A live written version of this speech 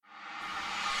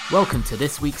Welcome to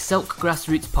this week's Selk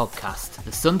Grassroots podcast,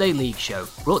 the Sunday League Show,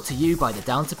 brought to you by the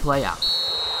Down to Play app.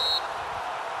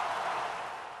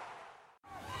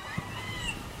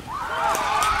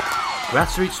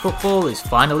 Grassroots football is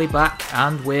finally back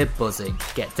and we're buzzing.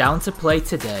 Get Down to Play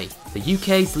today, the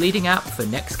UK's leading app for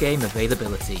next game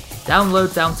availability.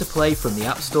 Download Down to Play from the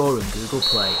App Store and Google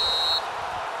Play.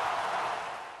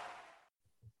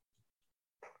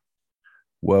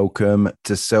 Welcome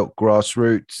to Selk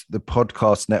Grassroots, the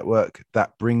podcast network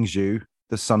that brings you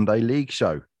the Sunday League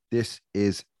Show. This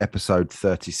is episode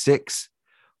 36.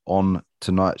 On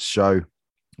tonight's show,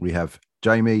 we have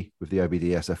Jamie with the OBD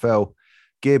SFL,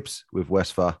 Gibbs with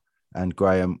Westphal, and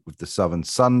Graham with the Southern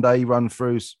Sunday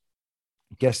run-throughs.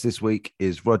 Guest this week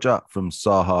is Roger from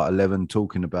Saha 11,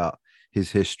 talking about his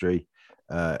history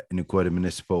in Ecuador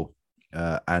Municipal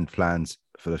and plans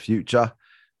for the future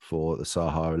for the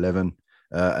Saha 11.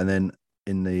 And then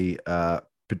in the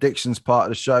predictions part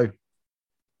of the show,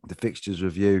 the fixtures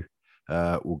review,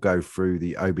 we'll go through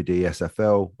the OBD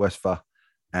SFL, Westphal,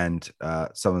 and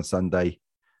Southern Sunday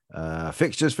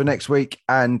fixtures for next week,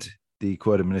 and the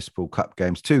Ecuador Municipal Cup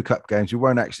games, 2 cup games. We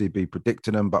won't actually be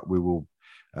predicting them, but we will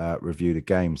review the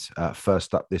games.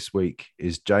 First up this week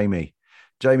is Jamie.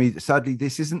 Jamie, sadly,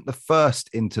 this isn't the first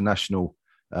internationally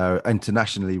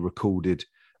recorded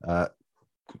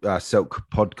Selk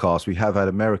podcast. We have had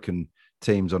American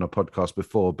teams on a podcast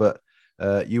before, but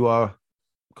you are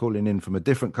calling in from a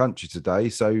different country today,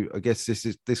 so I guess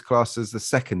this class is the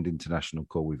second international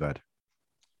call we've had.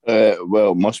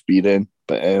 Well, it must be then,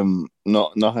 but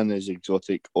nothing as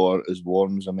exotic or as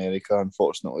warm as America,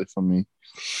 unfortunately for me.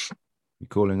 You're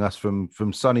calling us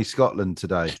from sunny Scotland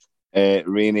today.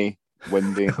 Rainy,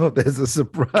 windy. Oh, there's a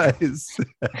surprise.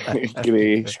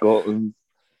 Grey Scotland.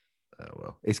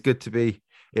 Well,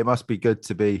 it must be good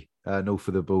to be north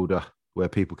of the border where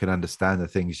people can understand the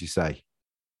things you say.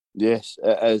 Yes,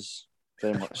 it is.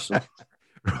 Very much so.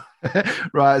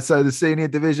 Right, so the senior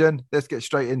division, let's get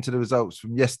straight into the results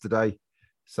from yesterday,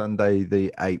 Sunday,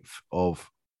 the 8th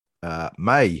of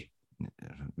May. I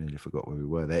really forgot where we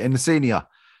were there. In the senior,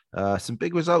 some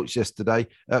big results yesterday.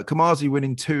 Kamazi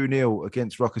winning 2-0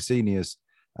 against Roca Seniors.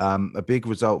 A big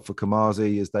result for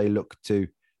Kamazi as they look to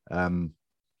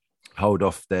hold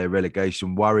off their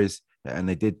relegation worries, and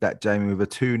they did that, Jamie, with a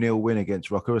 2-0 win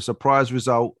against Roca. A surprise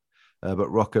result, but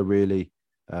Roca really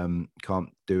can't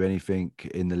do anything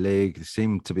in the league. They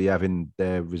seem to be having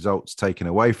their results taken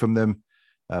away from them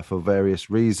for various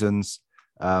reasons.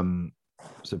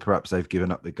 So perhaps they've given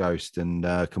up the ghost, and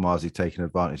Kamazi taking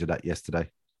advantage of that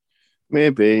yesterday.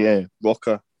 Maybe, yeah.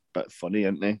 Roca, a bit funny,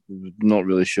 aren't they? Not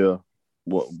really sure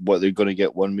what they're going to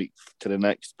get one week to the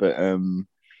next, but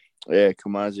yeah,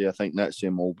 Kamazi, I think that's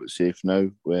them all but safe now.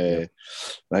 Where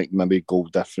I think maybe goal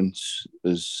difference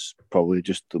is probably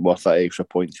just worth that extra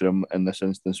point to them in this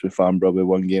instance with Farnborough with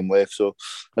 1 game left. So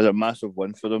it's a massive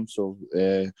win for them. So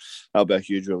that'll be a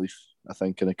huge relief, I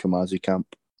think, in the Kamazi camp.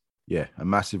 Yeah, a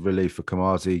massive relief for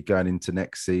Kamazi going into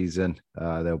next season.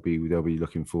 They'll be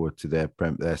looking forward to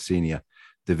their senior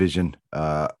division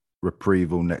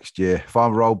retrieval next year.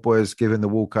 Farnborough Old Boys giving the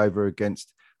walkover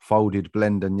against folded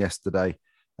Blendon yesterday.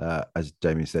 As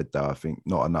Jamie said, though, I think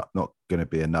not going to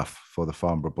be enough for the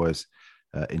Farnborough boys.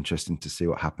 Interesting to see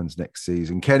what happens next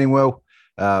season. Kenningwell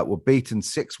were beaten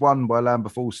 6-1 by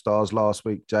Lambeth All Stars last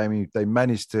week, Jamie. They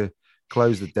managed to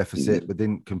close the deficit, but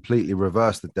didn't completely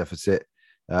reverse the deficit.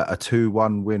 A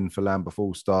 2-1 win for Lambeth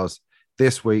All Stars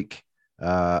this week.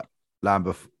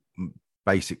 Lambeth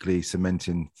basically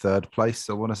cementing 3rd place,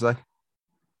 I want to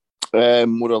say.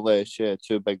 More or less, yeah.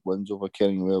 2 big wins over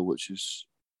Kenningwell, which is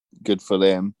good for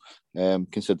them,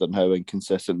 considering how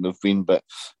inconsistent they've been. But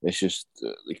it's just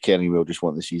the Kenningwell just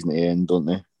want the season to end, don't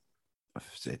they?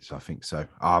 I think so.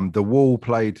 The Wall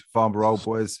played Farnborough Old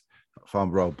Boys.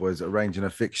 Farnborough Old Boys arranging a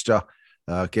fixture.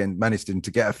 Again, managed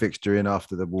to get a fixture in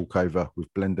after the walkover with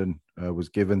Blendon was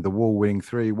given. The Wall winning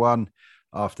 3-1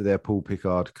 after their Paul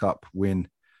Pickard Cup win.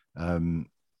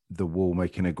 The Wall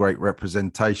making a great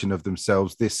representation of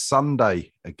themselves this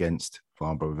Sunday against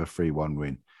Farnborough with a 3-1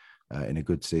 win. In a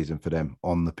good season for them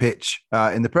on the pitch.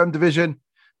 In the Prem Division,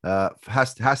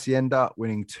 Hacienda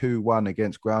winning 2-1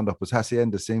 against Groundhoppers.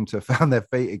 Hacienda seem to have found their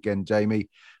feet again, Jamie,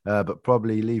 but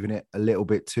probably leaving it a little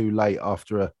bit too late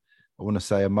after a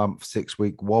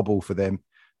 6-week wobble for them.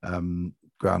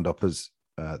 Groundhoppers,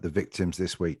 the victims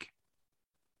this week.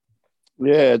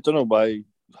 Yeah, I don't know why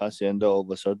Hacienda all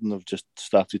of a sudden have just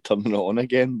started turning it on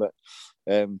again, but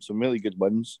some really good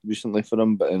wins recently for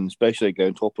them, but especially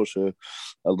Groundhoppers who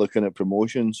are looking at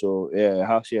promotion. So yeah,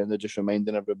 Hacienda just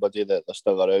reminding everybody that they're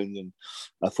still around and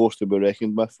a force to be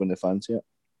reckoned with when they fancy it.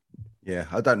 Yeah,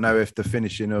 I don't know if the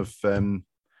finishing of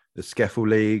the Skeffel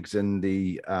leagues and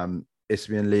the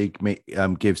Isthmian League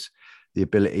gives the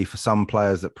ability for some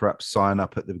players that perhaps sign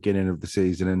up at the beginning of the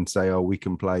season and say, "Oh, I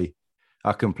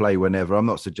can play whenever." I'm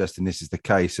not suggesting this is the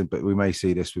case, but we may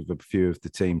see this with a few of the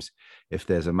teams if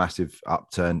there's a massive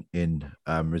upturn in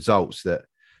results, that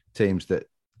teams that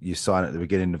you sign at the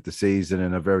beginning of the season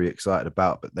and are very excited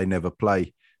about, but they never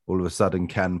play, all of a sudden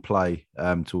can play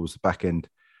towards the back end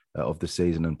of the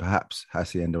season. And perhaps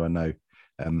Hacienda, I know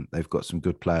they've got some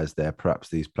good players there. Perhaps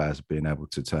these players being able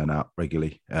to turn out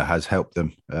regularly has helped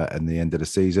them in the end of the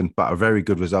season. But a very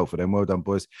good result for them. Well done,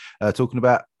 boys. Talking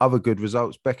about other good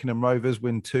results, Beckenham Rovers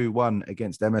win 2-1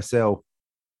 against MSL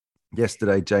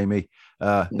yesterday, Jamie.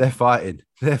 They're fighting.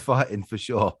 They're fighting for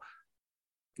sure.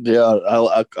 Yeah,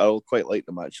 I'll quite like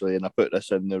them actually, and I put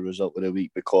this in the result of the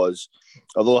week because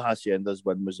although Hacienda's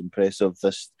win was impressive,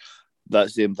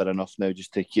 that's them done enough now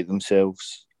just to keep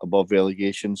themselves above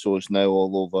relegation. So it's now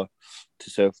all over to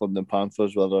South London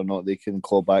Panthers whether or not they can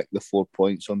claw back the 4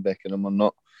 points on Beckenham or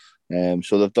not.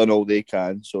 So they've done all they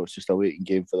can. So it's just a waiting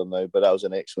game for them now. But that was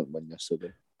an excellent win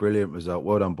yesterday. Brilliant result.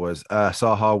 Well done, boys.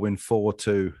 Saha win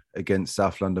 4-2 against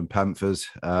South London Panthers.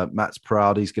 Matt's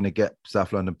proud. He's going to get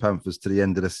South London Panthers to the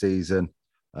end of the season.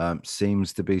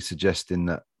 Seems to be suggesting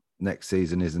that next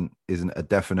season isn't a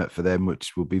definite for them,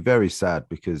 which will be very sad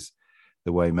because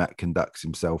the way Matt conducts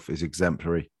himself is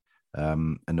exemplary.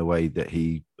 And the way that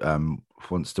he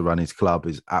wants to run his club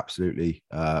is absolutely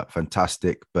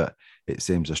fantastic, but it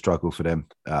seems a struggle for them.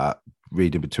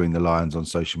 Reading between the lines on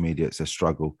social media, it's a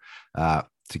struggle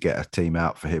to get a team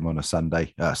out for him on a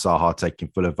Sunday. Saha taking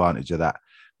full advantage of that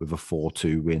with a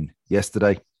 4-2 win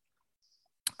yesterday.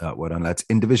 Well done, lads.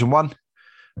 In Division 1,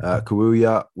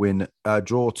 Kawuya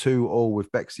draw 2-2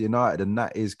 with Bexley United, and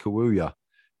that is Kawuya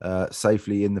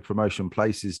safely in the promotion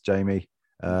places, Jamie.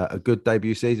 A good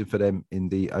debut season for them in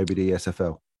the OBD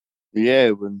SFL. Yeah,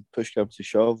 when push comes to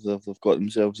shove, they've got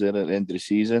themselves there at the end of the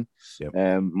season.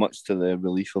 Yep. Much to the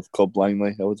relief of Club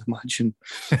Langley, I would imagine.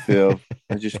 They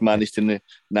just managed to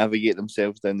navigate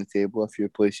themselves down the table a few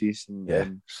places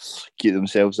and keep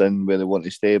themselves in where they want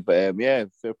to stay. But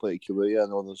fair play to Kawuya. I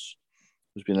know there's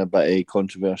been a bit of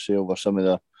controversy over some of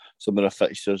the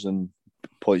fixtures and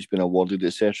points being awarded,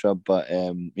 etc. But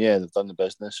they've done the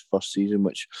business first season,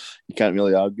 which you can't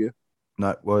really argue.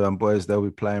 No, well done, boys. They'll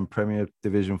be playing Premier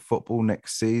Division football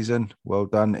next season. Well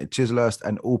done. Chislehurst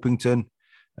and Orpington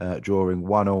drawing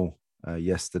 1-1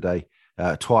 yesterday.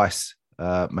 Twice,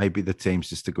 maybe the teams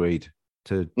just agreed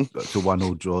to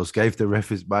 1-1 draws, gave the ref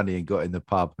his money and got in the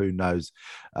pub. Who knows?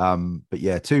 But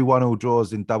yeah, 2 1-1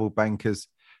 draws in double bankers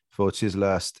for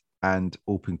Chislehurst and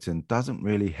Orpington. Doesn't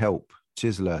really help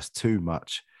Chislehurst too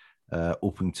much.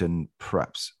 Orpington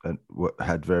perhaps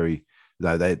had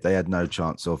they had no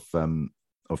chance of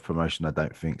promotion, I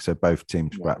don't think. So both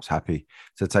teams perhaps happy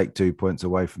to take 2 points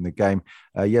away from the game.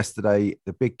 Yesterday,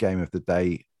 the big game of the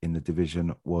day in the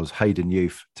division was Hayden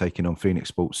Youth taking on Phoenix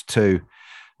Sports 2.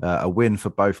 A win for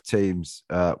both teams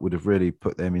would have really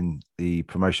put them in the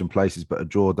promotion places, but a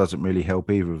draw doesn't really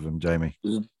help either of them, Jamie.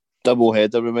 Double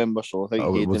header, remember? So I think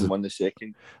Hayden won the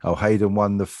second. Oh, Hayden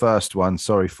won the first one.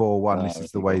 Sorry, 4-1. This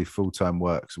is the way full-time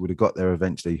works. Would have got there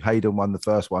eventually. Hayden won the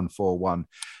first one, 4-1,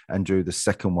 and drew the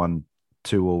second one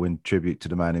 2-2 in tribute to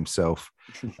the man himself.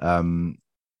 But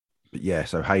yeah,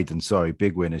 so Hayden,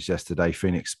 big winners yesterday.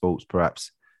 Phoenix Sports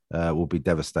perhaps will be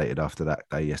devastated after that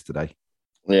day yesterday.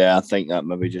 Yeah, I think that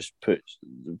maybe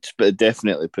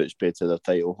definitely puts paid to their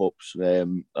title hopes.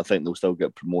 I think they'll still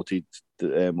get promoted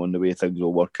on the way things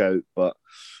will work out, but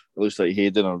it looks like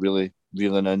Hayden are really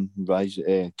reeling in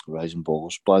rising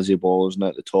ballers, Blasey ballers now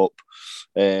at the top.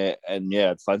 And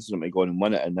yeah, I'd fancy them to go on and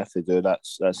win it, and if they do,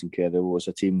 that's incredible. It's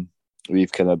a team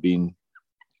we've kind of been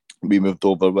moved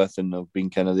over with and have been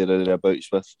kind of there or thereabouts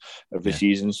with every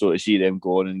season. So to see them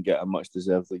go on and get a much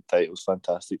deserved league title is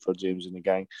fantastic for James and the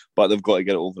gang. But they've got to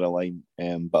get it over the line.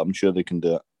 But I'm sure they can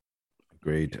do it.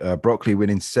 Agreed. Brockley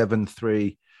winning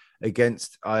 7-3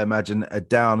 against, I imagine, a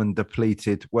down and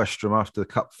depleted Westram after the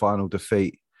cup final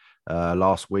defeat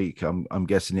last week. I'm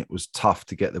guessing it was tough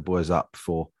to get the boys up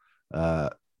for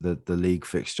the league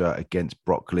fixture against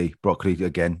Brockley. Brockley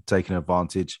again taking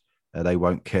advantage. They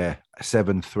won't care.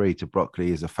 7-3 to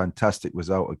Brockley is a fantastic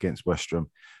result against Westram.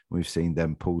 We've seen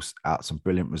them pull out some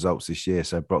brilliant results this year.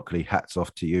 So Brockley, hats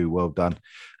off to you. Well done.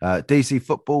 DC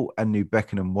football and New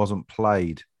Beckenham wasn't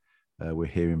played. We're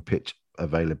hearing pitch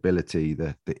availability,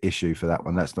 the issue for that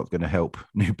one. That's not going to help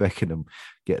New Beckenham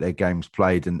get their games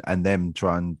played and them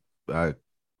try and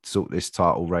sort this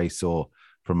title race or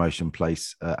promotion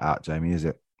place out, Jamie, is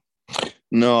it?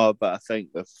 No, but I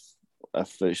think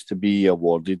if it's to be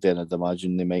awarded, then I'd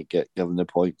imagine they might get given the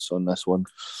points on this one,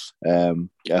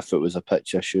 if it was a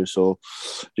pitch issue. So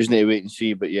just need to wait and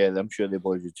see. But yeah, I'm sure the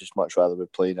boys would just much rather be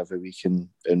playing every week and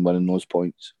winning those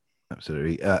points.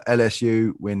 Absolutely.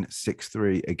 LSU win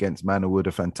 6-3 against Manor.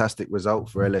 A fantastic result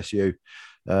for LSU.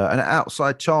 An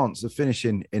outside chance of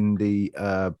finishing in the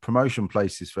promotion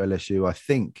places for LSU, I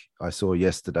think I saw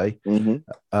yesterday.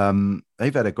 Mm-hmm.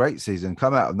 They've had a great season,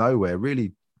 come out of nowhere,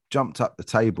 really jumped up the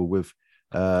table with,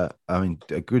 a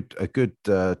good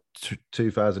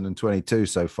 2022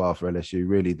 so far for LSU.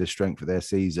 Really, the strength of their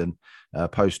season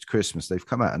post Christmas. They've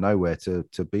come out of nowhere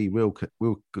to be real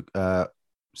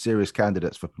serious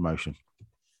candidates for promotion.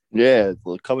 Yeah,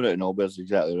 well, coming out in Albion is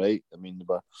exactly right. I mean, they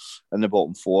were in the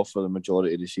bottom four for the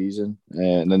majority of the season,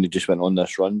 and then they just went on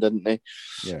this run, didn't they?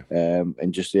 Yeah.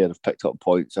 And just they've picked up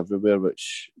points everywhere,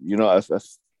 which, you know,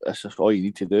 if all you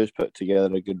need to do is put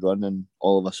together a good run, and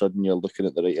all of a sudden you're looking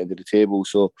at the right end of the table.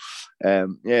 So,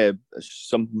 yeah, it's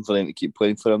something for them to keep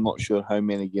playing for. I'm not sure how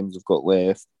many games they've got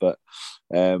left, but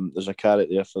there's a carrot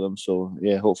there for them. So,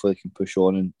 yeah, hopefully they can push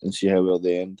on and see how well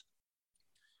they end.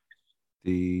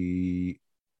 In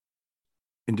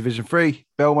Division 3,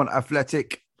 Belmont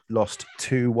Athletic lost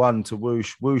 2-1 to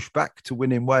Woosh. Woosh back to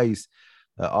winning ways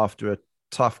after a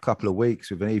tough couple of weeks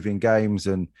with uneven games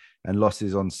and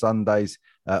losses on Sundays.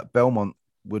 Belmont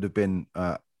would have been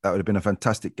a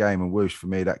fantastic game, and Woosh, for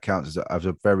me, that counts as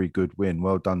a very good win.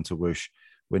 Well done to Woosh,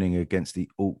 winning against the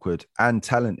awkward and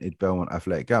talented Belmont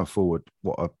Athletic. Going forward,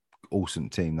 what a awesome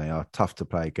team they are, tough to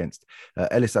play against.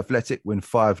 Ellis Athletic win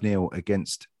 5-0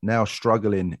 against now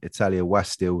struggling Italia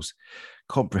Wastils.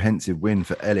 Comprehensive win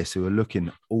for Ellis, who are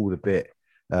looking all the bit.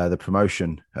 The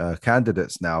promotion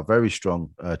candidates now, very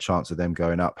strong chance of them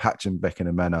going up. Hatch and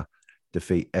Beckenham Manor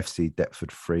defeat FC Deptford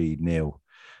 3-0.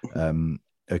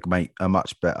 Make a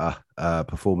much better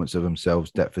performance of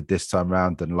themselves, Deptford, this time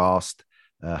round than last.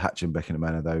 Hatch and Beckenham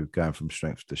Manor, though, going from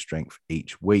strength to strength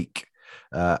each week.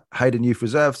 Hayden Youth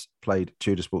Reserves played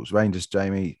Tudor Sports Rangers,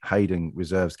 Jamie. Hayden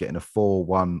Reserves getting a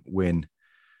 4-1 win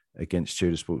against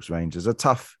Tudor Sports Rangers. A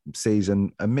tough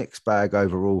season, a mixed bag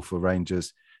overall for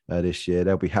Rangers this year.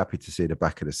 They'll be happy to see the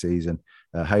back of the season.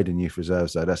 Hayden Youth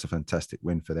Reserves, though, that's a fantastic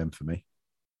win for them for me.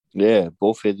 Yeah,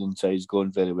 both Hayden sides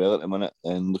going very well at the minute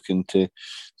and looking to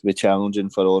be challenging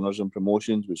for honours and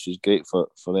promotions, which is great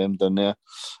for them down there.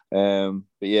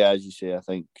 But yeah, as you say, I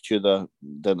think Tudor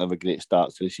didn't have a great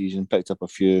start to the season, picked up a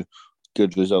few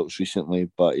good results recently,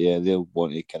 but yeah, they'll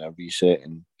want to kind of reset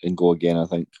and go again, I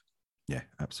think. Yeah,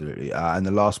 absolutely. And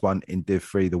the last one in Div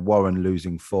 3, the Warren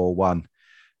losing 4-1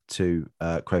 to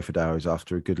Crayford Arrows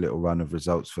after a good little run of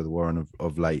results for the Warren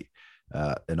of late.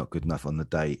 They're not good enough on the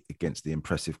day against the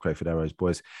impressive Crayford Arrows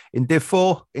boys. In Div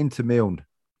 4, Inter Milne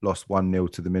lost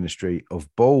 1-0 to the Ministry of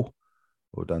Ball.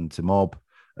 Well done to Mob.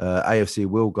 AFC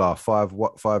Wilgar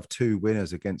 5-2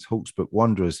 winners against Hawksbrook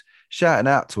Wanderers. Shouting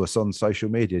out to us on social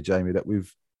media, Jamie, that we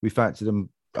fancied them,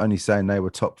 only saying they were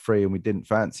top 3 and we didn't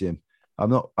fancy them.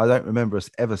 I don't remember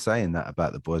us ever saying that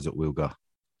about the boys at Wilgar.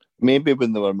 Maybe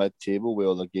when they were mid-table with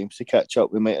all their games to catch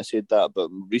up, we might have said that.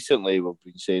 But recently we've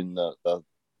been saying that they're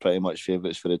pretty much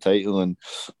favourites for the title and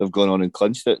they've gone on and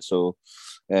clinched it. So,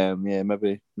 yeah,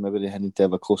 maybe they need to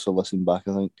have a closer listen back,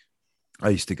 I think. I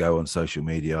used to go on social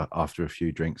media after a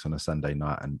few drinks on a Sunday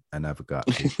night and have a go at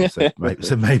people.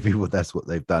 So maybe that's what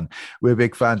they've done. We're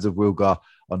big fans of Wilgar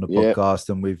on the podcast,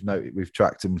 and we've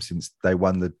tracked them since they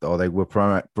were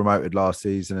promoted last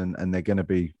season, and they're going to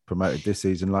be promoted this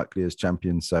season, likely as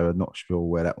champions. So I'm not sure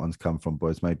where that one's come from,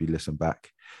 boys. Maybe listen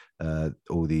back.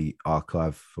 All the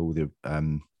archive, all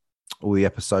the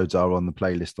episodes are on the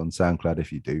playlist on SoundCloud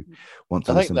if you do want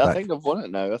to listen back. I think they've won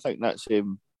it now. I think that's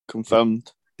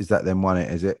confirmed. Is that them won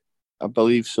it, is it? I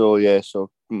believe so, yeah.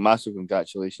 So massive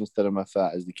congratulations to them if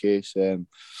that is the case.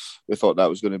 We thought that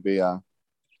was going to be I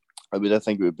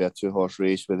think it would be a 2-horse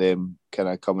race with them kind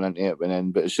of coming into it and then,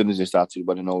 but as soon as they started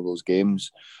winning all those games,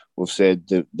 we've said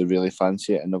they really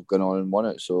fancy it and they've gone on and won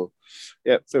it. So,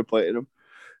 yeah, fair play to them.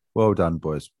 Well done,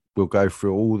 boys. We'll go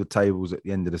through all the tables at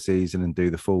the end of the season and do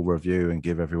the full review and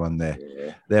give everyone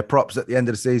their props at the end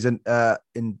of the season.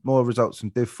 In more results from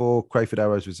Div 4, Crayford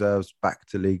Arrows Reserves back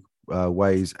to league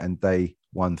ways, and they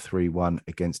won 3-1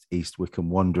 against East Wickham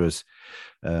Wanderers.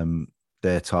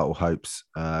 Their title hopes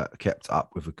kept up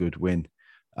with a good win.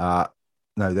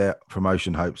 Their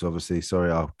promotion hopes, obviously,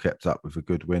 are kept up with a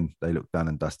good win. They look done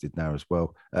and dusted now as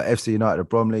well. FC United of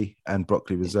Bromley and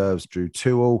Brockley Reserves drew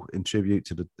 2-2 in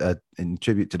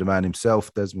tribute to the man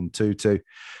himself, Desmond Tutu.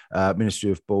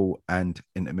 Ministry of Ball and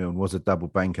Inter Milne was a double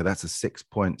banker. That's a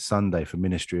 6-point Sunday for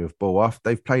Ministry of Ball. After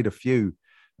they've played a few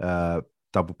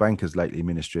double bankers lately,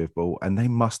 Ministry of Ball, and they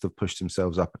must have pushed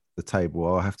themselves up the table.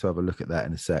 I'll have to have a look at that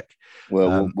in a sec.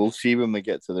 Well, we'll see when we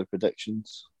get to the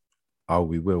predictions. Oh,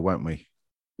 we will, won't we?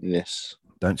 Yes.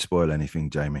 Don't spoil anything,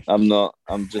 Jamie. I'm not.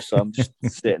 I'm just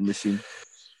setting the scene.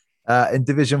 In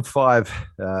Division 5,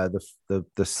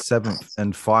 the seventh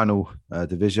and final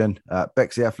division,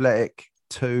 Bexley Athletic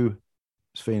 2,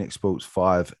 Phoenix Sports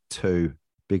 5-2.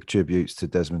 Big tributes to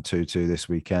Desmond Tutu this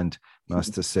weekend. Nice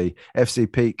to see. FC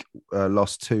Peak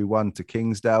lost 2-1 to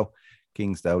Kingsdale.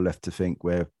 Kingsdale left to think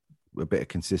where a bit of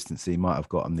consistency might have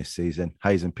got them this season.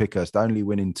 Hayes and Pickhurst only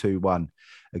winning 2-1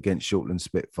 against Shortland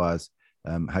Spitfires.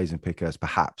 Hayes and Pickhurst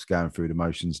perhaps going through the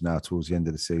motions now towards the end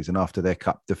of the season after their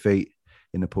cup defeat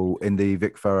in the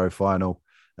Vic Furrow final.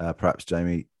 Perhaps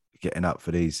Jamie getting up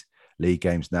for these league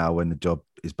games now when the job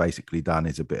is basically done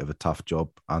is a bit of a tough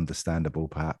job. Understandable,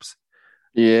 perhaps.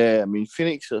 Yeah, I mean,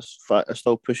 Phoenix are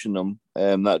still pushing them.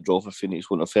 That draw for Phoenix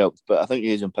wouldn't have helped, but I think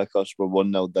Hayes and Pickhurst were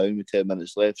 1-0 down with 10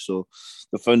 minutes left, so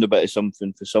they found a bit of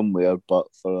something for somewhere, but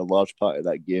for a large part of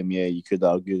that game, yeah, you could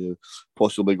argue they're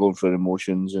possibly going through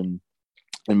emotions and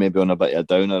maybe on a bit of a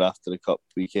downer after the cup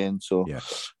weekend. So yeah.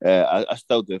 I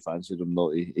still do fancy them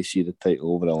not to see the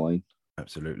title over the line.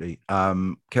 Absolutely.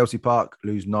 Kelsey Park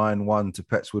lose 9-1 to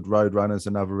Petswood Roadrunners,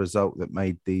 another result that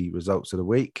made the results of the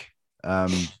week.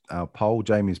 Our poll,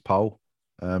 Jamie's poll.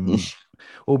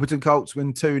 Alberton Colts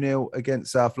win 2-0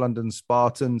 against South London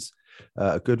Spartans.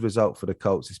 A good result for the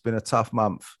Colts. It's been a tough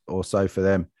month or so for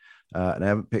them, and they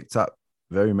haven't picked up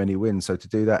very many wins. So to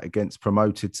do that against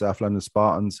promoted South London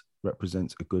Spartans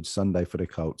represents a good Sunday for the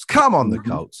Colts. Come on, the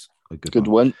Colts. A good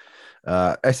win.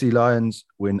 SE Lions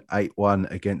win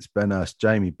 8-1 against Benhurst.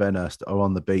 Jamie, Benhurst are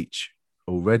on the beach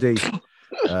already.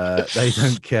 They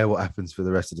don't care what happens for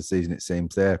the rest of the season, it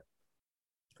seems.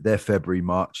 They're February,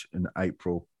 March and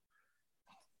April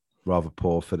rather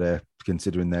poor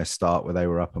considering their start where they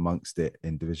were up amongst it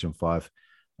in Division 5.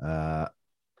 Now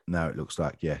it looks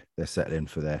like, they're settling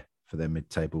for their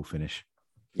mid-table finish.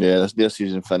 Yeah, their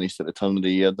season finished at the turn of the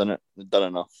year, didn't it? They've done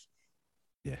enough.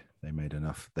 Yeah, they made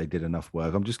enough. They did enough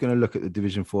work. I'm just going to look at the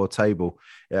Division 4 table.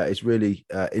 It's really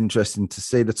interesting to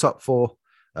see the top four: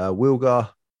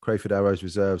 Wilgar, Crayford Arrows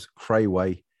Reserves,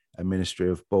 Crayway, and Ministry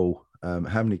of Ball.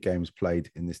 How many games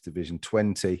played in this division?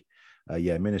 20.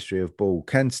 Ministry of Ball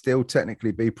can still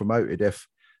technically be promoted if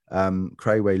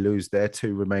Crayway lose their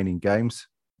 2 remaining games.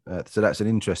 So that's an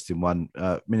interesting one.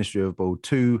 Ministry of Ball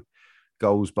 2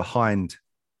 goals behind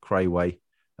Crayway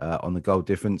on the goal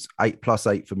difference.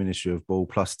 8+8 for Ministry of Ball,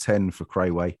 +10 for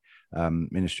Crayway.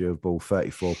 Ministry of Ball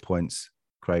 34 points,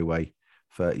 Crayway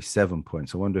 37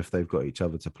 points. I wonder if they've got each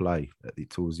other to play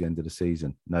towards the end of the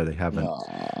season. No, they haven't.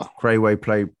 Crayway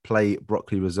play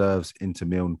Brockley Reserves, into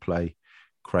Milne play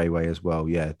Crayway as well.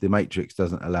 Yeah, the matrix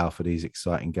doesn't allow for these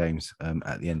exciting games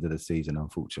at the end of the season,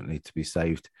 unfortunately, to be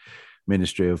saved.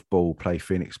 Ministry of Ball play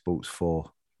Phoenix Sports 4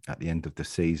 at the end of the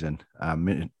season.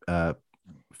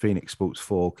 Phoenix Sports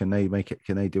 4, can they make it?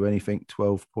 Can they do anything?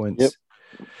 12 points.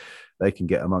 Yep. They can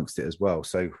get amongst it as well.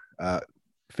 So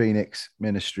Phoenix,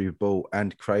 Ministry of Ball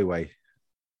and Crayway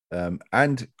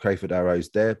and Crayford Arrows,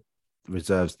 their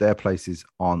reserves, their places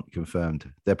aren't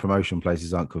confirmed. Their promotion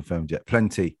places aren't confirmed yet.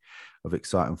 Plenty of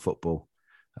exciting football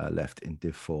left in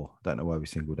Div 4. Don't know why we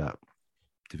singled out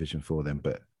Division 4 then,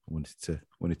 but I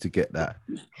wanted to get that.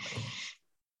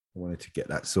 I wanted to get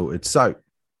that sorted. So,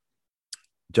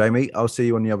 Jamie, I'll see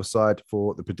you on the other side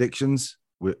for the predictions,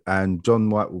 and John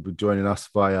White will be joining us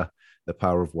via the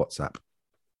power of WhatsApp.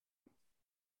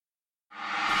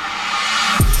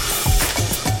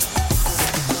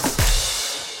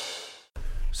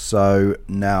 So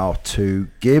now to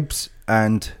Gibbs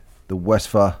and the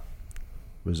Westphal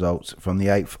results from the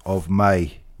 8th of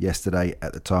May, yesterday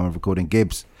at the time of recording.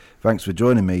 Gibbs, thanks for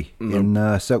joining me in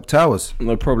Selk Towers.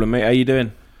 No problem, mate. How you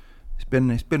doing?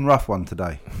 It's been a rough one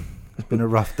today. It's been a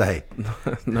rough day.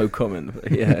 No comment.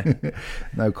 Yeah.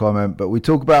 No comment. But we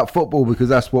talk about football because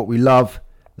that's what we love.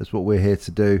 That's what we're here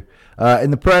to do.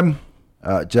 In the Prem,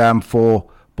 Jam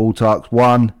 4, Baltarks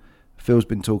 1. Phil's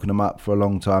been talking them up for a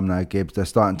long time now, Gibbs. They're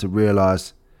starting to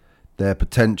realise their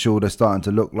potential. They're starting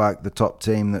to look like the top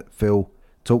team that Phil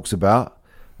talks about.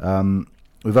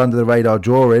 With under the radar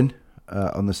drawing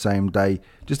on the same day,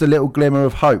 just a little glimmer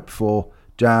of hope for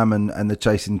Jam and the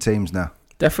chasing teams now.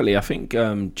 Definitely. I think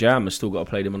Jam has still got to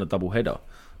play them on a double header.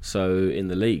 So in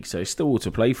the league, so it's still all to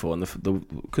play for. And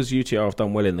because UTR have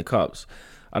done well in the cups,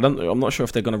 I'm not sure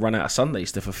if they're going to run out of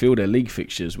Sundays to fulfil their league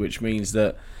fixtures, which means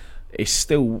that it's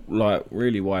still like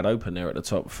really wide open there at the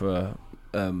top for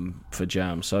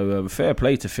Jam. So fair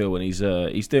play to Phil, and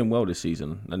he's doing well this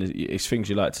season, and it's things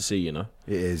you like to see, you know.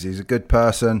 It is. He's a good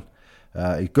person.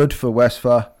 He's good for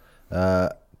Westphal.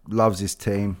 Loves his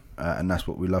team, and that's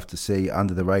what we love to see.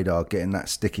 Under the radar, getting that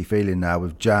sticky feeling now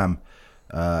with Jam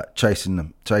chasing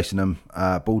them.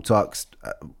 Ball Tucks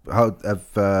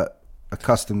have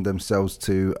accustomed themselves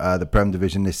to the Prem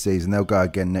Division this season. They'll go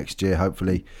again next year,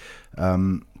 hopefully.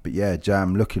 But yeah,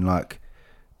 Jam looking like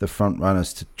the front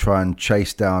runners to try and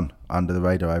chase down Under the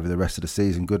Radar over the rest of the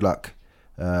season. Good luck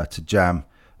to Jam.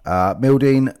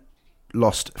 Mildeen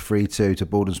lost 3-2 to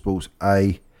Borden Sports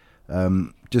A.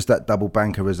 Just that double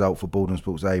banker result for Borden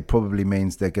Sports A probably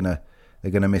means they're gonna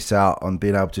miss out on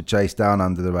being able to chase down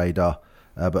Under the Radar.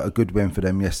 But a good win for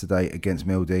them yesterday against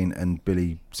Mildeen, and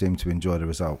Billy seemed to enjoy the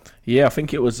result. Yeah, I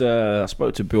think it was, I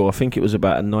spoke to Bill, I think it was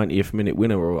about a 90th minute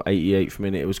winner or 88th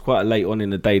minute. It was quite late on in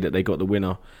the day that they got the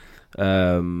winner.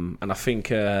 And I think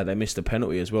they missed a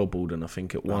penalty as well, Borden. I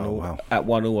think at 1-0. Wow. At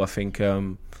 1-0, I think,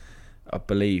 I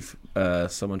believe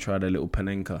someone tried a little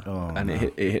Panenka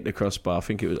it hit the crossbar. I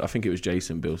think it was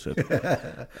Jason, Bill said.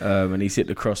 And he's hit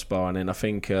the crossbar, and then I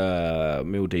think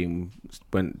Mildeen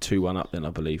went 2-1 up then, I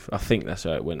believe. I think that's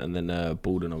how it went, and then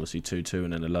Borden obviously 2-2,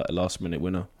 and then a last minute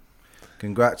winner.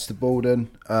 Congrats to Borden.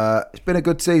 It's been a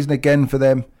good season again for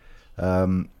them.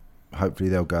 Hopefully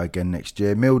they'll go again next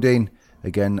year. Mildeen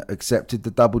again accepted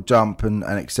the double jump and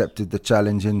accepted the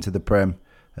challenge into the Prem.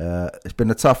 It's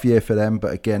been a tough year for them,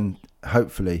 but again,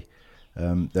 hopefully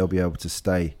they'll be able to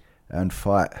stay and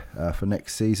fight for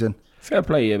next season. Fair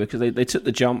play, yeah, because they took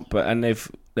the jump, and they've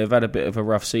had a bit of a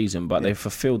rough season, but they've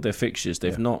fulfilled their fixtures.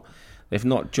 They've not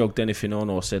jogged anything on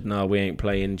or said no, we ain't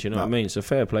playing. Do you know what I mean? So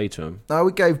fair play to them. No,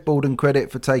 we gave Borden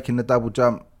credit for taking the double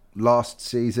jump last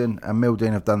season, and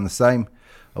Mildeen have done the same.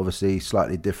 Obviously,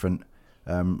 slightly different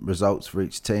results for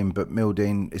each team, but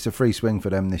Mildeen, it's a free swing for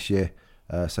them this year.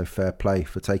 So fair play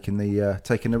for taking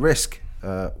the risk.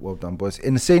 Well done, boys.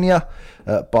 In the senior,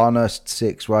 Barnhurst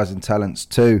 6, Rising Talents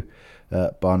 2.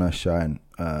 Barnhurst showing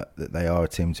that they are a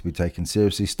team to be taken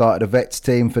seriously. Started a vets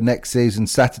team for next season,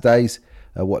 Saturdays.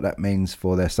 What that means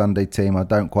for their Sunday team, I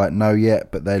don't quite know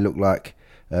yet, but they look like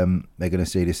they're going to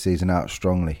see this season out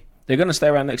strongly. They're going to stay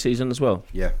around next season as well.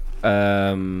 Yeah.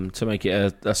 To make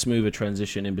it a smoother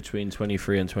transition in between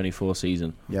 23 and 24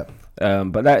 season. Yep.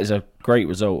 But that is a great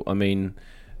result. I mean,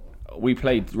 we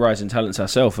played Rising Talents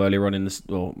ourselves earlier on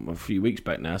a few weeks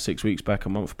back now, 6 weeks back, a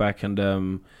month back,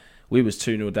 and we was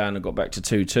 2-0 down and got back to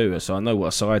 2-2. So I know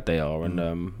what side they are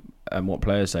and what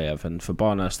players they have. And for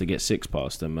Barnhurst to get 6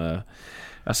 past them,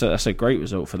 that's a great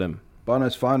result for them.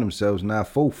 Barnhurst find themselves now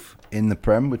 4th in the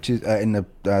Prem, which is in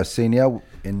the senior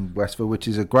in Westfield, which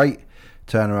is a great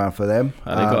turnaround for them.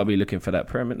 They've got to be looking for that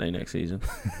Prem, haven't they, next season?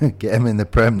 Get them in the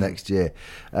Prem next year.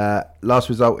 Last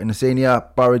result in the senior,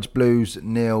 Burridge Blues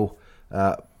 0,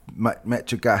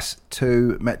 Metrogas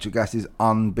 2. Metrogas's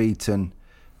unbeaten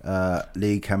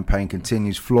league campaign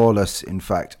continues, flawless. In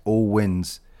fact, all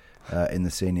wins in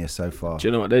the senior so far. Do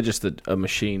you know what? They're just a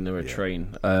machine. They're a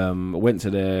train. I went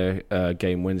to their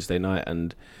game Wednesday night,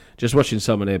 and just watching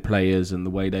some of their players and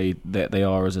the way they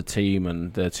are as a team,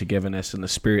 and their togetherness and the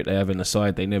spirit they have in the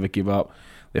side. They never give up.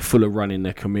 They're full of running.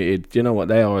 They're committed. Do you know what?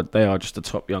 They are just a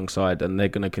top young side, and they're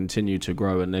going to continue to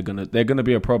grow, and they're going to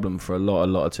be a problem for a lot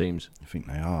of teams. I think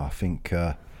they are. I think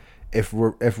if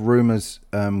rumours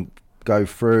go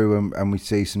through and we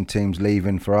see some teams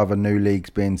leaving for other new leagues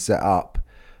being set up,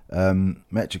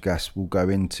 Metrogas will go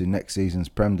into next season's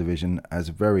Prem Division as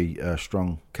very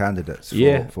strong candidates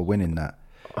for winning that.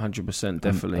 100%,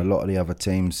 definitely. A lot of the other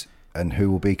teams and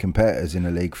who will be competitors in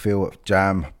the league, Phil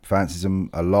Jam fancies them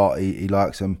a lot. He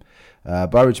likes them.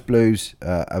 Burridge Blues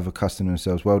have accustomed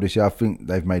themselves well this year. I think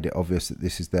they've made it obvious that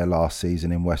this is their last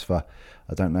season in Westphal.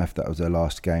 I don't know if that was their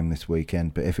last game this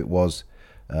weekend, but if it was,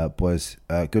 boys,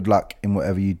 good luck in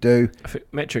whatever you do. I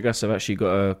think Metrogas have actually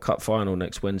got a cup final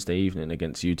next Wednesday evening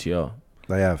against UTR.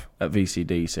 They have. At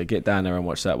VCD, so get down there and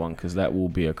watch that one, because that will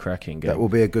be a cracking game. That will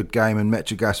be a good game, and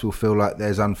Metrogas will feel like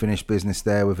there's unfinished business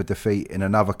there with a defeat in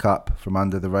another cup from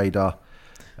Under the Radar.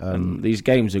 And these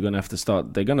games are going to have to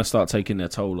start. They're going to start taking their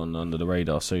toll on Under the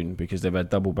Radar soon, because they've had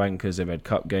double bankers, they've had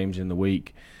cup games in the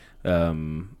week,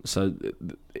 so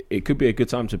it could be a good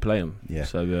time to play them. Yeah.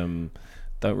 So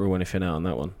don't rule anything out on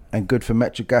that one. And good for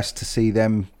Metrogas to see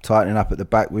them tightening up at the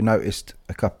back. We noticed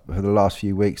a couple for the last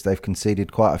few weeks they've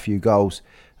conceded quite a few goals,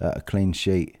 a clean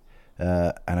sheet,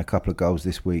 and a couple of goals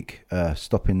this week,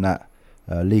 stopping that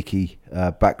leaky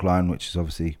backline, which has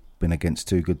obviously been against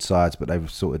two good sides, but they've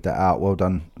sorted that out. Well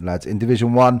done, lads. In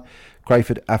Division 1,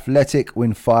 Crayford Athletic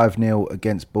win 5-0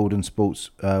 against Borden Sports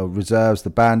Reserves,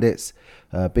 the Bandits,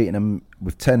 beating them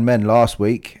with 10 men last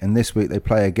week, and this week they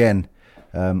play again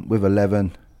with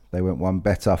 11. They went one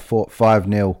better,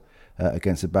 5-0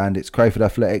 against the Bandits. Crayford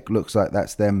Athletic looks like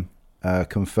that's them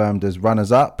confirmed as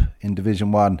runners-up in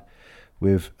Division 1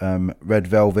 with Red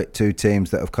Velvet, two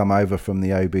teams that have come over from the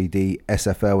OBD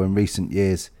SFL in recent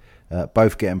years,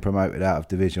 both getting promoted out of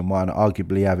Division 1,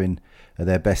 arguably having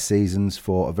their best seasons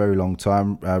for a very long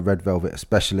time, Red Velvet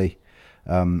especially.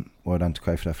 Well done to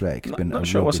Crayford Athletic. It's been not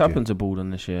sure what's happened to Baldon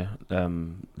this year,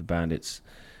 the Bandits,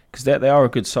 because they are a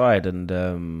good side,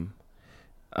 and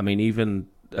I mean, even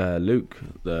Luke,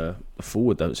 the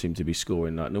forward, don't seem to be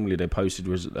scoring. Like, normally they posted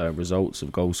results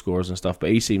of goal scorers and stuff, but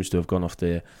he seems to have gone off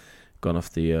the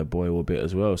boil a bit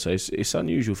as well. So it's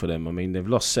unusual for them. I mean, they've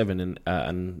lost 7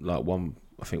 and like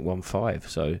 1-5.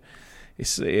 So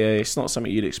it's not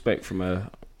something you'd expect from a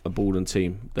Baldon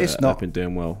team that have been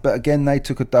doing well. But again, they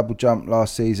took a double jump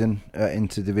last season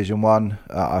into Division 1.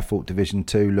 I thought Division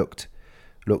 2 looked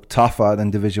tougher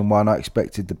than Division 1. I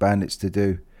expected the Bandits to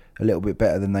do a little bit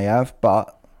better than they have,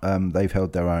 but they've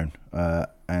held their own,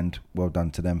 and well done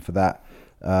to them for that.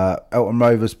 Eltham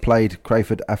Rovers played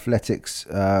Crayford Athletics,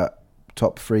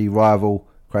 top 3 rival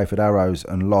Crayford Arrows,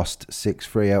 and lost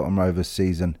 6-3. Eltham Rovers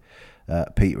season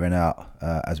petering out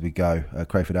as we go.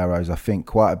 Crayford Arrows, I think,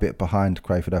 quite a bit behind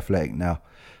Crayford Athletic now,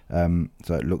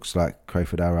 so it looks like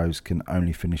Crayford Arrows can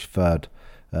only finish 3rd.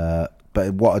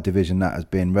 But what a division that has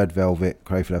been. Red Velvet,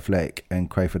 Crayford Athletic and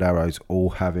Crayford Arrows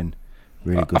all having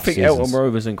really good seasons. I think Eltham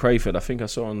Rovers and Crayford, I think I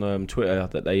saw on Twitter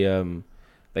that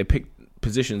they picked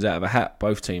positions out of a hat,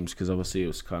 both teams, because obviously it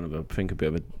was kind of a bit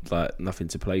of a like nothing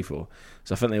to play for.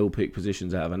 So I think they all picked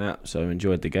positions out of an hat, so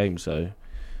enjoyed the game. So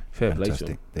fair play to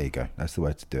them. There you go. That's the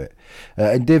way to do it.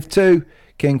 In Div 2,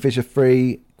 Kingfisher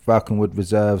 3, Falconwood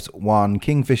Reserves 1.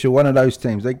 Kingfisher, one of those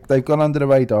teams. They've gone under the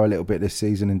radar a little bit this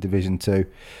season in Division 2.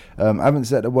 Haven't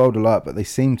set the world alight, but they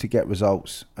seem to get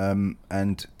results,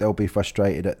 and they'll be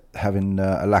frustrated at having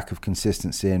a lack of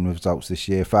consistency in results this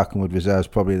year. Falconwood Reserves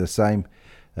probably the same.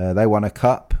 They won a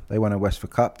cup. They won a Westford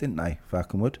Cup, didn't they,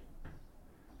 Falconwood?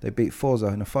 They beat Forza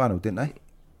in the final, didn't they?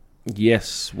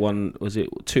 Yes, was it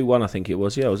 2-1? I think it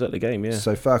was. Yeah, I was at the game. Yeah.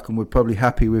 So Falconwood probably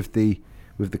happy with the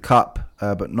cup,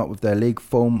 but not with their league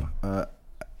form.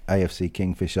 AFC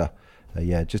Kingfisher,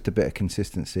 just a bit of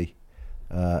consistency.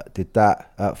 Did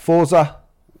that. Forza.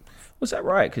 Was that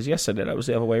right? Because yesterday that was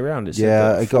the other way around.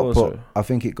 I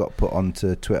think it got put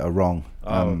onto Twitter wrong.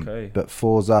 Okay. But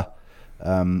Forza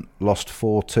lost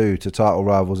 4-2 to title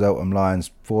rivals Eltham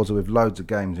Lions. Forza with loads of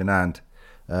games in hand.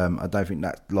 I don't think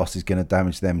that loss is going to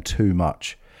damage them too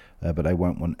much, but they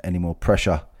won't want any more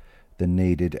pressure than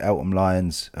needed. Eltham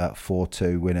Lions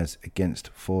 4-2 winners against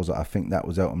Forza. I think that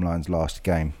was Eltham Lions' last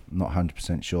game. I'm not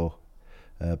 100% sure,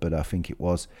 but I think it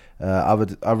was.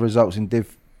 Other results in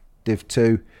Div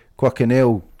 2,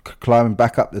 Quackenhill climbing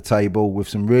back up the table with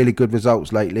some really good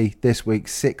results lately. This week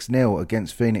 6-0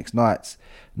 against Phoenix Knights.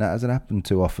 And that hasn't happened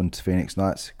too often to Phoenix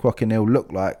Knights. Quackenhill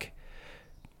look like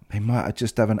they might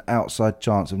just have an outside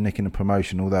chance of nicking a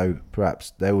promotion, although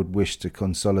perhaps they would wish to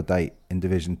consolidate in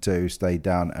Division 2, stay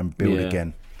down and build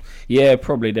again. Yeah,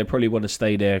 probably. They probably want to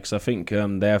stay there because I think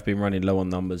they have been running low on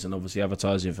numbers and obviously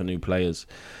advertising for new players.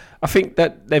 I think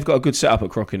that they've got a good setup at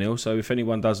Crockenhill, so if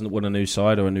anyone doesn't want a new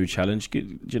side or a new challenge,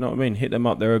 do you know what I mean? Hit them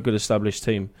up. They're a good established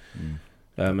team.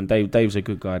 And Dave's a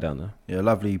good guy down there. Yeah,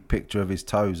 lovely picture of his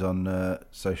toes on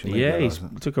social media. Yeah,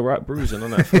 he took a right bruising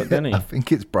on that foot, didn't he? I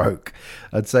think it's broke.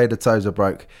 I'd say the toes are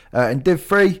broke. In Div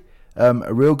 3,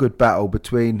 a real good battle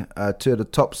between two of the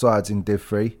top sides in Div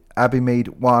 3. Abbeymead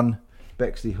 1,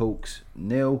 Bexley Hawks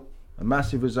 0. A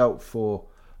massive result for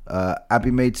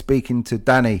Abbeymead. Speaking to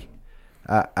Danny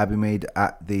at Abbeymead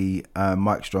at the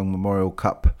Mike Strong Memorial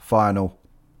Cup final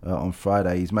on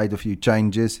Friday. He's made a few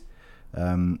changes,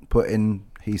 put in,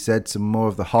 he said, some more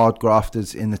of the hard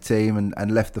grafters in the team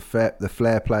and left the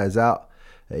flair players out.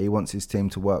 He wants his team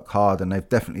to work hard, and they've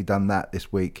definitely done that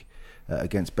this week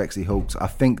against Bexley Hawks. I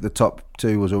think the top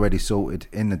 2 was already sorted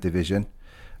in the division.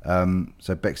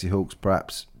 So Bexley Hawks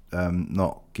perhaps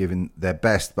not giving their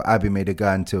best, but Abbeymead are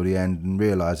going until the end and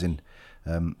realising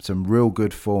some real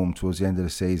good form towards the end of the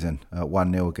season.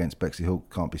 1-0 against Bexley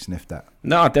Hawks can't be sniffed at.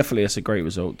 No, definitely it's a great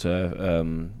result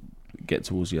to get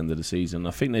towards the end of the season.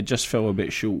 I think they just fell a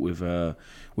bit short with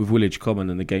Willage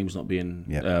Common and the games not being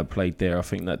played there. I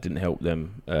think that didn't help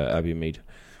them, Abbeymead.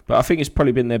 But I think it's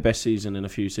probably been their best season in a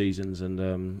few seasons,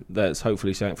 and that's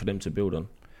hopefully something for them to build on.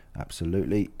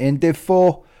 Absolutely. In Div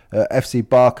 4, FC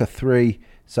Barker 3,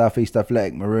 South East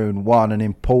Athletic Maroon 1. An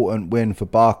important win for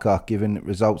Barker, given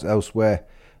results elsewhere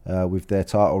with their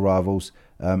title rivals.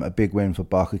 A big win for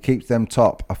Barker. Keeps them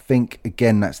top. I think,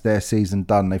 again, that's their season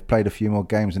done. They've played a few more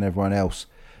games than everyone else.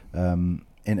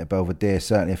 Inter Belvedere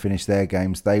certainly have finished their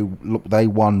games. They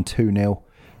won 2-0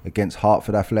 against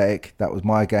Hartford Athletic. That was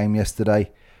my game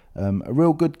yesterday. A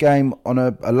real good game on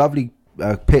a lovely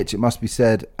pitch, it must be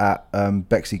said, at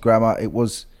Bexley Grammar. It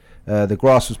was the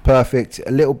grass was perfect,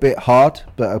 a little bit hard,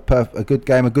 but a good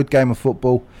game of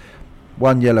football.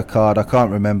 One yellow card. I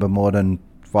can't remember more than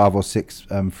 5 or 6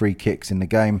 free kicks in the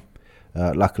game.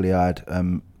 Luckily, I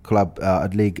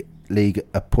had league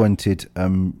appointed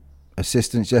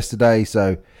assistants yesterday,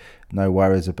 so no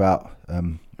worries about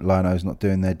Linos not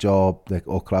doing their job,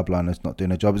 or Club Linos not doing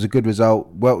their job. It was a good result,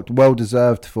 well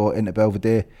deserved for Inter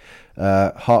Belvedere.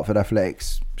 Hertford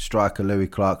Athletics striker Louis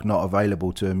Clark not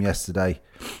available to him yesterday,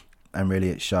 and really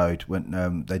it showed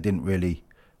when they didn't really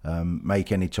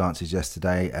make any chances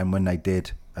yesterday, and when they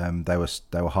did, they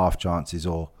were half chances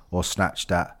or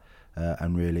snatched at.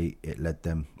 And really it led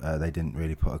them, they didn't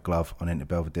really put a glove on Inter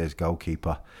Belvedere's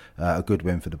goalkeeper. A good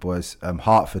win for the boys.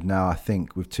 Hertford now, I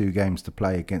think, with 2 games to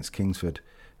play against Kingsford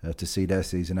to see their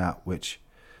season out, which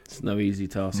it's no easy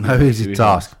task.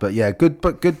 But yeah, good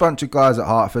bunch of guys at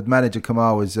Hertford. Manager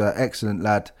Kamal was an excellent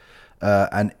lad,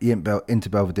 and Inter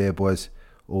Belvedere boys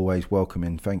always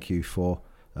welcoming. Thank you for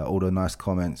all the nice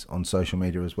comments on social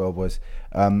media as well, boys.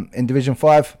 In Division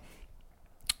 5,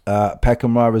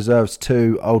 Peckham Rye Reserves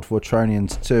 2, Old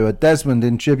Fortronians 2. A Desmond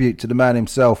in tribute to the man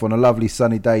himself on a lovely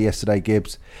sunny day yesterday,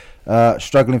 Gibbs.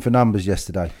 Struggling for numbers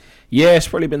yesterday. Yeah, it's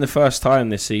probably been the first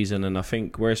time this season, and I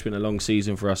think where it's been a long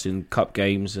season for us in cup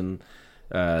games and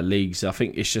leagues, I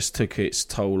think it's just took its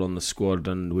toll on the squad,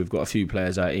 and we've got a few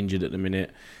players out injured at the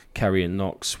minute, carrying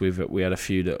knocks. We had a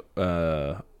few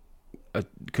that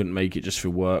couldn't make it just for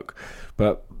work,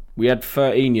 but we had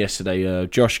 13 yesterday.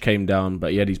 Josh came down,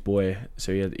 but he had his boy,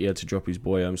 so he had to drop his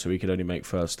boy home, so he could only make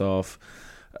first half.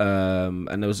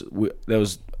 And there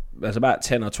was about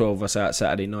 10 or 12 of us out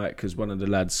Saturday night, because one of the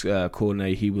lads,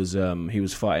 Cornet, he was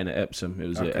fighting at Epsom. It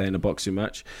was in a boxing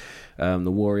match. The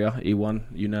Warrior, he won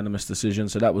unanimous decision,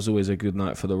 so that was always a good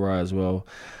night for the Rye as well.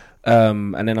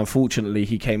 And then unfortunately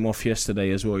he came off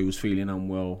yesterday as well. He was feeling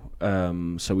unwell,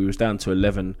 so we was down to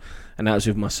 11, and that was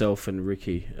with myself and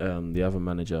Ricky, the other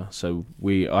manager. So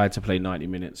I had to play 90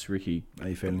 minutes. Ricky, how are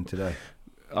you feeling today?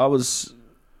 I was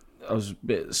a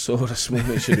bit sort of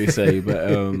small, should we say, but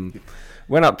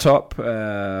went up top,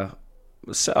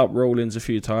 set up roll-ins a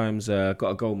few times, got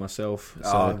a goal myself.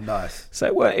 So, nice. So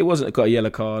it wasn't, got a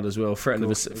yellow card as well, threatened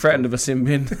of a sin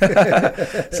bin.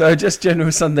 So just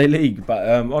general Sunday league. But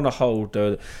on a whole,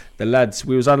 the lads,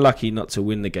 we was unlucky not to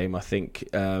win the game, I think,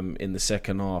 in the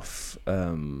second half.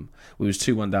 We was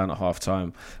 2-1 down at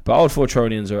half-time. But Old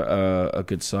Fortronians are a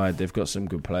good side. They've got some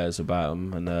good players about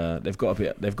them, and they've got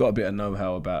a bit of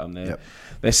know-how about them.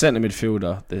 They're centre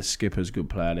midfielder. Their skipper's a good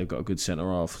player. They've got a good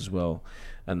centre-half as well.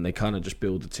 And they kind of just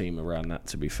build the team around that,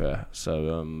 to be fair.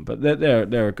 So, but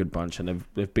they're a good bunch, and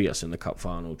they've beat us in the cup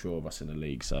final, draw of us in the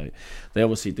league. So they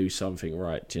obviously do something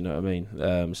right. Do you know what I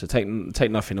mean? So take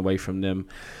nothing away from them.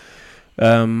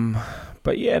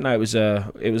 But yeah, no, it was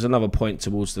another point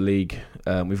towards the league.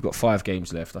 We've got 5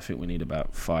 games left. I think we need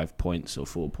about 5 points or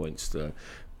 4 points to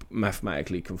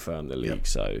mathematically confirm the league.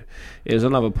 So it was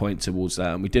another point towards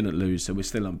that, and we didn't lose, so we're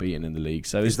still unbeaten in the league.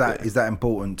 So is that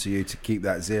important to you to keep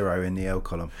that 0 in the L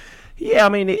column? Yeah, I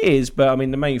mean it is, but I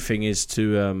mean the main thing is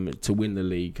to win the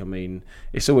league. I mean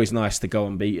it's always nice to go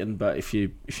unbeaten, but if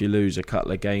you lose a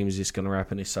couple of games, it's going to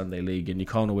happen this Sunday league, and you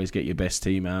can't always get your best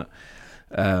team out.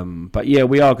 But yeah,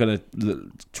 we are going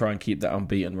to try and keep that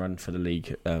unbeaten run for the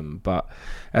league. But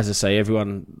as I say,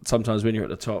 sometimes when you're at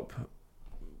the top,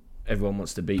 everyone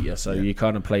wants to beat you, so you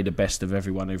kind of play the best of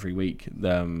everyone every week.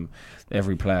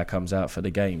 Every player comes out for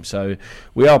the game, so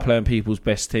we are playing people's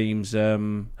best teams,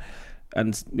 and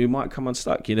we might come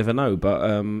unstuck, you never know. But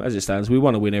as it stands, we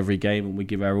want to win every game, and we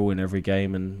give our all in every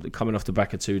game, and coming off the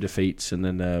back of 2 defeats, and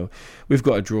then we've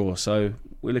got a draw, so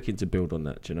we're looking to build on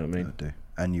that. Do you know what I mean? I do.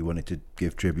 And you wanted to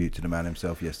give tribute to the man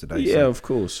himself yesterday. Yeah, of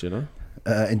course, you know.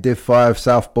 In Div 5,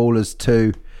 South Ballers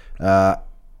 2,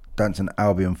 Danson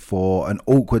Albion 4, an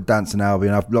awkward Danson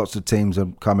Albion. Lots of teams are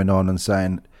coming on and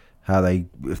saying how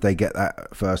if they get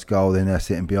that first goal, then they're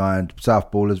sitting behind.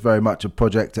 South Ballers, very much a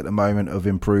project at the moment of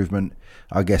improvement.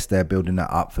 I guess they're building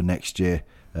that up for next year.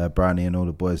 Brownie and all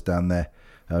the boys down there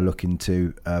are looking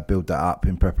to build that up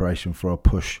in preparation for a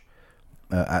push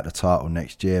at the title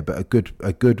next year. But a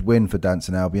good win for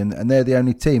Danson Albion, and they're the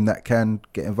only team that can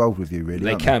get involved with you, really.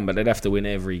 They can, but they'd have to win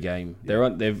every game. They're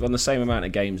on the same amount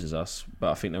of games as us,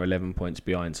 but I think they're 11 points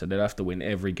behind, so they'd have to win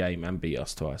every game and beat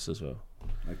us twice as well.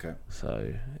 Okay.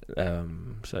 So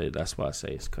that's why I say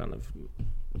it's kind of.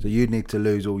 So you'd need to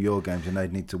lose all your games, and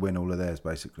they'd need to win all of theirs,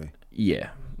 basically. Yeah,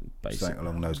 basically. Something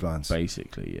along those lines.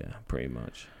 Basically, yeah, pretty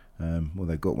much. Well,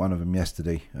 they got one of them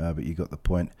yesterday, but you got the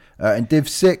point. In Div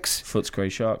 6...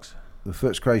 Footscray Sharks. the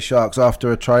Footscray Sharks,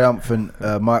 after a triumphant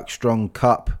Mike Strong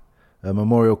Cup,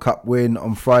 Memorial Cup win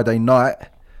on Friday night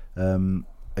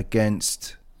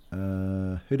against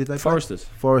who did they play?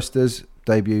 Foresters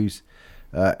debut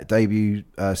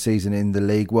season in the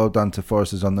league. Well done to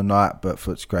Foresters on the night, but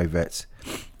Footscray Vets,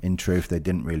 in truth, they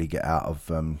didn't really get out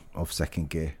of second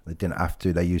gear. They didn't have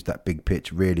to. They used that big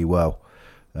pitch really well.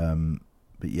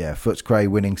 But yeah, Footscray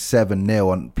winning 7-0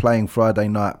 on playing Friday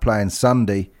night, playing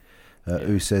Sunday.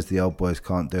 Who says the old boys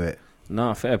can't do it?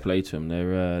 No, fair play to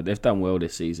them. They've done well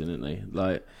this season, haven't they?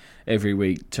 Like every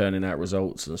week, turning out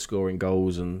results and scoring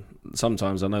goals. And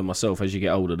sometimes I know myself, as you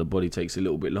get older, the body takes a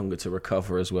little bit longer to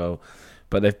recover as well.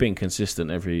 But they've been consistent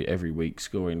every week,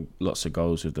 scoring lots of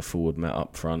goals with the forward mat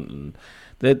up front, and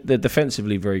they're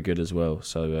defensively very good as well.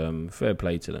 So fair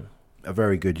play to them. A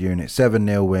very good unit.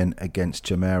 7-0 win against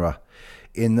Chimera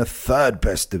in the third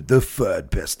best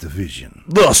division.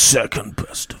 The second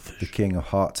best division. The King of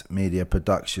Heart Media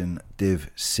Production, Div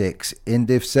 6. In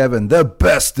Div 7, the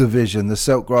best division, the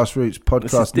Silk Grassroots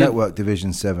Podcast Network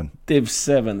Division 7. Div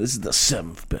 7, this is the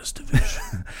 7th best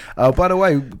division. Oh, by the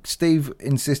way, Steve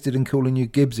insisted in calling you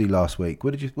Gibbsy last week.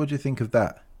 What did you think of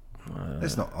that?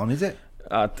 That's not on, is it?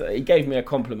 He gave me a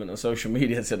compliment on social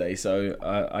media today, so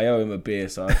I owe him a beer,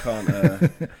 so I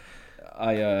can't...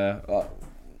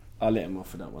 I'll let him off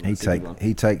for that one. He'll take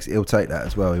that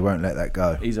as well. He won't let that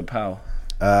go. He's a pal.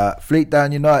 Fleet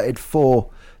Down United 4,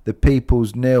 the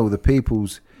Peoples 0. The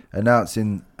Peoples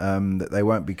announcing that they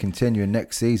won't be continuing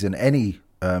next season any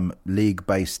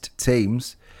league-based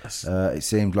teams. It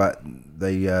seemed like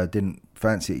they didn't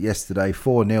fancy it yesterday.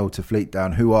 4-0 to Fleet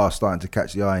Down, who are starting to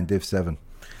catch the eye in Div 7.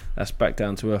 That's back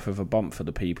down to earth with a bump for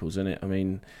the Peoples, isn't it? I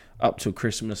mean, up till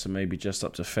Christmas and maybe just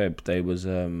up to Feb, they was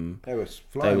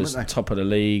top of the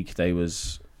league. They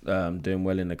was doing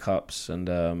well in the cups,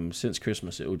 and since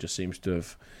Christmas, it all just seems to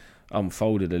have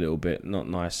unfolded a little bit. Not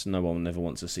nice. No one ever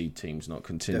wants to see teams not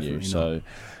continue. Definitely so, not.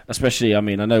 Especially, I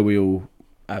mean, I know we all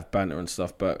have banter and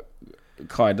stuff, but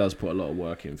Kai does put a lot of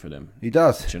work in for them. He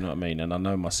does. Do you know what I mean? And I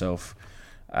know myself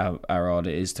how hard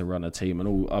it is to run a team, and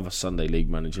all other Sunday league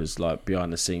managers, like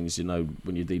behind the scenes, you know,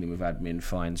 when you're dealing with admin,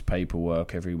 fines,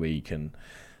 paperwork every week and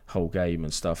whole game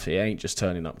and stuff, it ain't just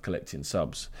turning up collecting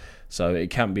subs, so it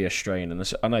can be a strain.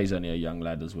 And I know he's only a young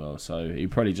lad as well, so he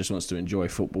probably just wants to enjoy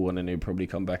football, and then he'll probably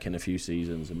come back in a few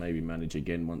seasons and maybe manage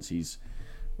again once he's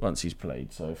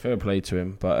played. So fair play to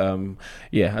him, but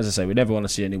yeah, as I say, we never want to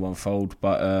see anyone fold,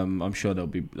 but I'm sure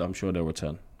they'll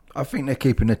return. I think they're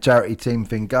keeping the charity team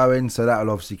thing going, so that'll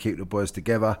obviously keep the boys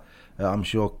together. I'm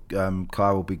sure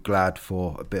Kai will be glad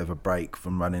for a bit of a break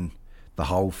from running the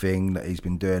whole thing that he's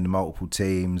been doing, the multiple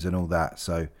teams and all that.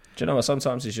 So, do you know what?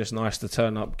 Sometimes it's just nice to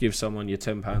turn up, give someone your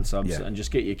 £10 subs, and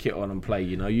just get your kit on and play.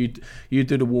 You know, you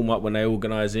do the warm up when they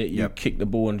organise it. You kick the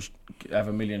ball and have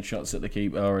a million shots at the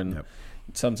keeper, and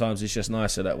sometimes it's just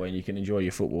nicer that way, and you can enjoy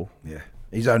your football. Yeah,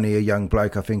 he's only a young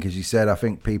bloke, I think, as you said. I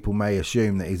think people may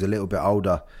assume that he's a little bit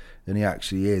older than he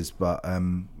actually is, but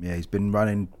he's been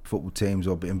running football teams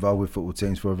or been involved with football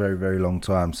teams for a very, very long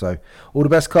time. So all the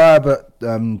best, Kai. But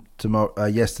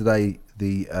yesterday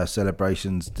the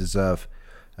celebrations deserve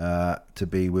to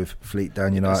be with Fleet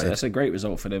Down United. That's a great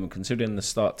result for them, considering the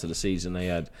start to the season they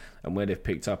had and where they've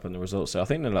picked up and the results. So I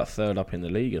think they're like third up in the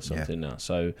league or something now.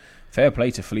 So fair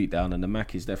play to Fleet Down, and the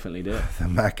Mac is definitely there. The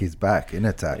Mac is back in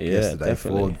attack yesterday,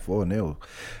 definitely. 4-0.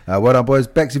 Well done, boys.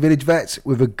 Bexley Village Vets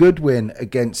with a good win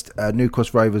against New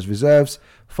Cross Rovers Reserves.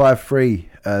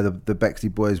 5-3, the Bexley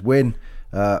boys win.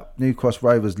 New Cross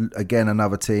Rovers, again,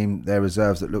 another team, their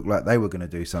reserves that looked like they were going to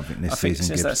do something this season.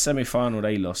 Since that semi-final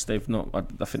they lost, they've not. I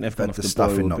think they've gone off the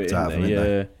stuffing boil a knocked bit, out of them.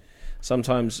 Yeah.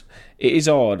 Sometimes it is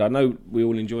hard. I know we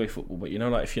all enjoy football, but you know,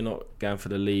 like if you're not going for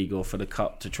the league or for the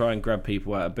cup, to try and grab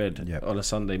people out of bed on a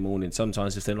Sunday morning,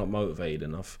 sometimes if they're not motivated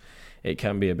enough, it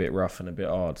can be a bit rough and a bit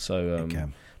hard. So,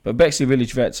 but Bexley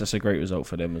Village Vets, that's a great result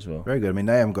for them as well. Very good. I mean,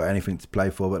 they haven't got anything to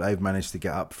play for, but they've managed to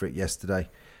get up for it yesterday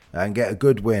and get a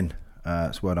good win.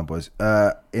 It's well done, boys.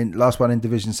 Last one in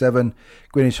Division 7,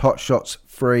 Greenwich Hot Shots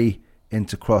 3,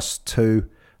 Intercross 2.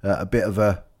 A bit of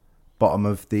a bottom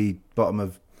of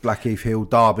Blackheath Hill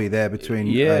derby there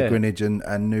between Greenwich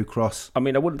and New Cross. I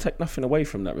mean, I wouldn't take nothing away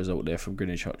from that result there from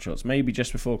Greenwich Hot Shots. Maybe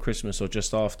just before Christmas or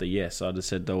just after, yes, I'd have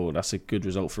said, oh, that's a good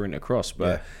result for Intercross.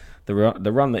 But the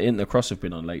run that Intercross have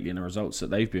been on lately and the results that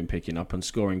they've been picking up and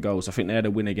scoring goals, I think they had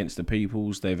a win against the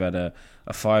Peoples. They've had a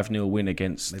 5-0 win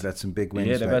against... They've had some big wins.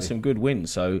 Yeah, they've had some good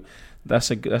wins. So that's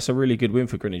a really good win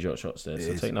for Greenwich Hot Shots there.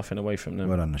 So take nothing away from them.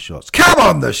 Well done, the Shots. Come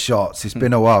on, the Shots! It's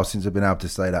been a while since I've been able to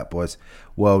say that, boys.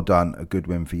 Well done. A good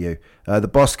win for you. The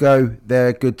Bosco,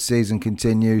 their good season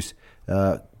continues.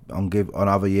 on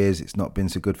other years, it's not been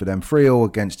so good for them. 3-3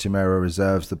 against Chimera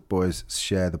Reserves. The boys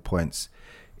share the points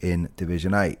in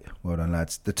Division 8. Well done,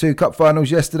 lads. The 2 cup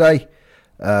finals yesterday.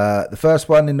 The first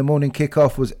one in the morning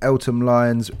kickoff was Eltham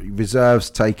Lions Reserves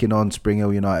taking on Spring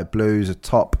Hill United Blues, a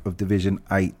top of Division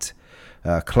 8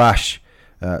 clash.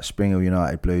 Spring Hill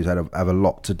United Blues have a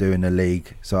lot to do in the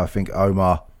league, so I think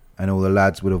Omar and all the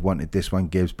lads would have wanted this one,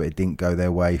 Gibbs, but it didn't go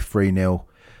their way. 3-0.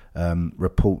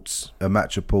 A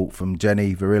match report from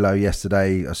Jenny Virillo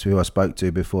yesterday, who I spoke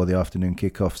to before the afternoon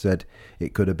kickoff, said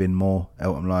it could have been more.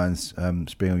 Eltham Lions,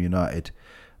 Spring Hill United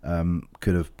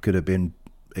could have been.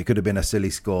 It could have been a silly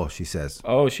score, she says.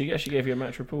 Oh, she actually gave you a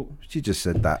match report? She just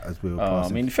said that as we were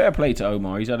passing. I mean, fair play to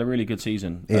Omar. He's had a really good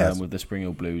season with the Spring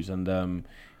Hill Blues, and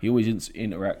he always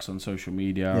interacts on social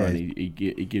media, and he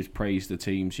gives praise to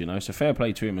teams, you know. So fair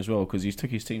play to him as well, because he's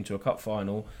took his team to a cup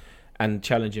final and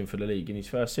challenging for the league in his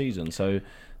first season. So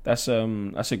that's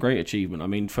a great achievement. I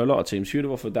mean, for a lot of teams, if you'd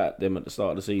have offered them at the start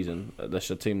of the season, that's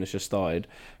a team that's just started,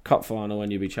 cup final, and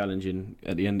you'd be challenging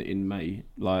at the end in May,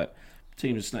 like,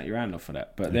 teams would snap your hand off for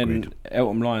that. But Agreed. Then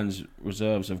Eltham Lions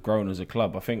Reserves have grown as a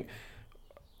club. I think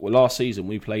last season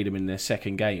we played them in their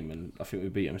second game, and I think we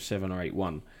beat them 7 or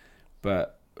 8-1.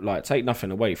 But like, take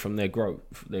nothing away from their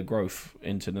growth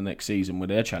into the next season, where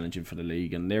they're challenging for the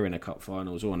league and they're in a cup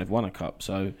final as well, and they've won a cup.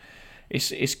 So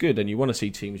it's good, and you want to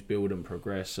see teams build and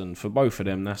progress. And for both of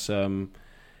them, that's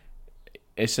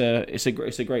it's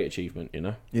a great achievement, you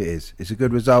know. It is. It's a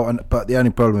good result, but the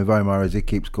only problem with Omar is he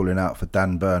keeps calling out for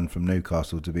Dan Byrne from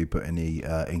Newcastle to be put in the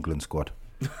England squad.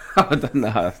 I don't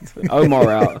know. Omar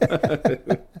out.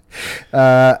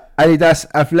 Adidas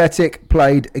Athletic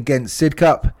played against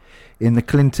Sidcup in the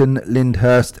Clinton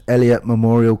Lyndhurst Elliott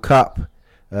Memorial Cup.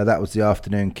 That was the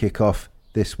afternoon kickoff.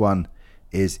 This one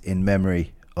is in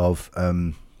memory of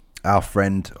our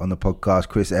friend on the podcast,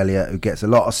 Chris Elliott, who gets a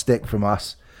lot of stick from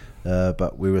us.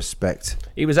 But we respect.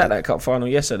 He was at that cup final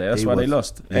yesterday. That's why they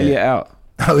lost. Yeah. Elliot out.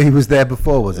 Oh, he was there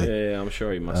before, was he? Yeah, I'm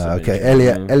sure he must have been. Okay,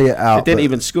 Elliot out. He didn't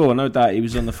even score. No doubt he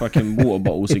was on the fucking water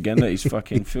bottles again. That he's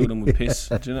fucking filled them with piss.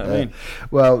 Do you know what I mean?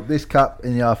 Well, this cup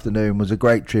in the afternoon was a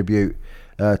great tribute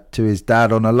to his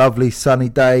dad on a lovely sunny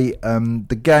day.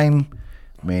 The game,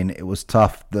 I mean, it was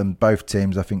tough. Both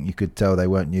teams, I think you could tell they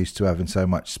weren't used to having so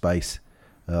much space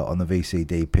on the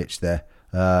VCD pitch there.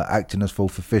 Acting as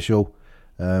fourth official.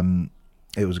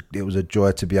 It was a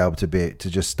joy to be able to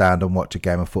just stand and watch a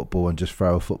game of football and just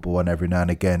throw a football on every now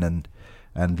and again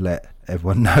and let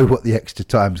everyone know what the extra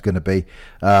time's going to be.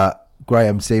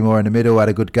 Graham Seymour in the middle had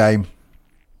a good game,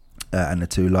 and the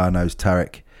two Lions,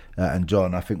 Tarek and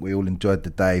John. I think we all enjoyed the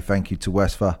day. Thank you to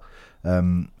Westphal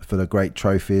for the great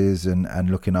trophies and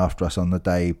looking after us on the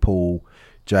day. Paul,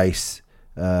 Jace,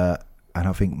 and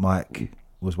I think Mike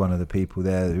was one of the people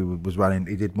there who was running.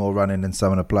 He did more running than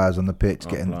some of the players on the pitch,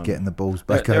 getting the balls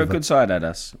back over. They're a good side,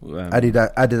 Adidas.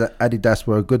 Adidas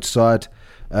were a good side.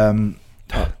 I've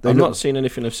not seen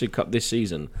anything of Sid Cup this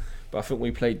season, but I think we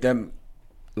played them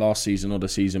last season or the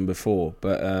season before.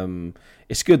 But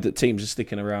it's good that teams are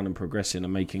sticking around and progressing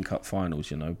and making cup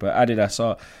finals, you know. But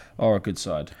Adidas are a good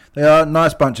side. They are a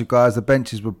nice bunch of guys. The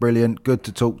benches were brilliant, good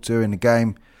to talk to in the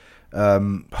game.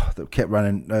 They kept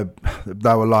running.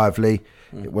 They were lively.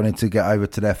 Wanted to get over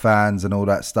to their fans and all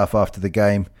that stuff after the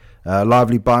game.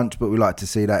 Lively bunch, but we like to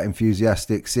see that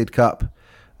enthusiastic Sid Cup.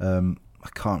 I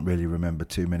can't really remember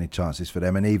too many chances for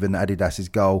them, and even Adidas's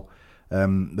goal,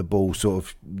 the ball sort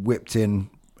of whipped in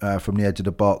from the edge of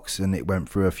the box and it went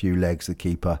through a few legs. The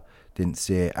keeper didn't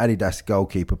see it. Adidas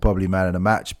goalkeeper probably man of the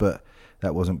match, but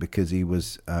that wasn't because he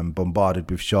was bombarded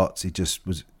with shots. He just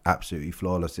was absolutely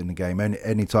flawless in the game.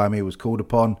 Any time he was called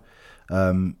upon,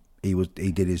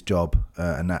 he did his job,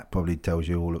 and that probably tells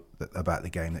you all about the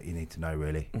game that you need to know,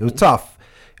 really. It was tough.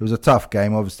 It was a tough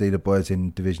game. Obviously, the boys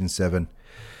in Division 7,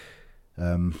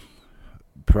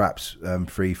 perhaps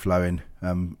free-flowing,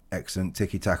 excellent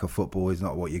tiki-taka football is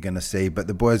not what you're going to see, but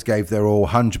the boys gave their all,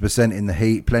 100% in the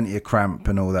heat, plenty of cramp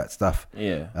and all that stuff.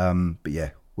 Yeah. But yeah,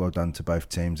 well done to both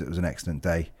teams. It was an excellent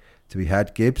day to be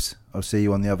had. Gibbs, I'll see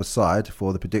you on the other side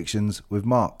for the predictions with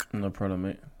Mark. No problem,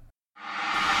 mate.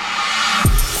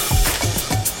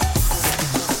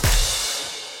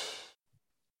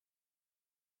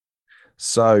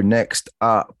 So next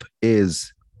up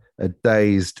is a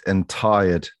dazed and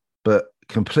tired but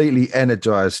completely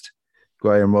energised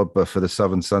Graham Rodber for the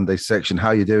Southern Sunday section. How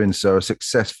are you doing, sir?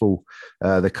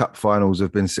 The cup finals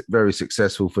have been very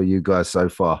successful for you guys so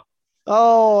far.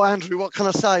 Oh, Andrew, what can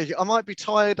I say? I might be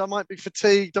tired, I might be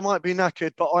fatigued, I might be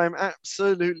knackered, but I am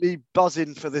absolutely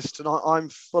buzzing for this tonight. I'm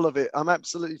full of it. I'm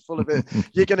absolutely full of it.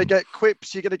 You're going to get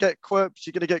quips, you're going to get quirks,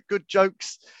 you're going to get good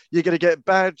jokes, you're going to get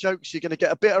bad jokes, you're going to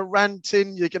get a bit of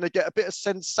ranting, you're going to get a bit of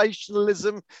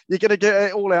sensationalism. You're going to get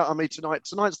it all out of me tonight.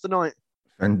 Tonight's the night.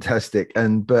 Fantastic.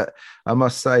 But I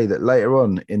must say that later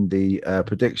on in the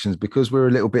predictions, because we're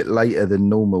a little bit later than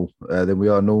normal, than we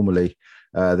are normally,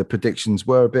 the predictions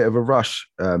were a bit of a rush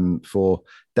for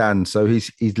Dan. So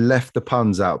he's left the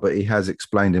puns out, but he has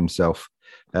explained himself.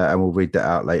 And we'll read that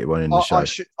out later on in the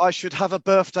show. I should have a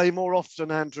birthday more often,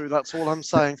 Andrew. That's all I'm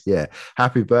saying. Yeah.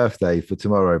 Happy birthday for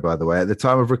tomorrow, by the way. At the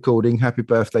time of recording, happy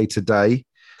birthday today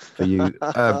for you.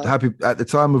 At the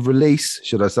time of release,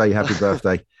 should I say happy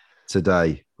birthday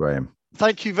today, Graham?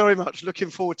 Thank you very much. Looking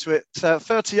forward to it.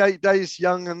 38 days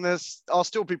young, and I'll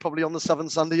still be probably on the Southern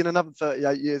Sunday in another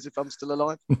 38 years if I'm still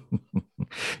alive.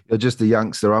 You're just a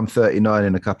youngster. I'm 39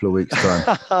 in a couple of weeks'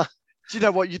 time. Do you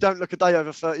know what? You don't look a day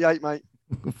over 38, mate.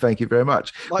 Thank you very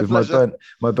much. My pleasure.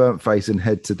 My burnt face and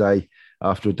head today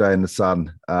after a day in the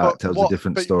sun tells a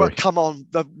different story. But come on,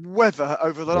 the weather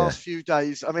over the last few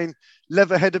days. I mean,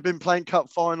 Leatherhead have been playing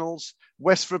cup finals.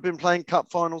 Westford have been playing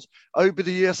cup finals. Ober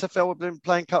the ESFL have been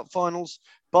playing cup finals.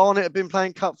 Barnet have been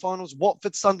playing cup finals.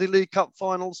 Watford Sunday League Cup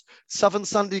finals. Southern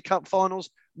Sunday Cup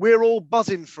finals. We're all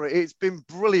buzzing for it. It's been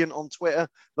brilliant on Twitter.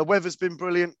 The weather's been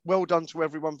brilliant. Well done to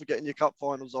everyone for getting your cup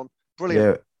finals on. Brilliant.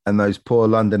 Yeah, and those poor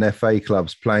London FA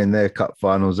clubs playing their cup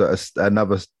finals at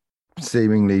another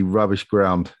seemingly rubbish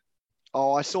ground.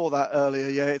 Oh, I saw that earlier.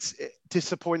 Yeah, it's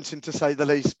disappointing to say the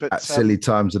least. But at silly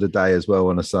times of the day as well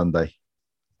on a Sunday.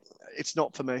 It's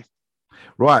not for me.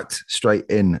 Right, straight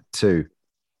into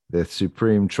the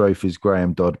Supreme Trophies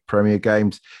Graham Dodd Premier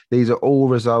Games. These are all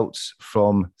results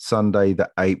from Sunday, the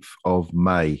 8th of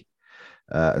May,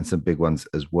 and some big ones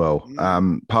as well.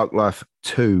 Park Life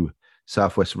 2,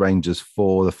 Southwest Rangers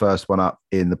 4, the first one up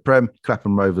in the Prem.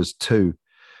 Clapham Rovers 2,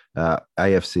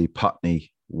 AFC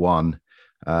Putney 1,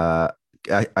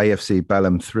 AFC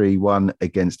Balham 3-1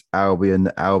 against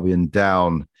Albion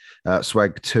down.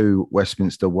 Swag 2,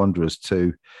 Westminster Wanderers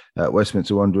 2.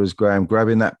 Westminster Wanderers, Graham,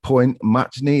 grabbing that point,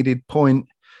 much needed point.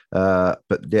 But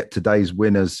yet today's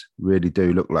winners really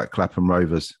do look like Clapham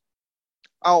Rovers.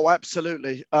 Oh,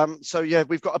 absolutely. So, yeah,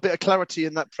 we've got a bit of clarity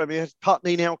in that Premier.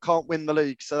 Putney now can't win the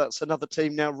league. So that's another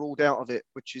team now ruled out of it,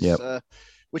 which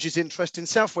is interesting.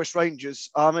 Southwest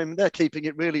Rangers, I mean, they're keeping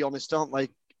it really honest, aren't they?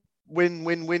 Win,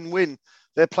 win, win, win.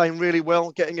 They're playing really well,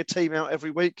 getting a team out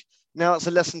every week. Now it's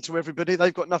a lesson to everybody.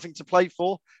 They've got nothing to play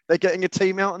for. They're getting a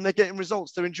team out and they're getting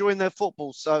results. They're enjoying their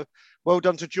football. So well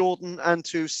done to Jordan and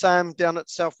to Sam down at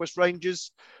Southwest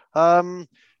Rangers. Balham,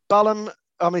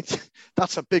 I mean,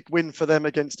 that's a big win for them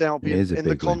against Albion in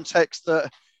the context that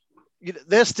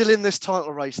they're still in this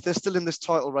title race.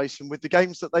 And with the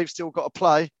games that they've still got to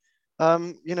play,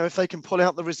 if they can pull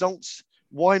out the results,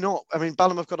 why not? I mean,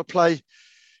 Balham have got to play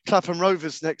Clapham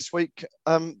Rovers next week.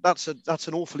 That's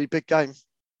an awfully big game.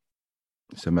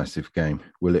 It's a massive game.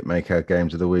 Will it make our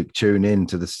games of the week? Tune in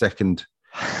to the second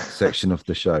section of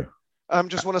the show.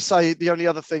 Just want to say the only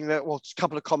other thing a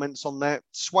couple of comments on that.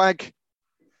 Swag,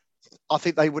 I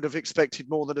think they would have expected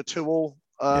more than a 2-2.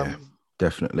 Yeah,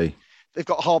 definitely. They've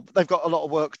got a lot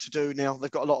of work to do now. They've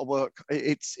got a lot of work.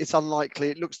 It's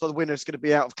unlikely. It looks like the winner's going to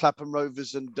be out of Clapham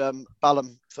Rovers and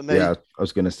Balham for me. Yeah, I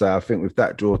was going to say, I think with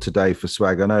that draw today for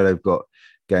Swag, I know they've got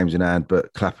games in hand,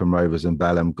 but Clapham Rovers and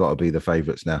Balham got to be the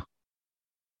favourites now.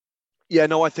 Yeah,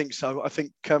 no, I think so. I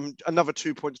think another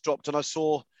 2 points dropped, and I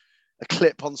saw a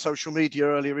clip on social media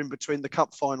earlier in between the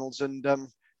cup finals, and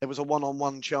there was a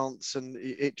one-on-one chance, and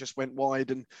it just went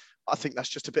wide. And I think that's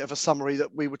just a bit of a summary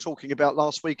that we were talking about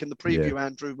last week in the preview,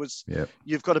 Andrew, was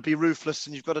you've got to be ruthless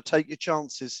and you've got to take your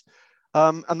chances.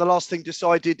 And the last thing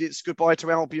decided, it's goodbye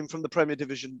to Albion from the Premier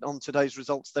Division on today's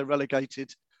results. They're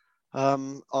relegated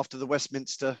after the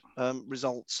Westminster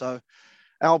results. So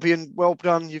Albion, well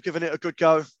done. You've given it a good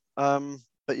go.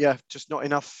 But yeah, just not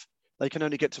enough. They can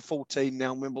only get to 14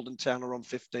 now. Wimbledon Town are on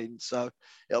 15. So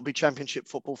it'll be championship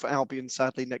football for Albion,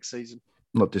 sadly, next season.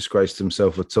 Not disgraced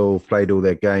himself at all. Played all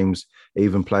their games,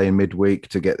 even playing midweek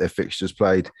to get their fixtures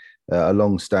played. A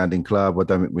long-standing club. I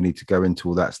don't think we need to go into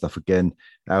all that stuff again.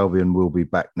 Albion will be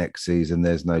back next season.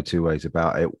 There's no two ways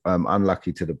about it.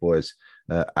 Unlucky to the boys.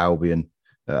 Balham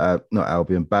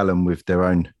with their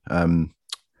own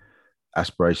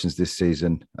aspirations this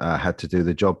season had to do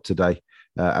the job today.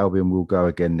 Albion will go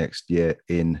again next year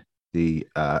in the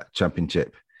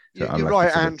championship. So you're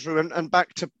right, Andrew. And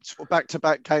back to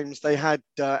back games, they had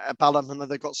Balham and then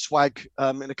they've got Swag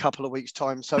in a couple of weeks'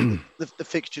 time. So the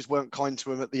fixtures weren't kind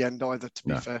to them at the end either, to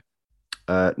be fair.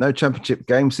 No championship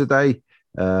games today.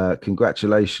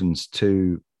 Congratulations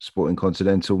to Sporting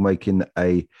Continental making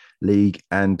a league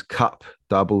and cup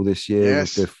double this year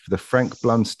with the Frank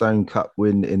Blundstone Cup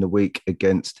win in the week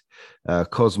against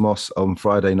Cosmos on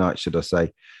Friday night, should I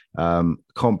say.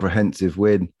 Comprehensive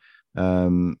win.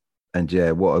 And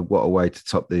yeah, what a way to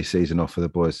top the season off for the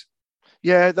boys.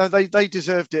 Yeah, they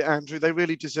deserved it, Andrew. They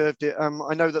really deserved it.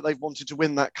 I know that they've wanted to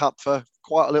win that cup for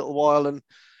quite a little while, and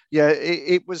yeah,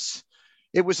 it was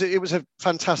a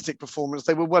fantastic performance.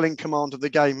 They were well in command of the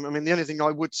game. I mean, the only thing I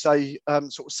would say,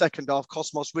 sort of second half,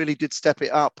 Cosmos really did step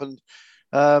it up, and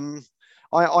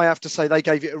I have to say they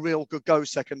gave it a real good go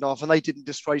second half, and they didn't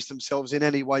disgrace themselves in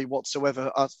any way whatsoever.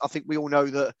 I think we all know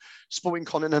that Sporting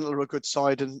Continental are a good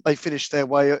side, and they finished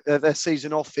their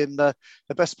season off in the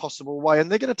best possible way,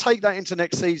 and they're going to take that into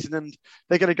next season, and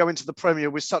they're going to go into the Premier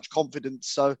with such confidence.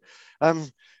 So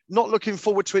not looking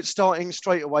forward to it starting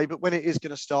straight away, but when it is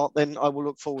going to start, then I will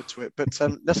look forward to it. But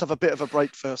let's have a bit of a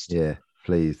break first. Yeah,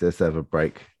 please, let's have a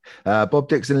break. Bob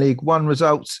Dixon League One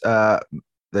results.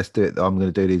 Let's do it. I'm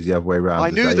going to do these the other way around. I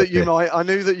knew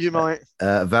that you might.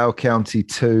 Val County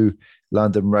 2,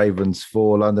 London Ravens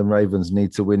 4. London Ravens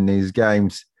need to win these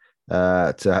games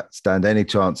to stand any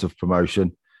chance of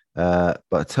promotion. But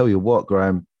I tell you what,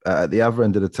 Graham, at the other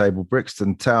end of the table,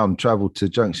 Brixton Town travelled to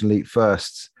Junction Elite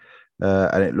First,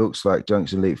 and it looks like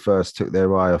Junction Elite First took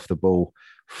their eye off the ball.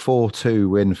 4-2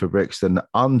 win for Brixton.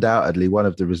 Undoubtedly one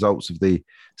of the results of the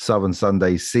Southern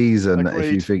Sunday season.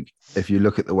 Agreed. If you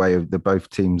look at the way of the both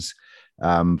teams'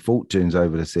 fortunes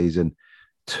over the season,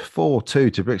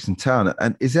 4-2 to Brixton Town.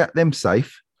 And is that them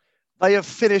safe? They have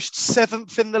finished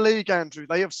 7th in the league, Andrew.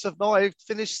 They have survived,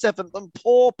 finished 7th. And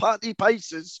poor Putney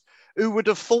Pacers, who would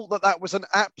have thought that was an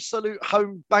absolute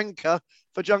home banker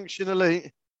for Junction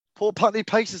Elite. Poor Putney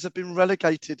Pacers have been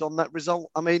relegated on that result.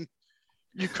 I mean,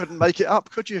 you couldn't make it up,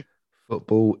 could you?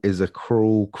 Football is a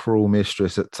cruel, cruel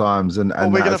mistress at times, and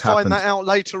we're going to find that out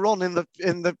later on in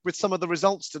the with some of the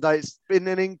results today. It's been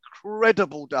an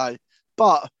incredible day,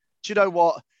 but do you know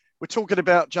what? We're talking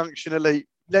about Junction Elite.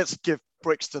 Let's give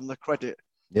Brixton the credit.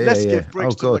 Let's give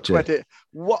Brixton the credit.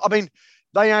 What I mean,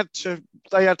 they had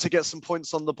to get some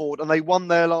points on the board, and they won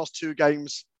their last two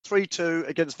games: 3-2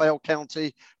 against Vale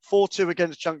County, 4-2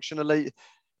 against Junction Elite.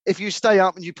 If you stay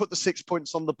up and you put the 6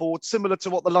 points on the board, similar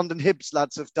to what the London Hibs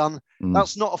lads have done,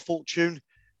 that's not a fortune.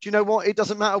 Do you know what? It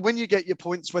doesn't matter when you get your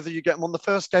points, whether you get them on the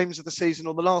first games of the season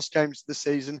or the last games of the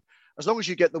season. As long as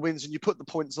you get the wins and you put the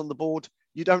points on the board,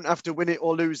 you don't have to win it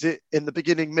or lose it in the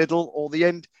beginning, middle, or the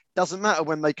end. Doesn't matter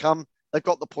when they come. They've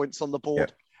got the points on the board.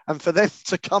 Yep. And for them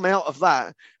to come out of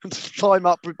that and to climb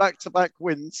up with back-to-back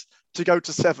wins to go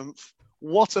to 7th,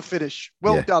 what a finish.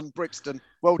 Well done, Brixton.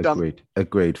 Well done.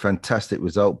 Agreed. Fantastic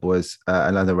result, boys.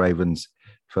 And the Ravens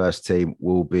first team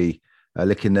will be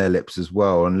licking their lips as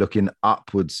well and looking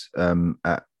upwards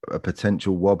at a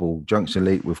potential wobble. Junction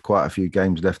Elite with quite a few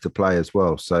games left to play as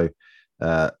well. So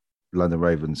London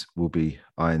Ravens will be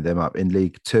eyeing them up. In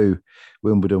League 2,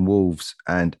 Wimbledon Wolves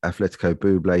and Atletico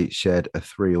Buble shared a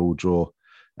 3-3 draw.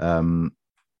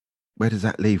 Where does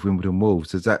that leave Wimbledon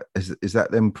Wolves? Is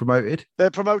that them promoted? They're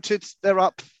promoted. They're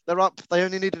up. They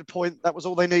only needed a point. That was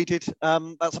all they needed.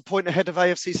 That's a point ahead of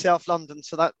AFC South London.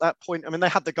 So that point, I mean, they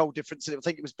had the goal difference. I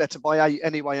think it was better by 8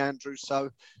 anyway, Andrew. So,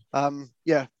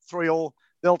 3-3.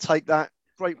 They'll take that.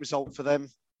 Great result for them.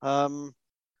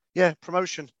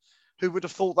 Promotion. Who would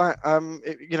have thought that?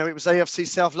 It was AFC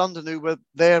South London who were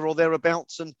there or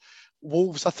thereabouts, and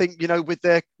Wolves, I think, with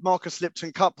their Marcus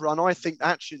Lipton Cup run, I think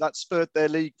actually that spurred their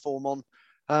league form on.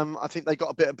 I think they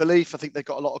got a bit of belief. I think they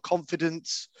got a lot of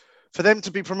confidence. For them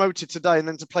to be promoted today and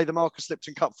then to play the Marcus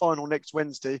Lipton Cup final next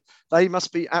Wednesday, they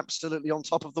must be absolutely on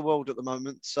top of the world at the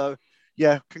moment. So,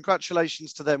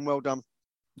 congratulations to them. Well done.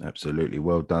 Absolutely.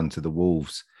 Well done to the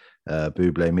Wolves.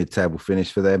 Buble mid-table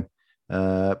finish for them.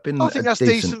 I think that's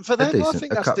decent for them. I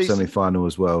think that's cup decent. semi-final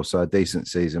as well. So a decent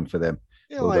season for them.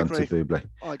 Yeah, well I done agree. to Buble.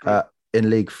 I agree. In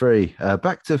League 3,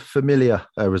 back to familiar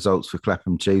results for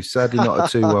Clapham Chiefs. Sadly, not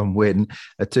a 2-1 win,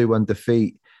 a 2-1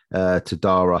 defeat to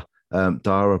Dara.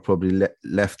 Dara probably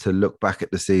left to look back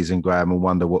at the season, Graham, and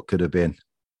wonder what could have been.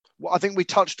 Well, I think we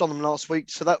touched on them last week,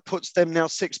 so that puts them now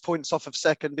 6 points off of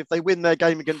second. If they win their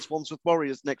game against Wandsworth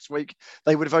Warriors next week,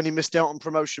 they would have only missed out on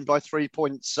promotion by 3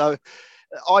 points. So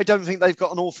I don't think they've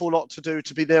got an awful lot to do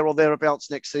to be there or thereabouts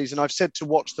next season. I've said to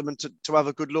watch them and to have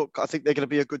a good look. I think they're going to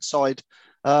be a good side.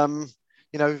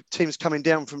 Teams coming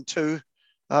down from 2.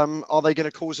 Are they going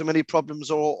to cause them any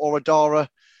problems or Adara,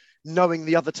 knowing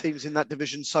the other teams in that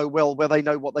division so well, where they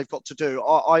know what they've got to do?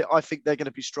 I think they're going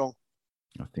to be strong.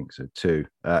 I think so too.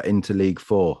 Into League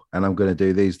 4, and I'm going to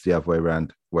do these the other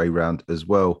way round as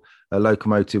well.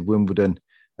 Locomotive Wimbledon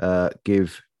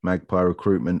give Magpie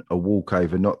Recruitment a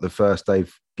walkover, not the first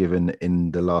they've given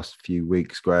in the last few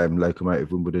weeks, Graham.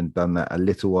 Locomotive Wimbledon done that a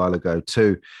little while ago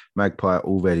too. Magpie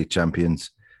already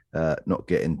champions, not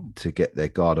getting to get their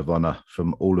guard of honour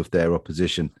from all of their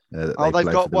opposition. They've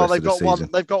got one.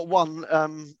 They've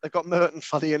got Merton,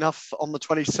 funny enough, on the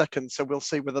 22nd. So we'll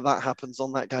see whether that happens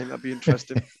on that game. That'd be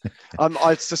interesting.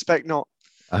 I suspect not.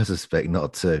 I suspect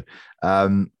not too.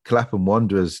 Clapham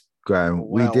Wanderers, Graham,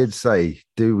 we did say,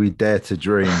 do we dare to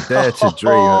dream? Dare to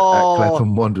dream at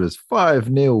Clapham Wanderers.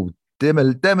 5-0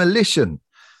 demolition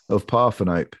of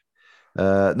Parthenope.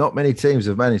 Not many teams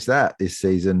have managed that this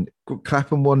season.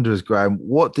 Clapham Wanderers, Graham,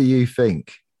 what do you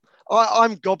think?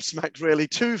 I'm gobsmacked, really.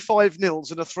 2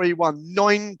 5-0s and a 3-1.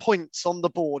 9 points on the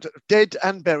board, dead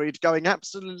and buried, going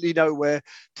absolutely nowhere.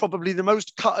 Probably the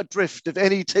most cut adrift of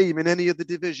any team in any of the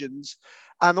divisions.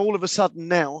 And all of a sudden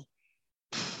now,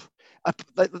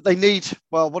 they need,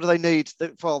 what do they need?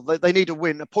 They need a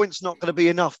win. A point's not going to be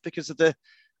enough because of the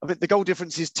goal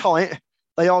difference is tight.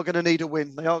 They are going to need a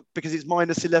win. They are, because it's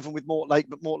 -11 with Mortlake,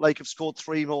 but Mortlake have scored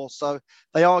 3 more. So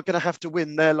they are going to have to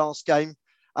win their last game.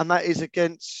 And that is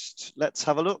against, let's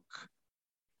have a look,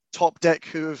 Top Deck,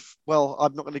 who have,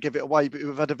 I'm not going to give it away, but who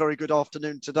have had a very good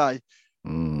afternoon today.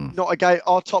 Not a game.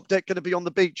 Are Top Deck going to be on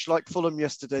the beach like Fulham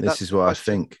yesterday? This is what I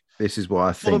think.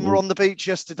 Fulham were on the beach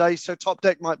yesterday, so Top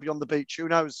Deck might be on the beach. Who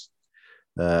knows?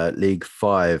 League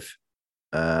 5,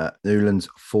 Newlands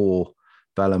 4,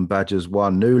 Ballon Badgers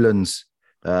 1. Newlands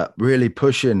really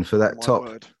pushing for that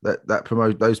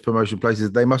those promotion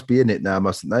places. They must be in it now,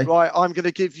 mustn't they? Right, I'm going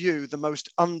to give you the most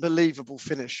unbelievable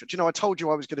finish. Do you know, I told you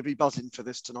I was going to be buzzing for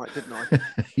this tonight, didn't I?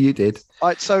 You did.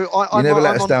 Right, so you never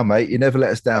let us down, mate. You never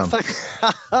let us down.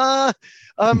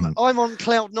 I'm on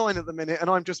cloud 9 at the minute, and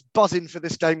I'm just buzzing for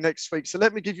this game next week. So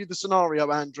let me give you the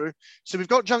scenario, Andrew. So we've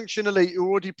got Junction Elite, who are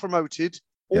already promoted.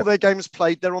 All their games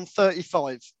played. They're on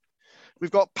 35. We've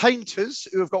got Painters,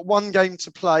 who have got 1 game to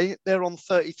play. They're on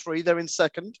 33. They're in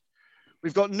second.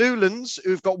 We've got Newlands,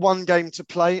 who've got 1 game to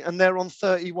play, and they're on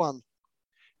 31.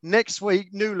 Next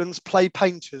week, Newlands play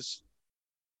Painters.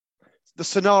 The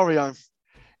scenario: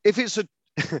 if it's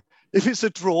a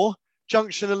draw,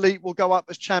 Junction Elite will go up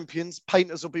as champions.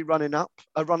 Painters will be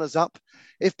runners up.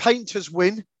 If Painters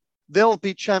win, they'll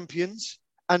be champions,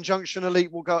 and Junction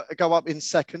Elite will go up in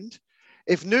second.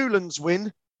 If Newlands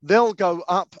win, they'll go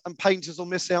up and Painters will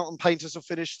miss out and Painters will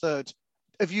finish third.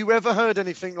 Have you ever heard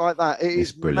anything like that?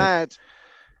 It's brilliant. Mad.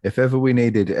 If ever we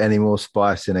needed any more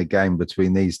spice in a game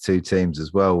between these two teams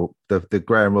as well, the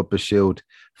Graham Rodber Shield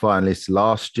finalists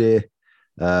last year,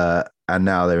 and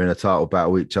now they're in a title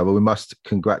battle with each other. We must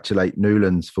congratulate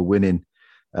Newlands for winning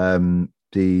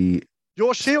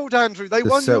your shield, Andrew. They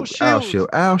won your shield.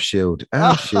 Our shield. You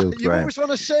Graham. always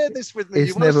want to share this with me.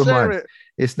 It's never mine.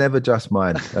 It's never just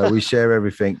mine. We share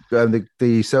everything.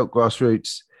 The Silk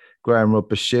Grassroots Graham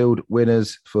Rodber Shield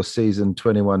winners for season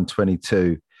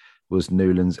 21-22 was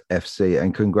Newlands FC.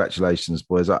 And congratulations,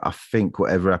 boys. I think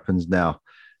whatever happens now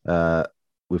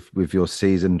with your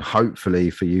season, hopefully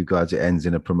for you guys, it ends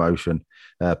in a promotion.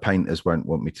 Painters won't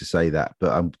want me to say that,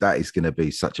 but that is going to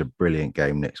be such a brilliant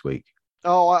game next week.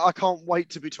 Oh, I can't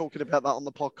wait to be talking about that on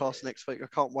the podcast next week. I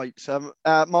can't wait.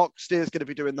 Mark Steer's going to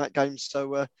be doing that game,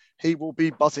 so he will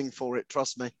be buzzing for it.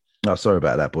 Trust me. Oh, sorry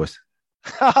about that, boys.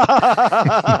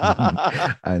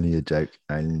 Only a joke.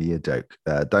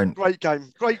 Great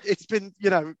game. Great. It's been,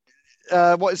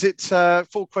 what is it?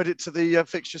 Full credit to the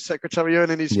fixture secretary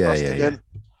earning his trust again.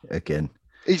 Yeah. Again.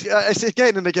 It's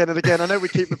again and again and again. I know we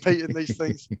keep repeating these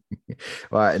things.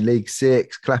 Right, in League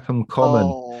 6, Clapham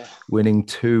Common winning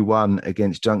 2-1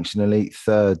 against Junction Elite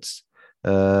thirds.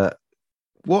 What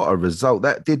a result.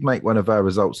 That did make one of our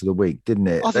results of the week, didn't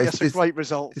it? I think that's a great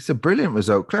result. It's a brilliant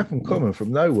result. Clapham Common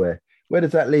from nowhere. Where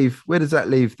does that leave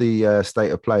the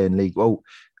state of play in League? Well,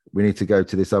 we need to go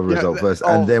to this other result first,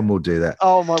 and then we'll do that.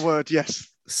 Oh, my word, yes.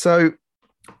 So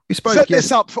we spoke. Set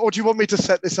this up, or do you want me to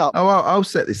set this up? Oh, I'll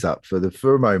set this up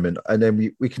for a moment, and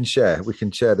then we can share. We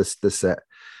can share the set.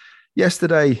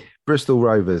 Yesterday, Bristol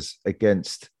Rovers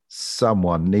against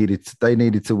someone needed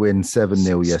to win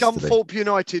 7-0 yesterday. Scunthorpe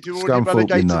United, who already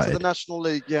relegated to the National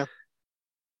League. Yeah.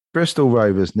 Bristol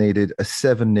Rovers needed a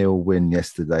 7-0 win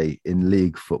yesterday in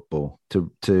league football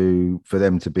for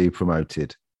them to be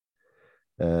promoted.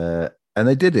 And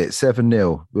they did it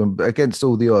 7-0 against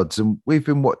all the odds. And we've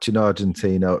been watching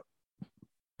Argentina,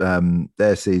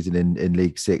 their season in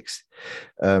League 6.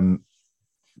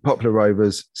 Poplar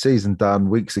Rovers, season done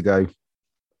weeks ago.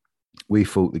 We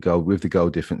thought with the goal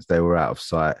difference, they were out of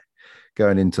sight.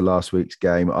 going into last week's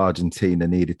game, Argentina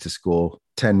needed to score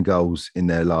 10 goals in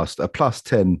their last, a plus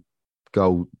 10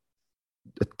 goal,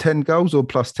 10 goals or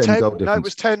plus 10 goal difference? No, it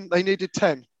was 10. They needed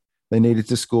 10. They needed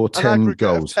to score 10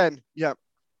 goals. 10, yeah.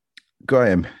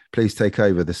 Graham, please take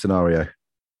over the scenario.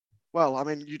 Well, I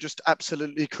mean, you just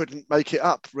absolutely couldn't make it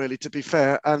up, really, to be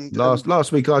fair. And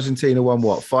last week, Argentina won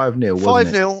what? 5-0,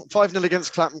 wasn't it? 5-0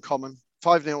 against Clapham Common.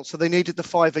 5-0. So they needed the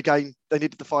 5 again. They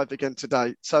needed the 5 again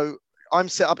today. So I'm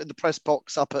set up in the press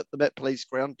box up at the Met Police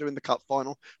Ground doing the cup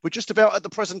final. We're just about at the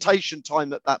presentation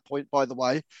time at that point, by the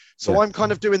way. So I'm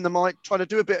kind of doing the mic, trying to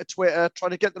do a bit of Twitter,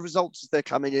 trying to get the results as they're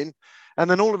coming in. And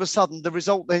then all of a sudden, the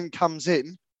result then comes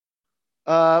in.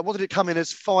 What did it come in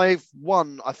as?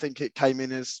 5-1, I think it came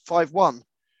in as 5-1.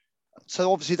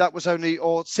 So obviously that was only,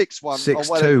 or 6-1.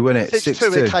 6-2, wasn't it?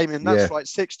 6-2 it came in, that's right,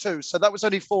 6-2. So that was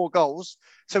only 4 goals.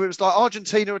 So it was like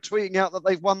Argentina are tweeting out that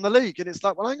they've won the league. And it's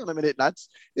like, well, hang on a minute, lads.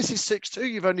 This is 6-2.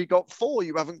 You've only got 4.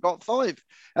 You haven't got 5.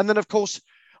 And then, of course,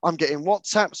 I'm getting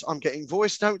WhatsApps. I'm getting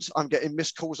voice notes. I'm getting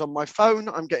missed calls on my phone.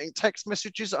 I'm getting text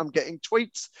messages. I'm getting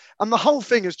tweets. And the whole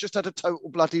thing has just had a total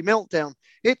bloody meltdown.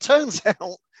 It turns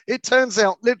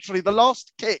out literally the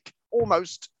last kick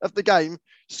almost of the game,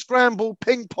 scramble,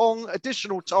 ping pong,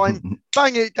 additional time,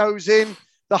 bang, it goes in.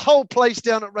 The whole place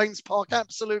down at Rains Park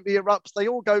absolutely erupts. They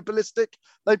all go ballistic.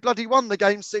 They bloody won the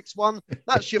game 6-1.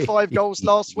 That's your 5 goals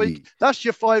last week. That's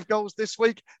your 5 goals this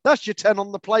week. That's your 10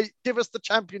 on the plate. Give us the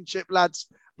championship, lads.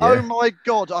 Yeah. Oh my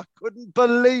God, I couldn't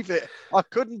believe it.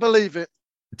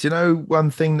 Do you know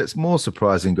one thing that's more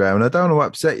surprising, Graham? And I don't want to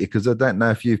upset you because I don't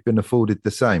know if you've been afforded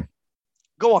the same.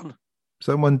 Go on.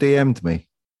 Someone DM'd me.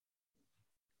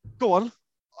 Go on.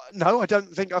 No, I don't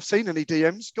think I've seen any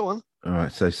DMs. Go on. All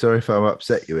right. So sorry if I'm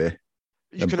upset you here.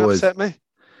 You can upset me.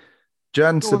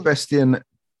 Jan Sebastian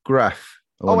Graf.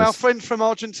 Our friend from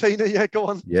Argentina. Yeah, go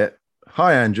on. Yeah.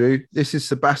 Hi, Andrew. This is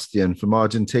Sebastian from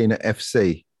Argentina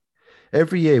FC.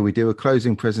 Every year we do a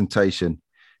closing presentation.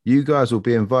 You guys will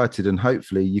be invited and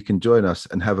hopefully you can join us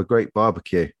and have a great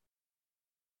barbecue.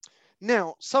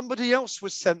 Now, somebody else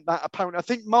was sent that, apparently. I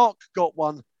think Mark got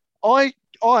one. I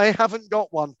haven't got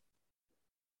one.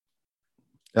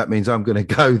 That means I'm going to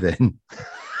go then.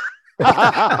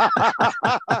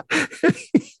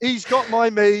 He's got my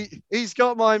meat. No, you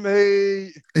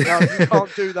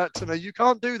can't do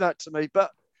that to me.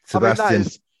 But Sebastian, I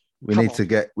mean,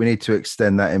 we need to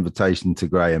extend that invitation to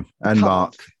Graham and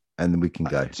Mark. And then we can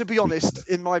go. To be honest,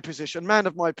 in my position, man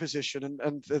of my position,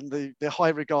 and the high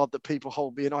regard that people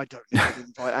hold me in, I don't need an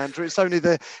invite, Andrew. It's only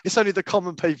the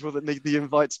common people that need the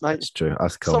invites, mate. It's true.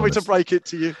 Sorry to break it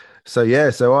to you. So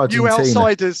Argentina.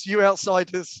 You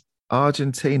outsiders.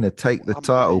 Argentina take the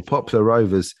title. Poplar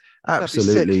Rovers,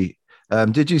 absolutely.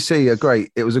 Did you see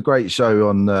it was a great show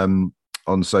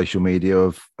on social media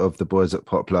of the boys at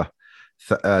Poplar.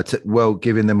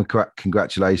 Giving them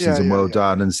congratulations and well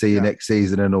done, and see you next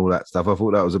season and all that stuff. I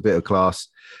thought that was a bit of class.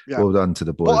 Yeah. Well done to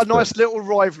the boys. What a nice little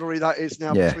rivalry that is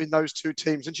now between those two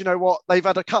teams. And you know what? They've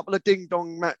had a couple of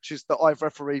ding-dong matches that I've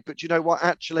refereed, but you know what?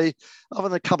 Actually, other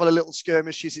than a couple of little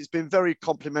skirmishes, it's been very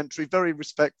complimentary, very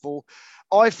respectful.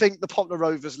 I think the Poplar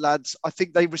Rovers lads, I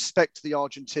think they respect the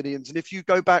Argentinians. And if you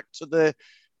go back to the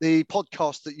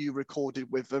podcast that you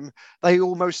recorded with them, they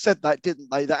almost said that, didn't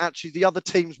they? That actually the other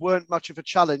teams weren't much of a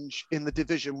challenge in the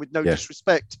division, with no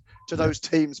disrespect to those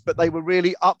teams, but they were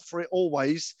really up for it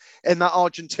always in that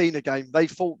Argentina game. They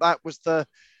thought that was the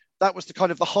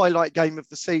kind of the highlight game of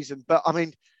the season. But I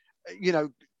mean, you know,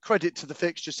 credit to the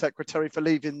fixture secretary for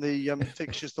leaving the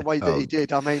fixtures the way that he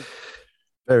did. I mean,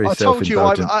 I told you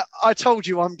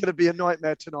I'm going to be a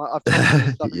nightmare tonight.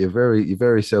 You're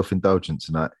very self-indulgent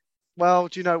tonight. Well,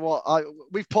 do you know what?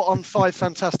 We've put on 5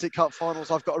 fantastic cup finals.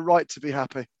 I've got a right to be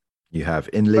happy. You have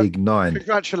in League 9.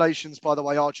 Congratulations, by the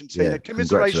way, Argentina. Yeah,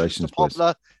 commiserations to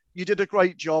Poplar. You did a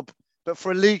great job. But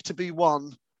for a league to be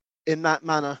won in that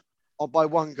manner or by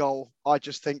 1 goal, I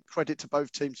just think credit to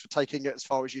both teams for taking it as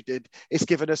far as you did. It's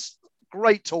given us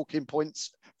great talking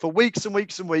points for weeks and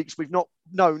weeks and weeks. We've not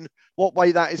known what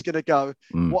way that is going to go.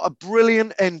 What a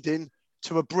brilliant ending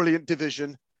to a brilliant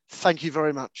division. Thank you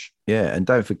very much. Yeah, and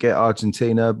don't forget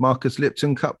Argentina, Marcus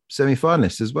Lipton Cup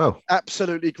semi-finalists as well.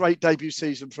 Absolutely great debut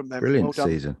season from them. Brilliant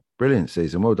season.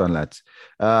 Well done, lads.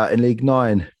 In League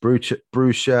 9,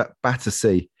 Borussia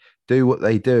Battersea do what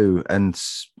they do and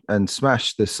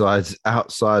smash the sides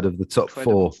outside of the top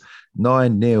 4.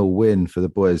 9-0 win for the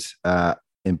boys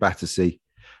in Battersea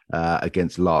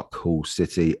against Larkhall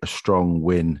City. A strong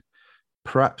win.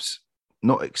 Perhaps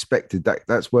not expected.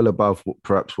 That's well above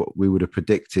what we would have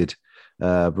predicted.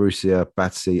 Borussia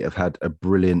Battersea have had a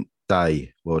brilliant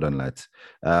day. Well done, lads.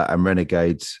 And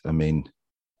Renegades, I mean,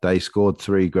 They scored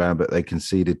 3 grand, but they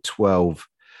conceded 12.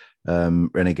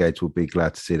 Renegades will be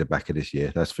glad to see the back of this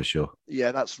year. That's for sure.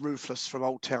 Yeah, that's ruthless from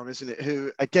Old Town, isn't it?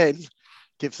 Who, again,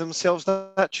 give themselves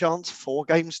that chance. 4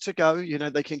 games to go. You know,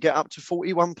 they can get up to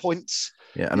 41 points.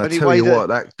 Yeah, and I tell you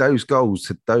what, those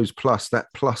goals, those plus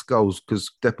goals,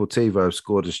 because Deportivo have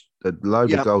scored a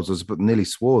load of goals. I was nearly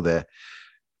swore there.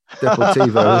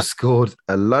 Deportivo has scored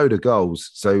a load of goals.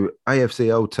 So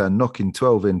AFC Old Town knocking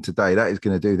 12 in today, that is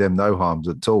going to do them no harms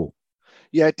at all.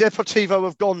 Yeah, Deportivo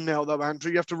have gone now, though,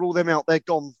 Andrew. You have to rule them out. They're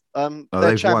gone.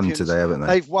 They've champions. Won today, haven't they?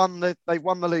 They've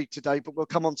won the league today, but we'll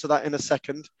come on to that in a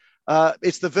second.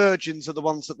 It's the Virgins are the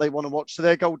ones that they want to watch. So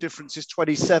their goal difference is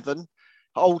 27.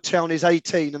 Old Town is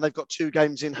 18, and they've got 2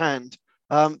 games in hand.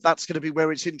 That's going to be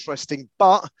where it's interesting.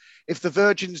 But if the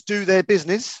Virgins do their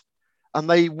business and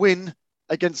they win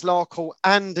against Larkhall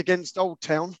and against Old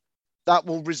Town, that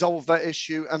will resolve that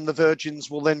issue, and the Virgins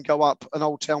will then go up and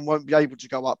Old Town won't be able to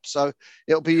go up. So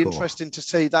it'll be interesting to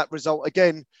see that result.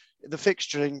 Again, the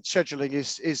scheduling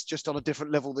is just on a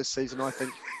different level this season, I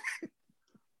think.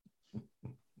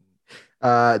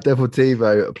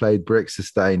 Deportivo played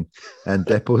Brixton and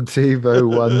Deportivo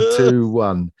won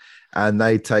 2-1 and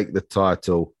they take the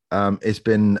title. It's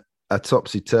been a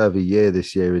topsy-turvy year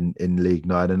this year in League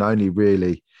 9 and only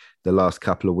really the last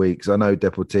couple of weeks. I know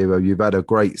Deportivo, you've had a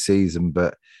great season,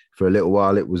 but for a little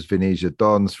while it was Venezia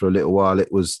Dons, for a little while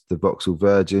it was the Vauxhall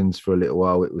Virgins, for a little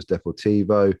while it was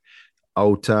Deportivo.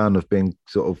 Old Town have been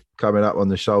sort of coming up on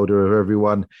the shoulder of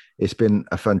everyone. It's been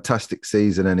a fantastic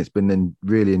season and it's been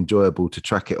really enjoyable to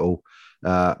track it all.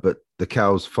 But the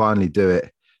Cows finally do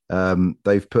it.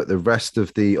 They've put the rest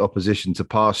of the opposition to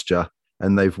pasture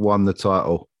and they've won the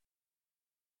title.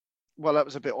 Well, that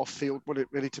was a bit off field, wasn't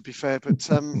it, really, to be fair? But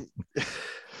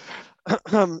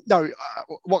no,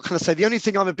 what can I say? The only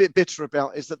thing I'm a bit bitter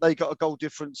about is that they got a goal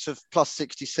difference of plus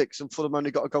 66 and Fulham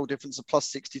only got a goal difference of plus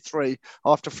 63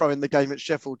 after throwing the game at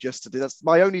Sheffield yesterday. That's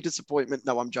my only disappointment.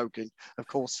 No, I'm joking, of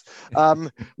course.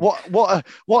 What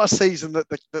a season that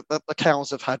the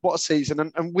Cows have had. What a season.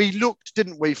 And we looked,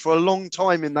 didn't we, for a long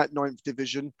time in that 9th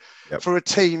division for a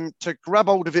team to grab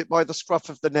hold of it by the scruff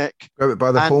of the neck. Grab it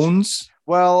by the horns?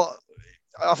 Well,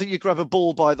 I think you grab a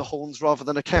bull by the horns rather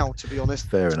than a cow, to be honest.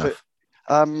 Fair enough.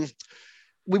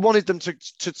 We wanted them to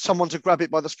someone to grab it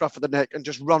by the scruff of the neck and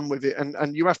just run with it.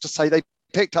 And you have to say they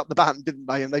picked up the baton, didn't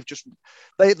they? And they've just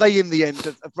they in the end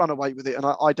have run away with it. And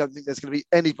I don't think there's going to be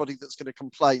anybody that's going to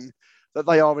complain that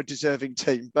they are a deserving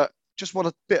team. But just want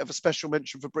a bit of a special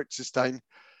mention for Brixton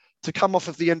to come off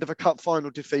of the end of a cup final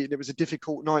defeat. And it was a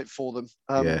difficult night for them.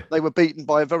 They were beaten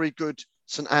by a very good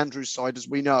St Andrews side, as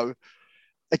we know.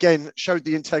 Again, showed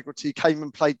the integrity, came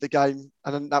and played the game,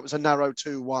 and then that was a narrow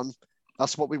 2-1.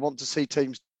 That's what we want to see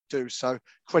teams do. So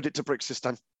credit to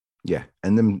Brixton. Yeah,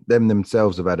 and them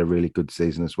themselves have had a really good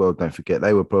season as well. Don't forget,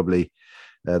 they were probably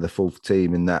the 4th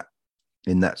team in that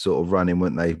sort of running,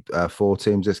 weren't they? 4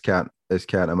 teams. Let's count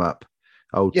them up.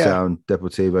 Old Town,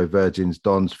 Deportivo, Virgins,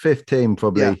 Dons. 5th team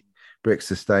probably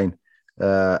Brixton,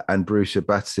 and Borussia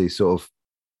Battersea sort of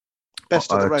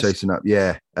best of the rest. Chasing up.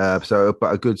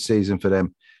 But a good season for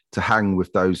them to hang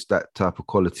with that type of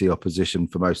quality opposition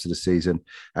for most of the season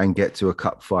and get to a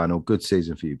cup final. Good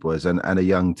season for you boys and a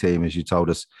young team, as you told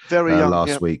us very young,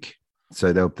 last week.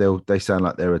 So they sound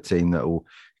like they're a team that will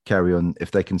carry on.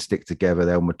 If they can stick together,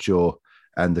 they'll mature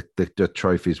and the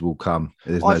trophies will come.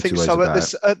 I think so.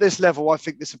 At this level, I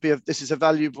think this is a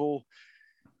valuable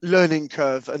learning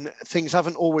curve, and things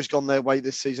haven't always gone their way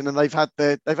this season, and they've had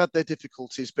their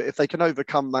difficulties. But if they can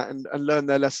overcome that and learn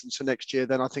their lessons for next year,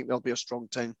 then I think they'll be a strong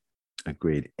team.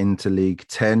 Agreed. Into League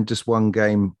 10, just one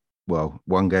game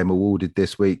awarded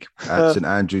this week at St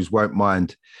Andrews. Won't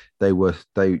mind.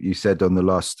 You said on the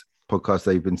last podcast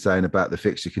they've been saying about the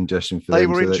fixture congestion for them. They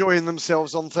were enjoying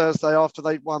themselves on Thursday after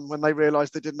they won when they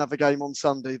realised they didn't have a game on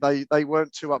Sunday. They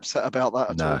weren't too upset about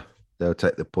that at all. No, they'll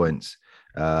take the points.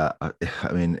 I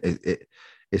mean,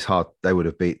 it's hard. They would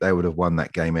have won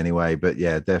that game anyway. But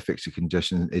yeah, their fixture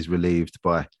congestion is relieved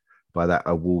by that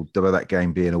award, by that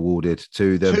game being awarded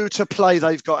to them. 2 to play.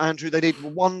 They've got, Andrew. They need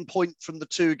 1 point from the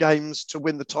 2 games to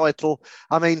win the title.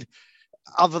 I mean,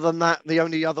 other than that, the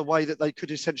only other way that they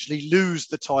could essentially lose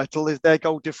the title is their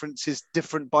goal difference is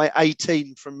different by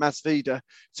 18 from Masvidal.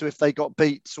 So if they got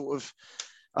beat sort of,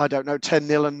 I don't know,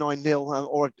 10-0 and 9-0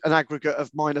 or an aggregate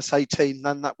of minus 18,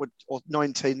 then that would, or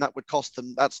 19, that would cost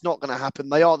them. That's not going to happen.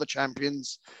 They are the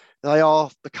champions. They are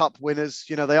the cup winners.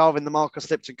 You know, they are in the Marcus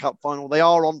Lipton Cup final. They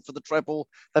are on for the treble.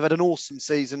 They've had an awesome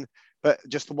season, but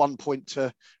just the 1 point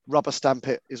to rubber stamp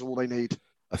it is all they need.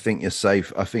 I think you're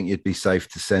safe. I think you'd be safe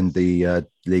to send the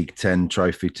League 10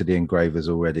 trophy to the Engravers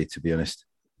already, to be honest.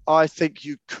 I think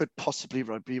you could possibly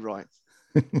be right.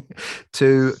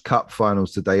 2 cup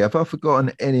finals today. Have I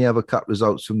forgotten any other cup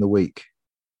results from the week?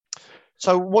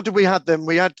 So what did we have then?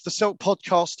 We had the Celt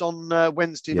podcast on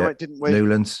Wednesday night, didn't we?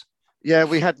 Newlands. Yeah,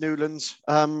 we had Newlands.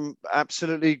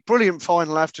 Absolutely brilliant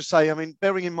final, I have to say. I mean,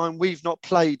 bearing in mind we've not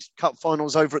played cup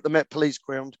finals over at the Met Police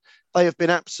Ground, they have been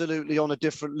absolutely on a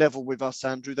different level with us,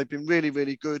 Andrew. They've been really,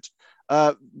 really good.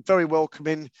 Very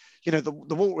welcoming. You know, the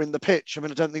water in the pitch. I mean,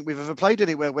 I don't think we've ever played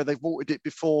anywhere where they've watered it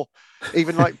before.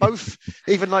 Even like both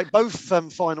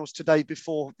finals today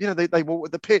before. You know, they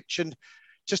watered the pitch, and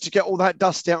just to get all that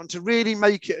dust out and to really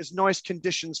make it as nice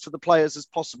conditions for the players as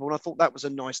possible. And I thought that was a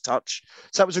nice touch.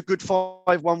 So that was a good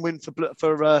 5-1 win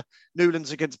for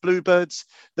Newlands against Bluebirds.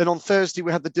 Then on Thursday,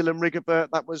 we had the Dylan Rigobert.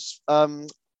 That was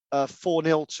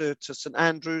 4-0 to St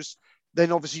Andrews.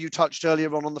 Then obviously you touched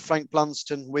earlier on the Frank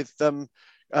Blunston with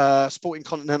Sporting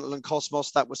Continental and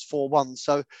Cosmos. That was 4-1.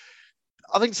 So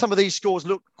I think some of these scores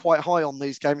look quite high on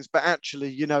these games, but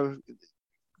actually, you know,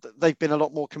 they've been a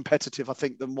lot more competitive, I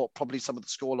think, than what probably some of the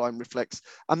scoreline reflects.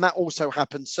 And that also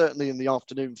happened certainly in the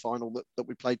afternoon final that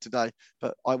we played today.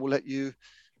 But I will let you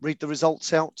read the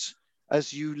results out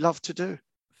as you love to do.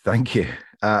 Thank you.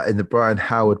 In the Brian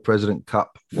Howard President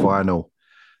Cup final,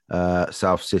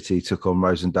 South City took on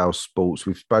Rosendale Sports.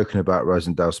 We've spoken about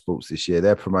Rosendale Sports this year.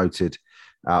 They're promoted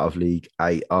out of League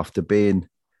 8 after being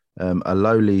a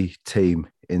lowly team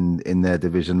in their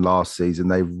division last season.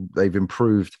 They've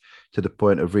improved to the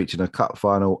point of reaching a cup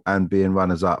final and being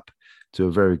runners-up to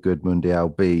a very good Mundial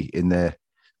B in their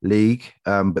league.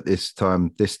 But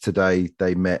today,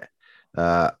 they met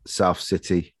South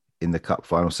City in the cup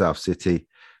final. South City,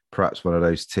 perhaps one of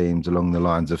those teams along the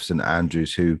lines of St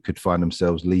Andrews who could find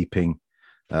themselves leaping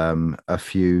a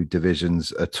few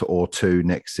divisions or 2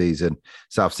 next season.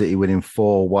 South City winning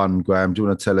 4-1. Graham, do you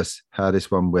want to tell us how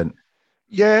this one went?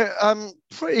 Yeah,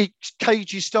 pretty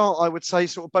cagey start, I would say.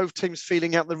 Sort of both teams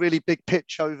feeling out the really big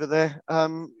pitch over there.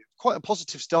 Quite a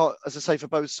positive start, as I say, for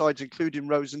both sides, including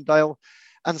Rosendale.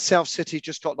 And South City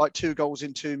just got like 2 goals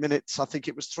in 2 minutes. I think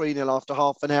it was 3-0 after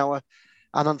half an hour.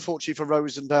 And unfortunately for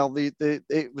Rosendale,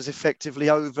 it was effectively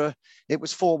over. It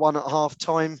was 4-1 at half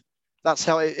time. That's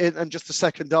how and just the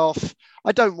second half,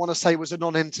 I don't want to say was a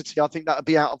non-entity. I think that would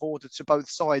be out of order to both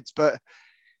sides, but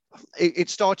it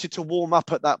started to warm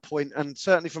up at that point. And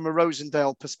certainly from a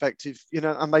Rosendale perspective, you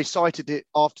know, and they cited it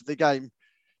after the game,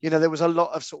 you know, there was a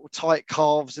lot of sort of tight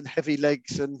calves and heavy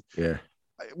legs. And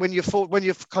when you're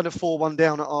kind of 4-1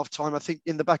 down at half time, I think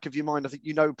in the back of your mind, I think,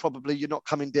 you know, probably you're not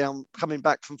coming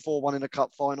back from 4-1 in a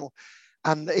cup final.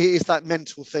 And it is that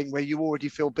mental thing where you already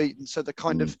feel beaten. So the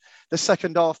kind of the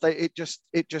second half, it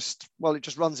just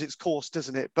runs its course,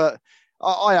 doesn't it? But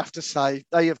I have to say,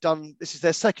 this is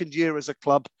their second year as a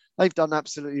club. They've done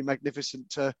absolutely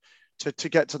magnificent to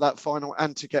get to that final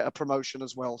and to get a promotion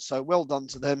as well. So well done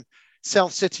to them.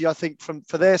 South City, I think,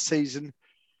 for their season,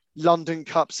 London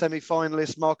Cup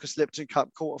semi-finalists, Marcus Lipton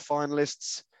Cup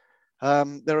quarter-finalists.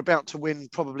 They're about to win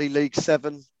probably League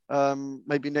 7,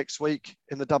 maybe next week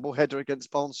in the double header against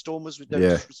Barnes Stormers, with no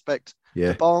disrespect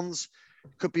to Barnes.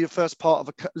 Could be a first part of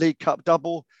a League Cup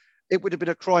double. It would have been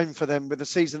a crime for them with the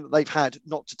season that they've had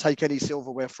not to take any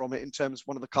silverware from it in terms of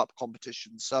one of the cup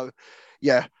competitions. So,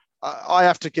 yeah, I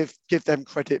have to give them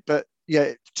credit. But,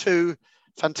 yeah, 2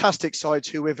 fantastic sides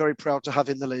who we're very proud to have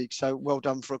in the league. So well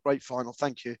done for a great final.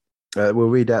 Thank you. We'll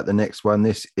read out the next one.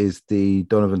 This is the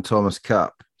Donovan Thomas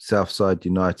Cup. Southside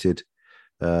United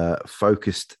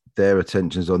focused their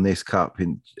attentions on this cup.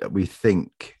 We'll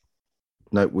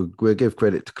give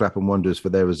credit to Clapham Wanderers for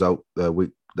their result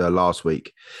last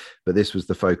week, but this was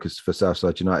the focus for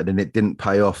Southside United, and it didn't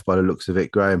pay off by the looks of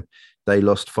it, Graham. They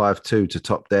lost 5-2 to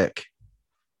Top Deck.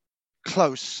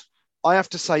 Close. I have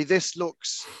to say, this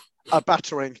looks a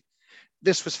battering.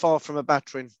 This was far from a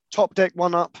battering. Top Deck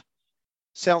 1 up,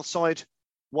 Southside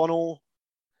 1-1,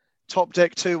 Top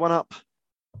Deck 2-1 up,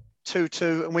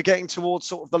 2-2, and we're getting towards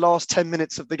sort of the last 10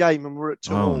 minutes of the game, and we're at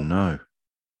 2-2. Oh no!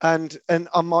 And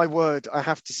on my word, I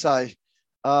have to say,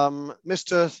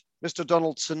 Mr.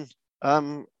 Donaldson,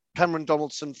 Cameron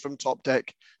Donaldson from Top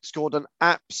Deck scored an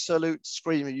absolute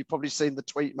screamer. You've probably seen the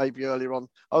tweet maybe earlier on.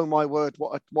 Oh my word,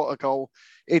 what a goal.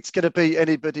 It's going to beat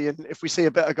anybody. And if we see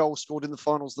a better goal scored in the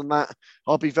finals than that,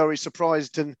 I'll be very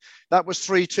surprised. And that was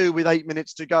 3-2 with 8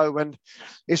 minutes to go. And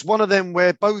it's one of them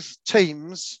where both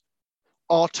teams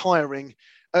are tiring.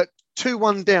 At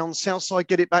 2-1 down, Southside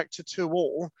get it back to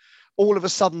 2-2. All of a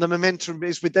sudden, the momentum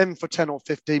is with them for 10 or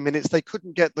 15 minutes. They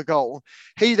couldn't get the goal.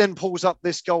 He then pulls up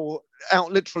this goal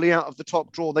literally out of the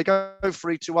top drawer. They go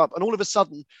 3-2 up. And all of a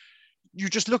sudden, you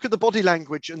just look at the body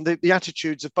language and the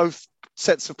attitudes of both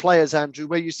sets of players, Andrew,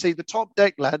 where you see the top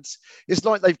deck lads, it's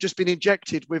like they've just been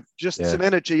injected with just some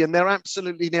energy, and they're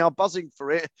absolutely now buzzing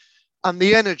for it. And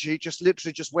the energy just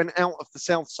literally just went out of the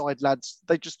South Side lads.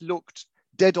 They just looked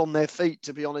dead on their feet,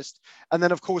 to be honest. And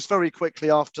then, of course, very quickly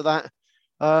after that,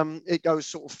 it goes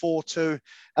sort of 4-2.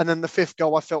 And then the fifth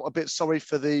goal, I felt a bit sorry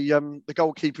for the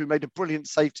goalkeeper, who made a brilliant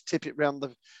save to tip it round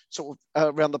the sort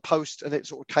of around the post, and it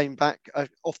sort of came back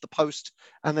off the post,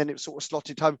 and then it sort of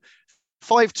slotted home.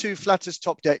 5-2 Flatters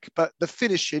top deck, but the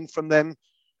finishing from them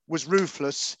was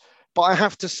ruthless. But I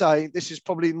have to say, this is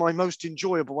probably my most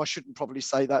enjoyable. I shouldn't probably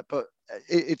say that, but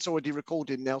it's already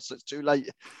recorded now, so it's too late.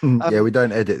 Yeah, we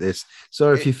don't edit this.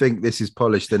 Sorry if you think this is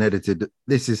polished and edited.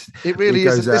 It really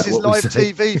isn't. This is live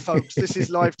TV, folks. This is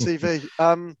live TV.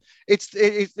 It's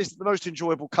the most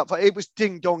enjoyable cup. It was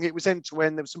ding dong. It was end to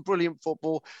end. There was some brilliant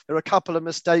football. There were a couple of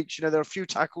mistakes. There are a few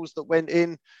tackles that went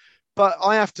in. But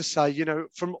I have to say,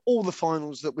 from all the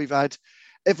finals that we've had,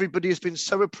 everybody has been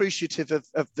so appreciative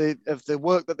of the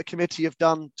work that the committee have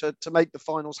done to make the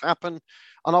finals happen.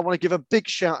 And I want to give a big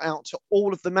shout out to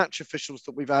all of the match officials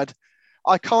that we've had.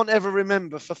 I can't ever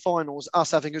remember for finals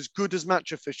us having as good as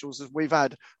match officials as we've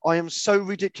had. I am so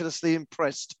ridiculously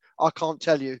impressed. I can't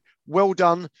tell you. Well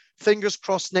done. Fingers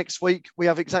crossed next week we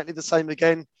have exactly the same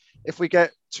again. If we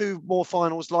get 2 more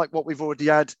finals like what we've already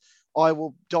had, I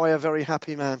will die a very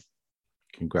happy man.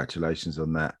 Congratulations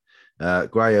on that.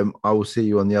 Graham, I will see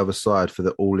you on the other side for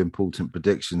the all-important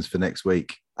predictions for next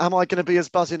week. Am I going to be as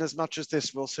buzzing as much as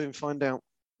this? We'll soon find out.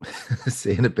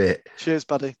 See you in a bit. Cheers,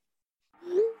 buddy.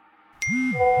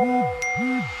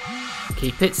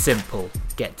 Keep it simple.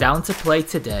 Get Down to Play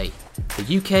today,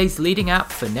 the UK's leading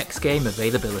app for next game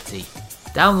availability.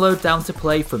 Download Down to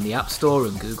Play from the App Store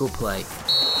and Google Play.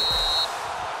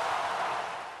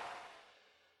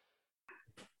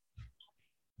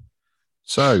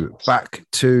 So, back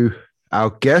to our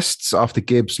guests after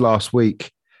Gibbs last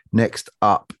week. Next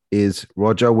up is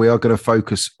Roger. We are going to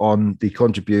focus on the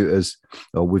contributors,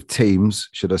 or with teams,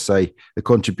 should I say, the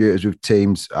contributors with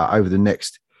teams over the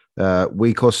next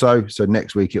week or so. So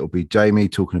next week, it'll be Jamie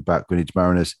talking about Greenwich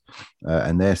Mariners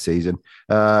and their season.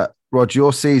 Roger,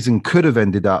 your season could have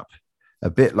ended up a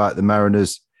bit like the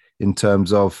Mariners in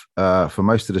terms of, for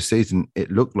most of the season,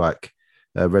 it looked like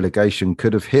relegation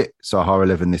could have hit Sahara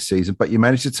 11 this season, but you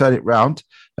managed to turn it round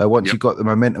once you got the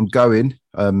momentum going.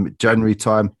 January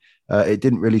time, it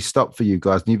didn't really stop for you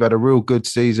guys, and you've had a real good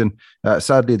season.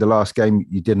 Sadly, the last game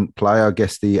you didn't play. I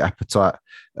guess the appetite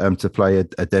to play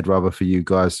a dead rubber for you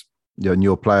guys and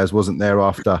your players wasn't there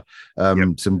after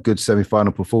some good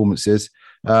semi-final performances.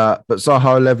 But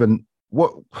Sahara 11,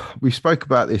 what we spoke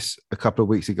about this a couple of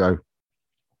weeks ago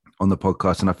on the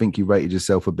podcast, and I think you rated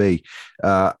yourself a B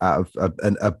out of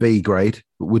a B grade.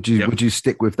 Would you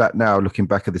stick with that now, looking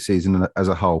back at the season as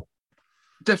a whole?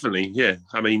 Definitely, yeah.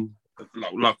 I mean,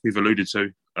 like we've alluded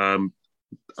to,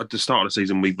 at the start of the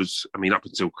season, up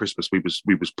until Christmas, we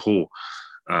was poor.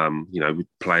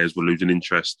 Players were losing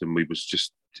interest, and we was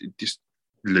just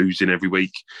losing every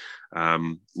week.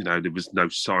 There was no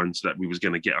signs that we was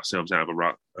going to get ourselves out of a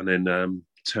rut. And then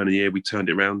turn of the year, we turned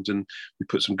it around and we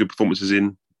put some good performances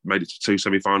in. Made it to 2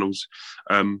 semi-finals.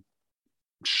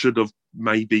 Should have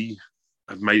maybe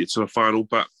have made it to a final,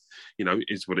 but it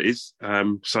is what it is. I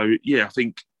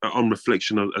think on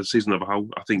reflection of a season of a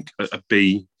whole, I think a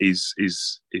B is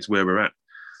where we're at,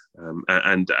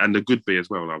 and a good B as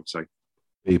well, I would say.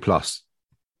 B plus.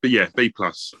 But yeah, B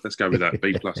plus. Let's go with that.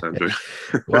 B plus, Andrew.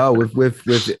 Well, with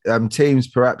teams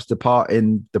perhaps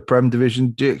departing the Prem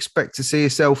division, do you expect to see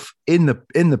yourself in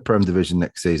the Prem division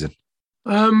next season?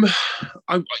 I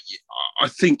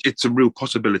think it's a real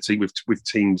possibility with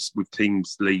teams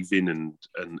leaving and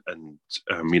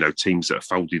teams that have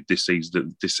folded this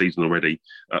season already.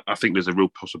 I think there's a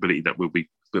real possibility that we'll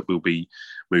be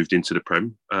moved into the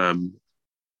Prem.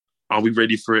 Are we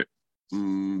ready for it?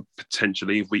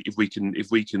 Potentially, if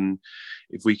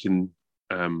we can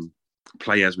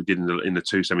play as we did in the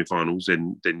 2 semi-finals,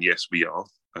 then yes, we are.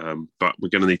 But we're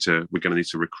going to need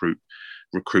to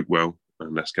recruit well.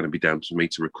 And that's going to be down to me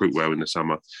to recruit well in the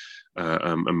summer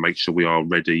and make sure we are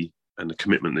ready and the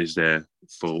commitment is there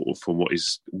for what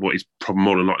is probably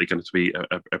more than likely going to be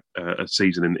a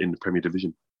season in the Premier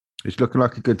Division. It's looking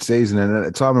like a good season, and at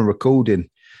the time of recording,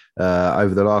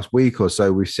 over the last week or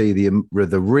so, we see the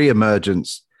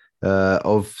re-emergence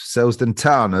of Selsdon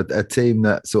Town, a team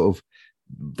that sort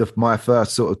of my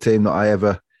first sort of team that I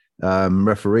ever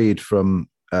refereed from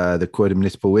the Croydon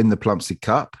Municipal in the Plumstead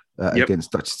Cup.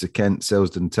 Against Duchess of Kent,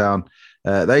 Selsdon Town.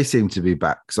 They seem to be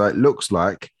back. So it looks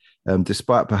like,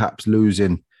 despite perhaps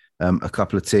losing a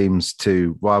couple of teams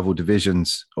to rival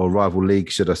divisions or rival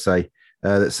leagues, should I say,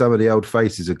 that some of the old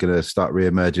faces are going to start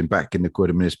re-emerging back in the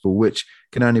Croydon Municipal, which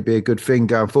can only be a good thing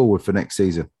going forward for next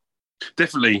season.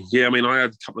 Definitely. Yeah, I mean, I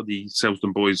had a couple of the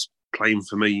Selsdon boys playing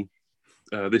for me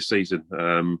this season.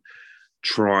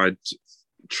 Tried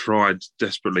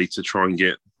desperately to try and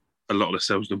get a lot of the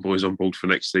Selsdon boys on board for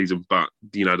next season, but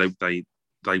they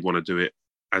want to do it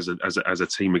as a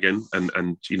team again, and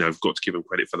I've got to give them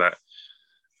credit for that.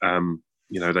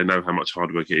 They know how much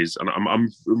hard work it is, and I'm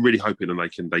really hoping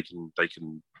that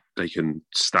they can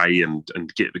stay and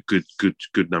get the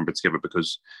good number together,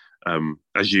 because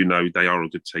as you know, they are a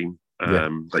good team.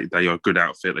 They are a good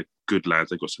outfit. They're good lads.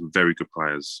 They've got some very good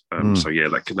players. So yeah,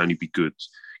 that can only be good.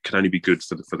 Can only be good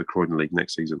for the Croydon League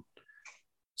next season.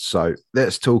 So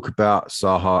let's talk about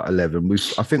Saha 11.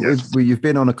 You've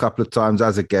been on a couple of times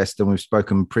as a guest, and we've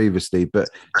spoken previously. But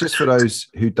just for those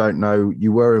who don't know,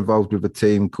 you were involved with a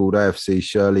team called AFC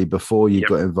Shirley before you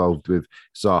got involved with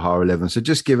Saha 11. So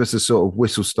just give us a sort of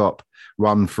whistle-stop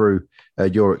run through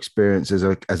your experience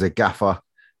as a gaffer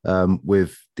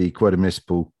with the Croydon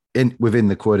Municipal within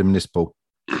the Croydon Municipal.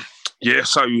 Yeah.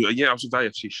 So I was with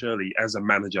AFC Shirley as a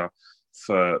manager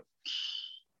for.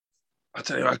 I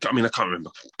don't know. I mean, I can't remember,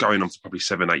 going on for probably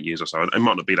 7-8 years or so. It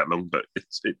might not be that long, but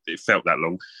it felt that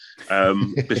long.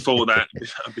 Before that,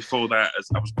 I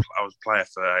was a player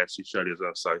for AFC Shirley as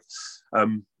well. So,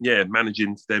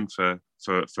 managing them for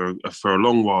a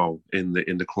long while in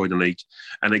the Croydon League,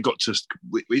 and it got to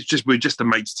we're just a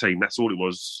mates team. That's all it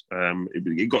was.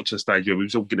 It got to a stage where we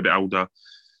was all getting a bit older.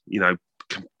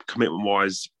 Commitment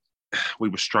wise, we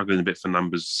were struggling a bit for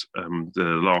numbers. The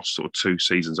last sort of 2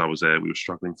 seasons I was there, we were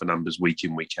struggling for numbers week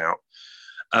in, week out.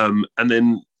 And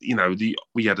then,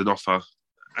 we had an offer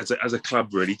as a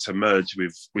club really to merge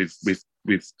with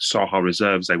Saha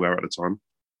Reserves, they were at the time.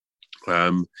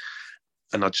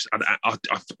 And I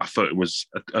thought it was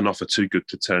an offer too good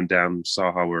to turn down.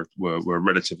 Saha were a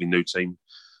relatively new team.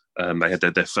 They had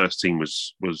their first team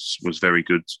was very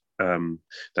good. They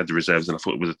had the reserves, and I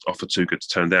thought it was an offer too good to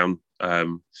turn down.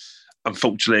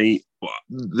 Unfortunately,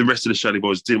 the rest of the Shirley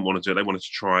boys didn't want to do it. They wanted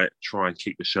to try and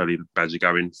keep the Shirley badger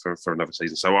going for another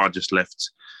season. So I just left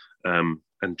and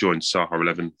joined Saha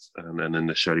 11, and then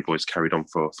the Shirley boys carried on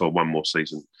for one more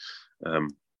season.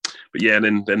 And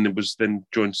then it was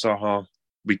joined Saha.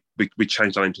 We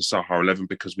changed our name to Saha 11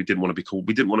 because we didn't want to be called.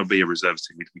 We didn't want to be a reserves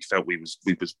team. We felt we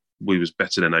was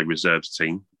better than a reserves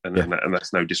team, and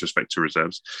that's no disrespect to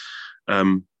reserves.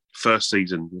 First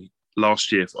season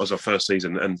last year was our first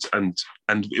season, and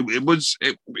it was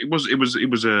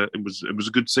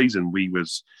a good season. We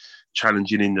was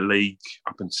challenging in the league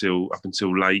up until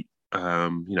late.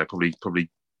 Probably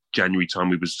January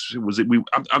time.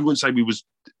 I wouldn't say we was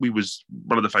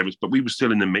one of the favourites, but we were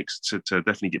still in the mix to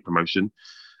definitely get promotion.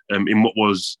 In what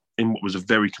was a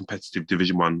very competitive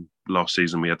Division 1 last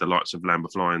season, we had the likes of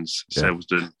Lambeth Lions,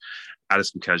 Selsdon,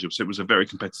 Addiscombe Casual. So it was a very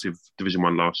competitive Division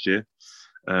 1 last year.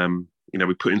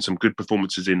 We put in some good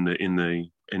performances in the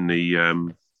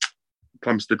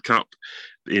Plumstead Cup,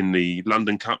 in the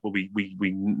London Cup, where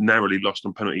we narrowly lost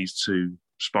on penalties to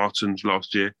Spartans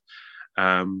last year.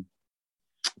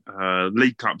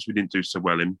 League Cups we didn't do so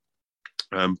well in,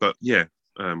 but it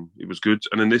was good.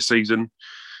 And then this season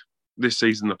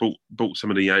I brought some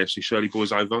of the AFC Shirley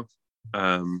boys over.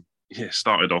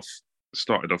 Started off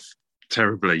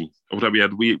terribly. Although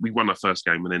we won our first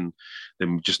game, and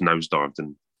then we just nosedived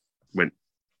and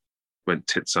went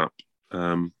tits up.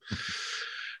 And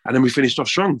then we finished off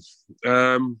strong.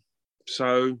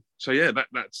 So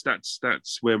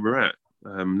that's where we're at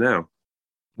now.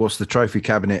 What's the trophy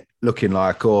cabinet looking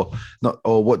like, or not,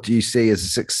 or what do you see as a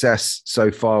success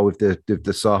so far with the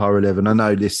Saha 11? I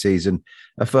know this season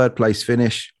a 3rd place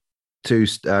finish, 2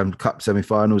 cup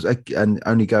semi-finals, and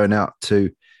only going out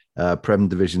to Prem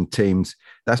Division teams.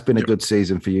 That's been a good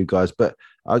season for you guys. But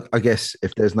I guess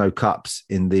if there's no cups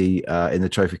in the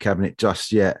trophy cabinet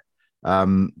just yet,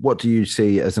 what do you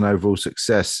see as an overall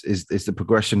success? Is the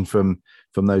progression from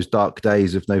those dark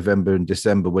days of November and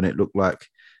December when it looked like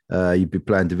you'd be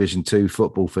playing Division 2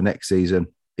 football for next season,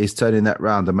 is turning that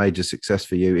round a major success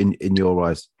for you in your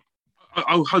eyes?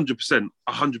 100%.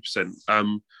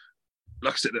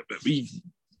 Like I said, we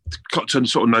got to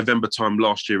sort of November time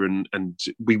last year, and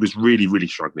we was really, really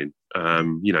struggling.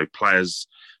 Players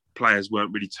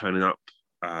weren't really turning up.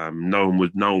 No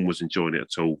one was enjoying it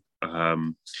at all.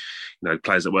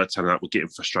 Players that were turning up were getting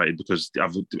frustrated because the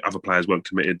other players weren't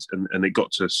committed, and it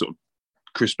got to sort of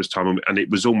Christmas time, and it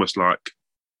was almost like,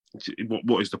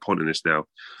 what is the point in this now?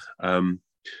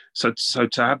 So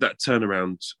to have that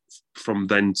turnaround from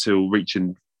then till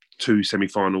reaching 2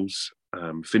 semi-finals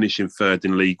finishing third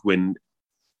in league when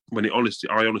I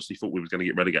honestly thought we were going to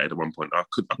get relegated at one point. I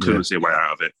couldn't see a way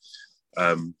out of it.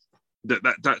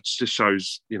 That just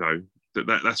shows,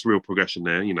 that's real progression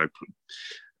there.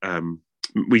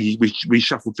 We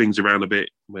shuffled things around a bit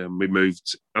when we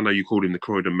moved. I know you called him the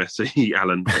Croydon Messi,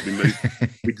 Alan.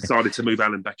 We decided to move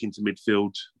Alan back into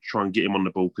midfield, try and get him on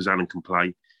the ball because Alan can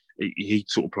play. He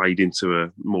sort of played into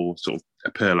a more sort of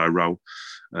a Pirlo role.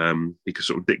 He could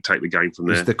sort of dictate the game from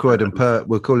there. It's the Croydon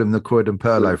we'll call him the Croydon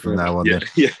Pirlo from now on. Yeah,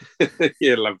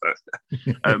 love that.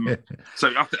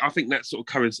 So I think that sort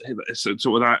of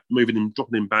sort of that moving him,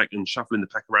 dropping him back, and shuffling the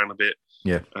pack around a bit.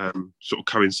 Yeah, sort of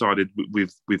coincided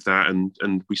with that,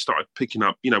 and we started picking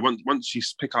up. Once you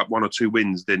pick up 1 or 2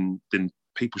 wins, then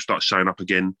people start showing up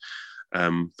again.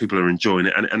 People are enjoying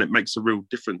it, and it makes a real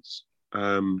difference.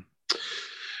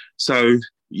 So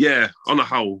yeah, on the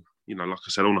whole, like I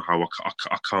said, on the whole, I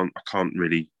can't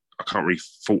really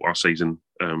fault our season.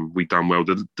 We done well.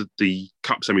 The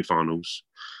cup semi-finals,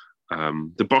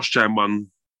 the Bosch Jam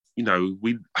one.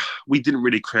 We didn't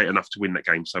really create enough to win that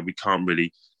game, so we can't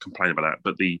really complain about that.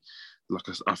 But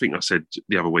I think I said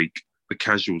the other week, the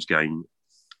Casuals game,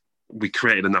 we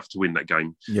created enough to win that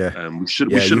game. Yeah, we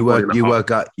should. You were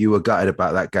gutted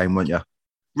about that game, weren't you?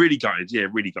 Really gutted. Yeah,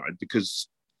 really gutted because.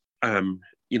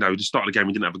 The start of the game,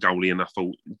 we didn't have a goalie, and I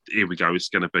thought, here we go. It's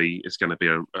going to be a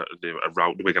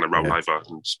roll. We're going to roll over,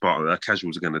 and Sparta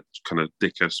Casuals are going to kind of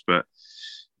dick us. But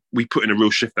we put in a real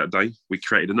shift that day. We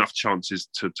created enough chances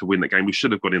to win that game. We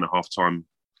should have got in at half time,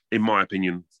 in my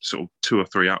opinion, sort of 2 or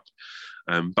 3 up,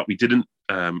 but we didn't.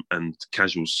 And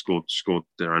Casuals scored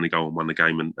their only goal and won the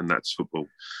game, and that's football.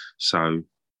 So,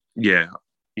 yeah,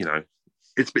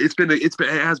 it has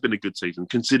been a good season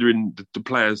considering the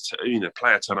players,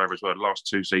 player turnover as well. The last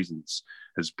 2 seasons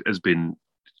has been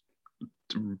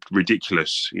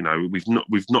ridiculous.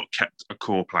 We've not kept a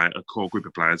core group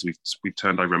of players. We've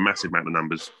turned over a massive amount of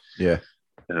numbers. Yeah.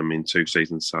 In 2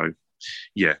 seasons. So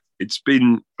yeah, it's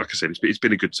been, like I said, it's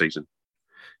been a good season.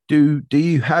 Do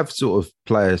you have sort of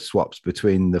player swaps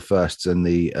between the firsts and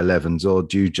the 11s, or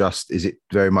is it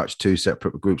very much 2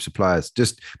 separate groups of players?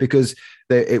 Just because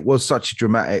it was such a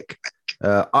dramatic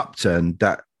upturn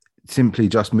that simply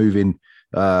just moving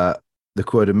the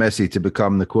Croydon Messi to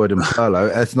become the Croydon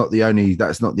Pirlo, that's not the only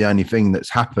thing that's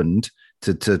happened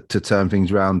to turn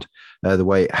things around the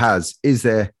way it has. Is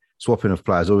there swapping of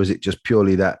players, or is it just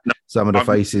purely that some of the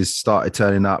faces started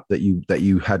turning up that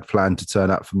you had planned to turn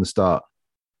up from the start?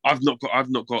 We don't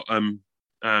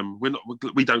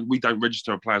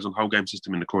register our players on whole game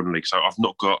system in the Croydon League. So I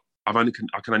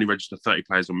can only register 30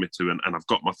 players on Mitu, and I've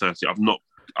got my 30. I've not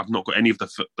got any of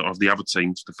the other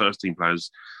teams, the first team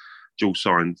players, dual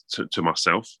signed to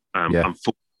myself.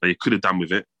 Unfortunately, I could have done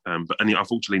with it, but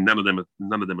unfortunately, none of them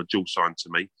are dual signed to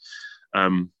me.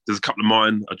 There's a couple of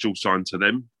mine are dual signed to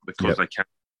them because they can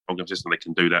whole game system. They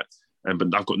can do that,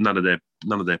 but I've got none of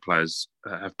their players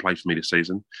have played for me this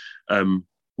season.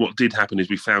 What did happen is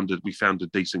we found a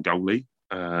decent goalie.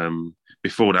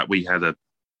 Before that, we had a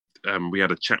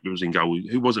chap who was in goal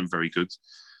who wasn't very good.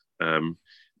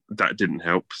 That didn't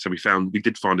help. So we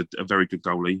did find a very good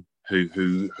goalie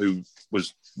who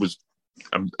was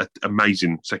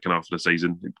amazing second half of the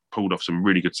season. He pulled off some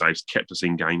really good saves, kept us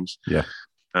in games. Yeah.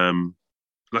 Like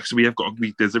I said,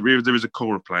 there is a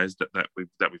core of players that we've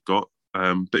got.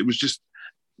 But it was just,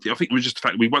 I think it was just the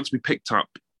fact that once we picked up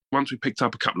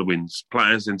a couple of wins,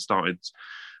 players then started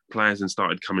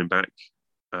coming back.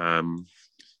 I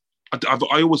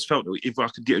always felt that if I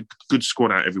could get a good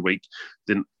squad out every week,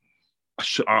 then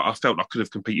I felt I could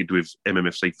have competed with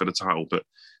MMFC for the title, but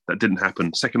that didn't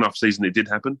happen. Second half season, it did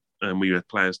happen, and we had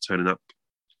players turning up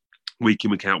week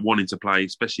in, week out, wanting to play,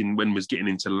 especially when we was getting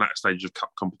into the latter stages of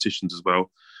cup competitions as well.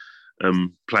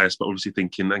 Players, but obviously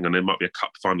thinking, hang on, there might be a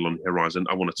cup final on the horizon.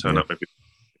 I want to turn up every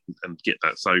and get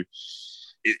that. So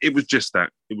it was just that.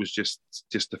 It was just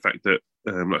the fact that,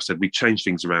 like I said, we changed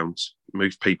things around,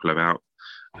 moved people about,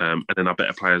 and then our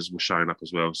better players were showing up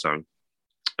as well. So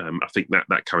I think that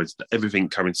everything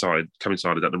coincided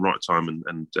at the right time,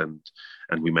 and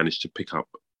we managed to pick up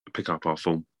our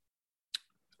form.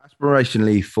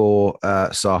 Aspirationally for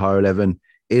Saha 11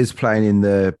 is playing in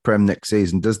the Prem next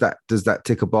season. Does that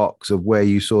tick a box of where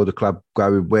you saw the club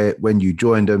going when you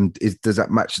joined them? Does that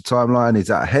match the timeline? Is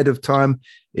that ahead of time?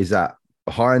 Is that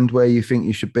behind where you think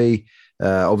you should be?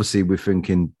 Obviously, we're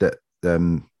thinking that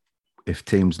if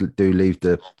teams do leave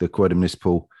the Croydon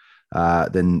Municipal,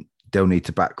 then they'll need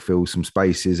to backfill some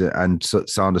spaces, and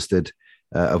Sanderstead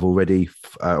have already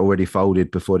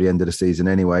folded before the end of the season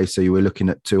anyway. So you were looking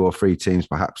at 2 or 3 teams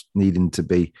perhaps needing to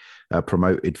be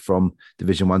promoted from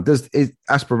Division 1.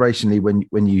 Aspirationally,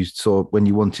 when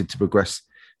you wanted to progress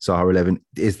Sahara 11,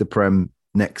 is the Prem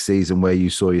next season where you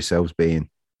saw yourselves being?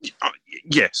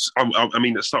 Yes. I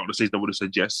mean, at the start of the season, I would have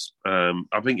said yes.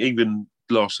 I think even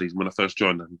last season when I first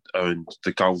joined, and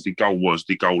the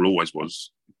goal always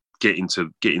was get into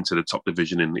the top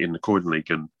division in the Croydon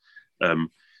League. And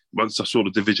once I saw the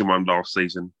Division 1 last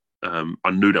season,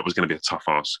 I knew that was going to be a tough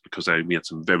ask because we had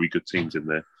some very good teams in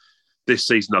there. This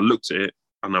season, I looked at it,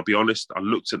 and I'll be honest, I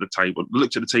looked at the table,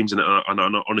 looked at the teams, and I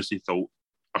honestly thought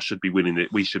I should be winning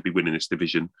it. We should be winning this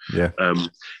division. Yeah.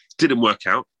 Didn't work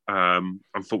out,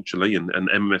 unfortunately, and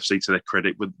MMFC, to their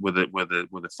credit, were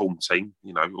the form team,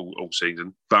 all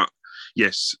season. But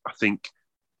yes, I think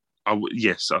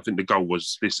the goal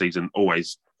was this season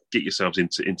always get yourselves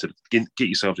into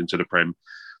the Prem,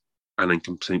 and then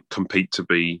compete to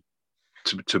be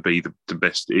the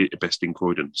best in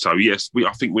Croydon. So yes,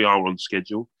 I think we are on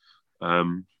schedule.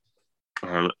 Like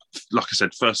I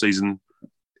said, first season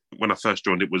when I first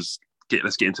joined, it was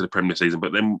let's get into the Premier season.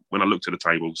 But then when I looked at the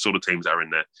table, saw the teams that are in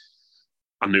there,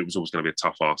 I knew it was always going to be a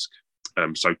tough ask.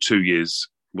 So 2 years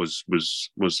was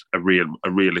a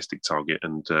realistic target,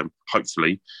 and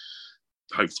hopefully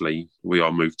we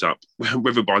are moved up,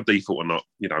 whether by default or not.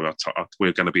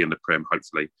 We're going to be in the Prem,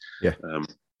 hopefully. Yeah.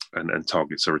 And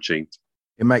targets are achieved.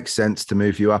 It makes sense to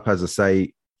move you up. As I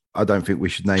say, I don't think we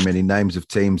should name any names of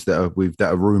teams that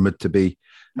are rumoured to be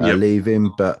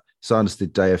leaving, but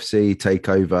Sanderstead JFC take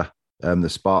over the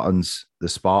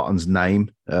Spartans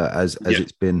name as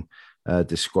it's been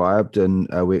described, and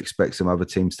we expect some other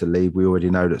teams to leave. We already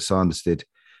know that Sanderstead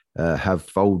have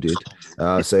folded,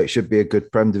 so it should be a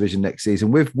good Prem division next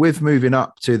season. With moving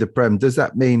up to the Prem, does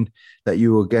that mean that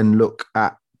you will again look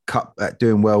at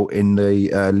doing well in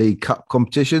the League Cup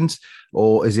competitions,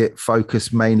 or is it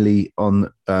focused mainly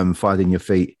on finding your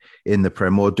feet in the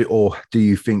Prem, or do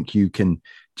you think you can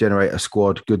generate a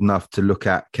squad good enough to look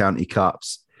at county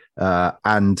cups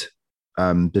and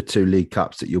the 2 League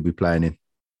Cups that you'll be playing in?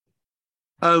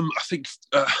 I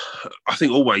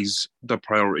think always the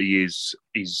priority is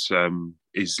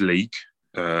league.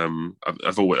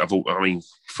 I've always,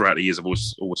 throughout the years, I've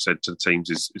always said to the teams,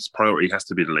 its priority has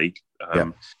to be the league.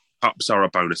 Cups are a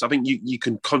bonus. I think you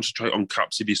can concentrate on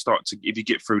cups if you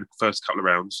get through the first couple of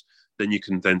rounds, then you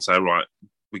can then say, right,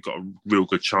 we've got a real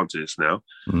good chance of this now.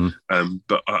 Mm-hmm.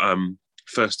 But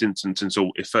first instance is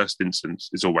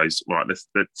always right.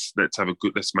 Let's have a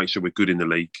good. Let's make sure we're good in the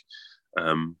league.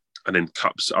 And then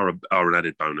cups are an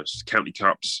added bonus. County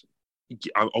cups,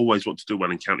 I always want to do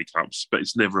well in county cups, but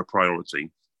it's never a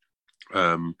priority.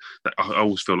 I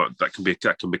always feel like that can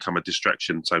become a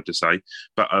distraction, so to say.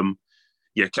 But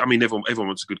everyone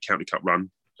wants a good county cup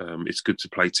run. It's good to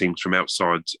play teams from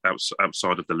outside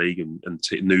of the league and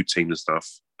new teams and stuff.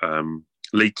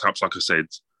 League cups, like I said,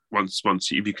 once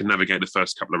if you can navigate the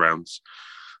first couple of rounds.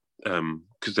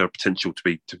 Because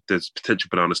there's potential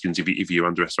banana skins if you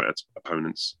underestimate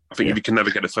opponents. I think if you can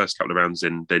navigate the first couple of rounds,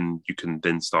 then you can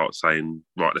then start saying,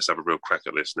 right, let's have a real crack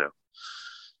at this now.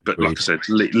 But Like I said,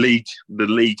 the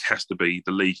league has to be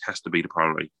the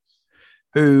priority.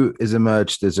 Who has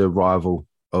emerged as a rival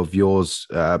of yours,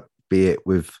 be it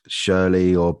with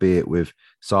Shirley or be it with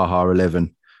Sahara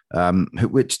 11?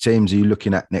 Which teams are you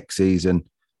looking at next season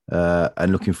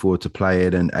and looking forward to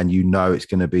playing, and it's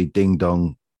going to be ding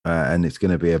dong? And it's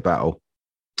going to be a battle.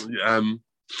 I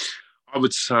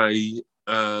would say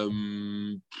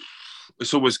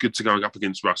it's always good to go up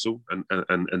against Russell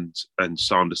and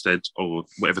Sanderstead, or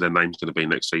whatever their name's going to be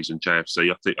next season,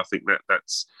 JFC. I think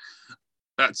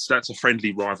that's a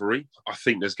friendly rivalry. I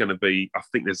think there's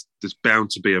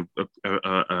bound to be a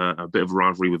bit of a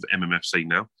rivalry with Yeah. MMFC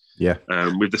now.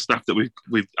 With the stuff that we've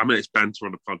it's banter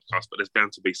on the podcast, but there's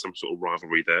bound to be some sort of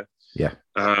rivalry there. Yeah.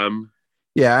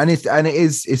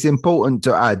 It's important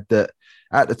to add that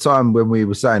at the time when we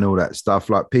were saying all that stuff,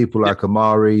 like people like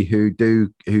Amari who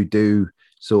do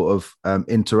sort of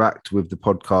interact with the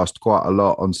podcast quite a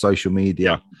lot on social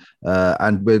media,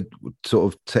 and we're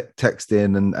sort of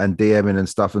texting and DMing and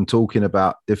stuff and talking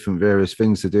about different various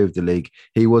things to do with the league.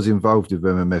 He was involved with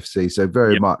MMFC, so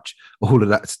very much all of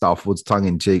that stuff was tongue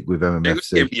in cheek with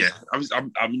MMFC. I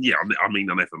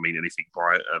never mean anything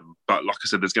by it, but like I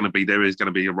said, there is going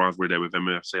to be a rivalry there with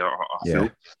MMFC. I feel,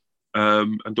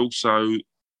 and also.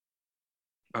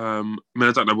 I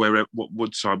don't know what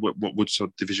Woodside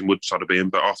division Woodside will be in,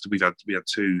 but after we had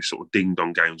 2 sort of ding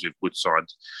dong games with Woodside.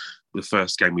 The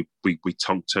first game we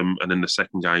tonked them, and then the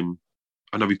second game,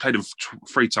 I know we played them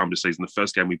 3 times this season. The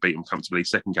first game we beat them comfortably.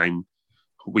 Second game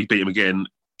we beat them again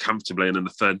comfortably, and then the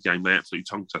third game they absolutely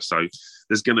tonked us. So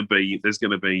there's going to be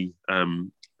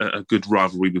a good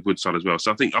rivalry with Woodside as well.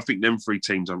 So I think them three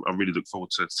teams I really look forward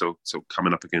to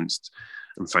coming up against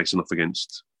and facing off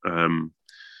against.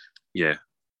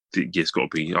 It's got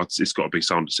to be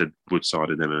someone that said Woodside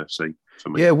and MMFC for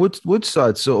me. Yeah,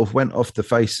 Woodside sort of went off the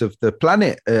face of the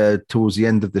planet towards the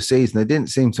end of the season. They didn't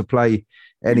seem to play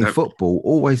any football.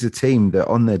 Always a team that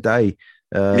on their day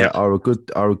are a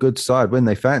good side when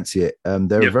they fancy it.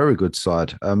 They're a very good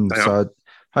side.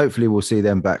 Hopefully we'll see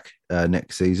them back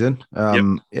next season.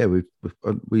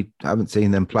 We haven't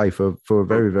seen them play for a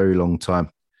very, very long time.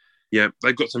 Yeah,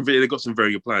 they've got some very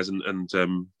good players, and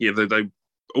they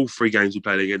all three games we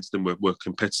played against them were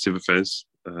competitive affairs.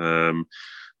 The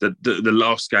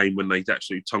last game when they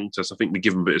actually tonked us, I think we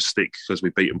give them a bit of stick because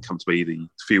we beat them comfortably the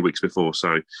few weeks before.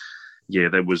 So yeah,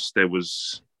 there was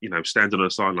standing on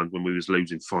the sideline when we was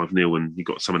losing 5-0 and you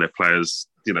got some of their players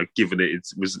giving it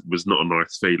was not a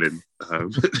nice feeling. They're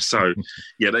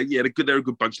a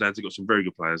good bunch of lads. They've got some very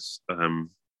good players, and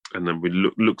then we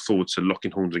look forward to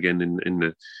locking horns again in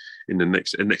the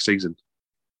next season.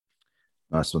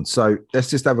 Nice one. So let's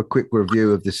just have a quick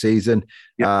review of the season.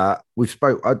 We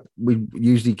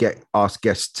usually ask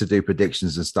guests to do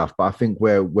predictions and stuff, but I think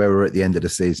we're at the end of the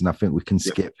season. I think we can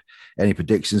skip any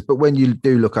predictions. But when you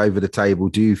do look over the table,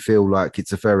 do you feel like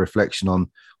it's a fair reflection on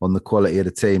the quality of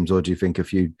the teams, or do you think a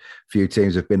few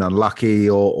teams have been unlucky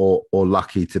or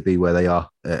lucky to be where they are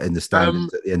in the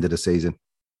standings at the end of the season?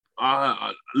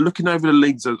 Looking over the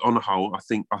leagues on a whole, I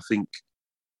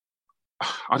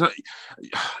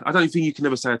don't think you can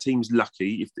ever say a team's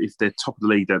lucky if they're top of the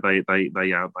league, that they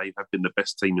have been the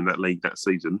best team in that league that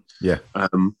season. Yeah. I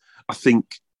think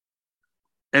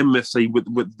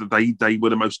MFC they were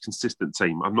the most consistent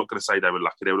team. I'm not going to say they were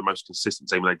lucky. They were the most consistent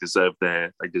team, and they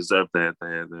deserved their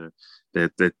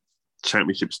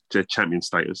championships, their champion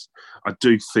status. I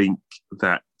do think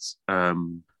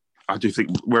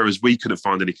whereas we couldn't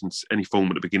find any form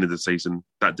at the beginning of the season,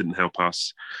 that didn't help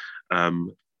us.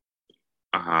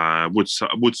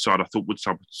 Woodside, I thought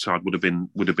Woodside would have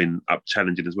been up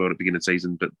challenging as well at the beginning of the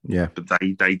season, but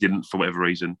they didn't for whatever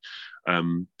reason.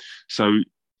 So,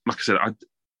 like I said,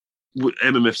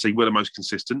 MMFC were the most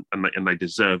consistent, and they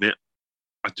deserve it.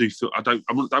 I don't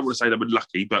want to say they were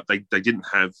lucky, but they didn't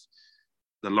have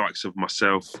the likes of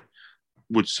myself,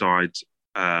 Woodside.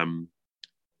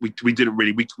 We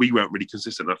weren't really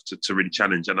consistent enough to really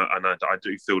challenge, and I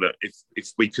do feel that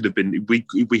if we could have been,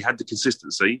 if we had the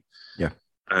consistency,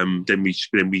 then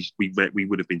we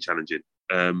would have been challenging.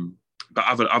 But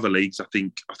other leagues, I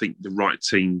think the right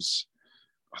teams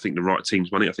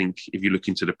won it. I think if you look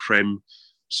into the Prem,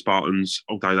 Spartans,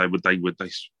 although they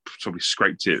probably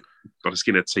scraped it by the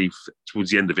skin of their teeth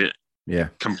towards the end of it. Yeah.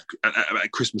 Come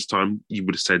at Christmas time, you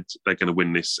would have said they're going to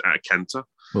win this at a canter.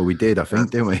 Well, we did, I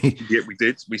think, didn't we? Yeah, we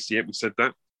did. We said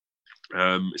that.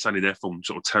 It's only their form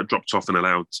sort of dropped off and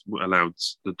allowed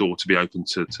the door to be open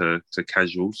to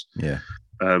casuals. Yeah.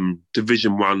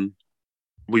 Division 1,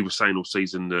 we were saying all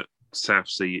season that South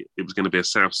Sea, it was going to be a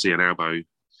South Sea and Albo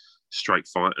straight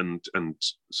fight, and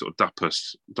sort of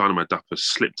Dynamo Duppers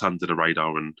slipped under the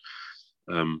radar, and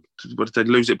what did they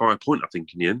lose it by a point? I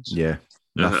think in the end. Yeah.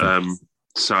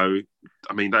 So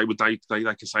I mean, they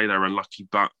can say they're unlucky,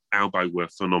 but Albo were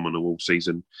phenomenal all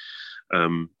season.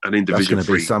 And in Division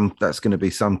 3, that's going to be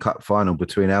some cup final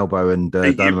between Albo and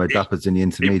Dynamo Duppers in the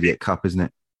Intermediate Cup, isn't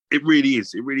it? It really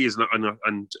is. It really is,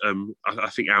 and I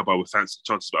think Albo will fancy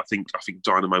the chances, but I think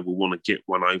Dynamo will want to get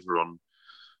one over on.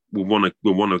 Will want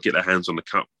to get their hands on the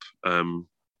cup,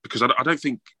 because I don't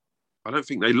think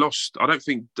they lost. I don't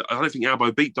think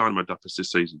Albo beat Dynamo Duppers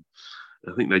this season.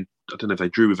 I don't know if they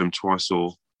drew with them twice,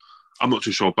 or I'm not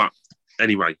too sure. But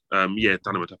anyway,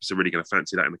 Dynamo Duppers are really going to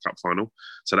fancy that in the cup final.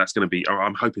 So that's going to be.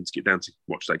 I'm hoping to get down to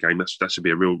watch that game. That should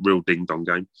be a real ding dong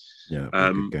game. Yeah,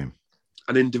 good game.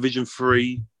 And in Division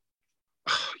 3,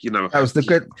 that was the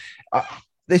good.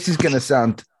 This is going to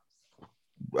sound.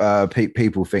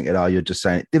 People thinking, you're just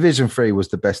saying it. Division 3 was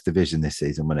the best division this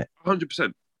season, wasn't it?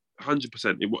 100%.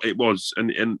 It was,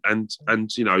 and and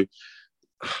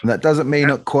that doesn't mean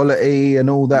that quality and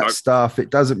all that stuff.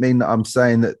 It doesn't mean that I'm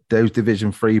saying that those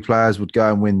Division 3 players would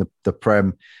go and win the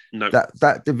Prem. No.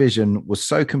 That division was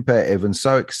so competitive and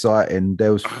so exciting.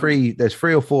 There's 3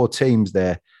 or 4 teams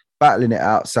there battling it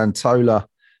out. Santola,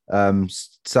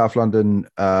 South London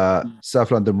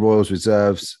Royals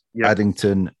Reserves,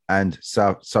 Addington, and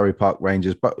Surrey Park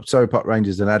Rangers. But Surrey Park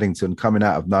Rangers and Addington coming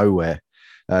out of nowhere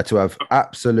to have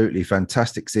absolutely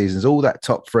fantastic seasons. All that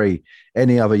top 3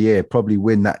 any other year probably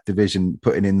win that division,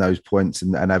 putting in those points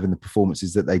and having the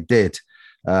performances that they did.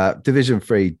 Division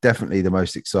 3, definitely the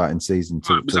most exciting season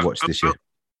to watch this year.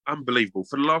 unbelievable.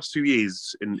 For the last 2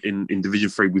 years in Division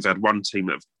 3, we've had one team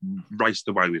that have raced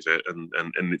away with it,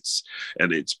 and it's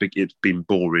been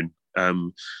boring.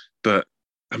 But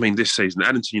I mean, this season,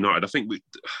 Addington United, I think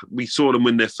we saw them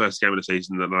win their first game of the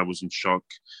season, and I was in shock.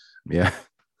 Yeah.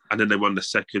 And then they won the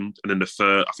second, and then the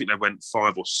third. I think they went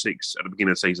 5 or 6 at the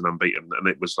beginning of the season unbeaten, and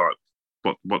it was like,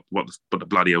 what the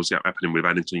bloody hell's happening with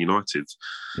Addington United?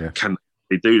 Yeah. Can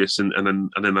they do this? And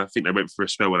then I think they went for a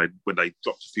spell where they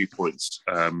dropped a few points,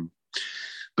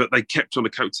 but they kept on the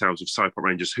coattails of Surrey Park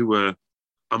Rangers, who were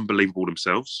unbelievable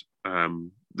themselves.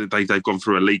 They've gone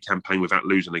through a league campaign without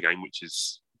losing a game, which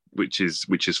is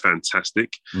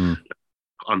fantastic,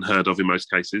 unheard of in most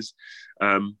cases.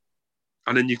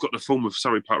 And then you've got the form of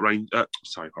Surrey Park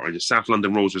Rangers, South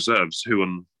London Royals reserves, who,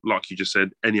 on like you just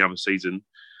said, any other season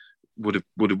would have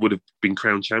been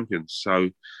crowned champions.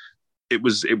 So it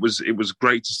was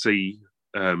great to see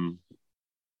the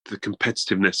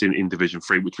competitiveness in Division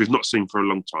 3, which we've not seen for a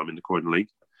long time in the Croydon League.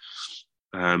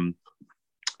 And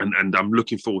I'm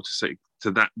looking forward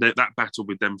to that battle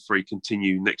with them three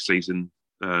continue next season.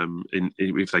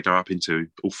 If they go up into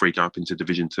all three go up into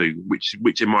Division 2,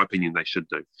 which in my opinion they should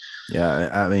do. Yeah,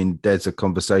 I mean, there's a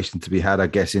conversation to be had, I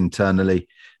guess, internally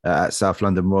at South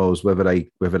London Royals whether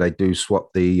they do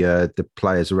swap the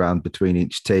players around between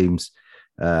each teams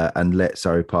and let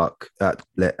South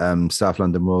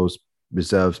London Royals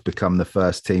reserves become the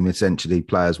first team, essentially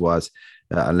players wise,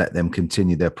 and let them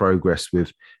continue their progress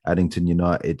with Addington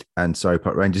United and Surrey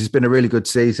Park Rangers. It's been a really good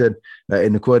season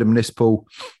in the Croydon Municipal.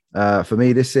 For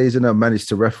me this season, I managed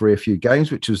to referee a few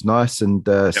games, which was nice, and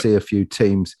see a few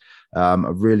teams.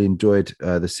 I've really enjoyed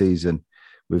the season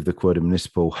with the Croydon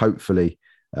Municipal. Hopefully,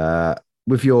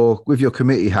 with your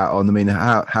committee hat on, I mean,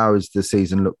 how has the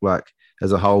season looked like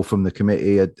as a whole from the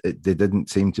committee? There didn't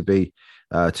seem to be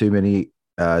too many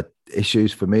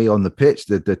issues for me on the pitch.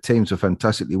 The teams were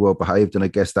fantastically well behaved, and I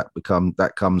guess that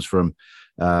comes from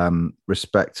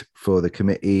respect for the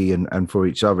committee and for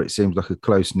each other. It seems like a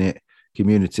close-knit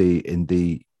community in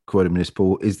the Croydon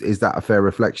Municipal. Is that a fair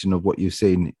reflection of what you've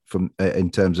seen from in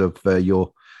terms of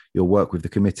your work with the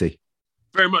committee?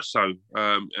 Very much so.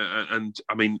 And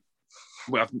I mean,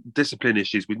 discipline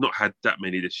issues, we've not had that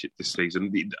many this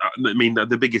season. I mean,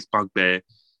 the biggest bugbear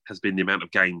has been the amount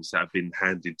of games that have been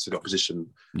handed to the opposition.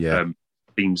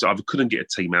 Teams either couldn't get a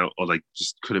team out or they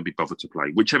just couldn't be bothered to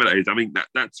play. Whichever that is, I mean,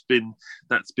 that's been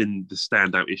the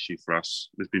standout issue for us.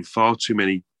 There's been far too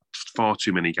many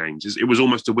games. It was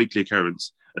almost a weekly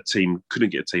occurrence. A team couldn't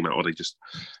get a team out, or they just,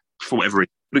 for whatever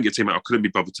reason, couldn't get a team out or couldn't be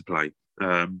bothered to play.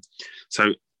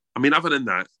 So, I mean, other than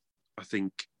that, I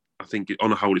think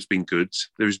on a whole it's been good.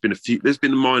 There's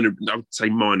been minor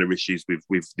issues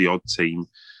with the odd team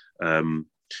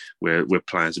where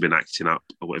players have been acting up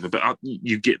or whatever. But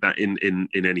you get that in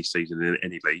any season, in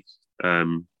any league.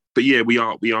 But yeah, we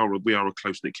are a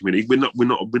close-knit community. We're not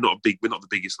the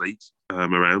biggest league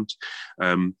around.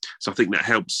 So I think that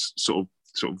helps sort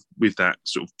of with that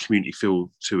sort of community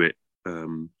feel to it.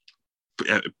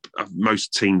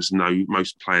 Most players know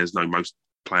most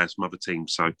players from other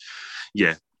teams. So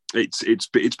yeah,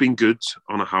 it's been good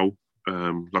on a whole.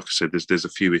 Like I said, there's a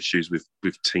few issues with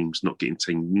teams not being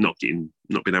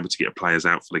able to get players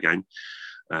out for the game.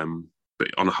 But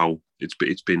on a whole,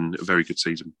 it's been a very good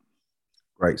season.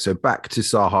 Great. So back to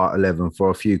Saha 11 for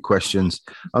a few questions.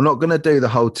 I'm not going to do the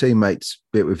whole teammates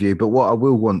bit with you, but what I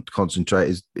will want to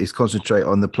concentrate is concentrate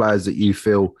on the players that you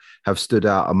feel have stood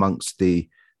out amongst the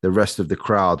rest of the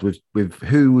crowd. With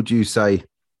who would you say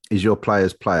is your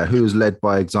player's player? Who has led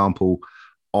by example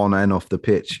on and off the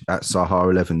pitch at Saha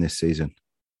 11 this season?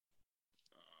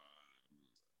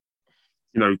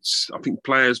 You know, I think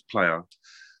player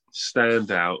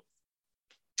stand out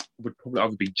would probably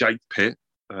either be Jake Pitt,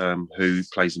 who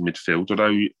plays in midfield.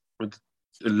 Although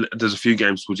there's a few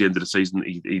games towards the end of the season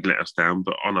he let us down,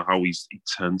 but on a whole, he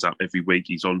turns up every week.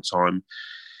 He's on time.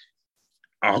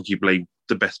 Arguably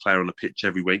the best player on the pitch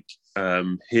every week.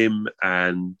 Him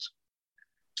and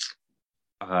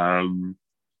I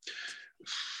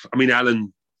mean,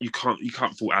 Alan. You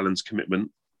can't fault Alan's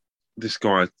commitment. This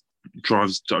guy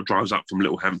drives up from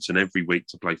Littlehampton every week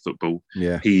to play football.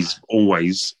 Yeah, he's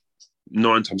always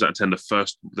 9 times out of 10 the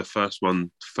first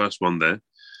one there.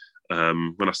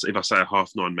 If I say at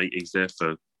 9:30, mate, he's there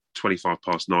for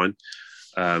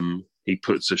 9:25. He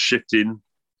puts a shift in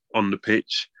on the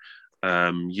pitch.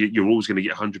 You're always going to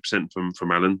get 100%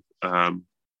 from Alan.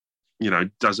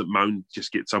 Doesn't moan,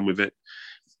 just gets on with it.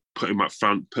 Put him up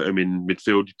front, put him in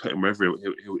midfield, put him wherever.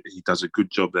 He does a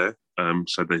good job there.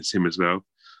 So there's him as well.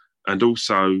 And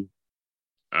also,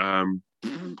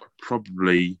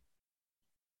 probably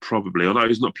probably. Although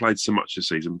he's not played so much this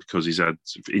season because he's had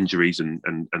injuries and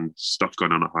stuff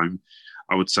going on at home.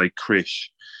 I would say Krish.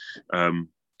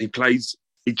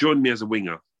 He joined me as a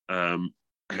winger,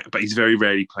 but he's very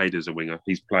rarely played as a winger.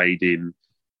 He's played in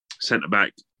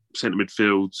centre-back, centre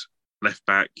midfield,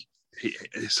 left-back.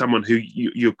 Someone who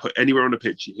you put anywhere on the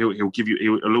pitch, he'll give you.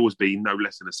 He'll always be no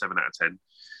less than a 7 out of 10.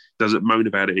 Doesn't moan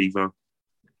about it either.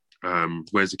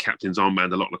 Wears the captain's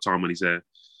armband a lot of the time when he's there.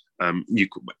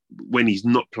 When he's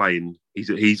not playing,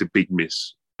 he's a big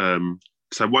miss.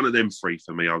 So one of them three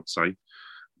for me, I would say.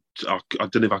 I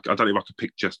don't know if I could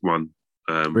pick just one.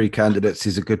 3 candidates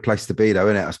is a good place to be, though,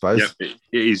 isn't it? I suppose. Yeah,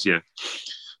 it is. Yeah.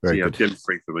 Very so, good. Them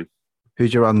three for me.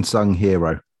 Who's your unsung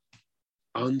hero?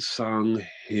 Unsung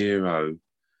hero.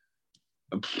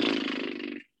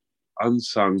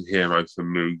 Unsung hero for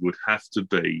me would have to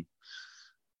be.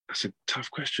 That's a tough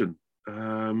question.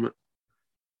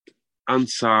 Unsung.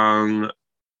 Do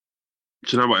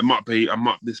you know what? It might be.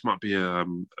 This might be a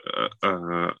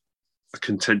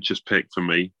contentious pick for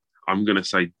me. I'm going to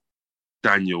say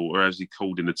Daniel, or as he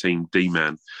called in the team,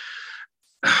 D-Man.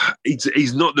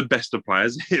 He's not the best of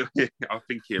players. I think I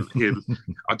think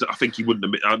he wouldn't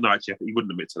admit. No, actually, he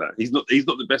wouldn't admit to that. He's not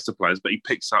the best of players, but he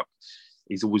picks up.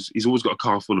 He's always got a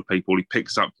car full of people. He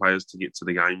picks up players to get to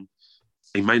the game.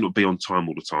 He may not be on time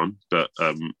all the time, but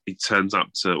he turns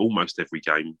up to almost every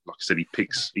game. Like I said, he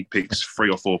picks 3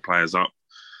 or 4 players up.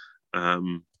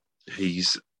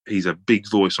 He's a big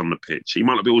voice on the pitch. He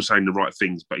might not be always saying the right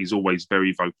things, but he's always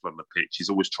very vocal on the pitch. He's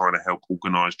always trying to help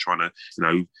organise, trying to,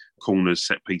 corners,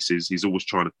 set pieces. He's always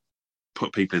trying to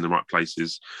put people in the right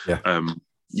places. Yeah.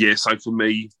 So for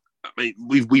me, I mean,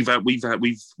 we've had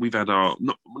our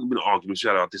not arguments,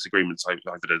 we've had our disagreements over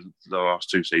the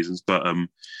last 2 seasons, but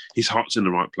his heart's in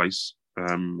the right place.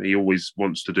 He always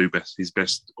wants to do his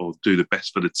best or do the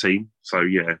best for the team. So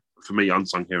yeah, for me,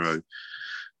 unsung hero,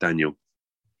 Daniel.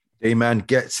 D-Man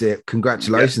gets it.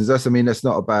 Congratulations. That's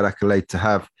not a bad accolade to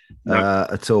have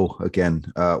at all. Again,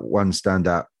 one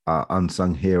standout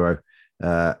unsung hero.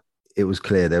 It was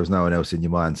clear there was no one else in your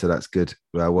mind, so that's good.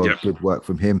 Good work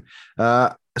from him.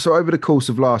 So over the course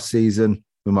of last season,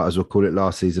 we might as well call it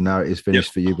last season now, it is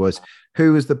finished for you boys.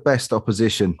 Who was the best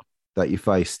opposition that you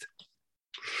faced?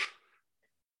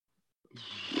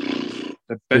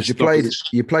 You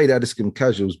played Addiscombe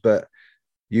Casuals, but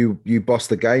you bossed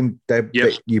the game.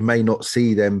 You may not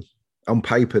see them on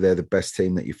paper. They're the best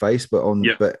team that you face, but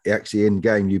actually in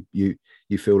game, you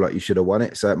feel like you should have won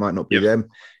it. So it might not be them.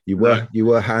 You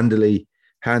were handily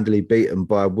beaten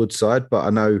by Woodside, but I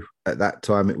know at that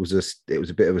time it was a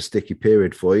bit of a sticky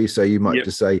period for you. So you might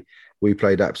just say we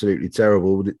played absolutely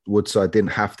terrible. Woodside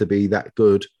didn't have to be that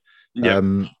good.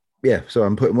 So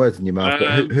I'm putting words in your mouth.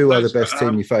 But who are the best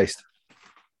team you faced?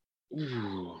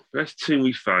 Best team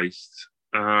we faced.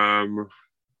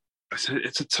 It's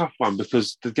a tough one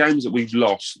because the games that we've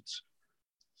lost,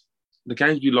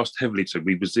 heavily to,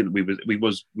 we was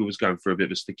going through a bit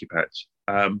of a sticky patch.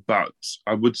 But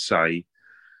I would say,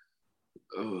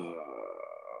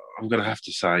 I'm going to have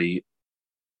to say,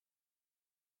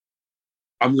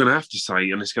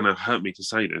 and it's going to hurt me to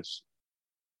say this,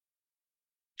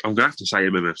 I'm going to have to say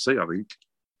MMFC, I think.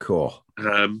 Cool.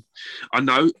 I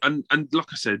know, and like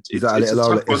I said, is that a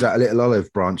little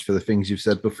olive branch for the things you've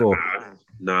said before?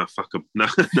 Nah, fuck them. No,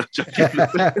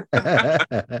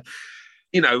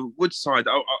 Woodside.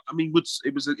 I mean,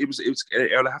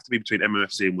 it'll have to be between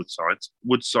MMFC and Woodside.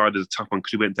 Woodside is a tough one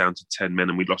because we went down to 10 men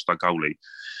and we lost our goalie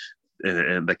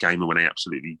in the game when they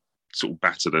absolutely sort of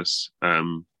battered us.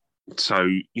 So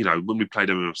when we played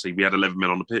MMFC, we had 11 men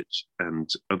on the pitch, and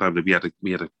although our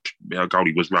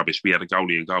goalie was rubbish, we had a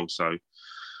goalie and goal. So,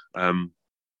 I'd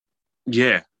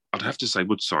have to say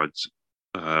Woodside.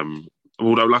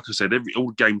 Although, like I said, all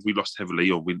the games we lost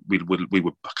heavily, or we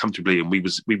were comfortably, and we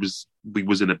was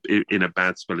in a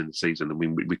bad spell in the season, and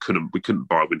we couldn't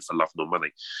buy a win for love nor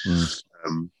money.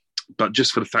 But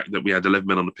just for the fact that we had 11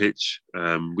 men on the pitch,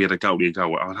 we had a goalie and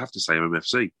goal, I'd have to say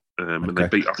MMFC. And they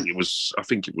beat. I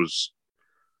think they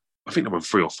won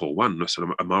 3 or 4-1.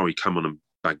 So Amari come on and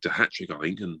bagged a hat trick, I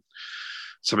think, and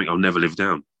something I'll never live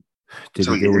down. Did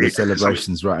he do all the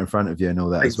celebrations right in front of you and all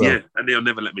that as well? Yeah, and they'll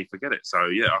never let me forget it. So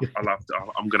yeah,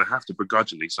 I'm going to have to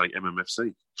begrudgingly say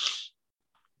MMFC.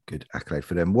 Good accolade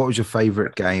for them. What was your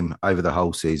favourite game over the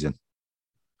whole season?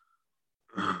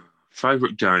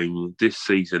 Favourite game this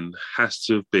season has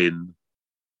to have been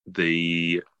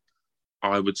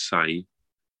I would say,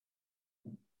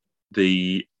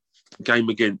 the game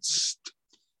against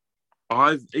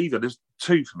there's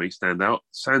 2 for me stand out: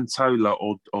 Santola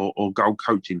or Gold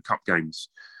Coaching Cup games.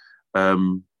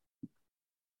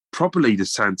 Probably the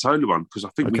Santola one because I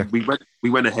think we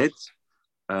went ahead.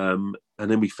 and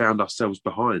then we found ourselves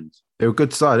behind. They're a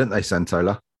good side, aren't they,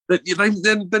 Santola?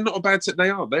 They're not a bad set. They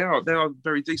are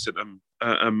very decent.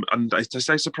 And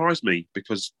they surprised me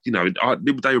because they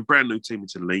were a brand new team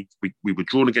into the league. We were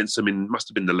drawn against them must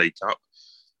have been the League Cup,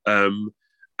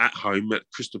 at home at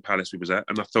Crystal Palace. We was at,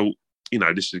 and I thought,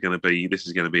 this is going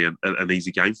to be an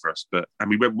easy game for us. And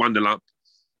we went 1-0 up,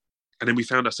 and then we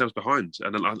found ourselves behind,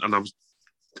 and I was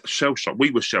shell shocked.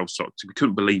 We were shell shocked. We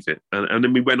couldn't believe it, and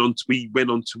then we went on to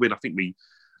win. I think we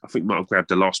might have grabbed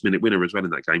the last minute winner as well in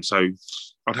that game. So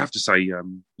I'd have to say,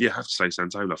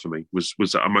 Santola for me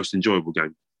was our most enjoyable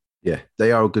game. Yeah,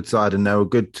 they are a good side, and they were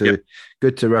good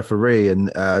to referee, and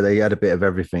they had a bit of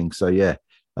everything. So yeah,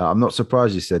 I'm not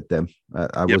surprised you said them.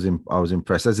 I was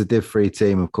impressed as a Div 3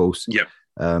 team, of course.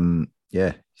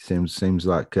 Yeah, seems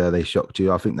like they shocked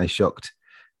you. I think they shocked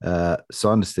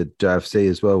Sanderstead JFC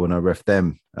as well when I ref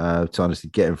them.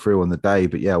 Sanderstead getting through on the day,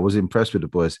 but yeah, I was impressed with the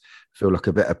boys. I feel like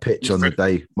a better pitch on the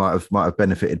day might have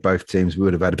benefited both teams. We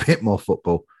would have had a bit more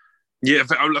football. Yeah,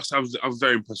 I was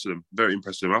very impressed with them. Very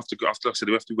impressed with them. After I said,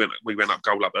 we went up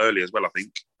goal up early as well. I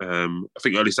think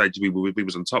early stage we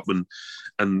was on top,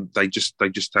 and they just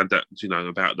had that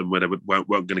about them where they weren't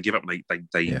going to give up. They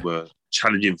were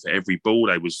challenging for every ball.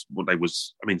 They was. I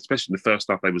mean, especially in the first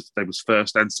half, they was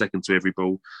first and second to every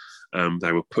ball.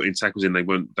 They were putting tackles in. They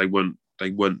weren't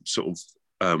sort of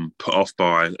put off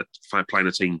by playing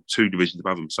a team 2 divisions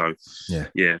above them. So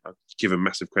yeah, I give them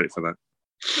massive credit for that.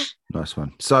 Nice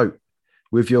one. So,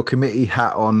 with your committee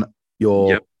hat on,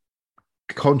 your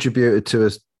contributor to a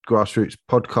grassroots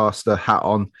podcaster hat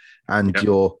on, and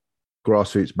your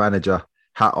grassroots manager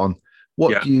hat on,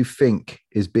 what do you think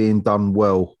is being done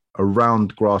well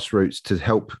around grassroots to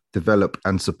help develop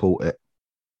and support it?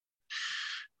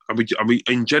 Are we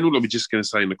in general, or are we just going to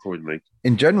say in the Croydon League?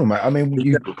 In general, mate. I mean,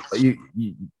 you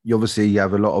obviously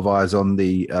have a lot of eyes on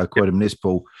the Croydon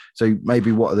Municipal. So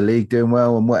maybe what are the league doing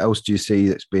well, and what else do you see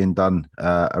that's being done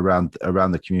around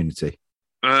the community?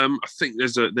 I think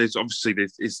there's a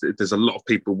lot of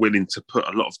people willing to put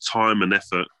a lot of time and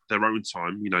effort, their own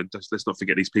time. Let's not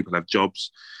forget these people have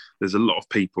jobs. There's a lot of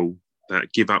people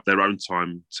that give up their own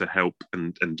time to help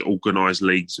and organise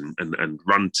leagues and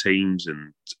run teams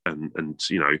and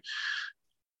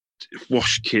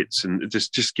wash kits and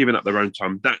just giving up their own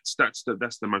time. That's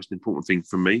the most important thing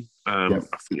for me. I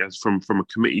think as from a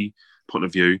committee point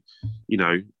of view,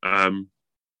 I don't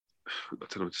know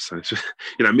what to say.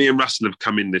 Me and Russell have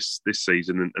come in this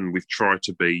season and we've tried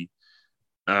to be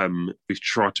as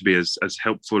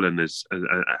helpful and as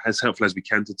helpful as we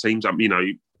can to teams. I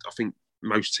think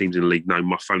most teams in the league know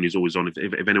my phone is always on.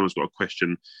 If anyone's got a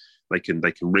question, they can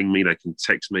ring me, they can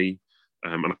text me,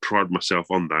 and I pride myself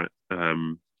on that.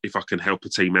 If I can help a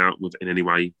team out in any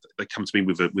way, they come to me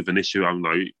with an issue.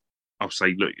 I'll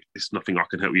say, look, it's nothing I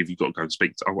can help you. If you've got to go and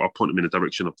speak, I'll point them in the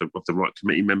direction of the right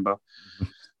committee member,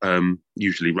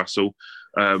 usually Russell.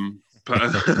 But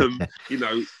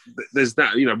there's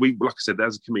that. We, like I said,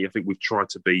 as a committee, I think we've tried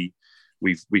to be.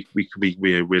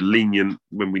 We're lenient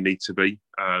when we need to be.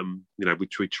 We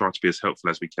try to be as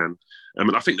helpful as we can.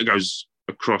 And I think that goes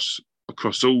across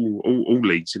all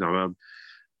leagues. I've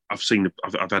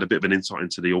had a bit of an insight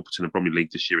into the Alperton and Bromley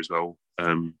League this year as well,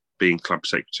 being club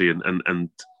secretary, and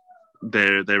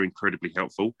they're incredibly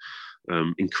helpful,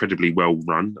 incredibly well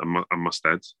run. I must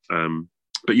add.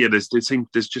 But yeah, there's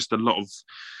just a lot of.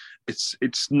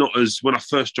 It's not as when I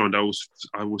first joined. I was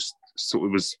sort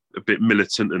of was a bit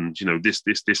militant, and this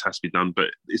has to be done. But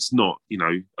it's not.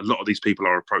 A lot of these people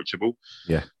are approachable.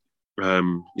 Yeah.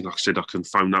 Like I said, I can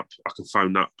phone up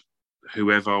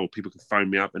whoever, or people can phone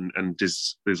me up, and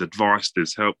there's advice,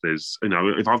 there's help, there's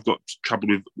if I've got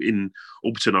trouble in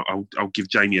Alperton, I'll give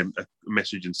Jamie a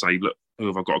message and say, look, who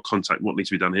have I got a contact? What needs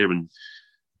to be done here? And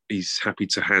he's happy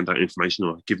to hand out information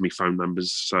or give me phone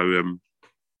numbers. So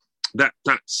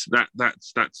that's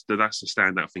the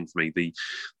standout thing for me.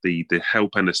 The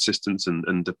help and assistance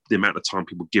and the amount of time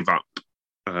people give up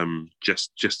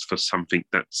just for something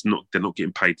they're not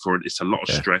getting paid for it. It's a lot of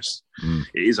stress.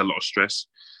 It is a lot of stress.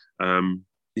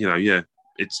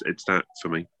 It's that for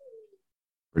me.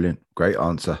 Brilliant, great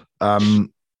answer.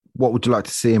 What would you like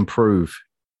to see improve?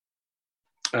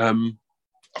 I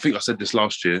think I said this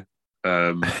last year.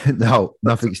 No,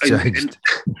 nothing's changed.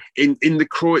 In the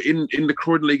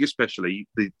Croydon League, especially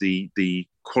the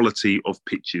quality of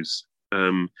pitches.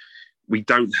 We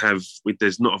don't have.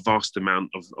 There's not a vast amount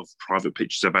of private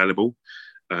pitches available.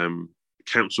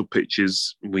 Council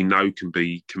pitches we know can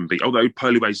be. Although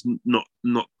Purleyway's not.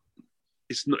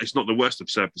 It's not the worst of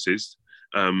surfaces.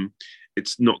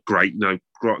 It's not great.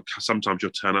 Sometimes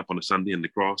you'll turn up on a Sunday and the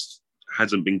grass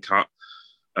hasn't been cut.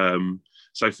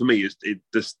 So for me,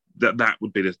 that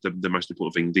would be the most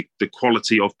important thing: the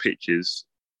quality of pitches,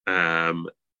 the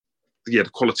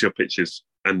ququality of pitches,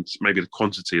 and maybe the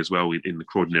quantity as well in the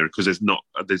Croydon area, because there's not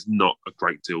a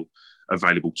great deal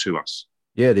available to us.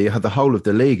 Yeah, the whole of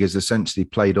the league is essentially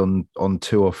played on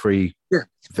 2 or 3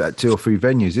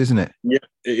 venues, isn't it? Yeah,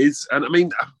 it is. And I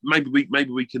mean, maybe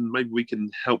we can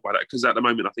help by that, because at the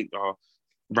moment I think our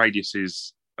radius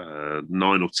is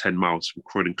 9 or 10 miles from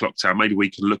Croydon Clock Tower. Maybe we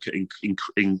can look at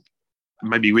increasing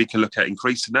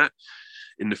that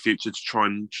in the future to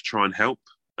try and help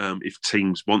if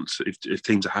teams if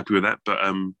teams are happy with that. But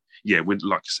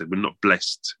like I said, we're not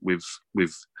blessed with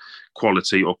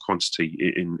quality or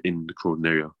quantity in the Croydon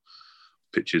area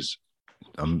pitches.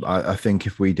 I think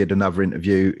if we did another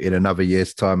interview in another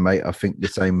year's time, mate, I think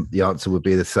the answer would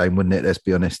be the same, wouldn't it? Let's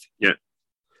be honest. Yeah.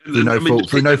 Through no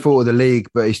fault of the league,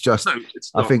 but it's just, no,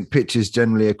 it's not. I think pitches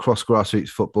generally across grassroots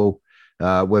football,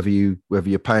 whether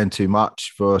you're paying too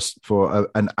much for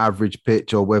an average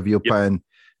pitch, or whether you're paying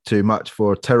too much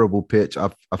for a terrible pitch, I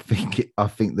think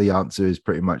the answer is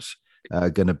pretty much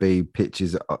going to be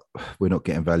pitches. We're not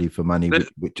getting value for money,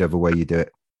 whichever way you do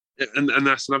it. And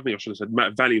that's another thing I should have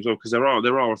said, value as well, because there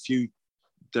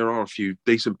are a few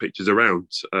decent pitches around.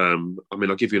 I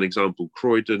mean, I'll give you an example.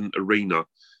 Croydon Arena,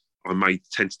 I made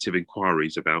tentative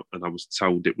inquiries about, and I was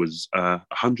told it was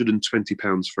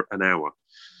 £120 for an hour.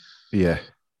 Yeah.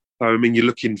 So I mean, you're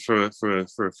looking for a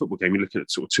football game, you're looking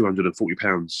at sort of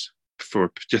 £240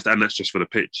 and that's just for the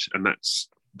pitch, and that's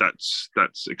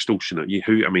extortionate.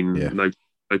 No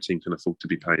team can afford to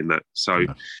be paying that. So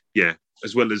yeah,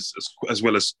 as well as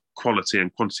quality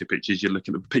and quantity of pitches, you're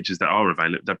looking at the pitches that are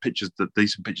available, the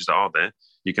decent pitches that are there,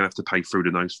 you're gonna have to pay through the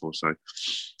nose for. So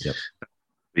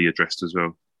be addressed as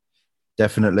well.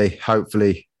 Definitely.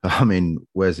 Hopefully. I mean,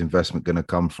 where's investment going to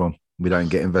come from? We don't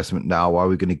get investment now. Are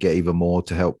we going to get even more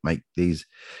to help make these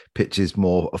pitches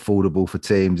more affordable for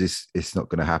teams? It's not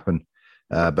going to happen.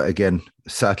 But again,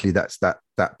 sadly,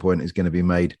 that point is going to be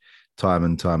made time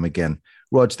and time again.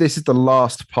 Rog, this is the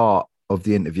last part of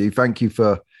the interview. Thank you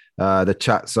for the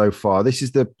chat so far. This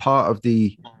is the part of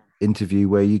the interview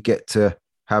where you get to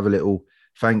have a little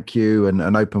thank you and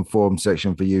an open forum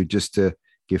section for you, just to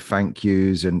give thank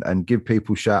yous and give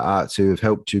people shout outs who have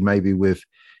helped you, maybe with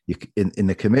in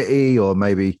the committee, or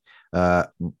maybe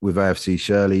with AFC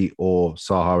Shirley or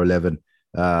Saha 11.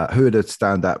 Who are the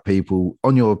standout people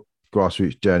on your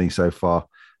grassroots journey so far?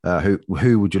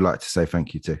 Who would you like to say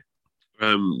thank you to?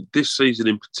 This season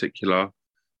in particular,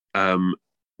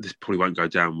 this probably won't go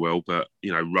down well, but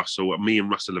Russell, me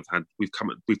and Russell we've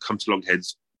come to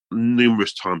loggerheads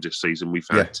numerous times this season. We've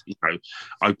had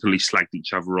openly slagged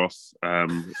each other off.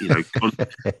 On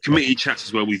committee chats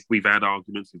as well. We've had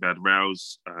arguments, we've had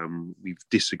rows, we've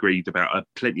disagreed about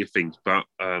plenty of things, but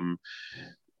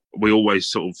we always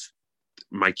sort of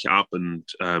make it up, and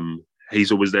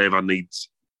he's always there if I need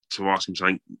to ask him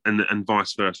something, and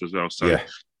vice versa as well. So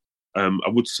I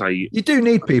would say you do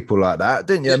need people like that,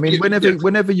 don't you? I mean,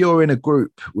 whenever you're in a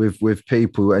group with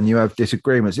people and you have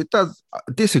disagreements,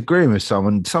 disagreeing with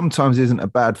someone sometimes isn't a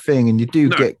bad thing, and you do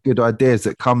get good ideas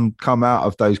that come out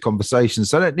of those conversations.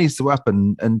 So that needs to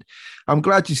happen, and I'm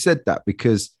glad you said that,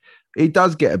 because he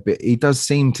does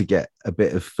seem to get a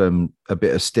bit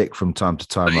of stick from time to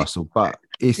time, Russell. But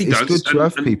it's good to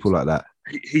have people like that.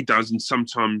 He does, and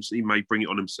sometimes he may bring it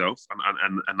on himself, and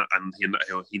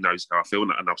he knows how I feel,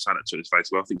 and I'll say that to his face.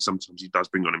 Well, I think sometimes he does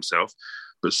bring it on himself,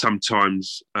 but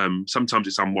sometimes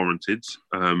it's unwarranted.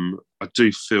 I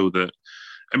do feel that.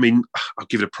 I mean, I'll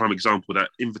give it a prime example,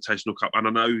 that Invitational Cup, and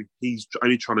I know he's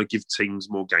only trying to give teams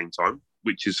more game time,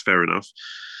 which is fair enough.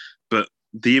 But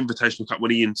the Invitational Cup,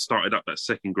 when he started up that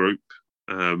second group,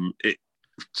 to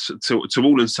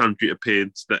all and sundry, it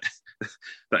appeared that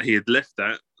he had left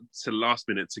that to the last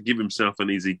minute to give himself an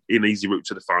easy route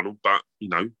to the final. But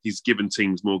he's given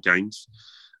teams more games.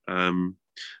 I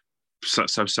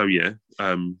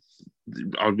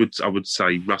would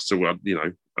say Russell.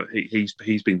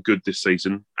 He's been good this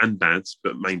season, and bad,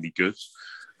 but mainly good.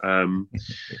 I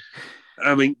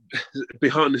mean,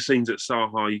 behind the scenes at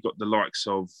Saha, you've got the likes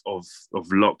of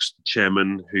Locks, the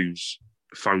chairman, whose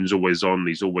phone's always on.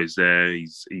 He's always there.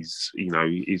 He's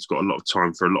got a lot of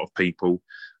time for a lot of people.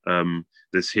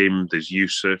 There's him. There's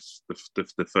Yusuf,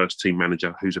 the first team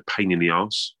manager, who's a pain in the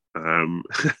arse.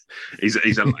 He's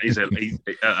a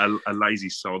lazy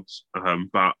sod.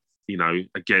 But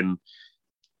again,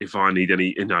 if I need any,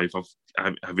 if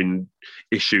I'm having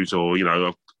issues, or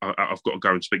I've got to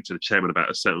go and speak to the chairman about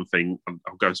a certain thing,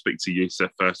 I'll go and speak to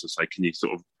Yusuf first and say, can you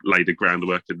sort of lay the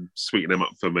groundwork and sweeten them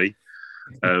up for me?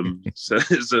 So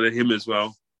him as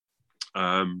well.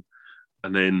 And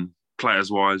then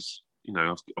players wise,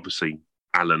 obviously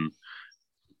Alan.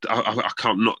 I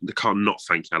can't not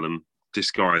thank Alan.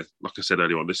 This guy, like I said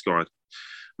earlier on, this guy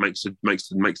makes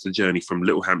the journey from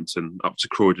Littlehampton up to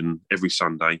Croydon every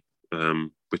Sunday.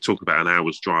 We're talking about an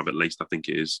hour's drive at least, I think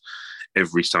it is,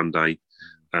 every Sunday.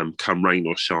 Come rain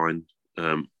or shine,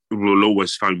 will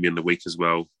always phone me in the week as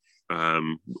well.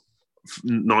 9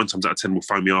 times out of 10 will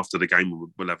phone me after the game.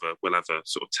 We'll have a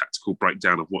sort of tactical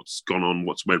breakdown of what's gone on,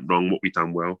 what's went wrong, what we've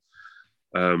done well.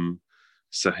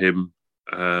 So him,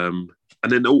 and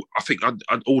then I think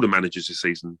all the managers this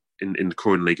season in the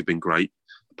Croydon League have been great,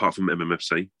 apart from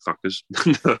MMFC fuckers.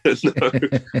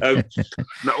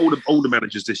 No, all the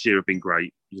managers this year have been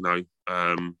great.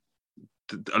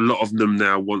 A lot of them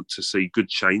now want to see good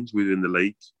change within the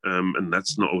league, and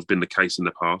that's not always been the case in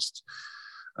the past.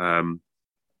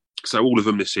 So all of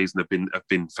them this season have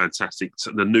been fantastic.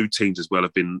 So the new teams as well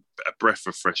have been a breath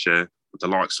of fresh air. The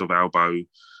likes of Albo,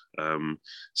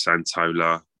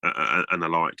 Santola, and the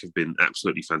like have been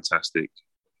absolutely fantastic.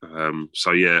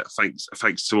 So yeah,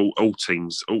 thanks to all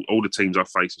teams, all the teams I've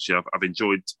faced this year. I've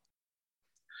enjoyed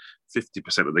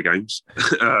 50% of the games.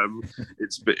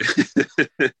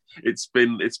 It's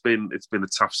been a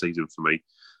tough season for me.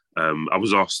 I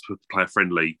was asked to play a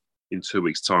friendly in 2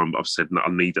 weeks' time, but I've said no, I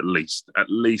need at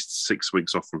least 6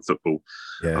 weeks off from football.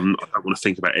 Yeah. I don't want to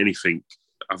think about anything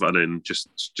other than just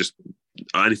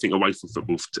anything away from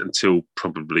football until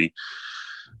probably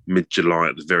mid-July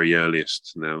at the very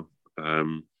earliest. Now,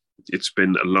 it's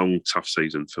been a long, tough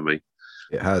season for me.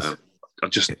 It has. I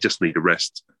just need a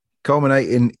rest.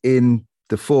 Culminating in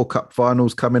the 4 cup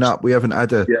finals coming up. We haven't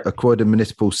had a Croydon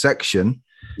Municipal section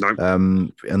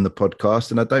in the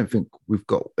podcast, and I don't think we've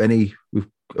got any.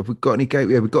 Have we got any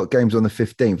games? Yeah, we've got games on the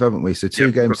 15th, haven't we? So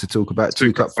 2 games to talk about,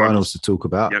 2 cup finals to talk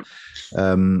about. Yep.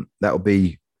 That'll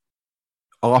be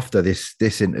after this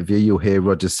interview. You'll hear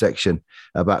Roger's section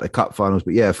about the cup finals.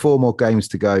 But yeah, 4 more games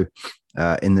to go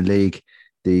in the league.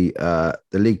 The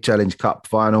League Challenge Cup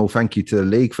final. Thank you to the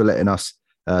league for letting us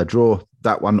draw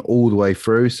that one all the way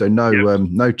through. So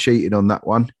no cheating on that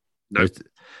one. No.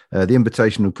 The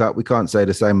Invitational Cup. We can't say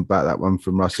the same about that one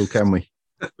from Russell, can we?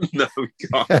 No, we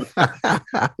can't.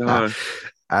 No.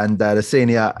 And the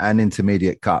Senior and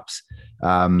Intermediate Cups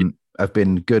have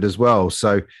been good as well.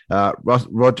 So,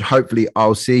 Rod, hopefully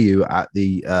I'll see you at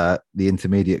the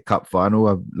Intermediate Cup final.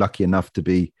 I'm lucky enough to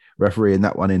be refereeing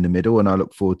that one in the middle, and I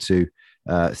look forward to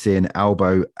seeing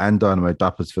Albo and Dynamo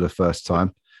Duppers for the first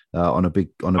time on a big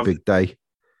day.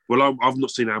 Well, I've not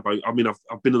seen Albo. I mean,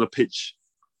 I've been on a pitch.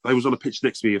 They was on a pitch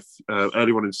next to me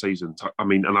earlier on in the season. I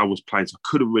mean, and I was playing, so I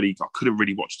couldn't really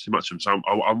watch too much of them. So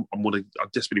I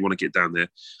desperately want to get down there.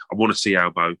 I want to see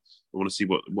Albo. I want to see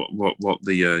what the what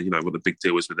the big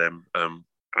deal is with them.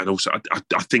 And also,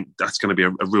 I think that's going to be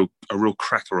a real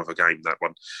cracker of a game, that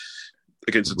one,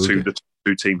 against the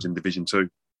two teams in Division 2.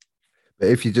 But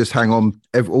if you just hang on,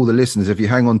 all the listeners, if you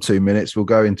hang on 2 minutes, we'll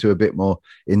go into a bit more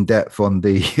in depth on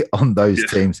those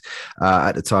teams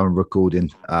at the time of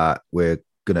recording. We're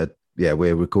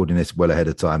recording this well ahead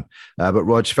of time. But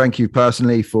Rog, thank you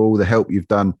personally for all the help you've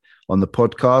done on the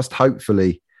podcast.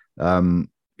 Hopefully,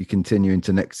 you continue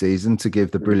into next season to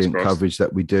give the brilliant coverage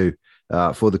that we do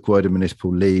for the Croydon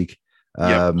Municipal League.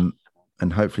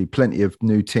 And hopefully plenty of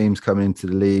new teams coming into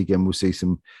the league, and we'll see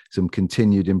some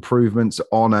continued improvements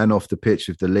on and off the pitch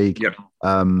of the league. Yep.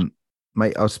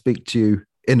 Mate, I'll speak to you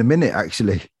in a minute,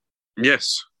 actually.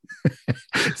 Yes.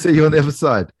 See you on the other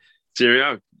side.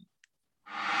 Cheerio.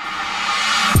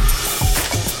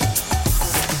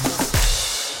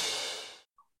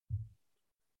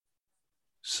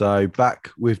 So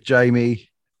back with Jamie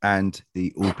and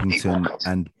the Orpington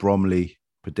and Bromley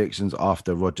predictions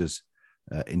after Roger's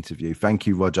interview. Thank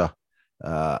you, Roger,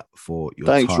 for your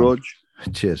time. Thanks, Rog.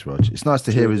 Cheers, Rog. It's nice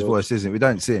to hear his voice, isn't it? We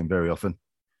don't see him very often.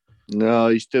 No,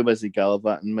 he's too busy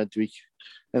gallivanting midweek.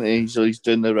 And so he's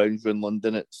doing the rounds around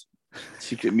London at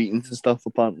secret meetings and stuff,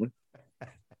 apparently.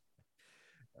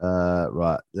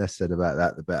 Right, less said about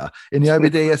that, the better. In the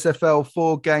OBD SFL,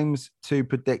 4 games to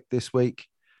predict this week.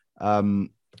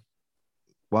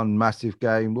 One massive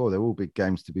game. Well, they're all big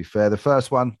games, to be fair. The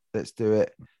first one, let's do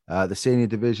it. The senior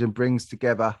division brings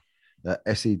together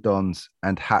SE Dons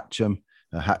and Hatcham.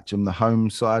 Hatcham, the home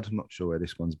side. I'm not sure where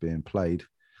this one's being played.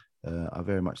 I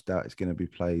very much doubt it's going to be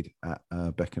played at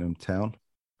Beckenham Town.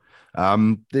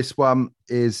 This one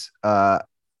is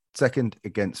second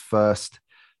against first.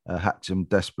 Hatcham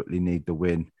desperately need the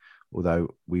win,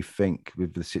 although we think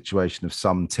with the situation of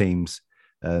some teams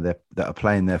that are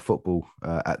playing their football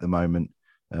at the moment,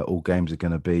 all games are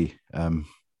going to be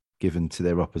given to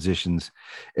their oppositions,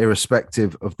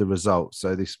 irrespective of the result.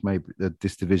 So this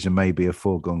division may be a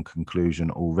foregone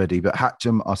conclusion already. But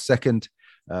Hatcham are second,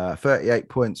 38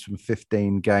 points from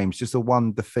 15 games, just a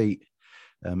one defeat.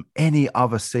 Any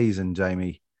other season,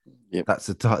 Jamie, that's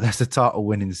a title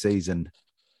winning season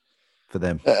for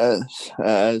them. It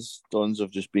is. Dons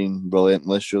have just been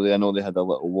relentless, really. I know they had a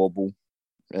little wobble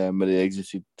where they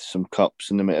exited some cups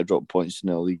and they might have dropped points in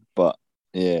the league, but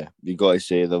yeah, you got to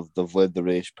say they've led the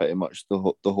race pretty much the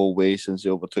whole way since they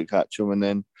overtook Hatcham, and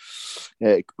then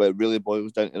but it really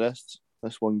boils down to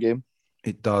this one game.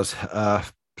 It does.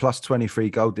 Plus 23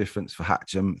 goal difference for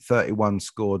Hatcham, 31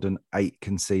 scored and 8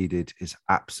 conceded is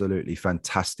absolutely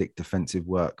fantastic defensive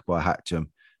work by Hatcham.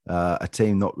 A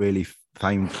team not really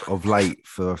famed of late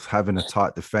for having a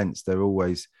tight defence. They've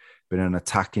always been an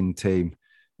attacking team,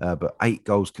 but 8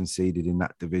 goals conceded in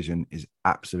that division is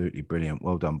absolutely brilliant.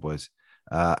 Well done, boys.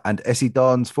 And SE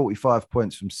Dons, 45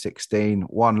 points from 16,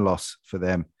 1 loss for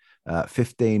them.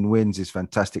 15 wins is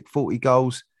fantastic. 40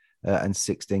 goals and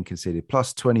 16 conceded,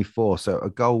 plus 24.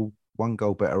 So 1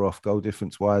 goal better off goal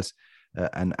difference wise.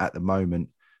 And at the moment,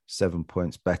 7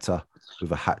 points better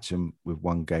with a Hatcham with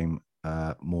 1 game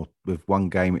with 1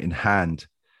 game in hand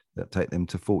that take them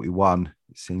to 41.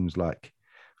 It seems like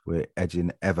we're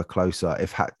edging ever closer.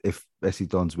 If SE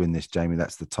Dons win this, Jamie,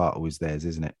 that's the title is theirs,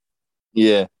 isn't it?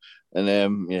 Yeah.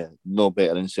 And no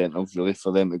better incentive really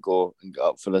for them to go and get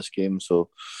up for this game. So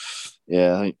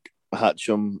yeah, I think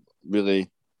Hatcham really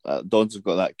Dons have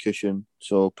got that cushion,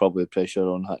 so probably pressure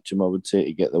on Hatcham, I would say,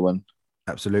 to get the win.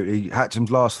 Absolutely.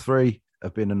 Hatcham's last 3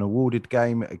 have been an awarded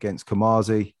game against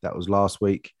Kamazi. That was last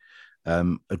week.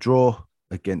 A draw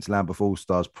against Lambeth All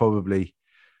Stars, probably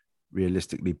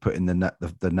realistically putting the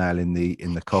nail in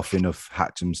the coffin of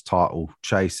Hatcham's title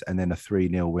chase, and then a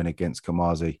 3-0 win against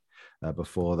Kamazi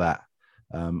before that.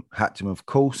 Hatcham, of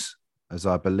course, as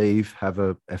I believe, have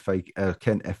a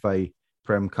Kent FA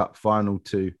Prem Cup final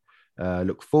to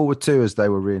look forward to, as they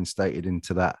were reinstated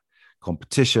into that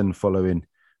competition following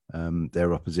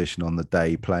their opposition on the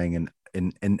day, playing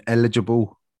an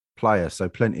eligible player. So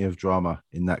plenty of drama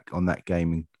on that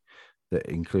game that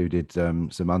included some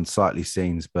unsightly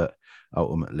scenes, but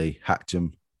ultimately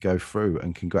Hatcham go through.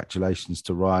 And congratulations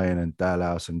to Ryan and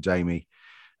Dalhouse and Jamie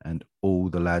and all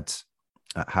the lads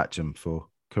at Hatcham for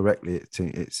correctly,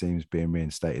 it seems, being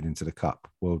reinstated into the cup.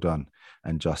 Well done,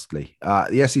 and justly.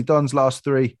 The SE Dons last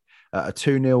 3, a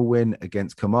 2-0 win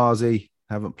against Kamazi.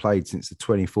 Haven't played since the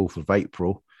 24th of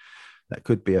April. That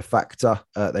could be a factor.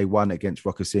 They won against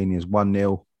Roccasinians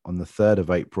 1-0 on the 3rd of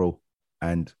April,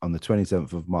 and on the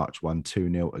 27th of March won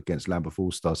 2-0 against Lambeth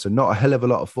All Stars. So not a hell of a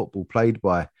lot of football played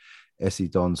by SE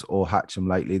Dons or Hatcham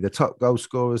lately. The top goal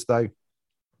scorers, though,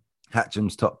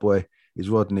 Hatcham's top boy is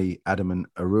Rodney Adaman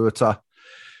Aruata.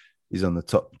 He's on the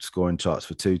top scoring charts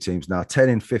for 2 teams now. 10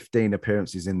 in 15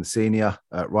 appearances in the senior.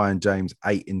 Ryan James,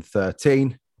 8 in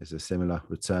 13. There's a similar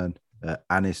return.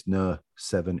 Anis Nur,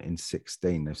 7 in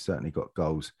 16. They've certainly got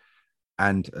goals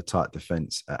and a tight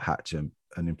defence at Hatcham.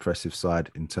 An impressive side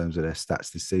in terms of their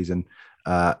stats this season.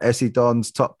 SE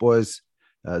Dons, top boys.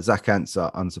 Zach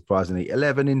Answer, unsurprisingly,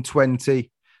 11 in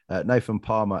 20. Nathan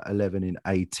Palmer, 11 in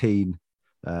 18.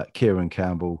 Kieran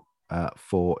Campbell,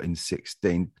 4 in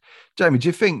 16. Jamie, do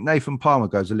you think Nathan Palmer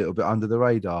goes a little bit under the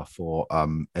radar for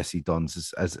SE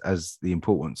Dons as the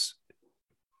importance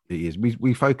he is?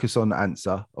 We focus on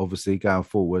Answer, obviously, going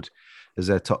forward as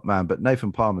their top man, but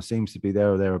Nathan Palmer seems to be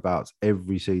there or thereabouts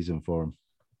every season for him.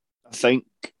 I think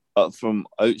from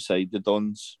outside the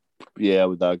Dons, I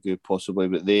would argue possibly,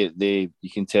 but they you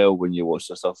can tell when you watch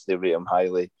the stuff, they rate him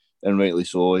highly, and rightly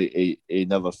so. He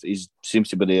seems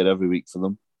to be there every week for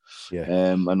them. Yeah.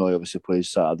 I know he obviously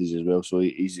plays Saturdays as well, so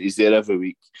he's there every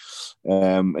week,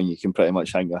 and you can pretty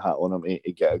much hang your hat on him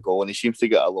to get a goal, and he seems to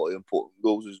get a lot of important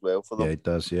goals as well for them. Yeah, he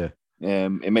does. Yeah.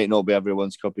 It might not be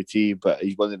everyone's cup of tea, but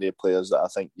he's one of the players that I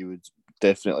think you would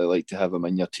definitely like to have him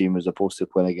in your team as opposed to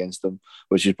playing against him,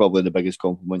 which is probably the biggest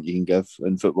compliment you can give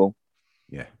in football.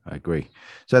 Yeah, I agree.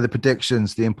 So the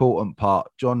predictions, the important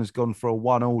part. John has gone for a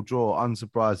 1-1 draw,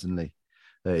 unsurprisingly.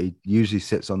 He usually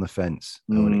sits on the fence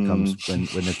when it comes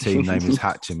when the team name is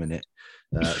Hatcham in it.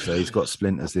 So he's got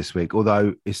splinters this week.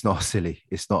 Although it's not a silly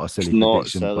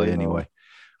prediction by any way.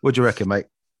 What do you reckon, mate?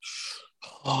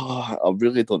 I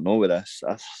really don't know with this.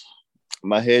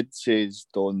 My head says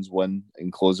Dons win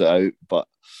and close it out, but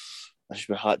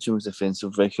Hatcham's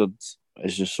defensive record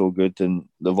is just so good, and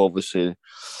they've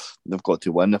got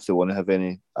to win if they want to have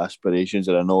any aspirations.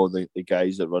 And I know the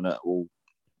guys that run it will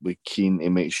be keen to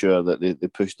make sure that they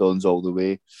push Dons all the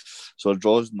way. So a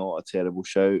draw's not a terrible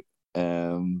shout, but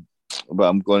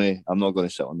I'm not going to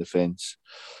sit on the fence.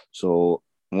 So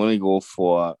I'm going to go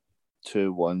for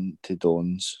 2-1 to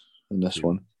Dons in this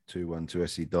one. 2-1 to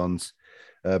SC Dons.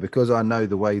 Because I know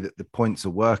the way that the points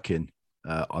are working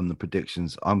on the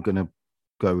predictions, I'm going to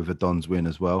go with a Dons win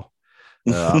as well.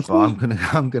 But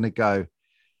I'm going to go,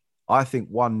 I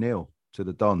think 1-0 to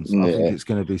the Dons. I think it's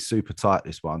going to be super tight,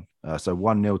 this one. So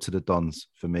 1-0 to the Dons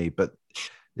for me. But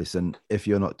listen, if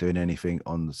you're not doing anything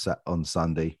on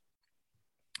Sunday,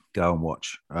 go and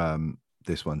watch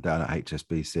this one down at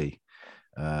HSBC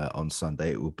on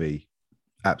Sunday. It will be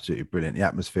absolutely brilliant. The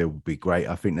atmosphere will be great.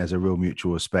 I think there's a real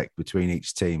mutual respect between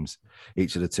each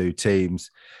of the two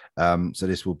teams. So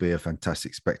this will be a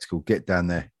fantastic spectacle. Get down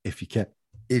there if you can.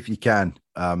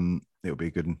 It'll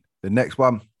be good. The next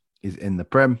one is in the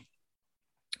Prem.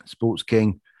 Sports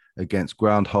King against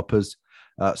Groundhoppers.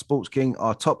 Sports King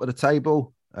are top of the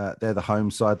table. They're the home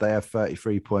side. They have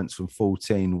 33 points from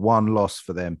 14. One loss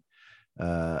for them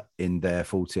in their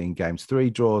 14 games. 3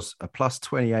 draws, a plus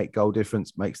 28 goal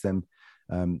difference makes them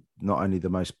not only the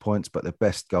most points, but the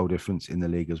best goal difference in the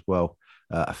league as well.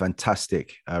 A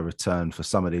fantastic return for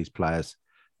some of these players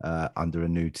under a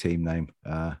new team name.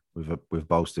 We've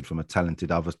bolstered from a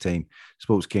talented other team.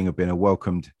 Sports King have been a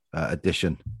welcomed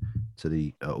addition to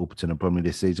the Alperton and Bromley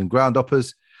this season.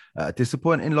 Groundhoppers, a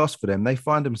disappointing loss for them. They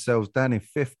find themselves down in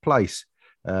 5th place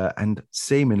and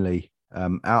seemingly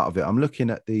out of it. I'm looking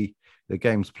at the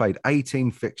games played,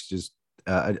 18 fixtures.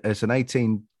 It's an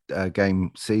 18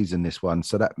 game season, this one.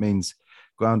 So that means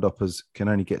Groundhoppers can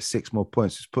only get 6 more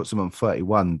points, which puts them on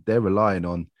 31. They're relying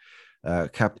on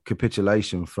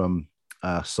capitulation from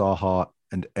Saha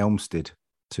and Elmstead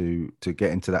to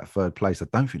get into that 3rd place. I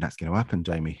don't think that's going to happen,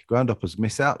 Jamie. Groundhoppers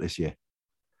miss out this year.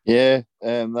 Yeah,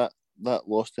 that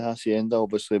loss to Hacienda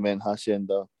obviously meant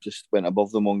Hacienda just went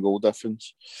above them on goal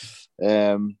difference.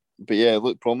 But yeah, it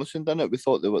looked promising, didn't it? We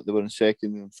thought they were in 2nd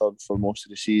and 3rd for most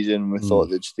of the season. We thought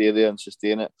they'd stay there and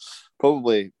sustain it.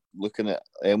 Probably looking at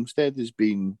Elmstead as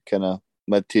being kind of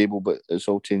mid-table, but it's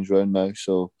all changed around now.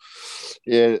 So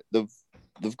yeah,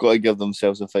 they've got to give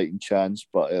themselves a fighting chance,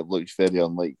 but it looks very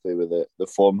unlikely with the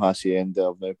form Hacienda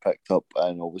have now picked up,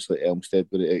 and obviously Elmstead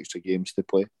with the extra games to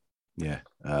play. Yeah.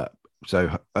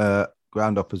 So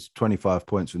Groundhoppers 25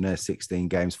 points from their 16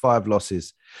 games, 5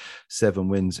 losses, 7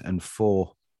 wins, and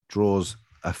 4 draws.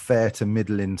 A fair to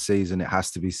middling season, it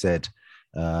has to be said.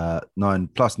 9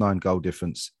 goal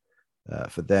difference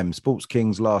for them. Sports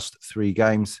King's last 3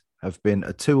 games have been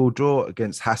a 2-2 draw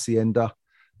against Hacienda.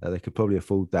 They could probably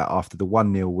afford that after the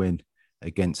 1-0 win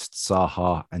against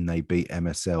Saha, and they beat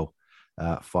MSL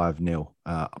 5-0.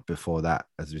 Before that,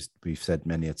 as we've said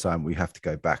many a time, we have to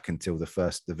go back until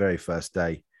the very first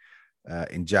day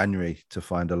in January to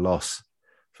find a loss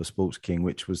for Sports King,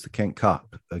 which was the Kent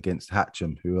Cup against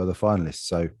Hatcham, who are the finalists.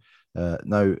 So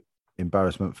no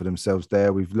embarrassment for themselves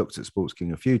there. We've looked at Sports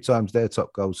King a few times. Their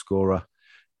top goal scorer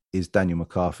is Daniel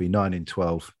McCarthy, 9 in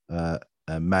 12.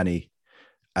 Manny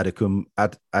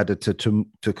Adetokumbo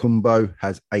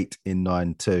has 8 in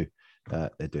 9 too.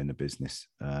 They're doing the business.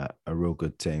 A real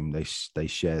good team. They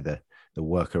share the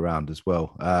work around as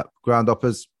well.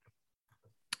 Groundhoppers,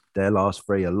 their last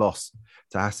 3, a loss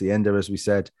to Hacienda, as we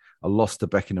said, a loss to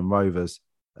Beckenham Rovers,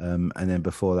 and then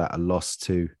before that, a loss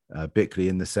to Bickley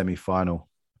in the semi-final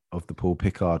of the Paul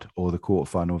Pickard, or the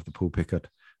quarter-final of the Paul Pickard,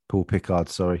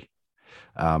 sorry.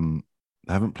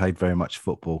 They haven't played very much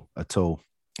football at all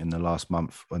in the last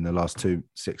month, in the last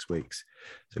 6 weeks.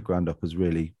 So Groundhoppers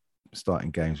really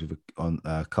starting games with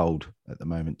a cold at the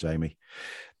moment, Jamie.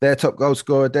 Their top goal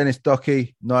scorer, Dennis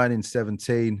Dockey, 9 in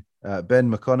 17.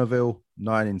 Ben McConneville,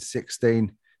 9 in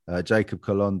 16. Jacob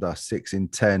Colonda, 6 in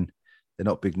 10. They're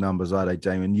not big numbers, are they,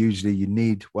 Jamie? And usually you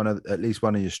need at least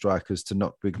one of your strikers to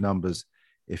knock big numbers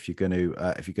if you're going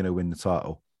to win the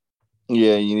title.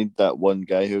 Yeah, you need that one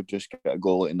guy who just get a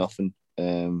goal out of nothing.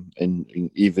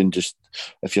 And even just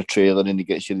if you're trailing and he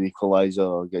gets you the equaliser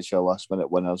or gets you a last minute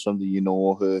winner, somebody you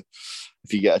know who,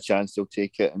 if you get a chance, they'll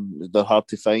take it, and they're hard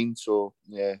to find. So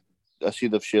yeah, I see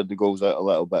they've shared the goals out a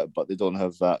little bit, but they don't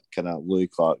have that kind of Louis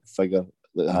Clark figure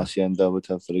that Hacienda would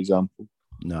have, for example.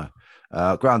 No.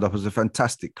 Groundhoppers is a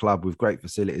fantastic club with great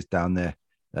facilities down there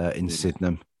in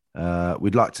Sydenham.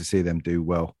 We'd like to see them do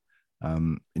well.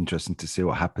 Interesting to see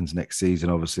what happens next season,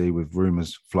 obviously, with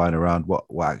rumours flying around what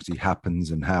actually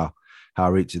happens and how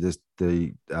each of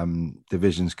the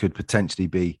divisions could potentially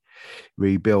be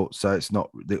rebuilt. So it's not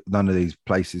none of these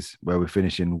places where we're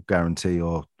finishing will guarantee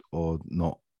or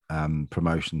not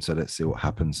promotion. So let's see what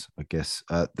happens, I guess.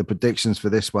 The predictions for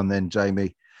this one then,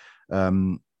 Jamie.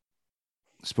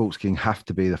 Sports King have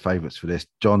to be the favourites for this.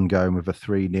 John going with a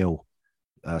 3-0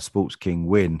 Sports King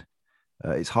win.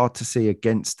 It's hard to see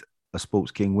against a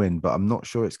Sports King win, but I'm not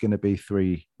sure it's going to be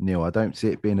 3-0. I don't see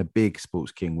it being a big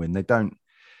Sports King win.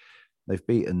 They've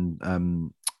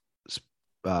beaten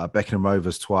Beckenham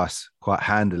Rovers twice quite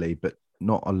handily, but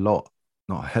not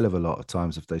a hell of a lot of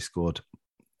times have they scored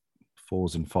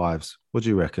 4s and 5s. What do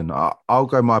you reckon? I'll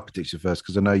go my prediction first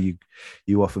because I know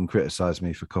you often criticise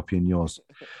me for copying yours.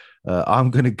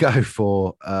 I'm going to go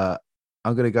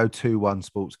 2-1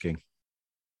 Sports King.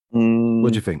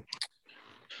 What do you think?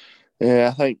 Yeah,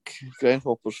 I think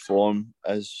Groundhoppers' form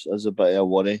is a bit of a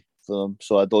worry for them,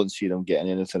 so I don't see them getting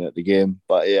anything at the game.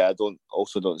 But yeah, I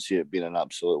don't see it being an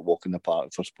absolute walk in the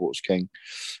park for Sports King.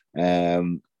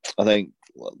 I think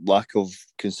lack of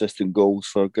consistent goals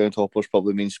for Groundhoppers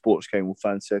probably means Sports King will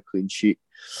fancy a clean sheet.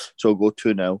 So I'll go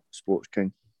 2-0 Sports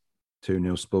King.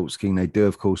 2-0 Sports King. They do,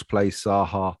 of course, play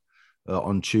Saha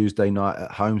on Tuesday night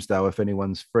at Holmesdale if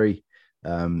anyone's free.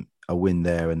 A win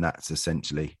there, and that's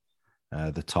essentially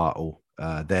the title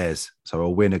theirs. So a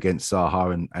win against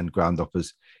Saha and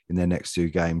Groundhoppers in their next 2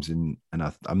 games. And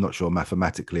I'm not sure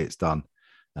mathematically it's done,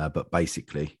 but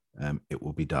basically it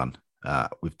will be done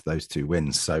with those 2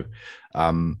 wins. So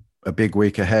a big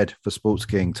week ahead for Sports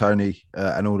King. Tony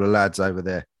and all the lads over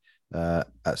there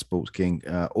at Sports King,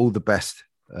 all the best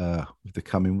with the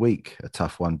coming week. A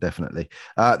tough one, definitely.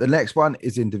 The next one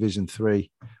is in Division 3.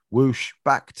 Whoosh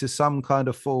back to some kind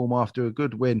of form after a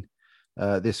good win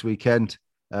this weekend.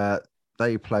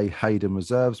 They play Hayden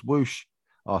Reserves. Whoosh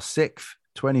are 6th,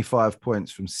 25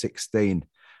 points from 16.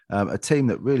 A team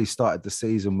that really started the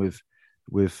season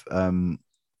with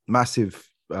massive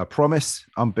promise,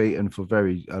 unbeaten for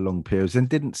very long periods, and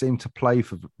didn't seem to play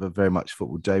for very much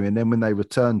football, Jamie. And then when they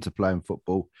returned to playing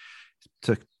football,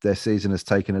 their season has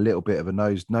taken a little bit of a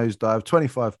nosedive.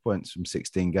 25 points from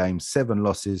 16 games, 7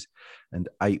 losses and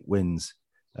 8 wins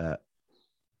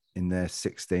in their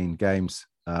 16 games.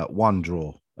 1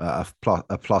 draw, a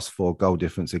 +4 goal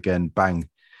difference. Again, bang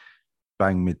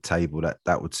mid-table,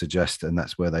 that would suggest, and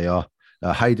that's where they are.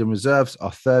 Hayden Reserves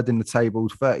are 3rd in the table,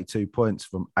 32 points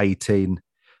from 18.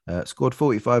 Scored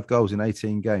 45 goals in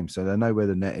 18 games, so they know where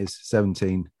the net is.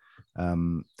 17,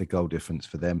 the goal difference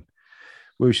for them.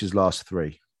 Whoosh's last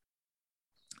 3.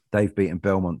 They've beaten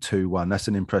Belmont 2-1. That's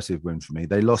an impressive win for me.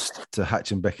 They lost to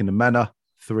Hatch and Beckenham Manor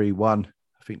 3-1.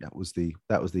 I think that was the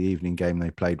evening game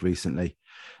they played recently,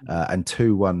 and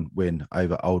 2-1 win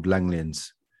over Old Langleyans.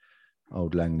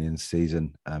 Old Langleyans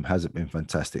season hasn't been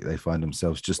fantastic. They find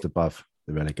themselves just above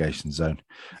the relegation zone.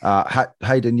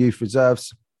 Hayden Youth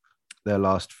Reserves, their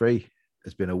last 3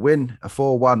 has been a win, a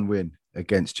 4-1 win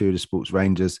against Tudor Sports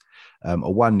Rangers, a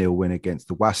 1-0 win against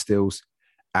the Wastills,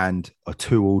 and a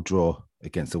 2-2 draw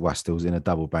against the Wastills in a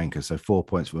double banker. So 4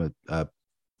 points from a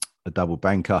double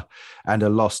banker, and a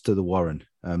loss to the Warren.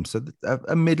 So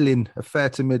a fair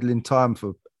to middling time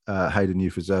for Hayden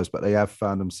Youth Reserves, but they have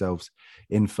found themselves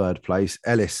in 3rd place.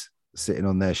 Ellis sitting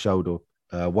on their shoulder,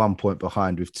 1 point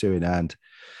behind with 2 in hand.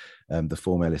 The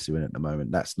form Ellis are in at the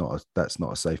moment. That's not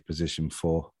a safe position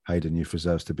for Hayden Youth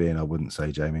Reserves to be in, I wouldn't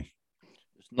say, Jamie.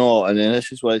 It's not, and then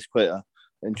this is why it's quite an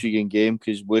intriguing game,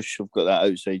 because Whoosh have got that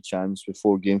outside chance with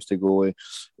 4 games to go,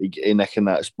 nicking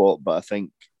that spot. But I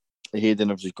think Hayden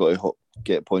have just got to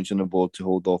get points on the board to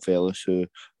hold off Ellis, who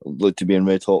look to be in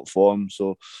red hot form.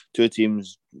 So 2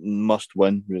 teams must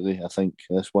win, really, I think,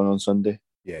 this one on Sunday.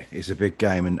 Yeah, it's a big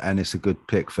game, and it's a good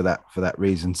pick for that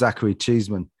reason. Zachary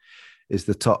Cheeseman is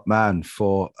the top man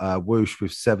for Whoosh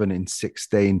with 7 in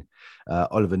 16.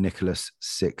 Oliver Nicholas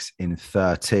 6 in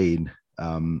 13.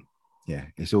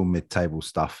 It's all mid-table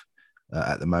stuff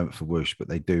at the moment for Whoosh, but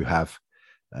they do have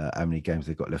how many games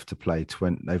they've got left to play?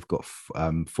 20. They've got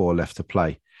 4 left to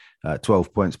play.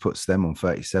 12 points puts them on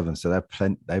 37, so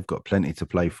they've got plenty to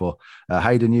play for.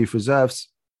 Hayden Youth Reserves,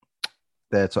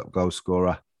 their top goal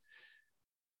scorer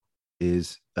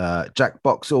is Jack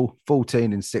Boxall,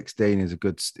 14 in 16 is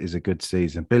a good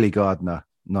season. Billy Gardner,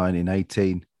 9 in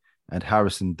 18, and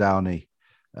Harrison Downey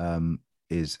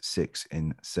is 6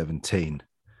 in 17.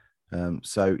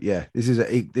 So yeah,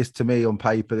 this to me on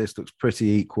paper, this looks pretty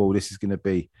equal. This is going to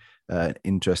be an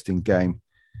interesting game.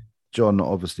 John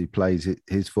obviously plays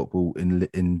his football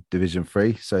in Division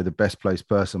 3, so the best placed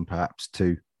person perhaps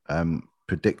to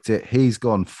predict it. He's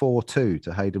gone 4-2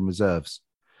 to Hayden Reserves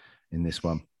in this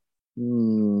one.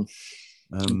 Don't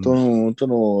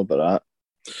know about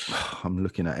that. I'm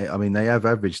looking at it. I mean, they have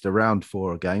averaged around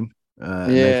 4 a game.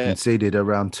 They've conceded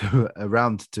around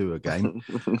two a game.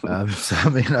 So I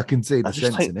mean, I can see the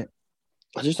sense in it.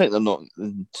 I just think they're not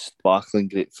sparkling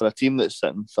great for a team that's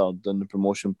sitting 3rd in the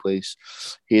promotion place.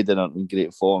 Hayden aren't in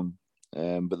great form,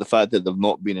 but the fact that they've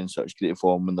not been in such great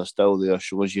form when they're still there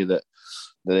shows you that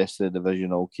the rest of the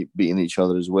division all keep beating each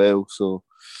other as well. So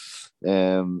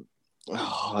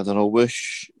I don't know.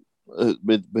 Wish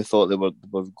we thought they were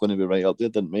going to be right up there,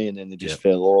 didn't we? And then they just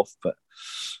fell off. But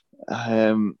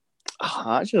I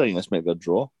actually think this might be a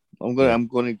draw. I'm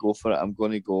going to go for it. I'm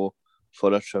going to go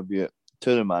for a tribute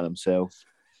to the man himself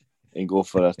and go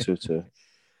for a 2-2.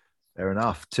 Fair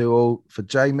enough. 2-2 for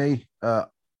Jamie.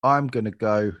 I'm going to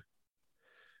go.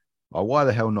 Oh, why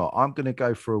the hell not? I'm going to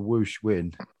go for a whoosh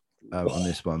win on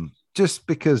this one, just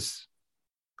because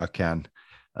I can.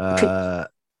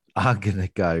 I'm going to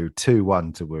go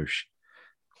 2-1 to whoosh.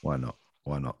 Why not?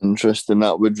 Why not? Interesting.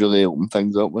 That would really open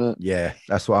things up, wouldn't it? Yeah,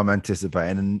 that's what I'm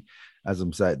anticipating. And as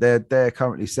I'm saying, they're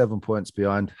currently 7 points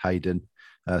behind Hayden.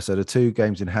 So the 2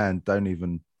 games in hand don't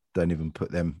even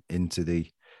put them into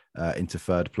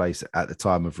third place at the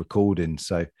time of recording.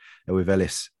 So with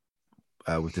Ellis,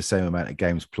 with the same amount of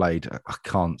games played, I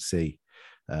can't see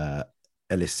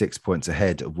Ellis 6 points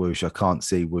ahead of Whoosh. I can't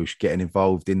see Whoosh getting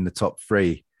involved in the top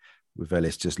 3 with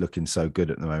Ellis just looking so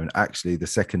good at the moment. Actually, the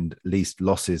second least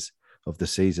losses of the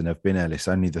season have been Ellis,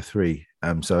 only the 3.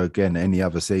 So again, any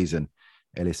other season,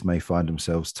 Ellis may find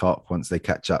themselves top once they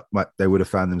catch up. They would have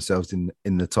found themselves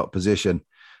in the top position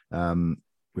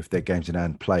with their games in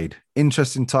hand played.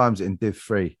 Interesting times in Div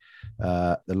 3.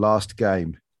 The last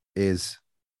game is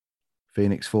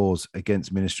Phoenix Fours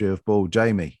against Ministry of Ball.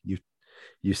 Jamie,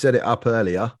 you set it up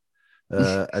earlier,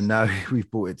 and now we've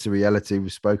brought it to reality.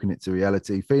 We've spoken it to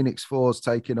reality. Phoenix Fours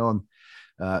taking on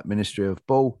Ministry of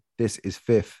Ball. This is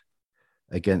 5th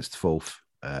against 4th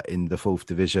in the 4th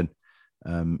division.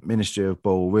 Ministry of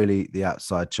Ball, really the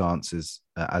outside chances,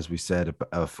 as we said,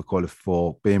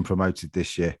 for being promoted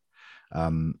this year.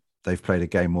 They've played a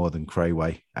game more than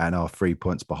Crayway and are 3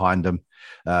 points behind them.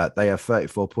 They have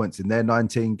 34 points in their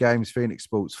 19 games. Phoenix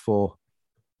Sports 4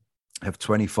 have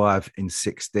 25 in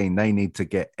 16. They need to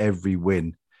get every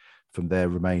win from their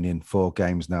remaining 4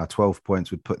 games now. 12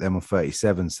 points would put them on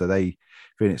 37. So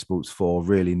Phoenix Sports 4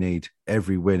 really need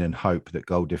every win and hope that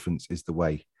goal difference is the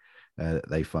way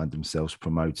they find themselves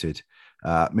promoted.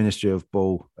 Ministry of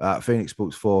Ball, Phoenix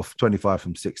Sports 4, 25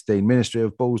 from 16. Ministry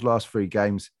of Ball's last 3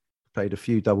 games played a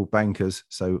few double bankers,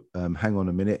 so hang on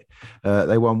a minute.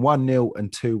 They won 1-0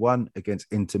 and 2-1 against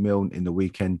Inter Milan in the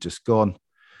weekend just gone.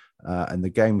 And the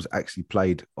games actually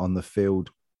played on the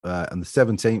field on the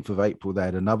 17th of April. They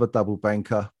had another double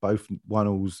banker, both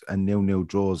 1-1s and 0-0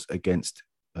 draws against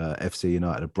FC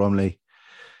United of Bromley.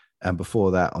 And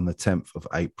before that, on the 10th of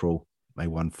April, they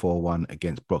won 4-1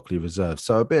 against Brockley Reserve.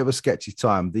 So a bit of a sketchy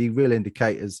time. The real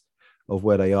indicators of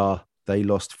where they are, they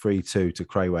lost 3-2 to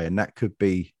Crayway, and that could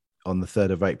be on the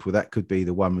 3rd of April. That could be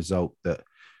the one result that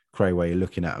Crayway are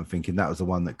looking at and thinking that was the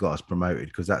one that got us promoted,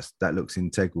 because that looks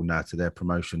integral now to their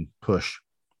promotion push.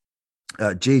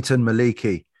 Jeetan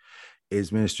Maliki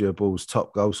is Ministry of Ball's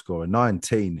top goal scorer,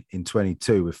 19 in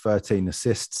 22 with 13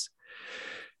 assists.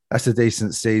 That's a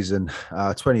decent season.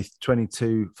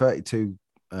 32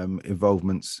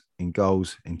 involvements in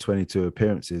goals in 22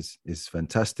 appearances is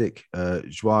fantastic.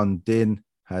 Juan Din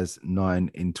has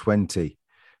 9 in 20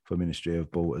 for Ministry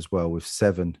of Ball as well, with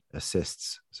 7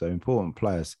 assists. So important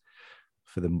players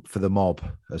for the mob,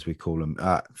 as we call them.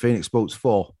 Phoenix Sports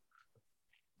 4,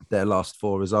 their last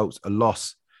 4 results: a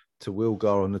loss to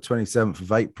Wilgar on the 27th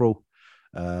of April,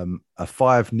 a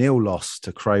 5-0 loss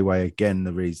to Crayway. Again,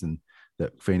 the reason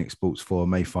that Phoenix Sports 4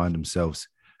 may find themselves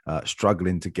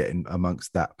struggling to get in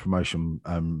amongst that promotion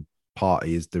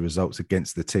party is the results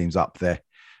against the teams up there.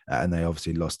 And they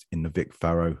obviously lost in the Vic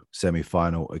Farrow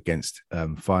semi-final against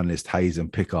finalist Hayes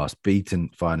and Pickhurst, beaten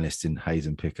finalists in Hayes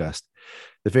and Pickhurst.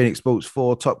 The Phoenix Sports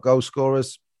 4 top goal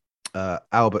scorers: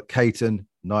 Albert Caton,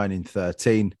 9 in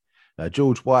 13,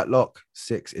 George Whitelock,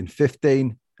 6 in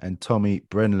 15, and Tommy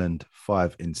Brenland,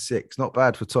 5 in 6. Not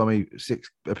bad for Tommy, 6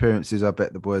 appearances. I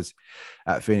bet the boys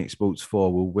at Phoenix Sports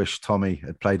 4 will wish Tommy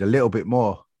had played a little bit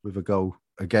more with a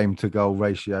game-to-goal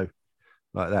ratio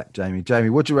like that. Jamie,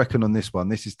 what do you reckon on this one?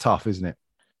 This is tough, isn't it?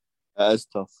 It is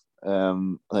tough. I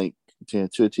think 2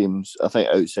 teams, I think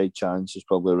outside chance is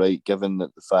probably right, given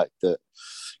that the fact that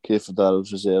Crayford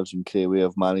Darrell's reserves and Crayway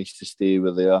have managed to stay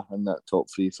where they are in that top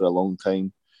 3 for a long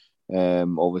time.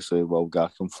 Obviously,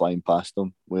 Garcombe flying past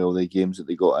them with all the games that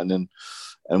they got in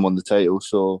and won the title.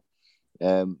 So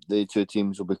the 2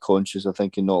 teams will be conscious, I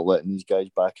think, in not letting these guys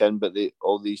back in. But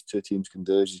all these 2 teams can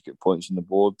do is just get points on the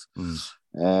board.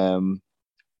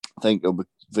 I think it'll be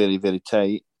very, very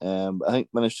tight. But I think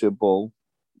Ministry of Ball,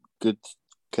 good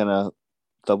kind of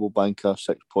double banker,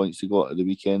 6 points they got at the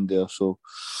weekend there. So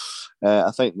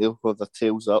I think they'll have their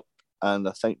tails up, and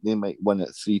I think they might win it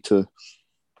 3-2.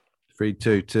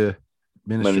 3-2 to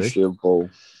Ministry of Ball.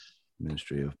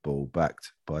 Ministry of Ball,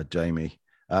 backed by Jamie.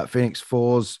 Phoenix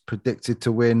Fours predicted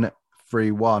to win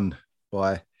 3-1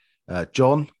 by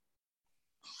John,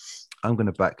 I'm going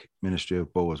to back Ministry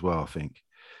of Ball as well, I think.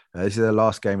 This is their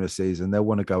last game of the season. They'll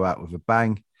want to go out with a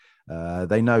bang.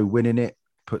 They know winning it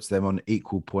puts them on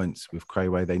equal points with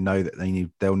Crayway. They know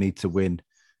that they'll need to win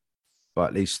by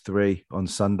at least 3 on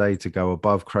Sunday to go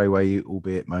above Crayway,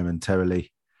 albeit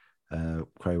momentarily.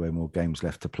 Crayway more games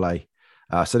left to play.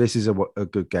 So this is a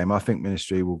good game. I think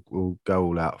Ministry will go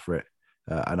all out for it.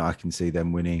 And I can see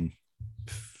them winning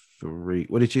 3.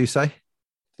 What did you say?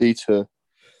 3-2.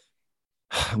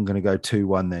 I'm going to go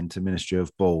 2-1 then to Ministry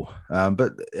of Ball.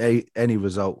 But any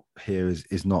result here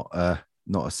is not a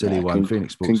silly one.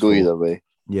 Phoenix Sports can go either way.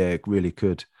 Yeah, it really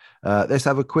could. Let's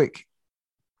have a quick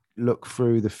look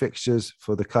through the fixtures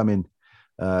for the coming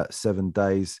 7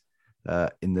 days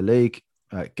in the league.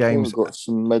 Games. We've got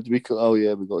some midweek. Oh,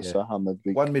 yeah, we've got Saha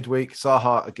midweek. One midweek,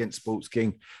 Saha against Sports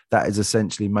King. That is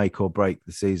essentially make or break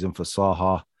the season for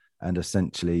Saha. And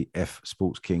essentially, if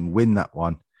Sports King win that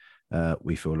one,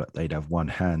 we feel like they'd have one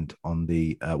hand on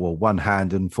the one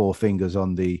hand and 4 fingers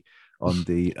on the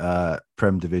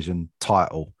Prem Division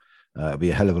title. It'll be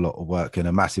a hell of a lot of work and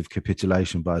a massive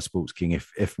capitulation by Sports King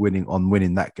if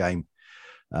winning that game.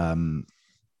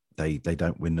 They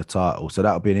don't win the title. So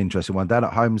that'll be an interesting one. Down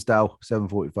at Holmesdale,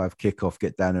 7:45 kickoff.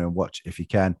 Get down there and watch if you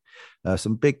can.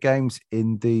 Some big games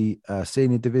in the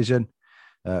senior division.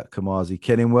 Kamazi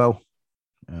Kenningwell.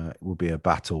 It will be a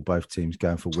battle. Both teams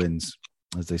going for wins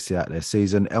as they see out their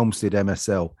season. Elmstead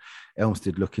MSL.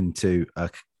 Elmstead looking to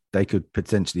they could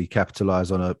potentially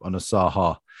capitalise on a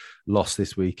Saha loss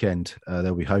this weekend.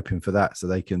 They'll be hoping for that so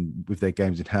they can, with their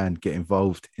games in hand, get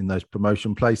involved in those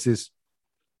promotion places.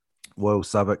 Royal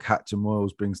Southwark, Hatcham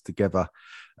Royals brings together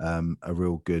a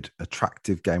real good,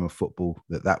 attractive game of football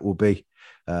that will be.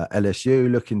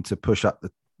 LSU looking to push up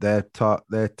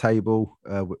their table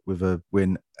with a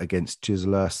win against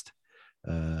Chislehurst.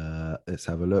 Let's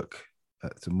have a look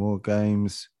at some more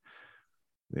games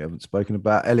we haven't spoken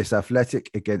about. Ellis Athletic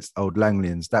against Old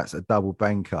Langlians. That's a double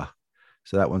banker.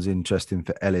 So that one's interesting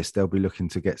for Ellis. They'll be looking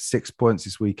to get 6 points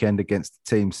this weekend against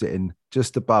the team sitting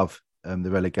just above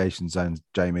the relegation zones,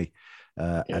 Jamie,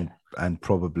 and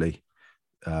probably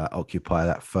occupy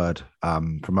that 3rd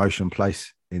promotion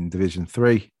place in Division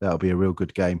 3. That'll be a real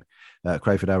good game.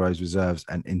 Crayford Arrows Reserves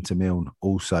and Inter Milne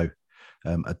also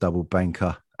a double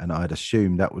banker, and I'd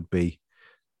assume that would be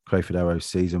Crayford Arrows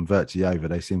season virtually over.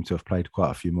 They seem to have played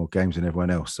quite a few more games than everyone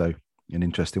else, so an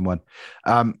interesting one.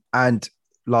 And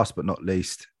last but not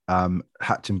least,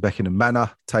 Hatcham Beckenham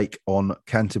Manor take on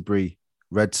Canterbury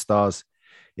Red Stars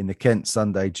in the Kent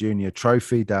Sunday Junior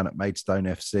Trophy down at Maidstone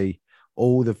FC.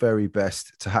 All the very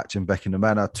best to Hatcham Beckenham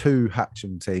Manor, 2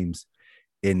 Hatcham teams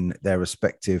in their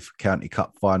respective County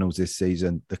Cup finals this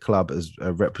season. The club has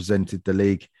represented the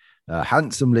league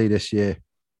handsomely this year.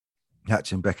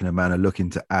 Hatcham Beckenham Manor looking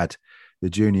to add the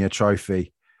Junior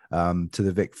Trophy to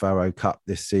the Vic Farrow Cup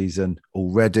this season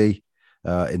already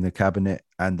in the cabinet,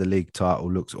 and the league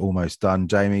title looks almost done.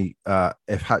 Jamie,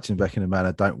 if Hatcham Beckenham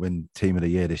Manor don't win Team of the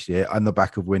Year this year, on the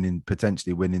back of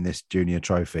potentially winning this Junior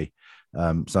Trophy,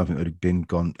 something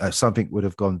would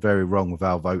have gone very wrong with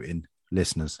our voting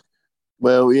listeners.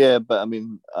 Well, yeah, but I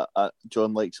mean,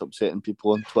 John likes upsetting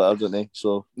people on Twitter, doesn't he?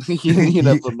 So you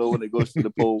never know when it goes to the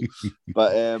poll.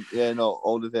 But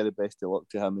all the very best of luck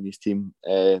to him and his team.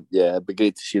 It'd be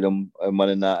great to see them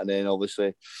winning that. And then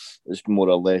obviously, it's more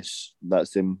or less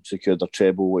that's them secured their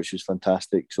treble, which is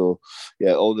fantastic. So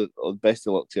all the best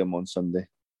of luck to him on Sunday.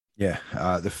 Yeah,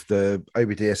 the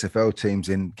OBD SFL teams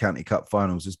in County Cup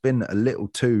finals has been a little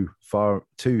too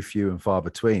few and far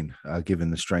between, given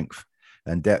the strength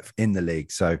and depth in the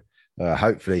league. So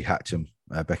hopefully Hatcham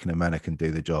Beckenham Manor can do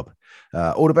the job.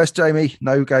 All the best, Jamie.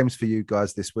 No games for you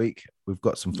guys this week. We've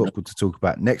got some football to talk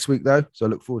about next week, though. So I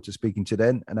look forward to speaking to you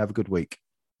then, and have a good week.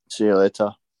 See you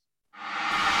later.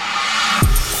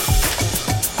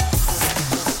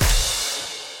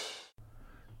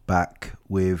 Back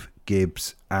with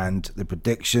Gibbs and the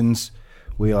predictions.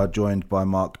 We are joined by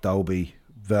Mark Dolby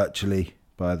virtually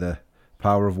by the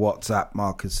power of WhatsApp.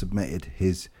 Mark has submitted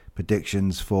his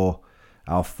predictions for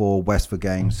our 4 Westford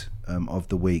games of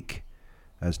the week,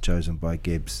 as chosen by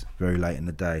Gibbs very late in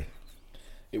the day.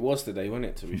 It was today, wasn't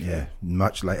it? To be fair, yeah,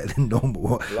 much later than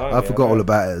normal. I forgot all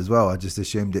about it as well. I just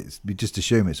assumed we just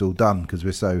assume it's all done because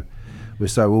we're so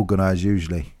organised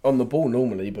usually on the ball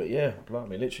normally. But yeah,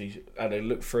 blimey, literally had a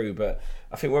look through. But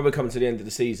I think when we're coming to the end of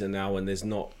the season now, and there's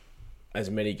not as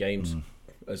many games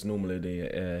as normally,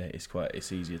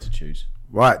 it's easier to choose.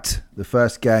 Right, the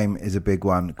first game is a big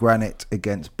one. Granite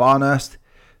against Barnhurst.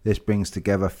 This brings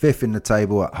together 5th in the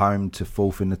table at home to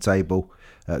 4th in the table.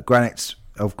 Granite's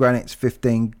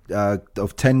 15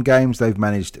 of 10 games, they've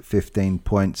managed 15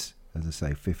 points as I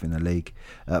say, 5th in the league.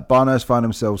 Barnhurst find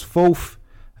themselves 4th.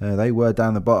 They were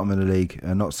down the bottom of the league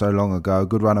not so long ago. A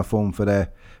good run of form for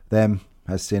them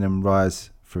has seen them rise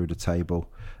through the table.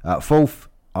 4th,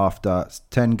 after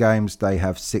 10 games, they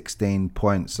have 16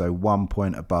 points, so 1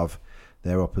 point above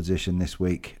their opposition this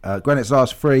week. Granite's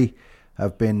last 3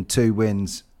 have been 2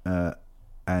 wins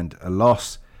and a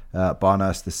loss.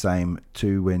 Barnhurst the same,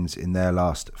 2 wins in their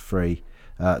last 3.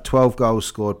 12 goals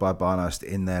scored by Barnhurst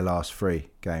in their last 3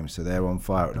 games, so they're on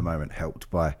fire at the moment, helped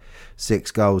by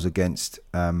 6 goals against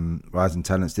Rising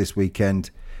Talents this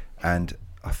weekend, and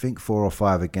I think 4 or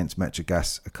 5 against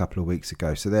Metrogas a couple of weeks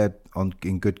ago. So they're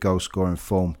in good goal scoring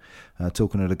form.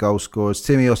 Talking of the goal scorers,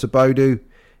 Timmy Osabodu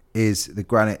is the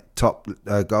Granite top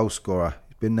goal scorer.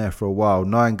 He's been there for a while.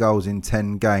 9 goals in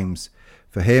 10 games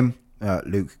for him.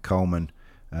 Luke Coleman,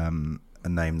 a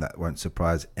name that won't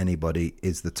surprise anybody,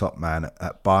 is the top man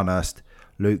at Barnhurst.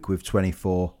 Luke with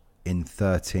 24 in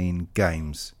 13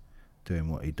 games, doing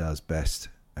what he does best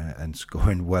and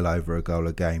scoring well over a goal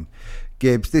a game.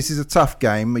 Gibbs, this is a tough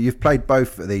game. You've played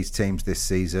both of these teams this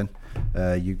season.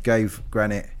 You gave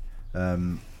Granite,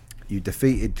 you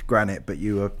defeated Granite, but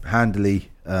you were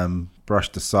handily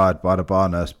brushed aside by the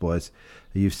Barnhurst boys.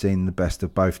 You've seen the best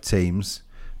of both teams.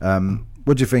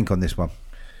 What do you think on this one?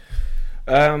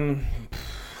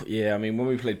 Yeah, I mean, when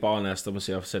we played Barnhurst,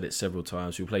 obviously I've said it several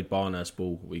times. We played Barnhurst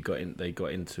ball. They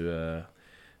got into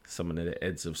some of the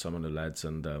heads of some of the lads,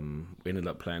 and we ended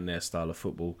up playing their style of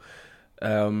football.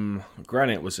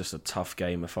 Granite was just a tough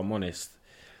game, if I'm honest.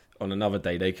 On another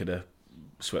day, they could have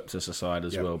swept us aside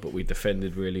as well, but we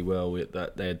defended really well.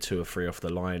 They had 2 or 3 off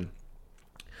the line,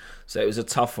 so it was a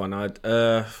tough one. It's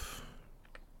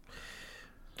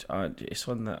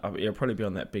on that. It'll probably be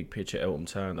on that big pitch at Eltham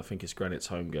Town. I think it's Granite's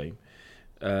home game.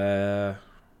 Do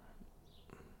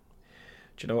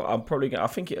you know what? I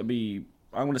think it'll be.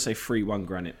 I'm going to say 3-1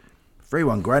 Granite.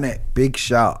 3-1 Granite. Big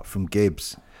shout from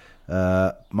Gibbs.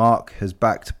 Mark has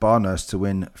backed Barnhurst to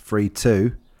win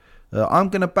 3-2. I'm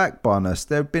going to back Barnhurst.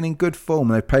 They've been in good form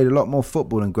and they've played a lot more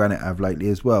football than Granite have lately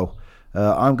as well.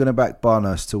 I'm going to back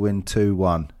Barnhurst to win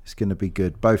 2-1. It's going to be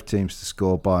good. Both teams to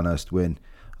score, Barnhurst win.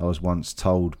 I was once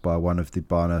told by one of the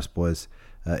Barnhurst boys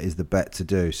is the bet to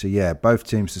do. So yeah, both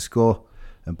teams to score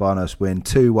and Barnhurst win.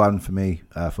 2-1 for me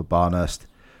for Barnhurst.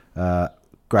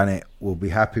 Granite will be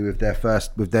happy with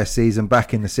their season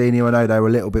back in the senior. I know they were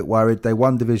a little bit worried. They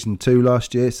won Division 2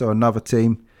 last year, so another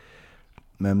team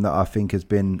that I think has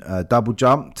been double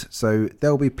jumped. So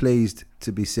they'll be pleased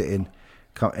to be sitting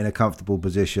in a comfortable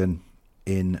position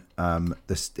in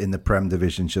the Prem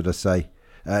division, should I say,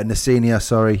 in the senior.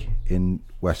 In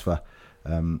Westphal.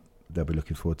 They'll be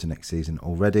looking forward to next season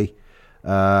already.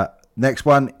 Next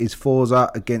one is Forza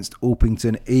against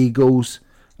Alpington Eagles.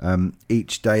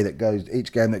 Each game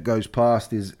that goes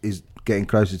past is getting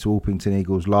closer to Alpington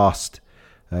Eagles' last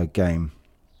game.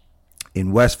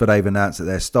 In Westphal, they've announced that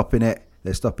they're stopping it.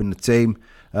 They're stopping the team.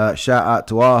 Shout out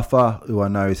to Arthur, who I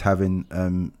know is having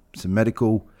some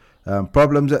medical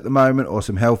problems at the moment or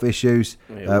some health issues.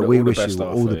 We wish you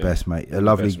all the best, mate. A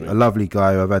lovely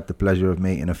guy who I've had the pleasure of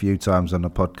meeting a few times on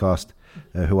the podcast,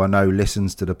 who I know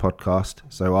listens to the podcast.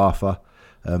 So Arthur,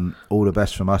 all the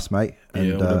best from us, mate.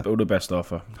 And, all the best,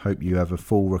 Arthur. Hope you have a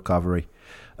full recovery.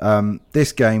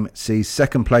 This game sees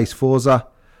second place Forza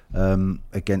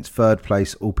against third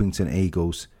place Alpington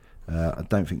Eagles. I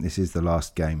don't think this is the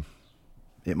last game.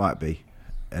 It might be.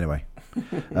 Anyway.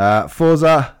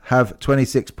 Forza have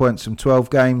 26 points from 12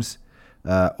 games.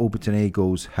 Alpington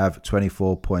Eagles have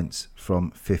 24 points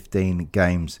from 15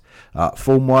 games.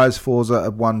 Form-wise, Forza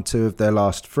have won 2 of their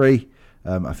last 3.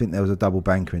 I think there was a double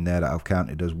banker in there that I've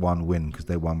counted as 1 win because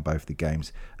they won both the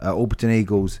games. Alpington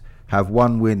Eagles have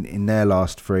 1 win in their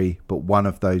last 3, but 1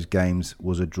 of those games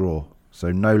was a draw.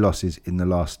 So no losses in the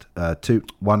last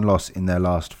 1 loss in their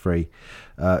last 3.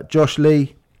 Josh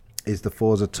Lee is the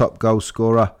Forza top goal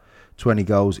scorer, 20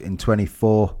 goals in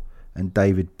 24. And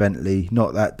David Bentley,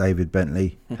 not that David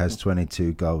Bentley, has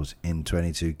 22 goals in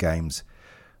 22 games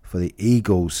for the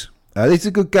Eagles. This is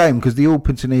a good game because the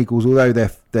Alpington Eagles, although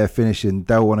they're finishing,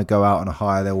 they'll want to go out on a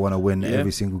high. They'll want to win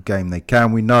every single game they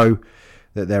can. We know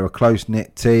that they're a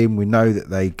close-knit team. We know that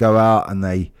they go out and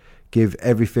they give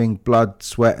everything, blood,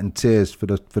 sweat and tears for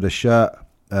the shirt.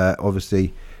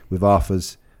 Obviously, with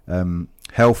Arthur's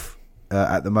health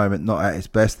at the moment not at its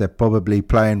best, they're probably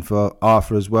playing for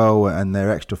Arthur as well, and they're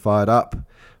extra fired up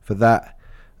for that.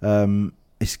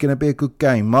 It's going to be a good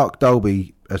game. Mark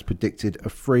Dolby has predicted a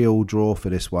 3-3 draw for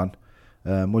this one.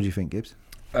 What do you think, Gibbs?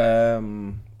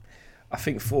 I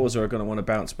think Forza are going to want to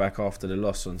bounce back after the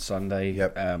loss on Sunday.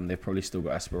 Yep. They've probably still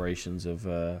got aspirations of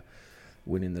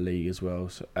winning the league as well.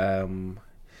 So,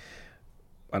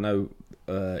 I know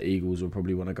Eagles will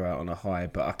probably want to go out on a high,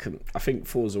 but I think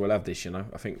Forza will have this. I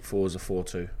think Forza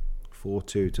 4-2.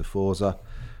 4-2 to Forza.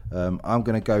 I'm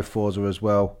going to go Forza as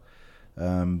well.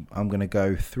 I'm going to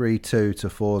go 3-2 to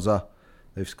Forza.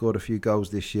 They've scored a few goals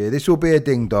this year. This will be a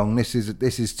ding-dong. This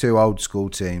is two old-school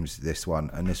teams, this one,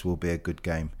 and this will be a good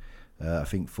game. I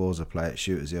think Forza play at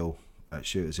Shooters Hill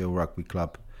Rugby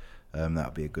Club.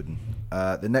 That'll be a good one.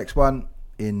 The next one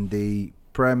in the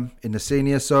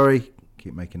senior,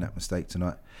 keep making that mistake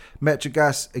tonight.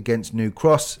 Metrogas against New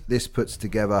Cross. This puts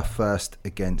together first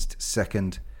against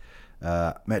second.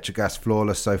 Metrogas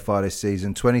flawless so far this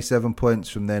season. 27 points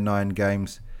from their 9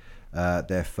 games.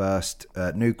 They're first.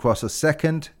 New Cross are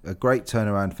second. A great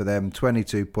turnaround for them.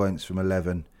 22 points from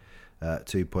 11.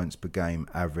 2 points per game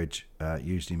average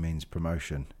usually means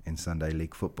promotion in Sunday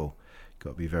League football.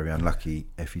 Got to be very unlucky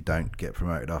if you don't get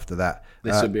promoted after that.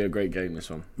 This would be a great game, this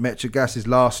one. Metrogas's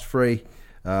last 3.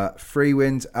 3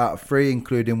 wins out of 3,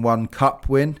 including 1 cup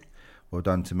win. Well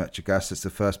done to Metrogas. It's the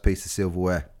first piece of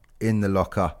silverware in the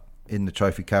locker, in the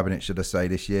trophy cabinet, should I say,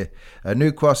 this year.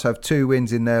 New Cross have 2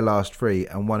 wins in their last 3,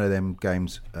 and one of them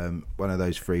games, one of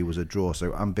those 3 was a draw,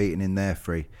 so unbeaten in their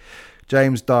 3.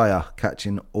 James Dyer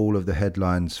catching all of the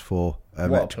headlines for What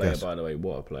Metrogas. a player, by the way.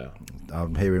 What a player.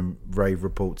 I'm hearing rave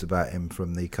reports about him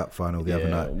from the cup final the other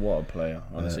night. What a player.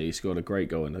 Honestly, he scored a great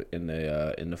goal in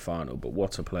the final, but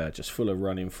what a player. Just full of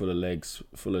running, full of legs,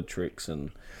 full of tricks,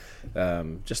 and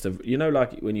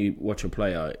like when you watch a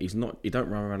player, he don't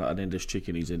run around like an English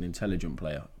chicken. He's an intelligent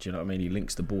player. Do you know what I mean? He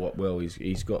links the ball up well.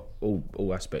 He's got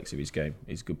all aspects of his game.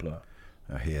 He's a good player.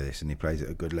 I hear this, and he plays at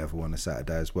a good level on a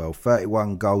Saturday as well.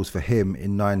 31 goals for him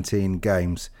in 19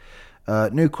 games.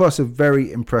 New Cross, a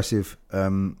very impressive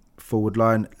forward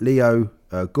line. Leo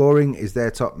Goring is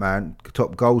their top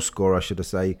goal scorer, should I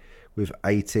say, with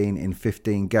 18 in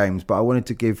 15 games. But I wanted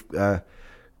to give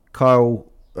Kyle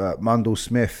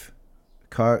Mundle-Smith,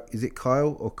 is it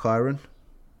Kyle or Kyron?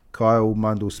 Kyle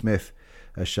Mundle-Smith,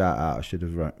 a shout out. I should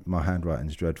have my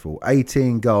handwriting's dreadful.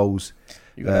 18 goals.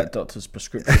 You got that doctor's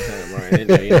prescription right,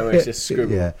 didn't you? It's just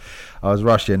scribble. Yeah, I was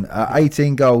rushing.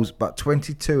 18 goals, but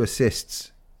 22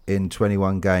 assists in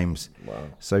 21 games. Wow.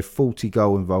 So 40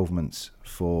 goal involvements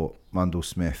for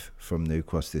Mundle-Smith from New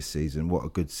Cross this season. What a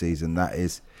good season that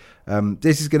is.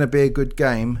 This is going to be a good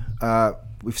game.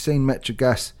 We've seen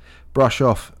Metrogas brush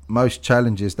off most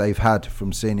challenges they've had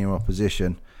from senior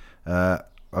opposition. I've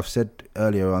said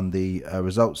earlier on the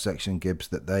results section, Gibbs,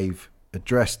 that they've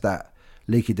addressed that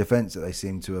leaky defence that they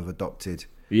seem to have adopted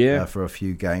for a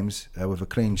few games with a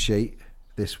clean sheet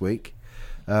this week.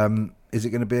 Is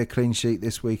it going to be a clean sheet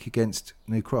this week against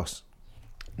New Cross?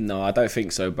 No, I don't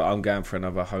think so, but I'm going for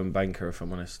another home banker, if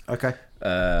I'm honest. Okay.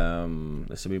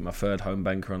 This will be my 3rd home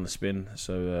banker on the spin,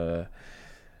 so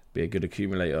be a good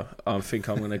accumulator. I think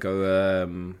I'm going to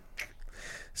go...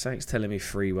 Something's telling me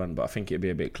 3-1, but I think it'd be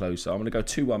a bit closer. I'm going to go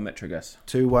 2-1 Metrogas.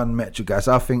 2-1 Metrogas.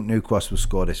 I think New Cross will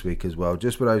score this week as well.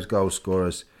 Just with those goal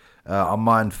scorers. I'm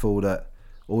mindful that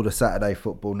all the Saturday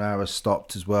football now has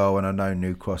stopped as well, and I know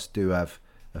New Cross do have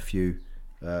a few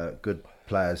good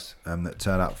players that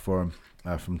turn up for them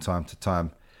from time to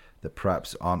time that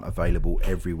perhaps aren't available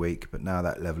every week. But now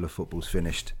that level of football's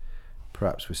finished,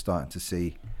 perhaps we're starting to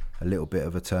see a little bit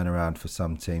of a turnaround for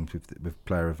some teams with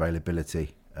player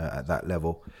availability at that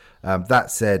level.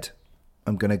 That said,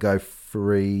 I'm going to go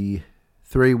 3-1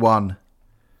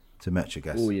 to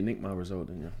Metrogas. Oh, you nicked my result,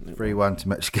 didn't you? 3-1 to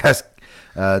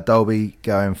Metrogas. Dolby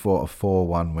going for a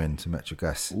 4-1 win to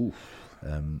Metrogas.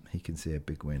 He can see a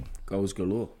big win. Goals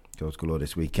galore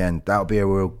this weekend. That'll be a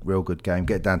real good game.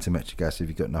 Get down to Metrogas if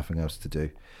you've got nothing else to do.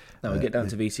 No, we get down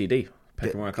to VCD.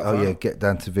 Get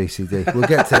down to VCD. We'll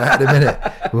get to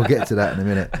that in a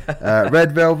minute.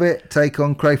 Red Velvet take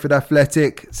on Crayford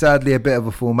Athletic. Sadly, a bit of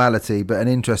a formality, but an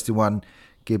interesting one.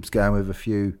 Gibbs going with a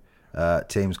few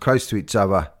teams close to each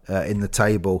other in the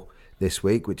table this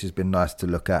week, which has been nice to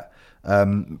look at.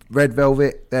 Red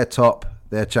Velvet, they're top.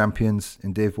 They're champions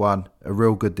in Div 1. A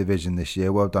real good division this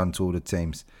year. Well done to all the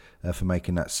teams for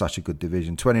making that such a good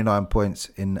division. 29 points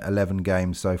in 11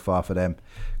 games so far for them.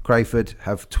 Crayford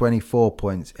have 24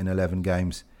 points in 11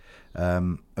 games.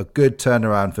 A good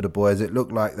turnaround for the boys. It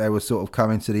looked like they were sort of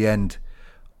coming to the end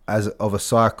of a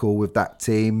cycle with that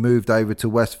team. Moved over to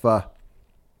Westphal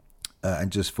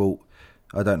and just thought,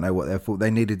 I don't know what they thought.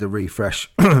 They needed a refresh,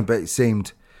 but it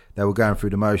seemed they were going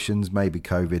through the motions. Maybe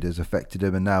COVID has affected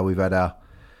them, and now we've had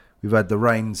the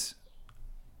reins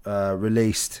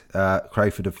released.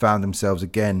 Crayford have found themselves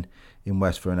again in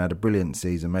Westphal and had a brilliant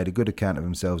season, made a good account of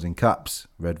themselves in cups.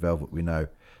 Red Velvet, we know,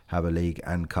 have a league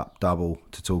and cup double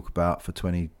to talk about for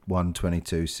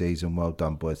 21-22 season. Well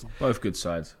done, boys. Both good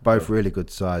sides. Both really good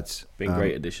sides. Been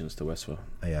great additions to Westwell.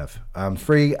 They have.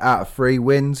 3 out of 3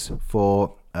 wins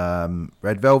for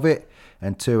Red Velvet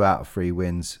and 2 out of 3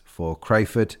 wins for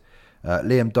Crayford.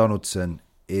 Liam Donaldson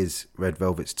is Red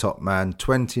Velvet's top man.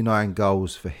 29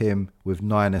 goals for him with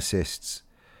 9 assists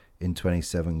in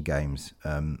 27 games.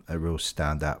 A real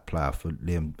standout player for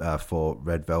Liam for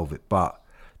Red Velvet, but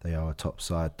they are a top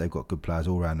side. They've got good players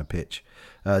all around the pitch.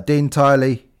 Dean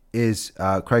Tiley is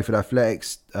Crayford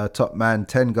Athletics top man,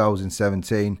 10 goals in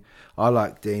 17. I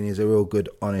like Dean. He's a real good,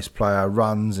 honest player.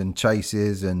 Runs and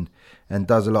chases and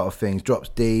does a lot of things. Drops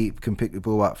deep, can pick the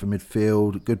ball up from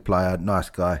midfield. Good player,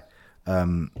 nice guy.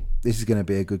 This is going to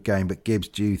be a good game. But Gibbs,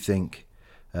 do you think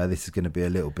this is going to be a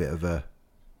little bit of a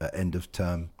end of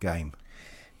term game?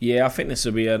 Yeah, I think this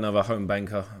will be another home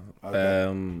banker.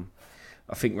 Okay.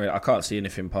 I can't see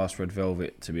anything past Red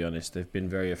Velvet, to be honest. They've been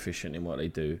very efficient in what they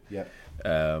do. Yeah.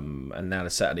 And now the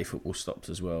Saturday football stopped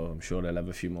as well. I'm sure they'll have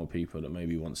a few more people that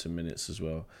maybe want some minutes as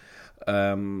well.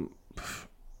 I'm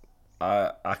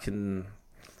going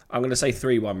to say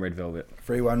 3-1 Red Velvet.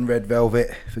 3-1 Red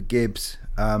Velvet for Gibbs.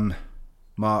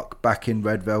 Mark back in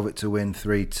Red Velvet to win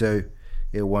 3-2.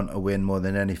 He'll want a win more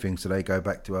than anything, so they go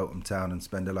back to Eltham Town and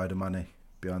spend a load of money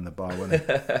behind the bar, won't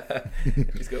it?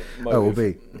 He's got it'll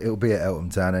be at Eltham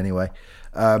Town anyway.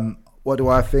 What do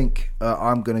I think?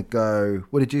 I'm going to go.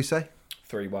 What did you say?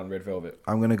 3-1 Red Velvet.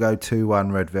 I'm going to go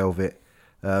 2-1 Red Velvet.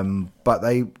 But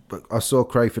I saw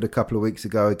Crayford a couple of weeks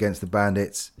ago against the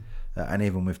Bandits, and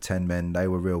even with 10 men, they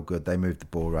were real good. They moved the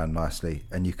ball around nicely,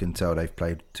 and you can tell they've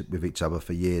played with each other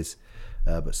for years.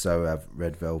 But so have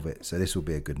Red Velvet. So this will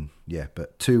be a good one. Yeah,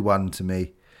 but 2-1 to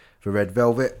me for Red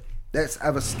Velvet. Let's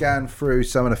have a scan through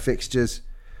some of the fixtures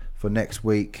for next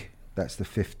week. That's the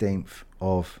 15th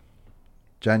of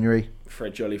January.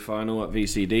 Fred Jolly final at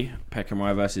VCD. Peckham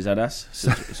Rye versus Adas.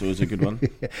 It's always a good one.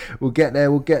 We'll get there.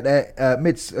 A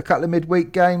couple of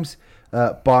midweek games.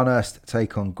 Barnhurst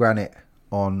take on Granite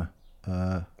on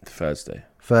Thursday.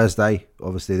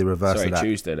 Obviously the reverse of that.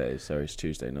 Tuesday that is. Sorry, it's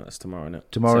Tuesday. No, it's tomorrow, isn't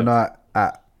it? Tomorrow night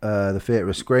at the Theatre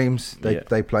of Screams.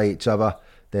 They play each other.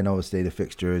 Then obviously the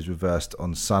fixture is reversed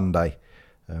on Sunday.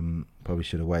 Probably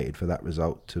should have waited for that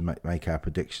result to make our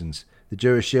predictions. The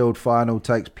Dura Shield final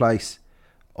takes place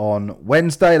on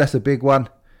Wednesday. That's a big one.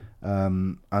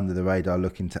 Under the Radar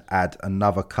looking to add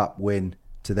another cup win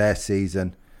to their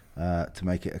season to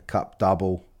make it a cup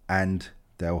double, and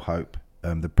they'll hope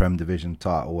the Prem Division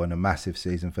title, and a massive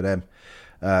season for them.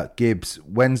 Gibbs,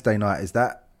 Wednesday night, is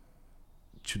that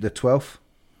the 12th?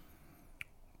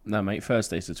 No, mate,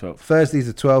 Thursday's the 12th. Thursday's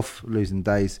the 12th, losing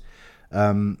days.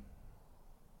 That's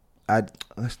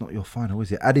not your final,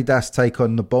 is it? Adidas take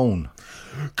on the Bone.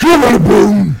 Come on,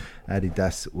 Boom!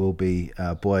 Adidas will be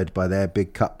buoyed by their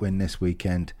big cup win this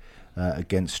weekend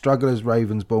against Strugglers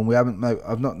Ravensbourne.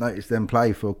 I've not noticed them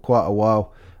play for quite a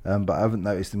while, but I haven't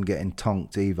noticed them getting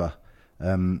tonked either.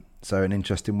 So an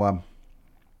interesting one.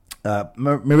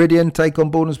 Meridian take on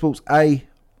Born Sports A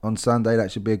on Sunday.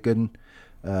 That should be a good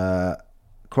one.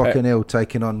 Crockenhill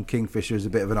taking on Kingfisher is a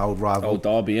bit of an old rival. Old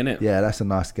derby, innit? Yeah, that's a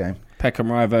nice game.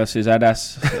 Peckham Rye versus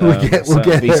Adas. We'll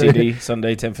get VCD,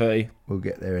 Sunday, 10:30. We'll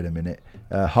get there in a minute.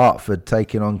 Hartford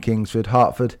taking on Kingsford.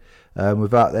 Hartford,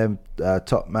 without them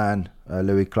top man,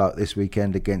 Louis Clark, this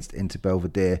weekend against Inter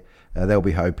Belvedere. They'll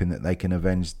be hoping that they can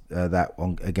avenge that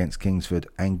one against Kingsford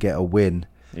and get a win.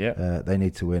 Yeah, they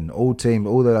need to win. All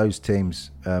of those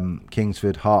teams,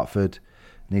 Kingsford, Hartford,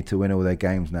 need to win all their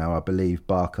games now. I believe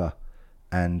Barker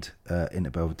and Inter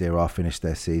Belvedere are finished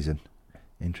their season.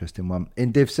 Interesting one.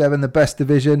 In Div 7, the best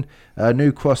division,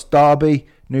 New Cross Derby.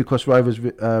 New Cross Rovers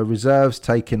reserves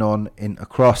taking on Inter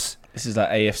Cross. This is like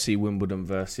AFC Wimbledon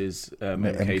versus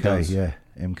MK. Yeah,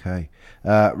 MK.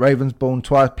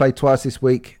 Ravensbourne play twice this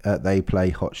week. They play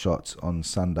Hot Shots on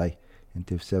Sunday in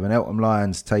Div 7. Eltham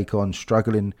Lions take on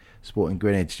struggling Sporting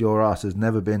Greenwich. Your ass has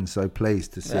never been so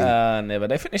pleased to see. Never.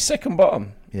 They finished second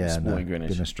bottom. Yeah, Sporting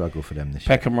Greenwich. Been a struggle for them this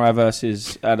year. Peckham Rye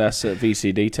versus Adas at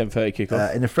VCD, 10:30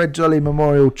 kickoff. In the Fred Jolly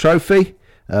Memorial Trophy,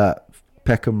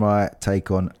 Peckham Rye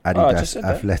take on Adidas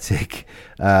Athletic.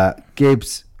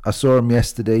 Gibbs, I saw them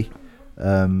yesterday.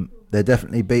 They're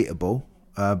definitely beatable.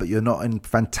 But you're not in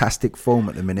fantastic form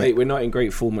at the minute. Mate, we're not in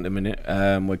great form at the minute.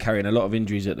 We're carrying a lot of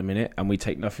injuries at the minute, and we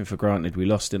take nothing for granted. We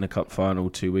lost in a cup final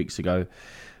 2 weeks ago.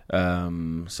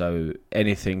 So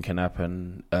anything can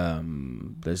happen.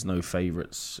 There's no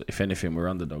favourites. If anything, we're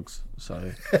underdogs.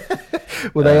 So,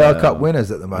 well, they are cup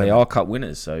winners at the moment. They are cup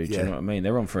winners. So do you know what I mean?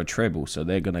 They're on for a treble, so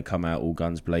they're going to come out all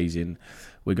guns blazing.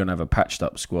 We're going to have a patched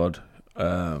up squad.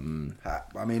 I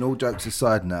mean, all jokes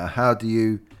aside, now, how do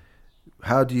you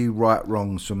how do you right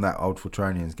wrongs from that Old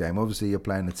Fortronians game? Obviously, you're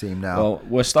playing the team now. Well,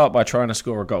 we'll start by trying to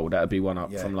score a goal. That would be one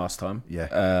up from last time.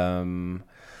 Yeah.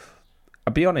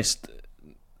 I'll be honest.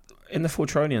 In the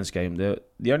Fortronians game,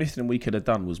 the only thing we could have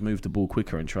done was move the ball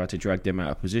quicker and try to drag them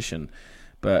out of position.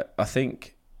 But I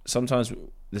think sometimes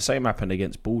the same happened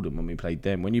against Baldon when we played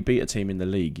them. When you beat a team in the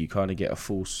league, you kind of get a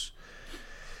false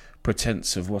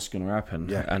pretense of what's going to happen.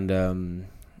 Yeah.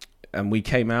 And we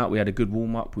came out, we had a good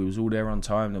warm-up, we was all there on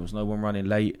time, there was no one running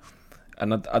late.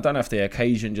 And I don't know if the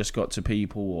occasion just got to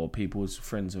people or people's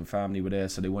friends and family were there,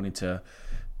 so they wanted to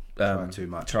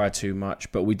try too much.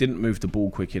 But we didn't move the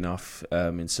ball quick enough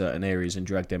in certain areas and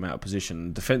drag them out of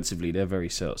position. Defensively, they're very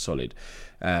solid,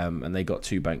 and they got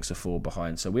 2 banks of 4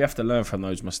 behind. So we have to learn from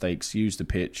those mistakes, use the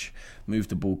pitch, move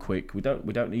the ball quick. We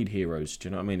don't need heroes. Do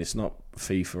you know what I mean? It's not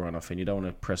FIFA or nothing. You don't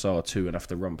want to press R2 and have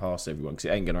to run past everyone because it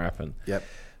ain't going to happen. Yep.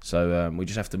 So we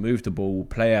just have to move the ball,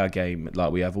 play our game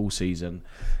like we have all season,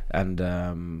 and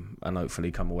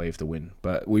hopefully come away with the win.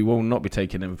 But we will not be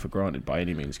taking them for granted by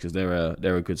any means because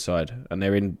they're a good side and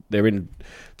they're in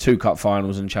 2 cup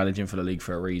finals and challenging for the league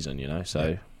for a reason, you know.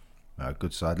 So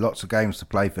good side, lots of games to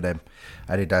play for them.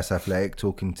 Adidas Athletic,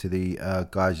 talking to the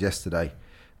guys yesterday,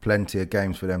 plenty of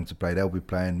games for them to play. They'll be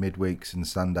playing midweeks and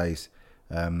Sundays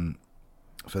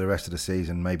for the rest of the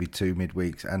season, maybe 2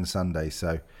 midweeks and Sundays.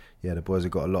 So. Yeah, the boys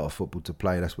have got a lot of football to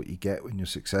play. That's what you get when you're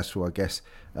successful, I guess.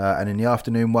 And in the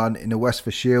afternoon one, in the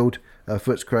Westford Shield,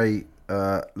 Footscray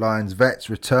Lions Vets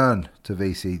return to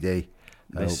VCD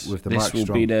with the Mike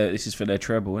Strong. This is for their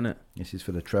treble, isn't it? This is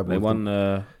for the treble. They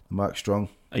won Mike Strong.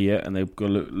 Yeah, and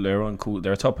they're on call.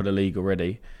 They're top of the league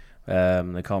already.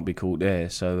 They can't be caught there.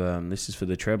 So this is for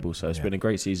the treble. So it's been a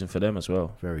great season for them as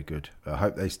well. Very good. I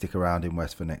hope they stick around in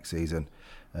West for next season.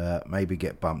 Maybe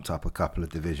get bumped up a couple of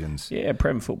divisions. Yeah,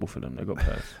 Prem football for them. They've got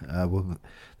players. Well,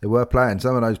 they were playing.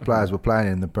 Some of those players were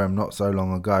playing in the Prem not so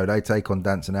long ago. They take on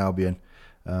Danson Albion.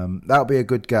 That'll be a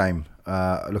good game.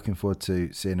 Looking forward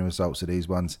to seeing the results of these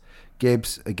ones.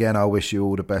 Gibbs, again, I wish you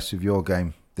all the best with your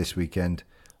game this weekend.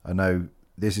 I know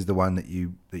this is the one that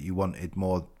you wanted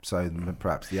more so than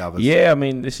perhaps the others. Yeah, I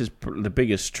mean, this is the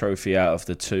biggest trophy out of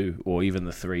the 2 or even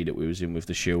the 3 that we was in with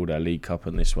the Shield, our League Cup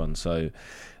and this one. So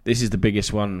this is the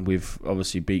biggest one. We've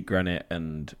obviously beat Granite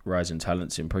and Rising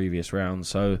Talents in previous rounds.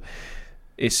 So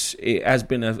it has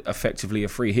been effectively a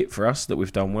free hit for us that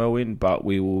we've done well in, but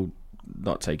we will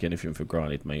not take anything for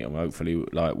granted, mate. And hopefully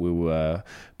we'll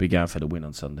be going for the win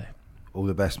on Sunday. All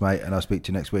the best, mate, and I'll speak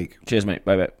to you next week. Cheers, mate.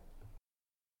 Bye-bye.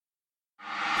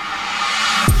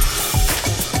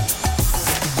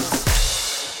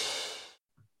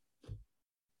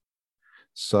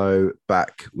 So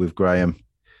back with Graham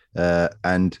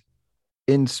and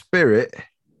in spirit,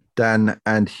 Dan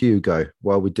and Hugo,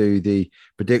 while we do the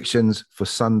predictions for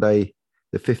Sunday,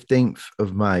 the 15th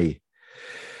of May.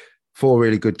 4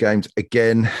 really good games.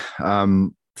 Again,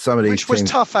 some of these Which was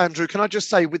tough, Andrew. Can I just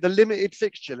say, with the limited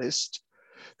fixture list,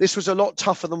 this was a lot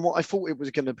tougher than what I thought it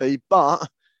was going to be. But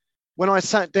when I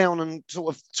sat down and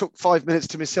sort of took 5 minutes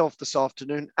to myself this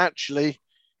afternoon, actually,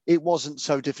 it wasn't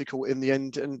so difficult in the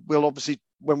end. And we'll obviously,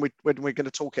 when we're going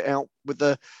to talk it out with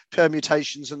the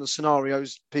permutations and the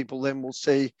scenarios, people then will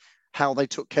see how they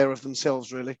took care of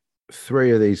themselves, really.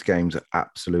 3 of these games are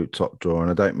absolute top draw.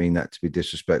 And I don't mean that to be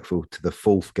disrespectful to the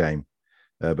 4th game,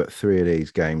 but 3 of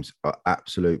these games are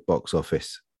absolute box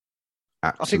office.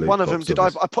 I think one of them,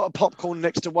 I put a popcorn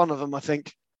next to one of them, I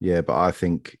think. Yeah, but I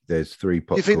think there's 3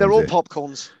 popcorns. You think they're all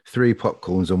popcorns? 3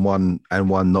 popcorns and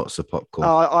one not so popcorn.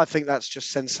 I think that's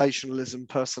just sensationalism,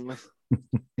 personally.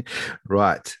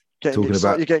 Right.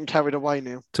 You're getting carried away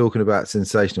now. Talking about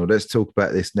sensational, let's talk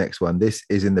about this next one. This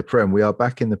is in the Prem. We are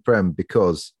back in the Prem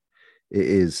because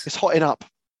it's hotting up.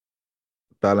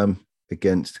 Balham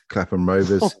against Clapham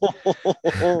Rovers.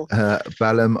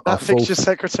 Balham are 4th. Fixture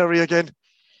secretary again.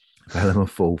 Balham are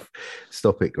 4th.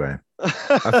 Stop it, Graham.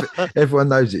 Everyone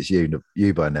knows it's you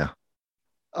by now.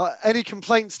 Any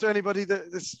complaints to anybody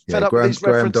that's fed up with these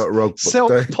Graham. references?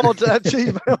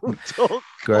 Selfpod@gmail.com.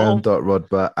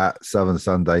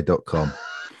 Graham.rodber@southernsunday.com.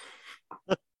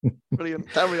 Brilliant.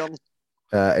 Carry on.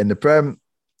 In the Prem,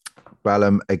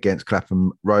 Balham against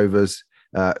Clapham Rovers.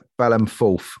 Balham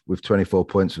 4th with 24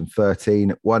 points from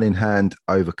 13. 1 in hand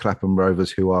over Clapham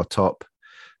Rovers, who are top.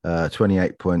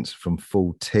 28 points from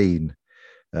 14.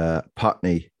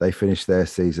 Putney, they finished their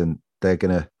season. They're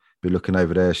going to be looking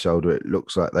over their shoulder. It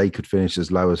looks like they could finish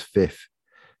as low as 5th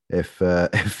if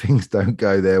things don't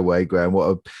go their way, Graham. What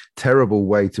a terrible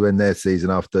way to end their season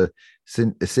after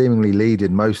seemingly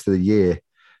leading most of the year.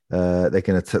 They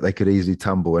could easily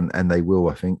tumble, and they will,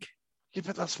 I think. Yeah,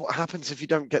 but that's what happens if you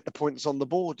don't get the points on the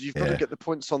board. You've got to get the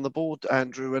points on the board,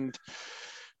 Andrew. And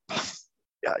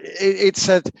it's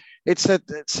a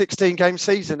 16 game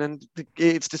season, and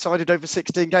it's decided over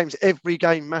 16 games. Every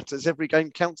game matters. Every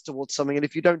game counts towards something. And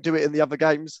if you don't do it in the other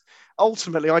games,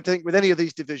 ultimately, I think with any of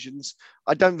these divisions,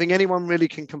 I don't think anyone really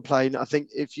can complain. I think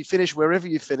if you finish wherever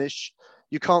you finish,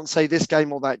 you can't say this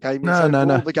game or that game. It's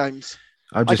over all the games.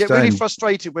 I get really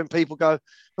frustrated when people go,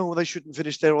 "Oh, well, they shouldn't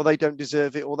finish there, or they don't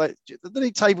deserve it, or the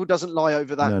league table doesn't lie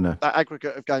over that that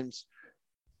aggregate of games."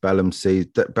 Balham's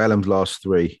last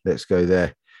three. Let's go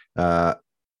there. A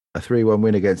 3-1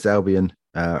 win against Albion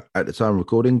at the time of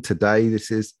recording today.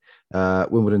 This is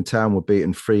Wimbledon Town were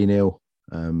beaten 3-0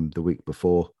 the week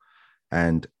before,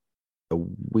 and a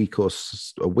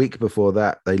week before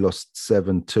that they lost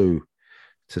 7-2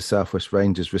 to Southwest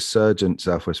Rangers, resurgent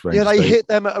Southwest Rangers. Yeah, they hit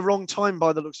them at a wrong time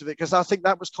by the looks of it, because I think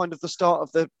that was kind of the start of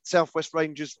the Southwest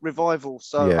Rangers revival.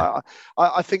 So yeah.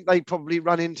 I think they probably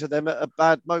run into them at a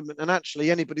bad moment. And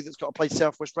actually, anybody that's got to play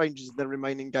Southwest Rangers in their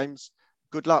remaining games,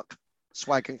 good luck.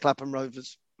 Swag and Clapham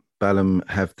Rovers. Balham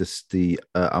have the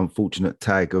unfortunate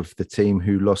tag of the team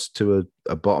who lost to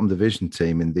a bottom division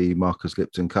team in the Marcus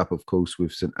Lipton Cup, of course,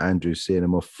 with St Andrews seeing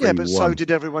them off 3-1. Yeah, but so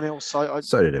did everyone else. So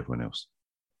did everyone else.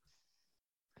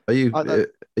 Are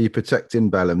you protecting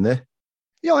Balham there?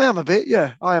 Yeah, I am a bit.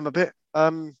 Yeah, I am a bit.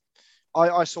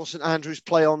 I saw St Andrews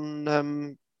play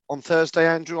on Thursday,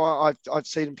 Andrew. I've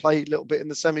seen him play a little bit in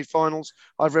the semi-finals.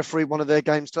 I've refereed one of their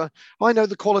games. I know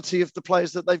the quality of the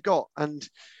players that they've got, and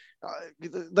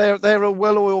they're a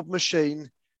well-oiled machine,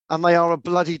 and they are a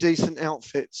bloody decent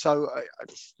outfit. So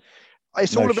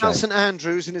it's all about St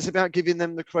Andrews, and it's about giving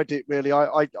them the credit, really.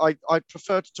 I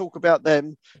prefer to talk about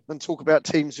them than talk about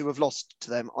teams who have lost to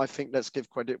them. I think let's give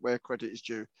credit where credit is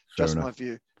due. Just my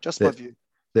view.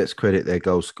 Let's credit their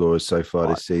goal scorers so far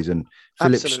this season.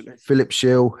 Philip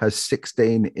Shield has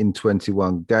 16 in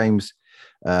 21 games,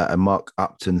 and Mark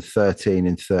Upton 13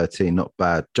 in 13. Not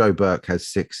bad. Joe Burke has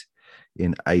 6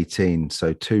 in 18.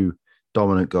 So 2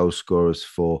 dominant goal scorers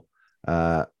for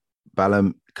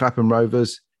Balham. Clapham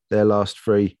Rovers, their last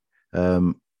 3,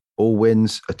 all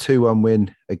wins. A 2-1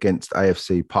 win against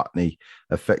AFC Putney,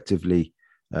 effectively,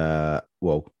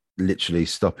 literally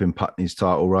stopping Putney's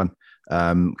title run.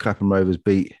 Clapham Rovers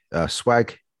beat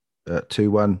Swag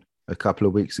 2-1 a couple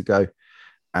of weeks ago,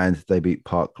 and they beat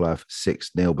Parklife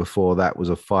 6-0. Before that was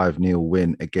a 5-0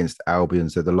 win against Albion.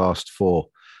 So the last 4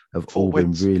 have all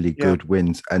been really good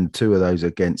wins, and 2 of those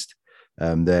against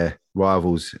their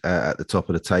rivals at the top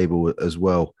of the table as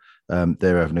well.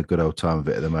 They're having a good old time of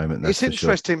it at the moment. It's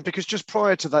interesting because just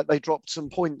prior to that, they dropped some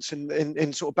points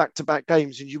in sort of back-to-back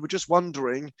games, and you were just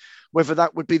wondering whether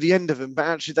that would be the end of them. But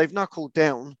actually, they've knuckled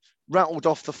down, rattled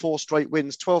off the 4 straight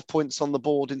wins, 12 points on the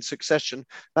board in succession.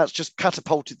 That's just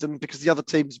catapulted them, because the other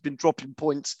team's been dropping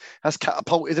points, has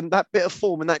catapulted them. That bit of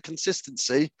form and that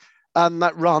consistency and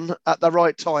that run at the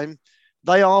right time,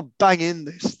 they are banging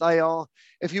this. They are,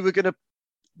 if you were going to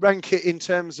rank it in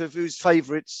terms of who's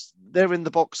favourites, they're in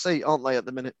the box seat, aren't they, at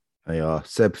the minute? They are.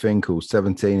 Seb Finkel,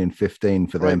 17 and 15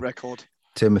 for them. Great record.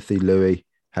 Timothy Lewis,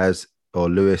 I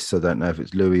don't know if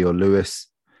it's Louis or Lewis,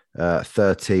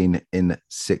 13 in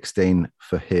 16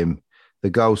 for him, the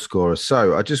goal scorer.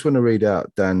 So I just want to read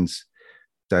out Dan's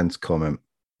comment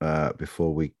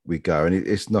before we go, and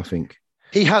it's nothing.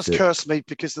 He has cursed me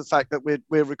because of the fact that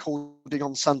we're recording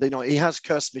on Sunday night. He has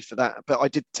cursed me for that, but I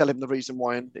did tell him the reason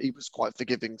why, and he was quite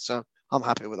forgiving, so I'm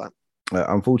happy with that.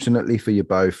 Unfortunately for you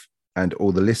both and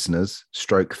all the listeners,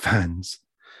 stroke fans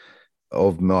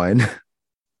of mine,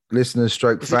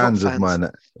 fans of mine.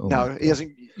 Oh no, he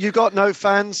hasn't. You got no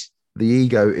fans? The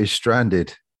ego is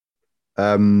stranded.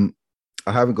 I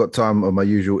haven't got time on my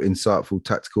usual insightful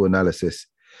tactical analysis.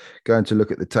 Going to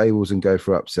look at the tables and go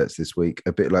for upsets this week,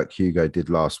 a bit like Hugo did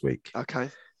last week. Okay.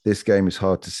 This game is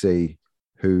hard to see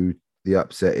who the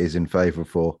upset is in favour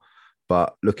for,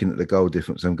 but looking at the goal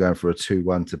difference, I'm going for a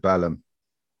 2-1 to Balham.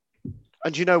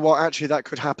 And you know what? Actually, that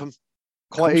could happen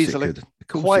quite easily.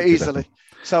 Quite easily.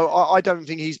 So I don't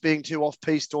think he's being too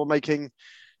off-piste or making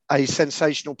a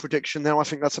sensational prediction there. I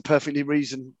think that's a perfectly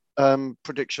reasoned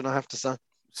prediction, I have to say.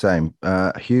 Same.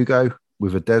 Hugo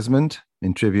with a Desmond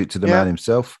in tribute to the man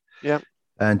himself. Yeah.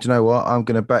 And do you know what? I'm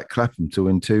going to back Clapham to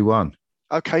win 2-1.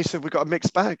 Okay, so we've got a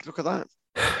mixed bag. Look at that.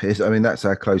 That's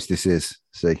how close this is.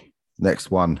 See, next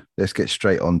one. Let's get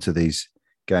straight on to these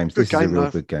games. This is a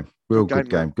real good game. Real good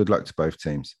game. Good luck to both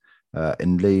teams.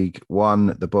 In League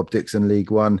One, the Bob Dixon League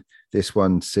One, this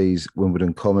one sees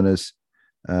Wimbledon Commoners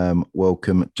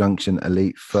welcome Junction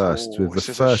Elite first with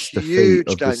the first defeat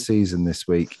of the season this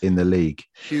week in the league.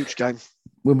 Huge game.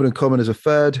 Wimbledon Commoners are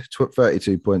third,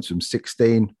 32 points from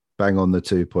 16, bang on the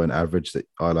 2-point average that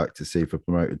I like to see for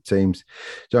promoted teams.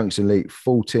 Junction Elite,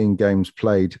 14 games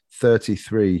played,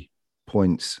 33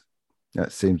 points.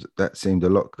 That seems a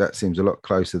lot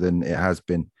closer than it has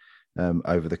been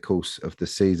over the course of the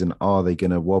season. Are they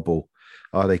going to wobble?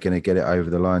 Are they going to get it over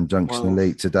the line? Junction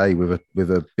Elite today with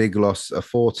a big loss, a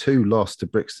 4-2 loss to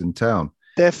Brixton Town.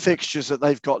 Their fixtures that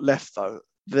they've got left, though,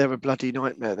 they're a bloody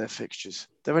nightmare. Their fixtures,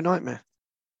 they're a nightmare.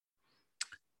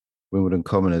 Wimbledon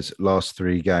Commoners last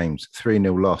 3 games,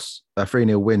 3-0 loss, a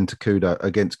 3-0 win to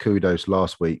against Kudos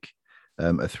last week,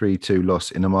 a 3-2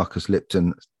 loss in the Marcus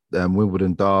Lipton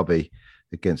Wimbledon derby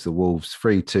against the Wolves,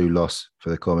 3-2 loss for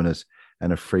the Commoners,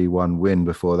 and a 3-1 win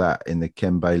before that in the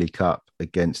Ken Bailey Cup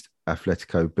against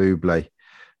Atletico Buble.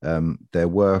 There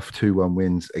were 2-1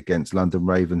 wins against London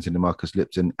Ravens in the Marcus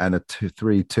Lipton and a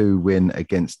 3-2 win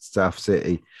against South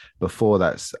City before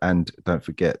that. And don't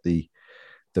forget the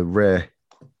rare,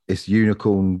 it's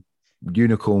unicorn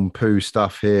poo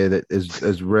stuff here that is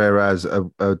as rare as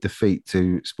a defeat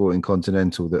to Sporting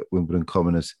Continental that Wimbledon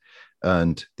Commoners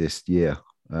earned this year.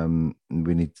 We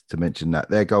need to mention that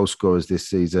their goal scorers this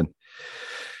season,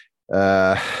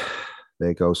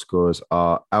 their goal scorers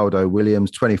are Aldo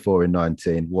Williams, 24 in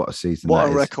 19. What a season! What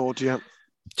a record, yeah.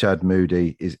 Chad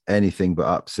Moody is anything but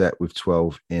upset with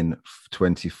 12 in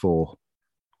 24.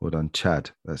 Well done,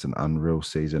 Chad. That's an unreal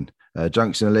season.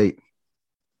 Junction Elite,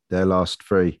 their last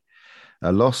 3.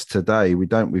 Lost today.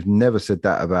 We've never said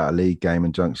that about a league game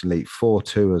in Junction Elite.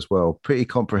 4-2 as well. Pretty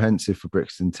comprehensive for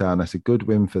Brixton Town. That's a good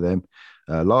win for them.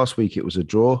 Last week it was a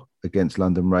draw against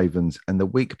London Ravens, and the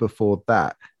week before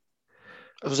that,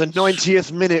 it was a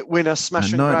 90th minute winner,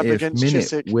 smash and grab against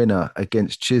Chiswick. Winner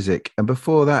against Chiswick, and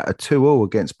before that, a 2-2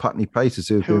 against Putney Placers,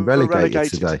 who have been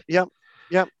relegated today. Yep.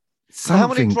 How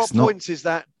many drop points is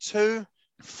that? 2,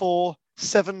 4,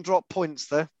 7 drop points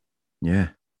there. Yeah.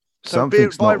 So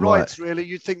by rights, really,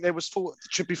 you'd think there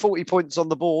should be 40 points on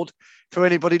the board for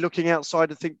anybody looking outside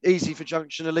and think easy for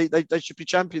Junction Elite. They should be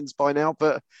champions by now,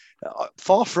 but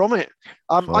far from it.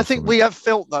 I think we have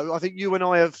felt, though, I think you and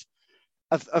I have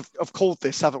called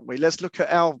this, haven't we? Let's look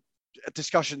at our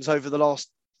discussions over the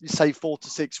last, say, 4 to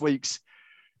 6 weeks.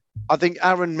 I think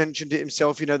Aaron mentioned it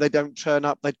himself. They don't turn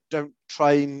up, they don't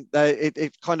train.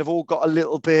 It kind of all got a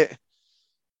little bit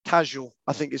casual,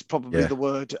 I think is probably the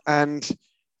word. And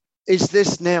is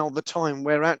this now the time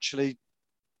where actually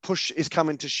push is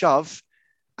coming to shove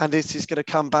and this is going to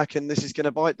come back and this is going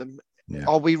to bite them? Yeah.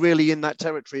 Are we really in that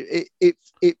territory?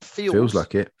 It feels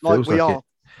like it. Like we are.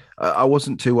 I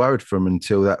wasn't too worried from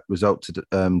until that result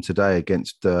today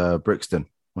against Brixton,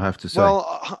 I have to say.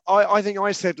 Well, I think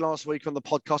I said last week on the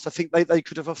podcast, I think they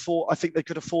could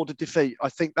afford a defeat. I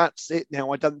think that's it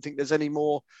now. I don't think there's any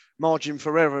more margin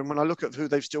for error. And when I look at who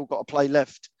they've still got to play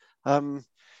left,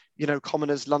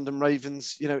 Commoners, London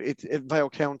Ravens, in Vale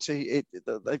County,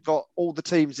 they've got all the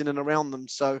teams in and around them.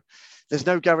 So there's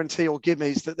no guarantee or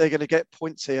gimmies that they're going to get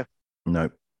points here.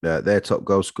 No, their top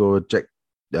goal scorer,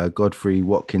 Godfrey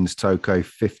Watkins Toko,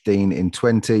 15 in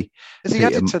 20. Has he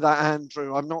added to that,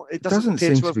 Andrew? It doesn't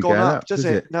appear to have gone up, does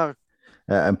it? No.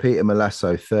 And Peter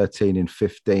Malasso, 13 in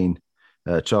 15.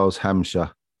 Charles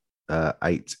Hampshire,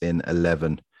 8 in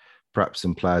 11. Perhaps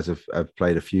some players have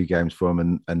played a few games for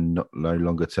him and no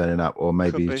longer turning up, or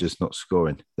maybe he's just not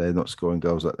scoring. They're not scoring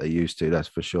goals like they used to, that's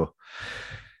for sure.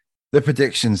 The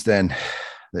predictions then,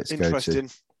 let's go to. Interesting,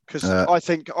 because I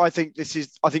think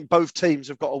both teams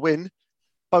have got a win,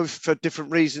 both for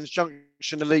different reasons. Junction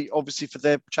Elite, obviously, for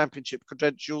their championship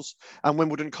credentials, and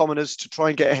Wimbledon Commoners to try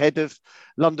and get ahead of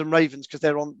London Ravens because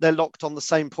they're locked on the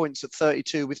same points at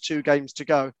 32 with 2 games to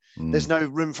go. There's no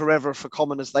room for error for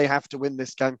Commoners. They have to win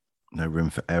this game. No room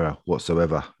for error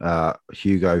whatsoever.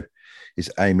 Hugo is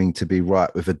aiming to be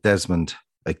right with a Desmond.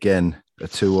 Again, a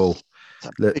 2-2.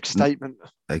 Big statement.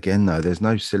 Again, though, there's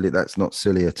no silly. That's not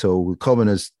silly at all.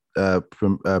 Commoners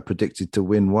predicted to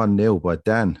win 1-0 by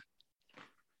Dan.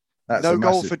 That's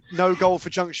no goal for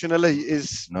Junction Elite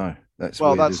is That's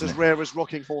weird, that's as rare as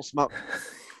rocking horse muck.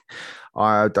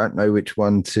 I don't know which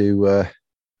one to.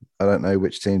 I don't know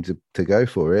which team to go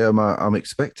for here. I'm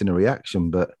expecting a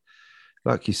reaction, but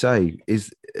like you say,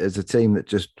 is a team that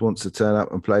just wants to turn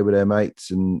up and play with their mates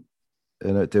and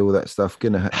do all that stuff.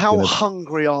 How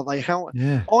hungry are they?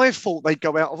 I thought they'd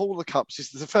go out of all the cups.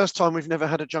 This is the first time we've never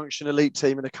had a Junction Elite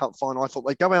team in a cup final. I thought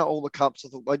they'd go out all the cups. I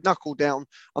thought they'd knuckle down,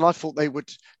 and I thought they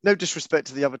would. No disrespect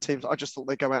to the other teams, I just thought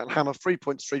they'd go out and hammer 3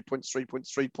 points, 3 points, 3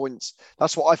 points, 3 points.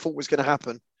 That's what I thought was going to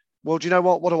happen. Well, do you know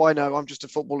what? What do I know? I'm just a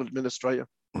football administrator.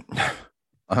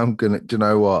 Do you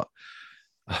know what?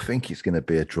 I think it's going to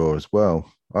be a draw as well.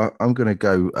 I'm going to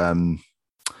go.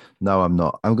 No, I'm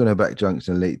not. I'm going to back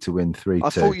Junction Elite to win 3-2. I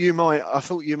thought you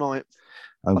might.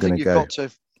 I'm going to go.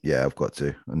 Yeah, I've got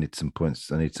to. I need some points.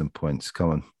 Come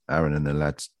on, Aaron and the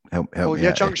lads, help me yeah,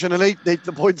 out Junction Elite need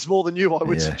the points more than you, I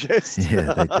would suggest.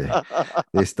 Yeah, they do.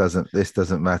 This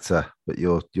doesn't matter, but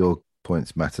your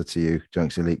points matter to you,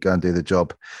 Junction Elite. Go and do the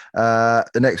job.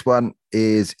 The next one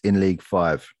is in League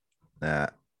 5.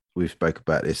 We spoke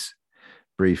about this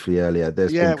briefly earlier.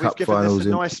 There's been cup finals.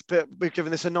 We've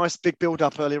given this a nice big build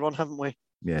up earlier on, haven't we?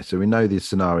 Yeah, so we know these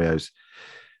scenarios.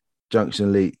 Junction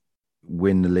Elite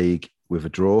win the league with a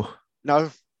draw.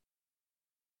 No.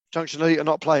 Junction Elite are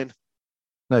not playing.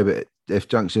 No, but if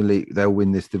Junction Elite, they'll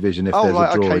win this division if there's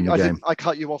a draw in the game. I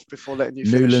cut you off before letting you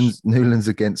finish. Newlands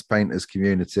against Painters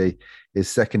Community is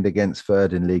second against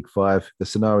third in League 5. The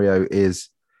scenario is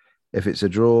if it's a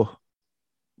draw,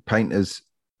 Painters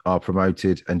are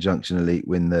promoted and Junction Elite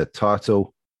win the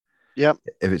title. Yep.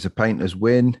 If it's a Painters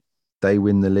win, they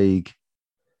win the league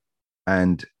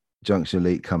and Junction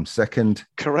Elite comes second.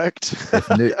 Correct.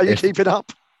 Are you keeping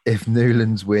up? If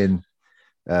Newlands win,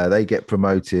 they get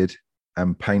promoted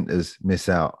and Painters miss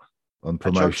out on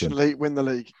promotion. And Junction Elite win the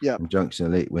league. Yeah. And Junction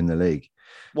Elite win the league.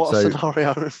 What a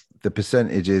scenario. The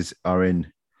percentages are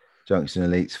in Junction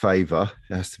Elite's favour,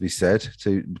 it has to be said.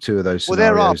 Two of those scenarios. Well,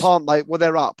 they're up, aren't they? Well,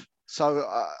 they're up. So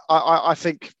I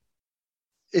think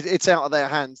it's out of their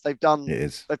hands. They've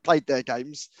played their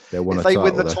games. If they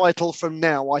win the title from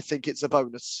now, I think it's a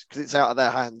bonus because it's out of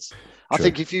their hands. True. I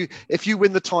think if you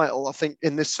win the title, I think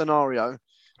in this scenario,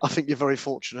 I think you're very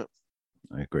fortunate.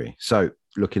 I agree. So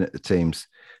looking at the teams,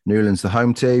 Newlands, the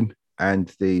home team,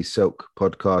 and the Silk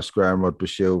Podcast Ground Rod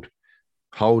Shield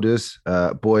holders,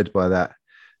 buoyed by that.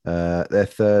 They're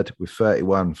third with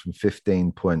 31 from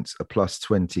 15 points, a plus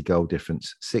 20 goal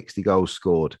difference, 60 goals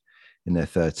scored in their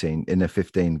 15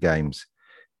 games.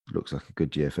 Looks like a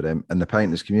good year for them. And the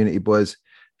Painters Community boys,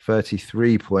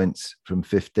 33 points from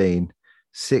 15,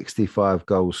 65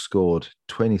 goals scored,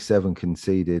 27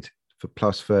 conceded for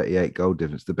plus 38 goal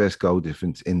difference, the best goal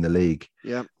difference in the league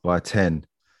by 10.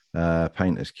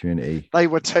 Painters Community. They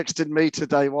were texting me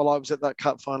today while I was at that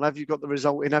cup final. Have you got the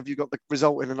result in? Have you got the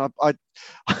result in? And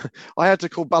I had to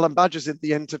call Ballon Badgers in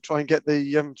the end to try and get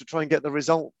the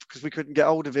result because we couldn't get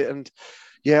hold of it. And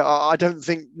yeah, I don't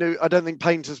think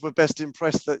Painters were best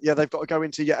impressed that they've got to go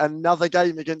into yet another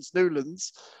game against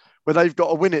Newlands where they've got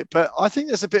to win it. But I think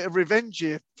there's a bit of revenge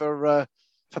here for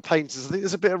Painters. I think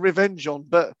there's a bit of revenge on,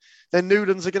 but then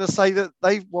Newlands are going to say that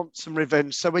they want some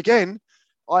revenge. So again,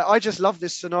 I just love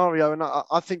this scenario, and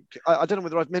I think I don't know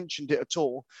whether I've mentioned it at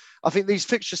all. I think these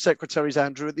fixture secretaries,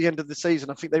 Andrew, at the end of the season,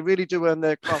 I think they really do earn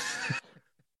their crust.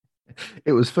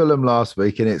 It was Fulham last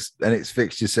week, and it's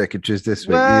fixture secretaries this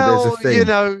week. Well, there's a thing.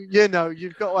 you know,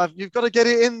 you've got to get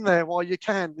it in there while you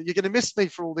can. You're going to miss me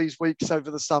for all these weeks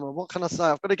over the summer. What can I say?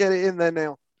 I've got to get it in there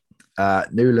now.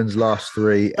 Newlands' last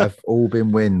three have all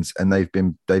been wins, and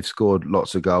they've scored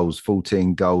lots of goals,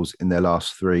 14 goals in their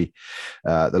last three.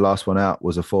 The last one out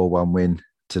was a 4-1 win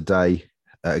today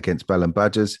against Ballon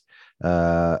Badgers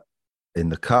in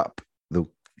the cup.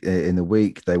 In the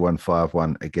week, they won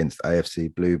 5-1 against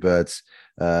AFC Bluebirds.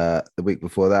 The week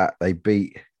before that, they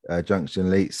beat Junction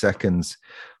Elite seconds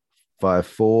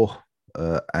 5-4,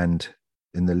 and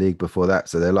in the league before that,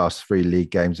 so their last three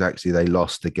league games, actually they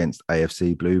lost against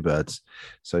AFC Bluebirds.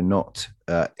 So not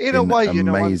in a way, I'm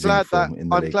glad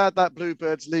glad that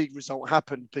Bluebirds league result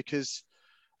happened because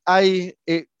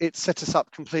it set us up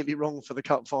completely wrong for the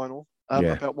cup final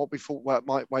about what we thought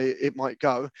it might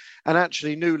go, and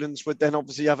actually Newlands would then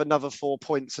obviously have another 4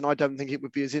 points, and I don't think it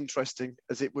would be as interesting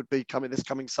as it would be this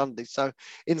coming Sunday. So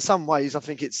in some ways, I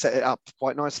think it set it up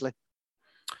quite nicely.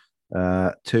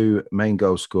 Two main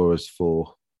goal scorers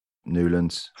for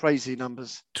Newlands. Crazy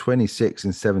numbers. 26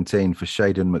 and 17 for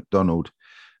Shaden McDonald.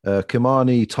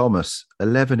 Kamani Thomas,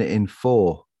 11 in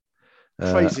 4.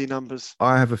 Crazy numbers.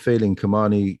 I have a feeling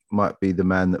Kamani might be the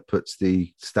man that puts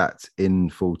the stats in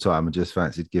full time. I just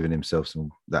fancied giving himself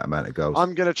that amount of goals.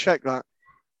 I'm going to check that.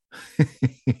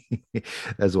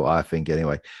 That's what I think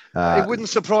anyway. It wouldn't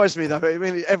surprise me though. I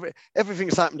mean,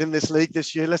 everything's happened in this league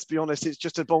this year. Let's be honest, it's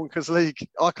just a bonkers league.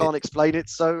 I can't explain it,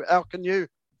 so how can you?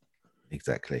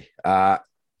 Exactly.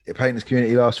 Painters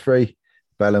Community last three.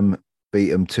 Bellham beat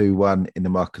them 2-1 in the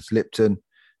Marcus Lipton.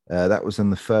 That was on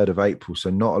the 3rd of April, so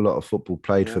not a lot of football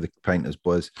played for the Painters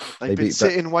boys. They've been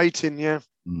sitting waiting,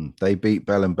 They beat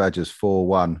Bellham Badgers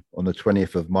 4-1 on the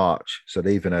 20th of March, so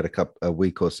they even had a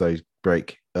week or so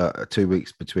break, 2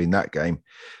 weeks between that game.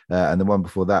 And the one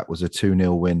before that was a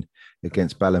 2-0 win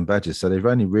against Balham Badgers. So they've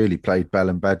only really played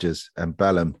Balham Badgers and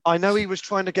Balham. I know he was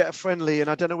trying to get a friendly, and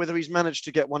I don't know whether he's managed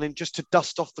to get one in just to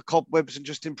dust off the cobwebs and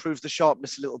just improve the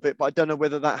sharpness a little bit. But I don't know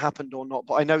whether that happened or not.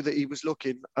 But I know that he was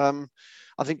looking. I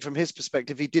think from his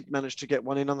perspective, he did manage to get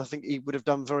one in, and I think he would have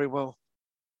done very well.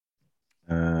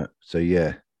 Not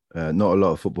a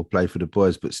lot of football played for the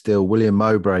boys, but still, William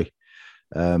Mowbray.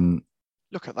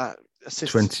 Look at that.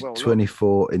 Assists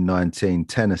 24 in 19,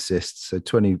 10 assists. So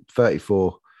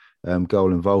 34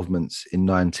 goal involvements in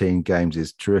 19 games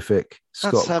is terrific.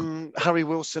 That's Harry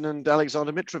Wilson and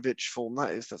Alexander Mitrovic form.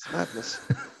 That's madness.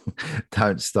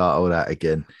 Don't start all that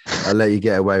again. I'll let you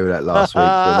get away with that last week,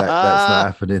 but that's not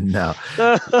happening now.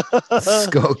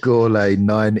 Scott Gourlay,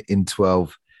 9 in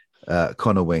 12.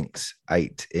 Connor Winks,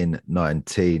 8 in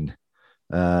 19.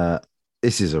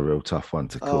 This is a real tough one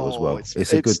to call as well.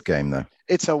 It's a good game though.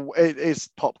 It is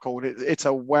popcorn. It's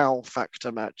a wow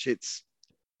factor match. It's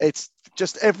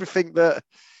just everything that,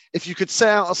 if you could set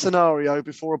out a scenario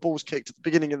before a ball's kicked at the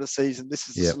beginning of the season, this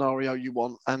is the scenario you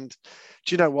want. And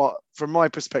do you know what? From my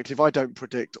perspective, I don't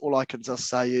predict. All I can just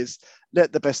say is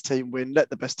let the best team win. Let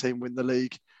the best team win the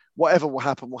league. Whatever will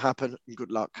happen, and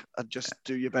good luck. And just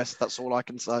do your best. That's all I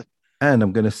can say. And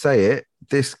I'm going to say it.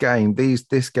 This game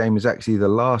is actually the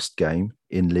last game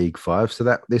in League 5,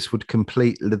 so this would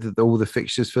complete all the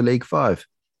fixtures for League 5.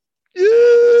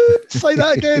 Yeah, say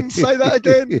that again. Say that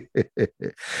again.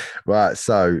 Right.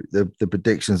 So the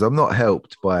predictions. I'm not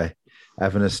helped by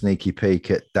having a sneaky peek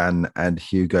at Dan and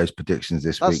Hugo's predictions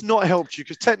this week. That's not helped you,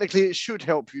 because technically it should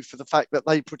help you for the fact that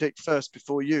they predict first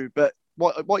before you. But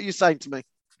what are you saying to me?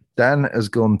 Dan has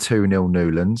gone 2-0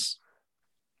 Newlands.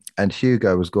 And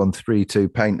Hugo has gone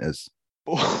 3-2 Painters.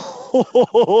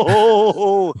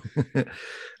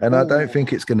 And I don't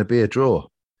think it's going to be a draw.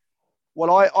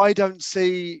 Well, I don't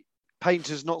see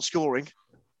Painters not scoring.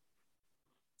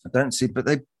 I don't see, but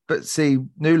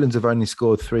Newlands have only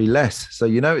scored 3 less. So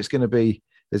there's going to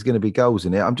be goals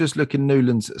in it. I'm just looking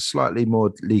Newlands slightly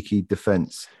more leaky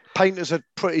defence. Painters are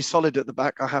pretty solid at the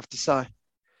back, I have to say.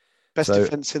 Best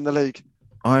defence in the league.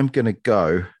 I'm going to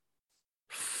go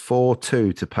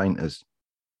 4-2 to Painters.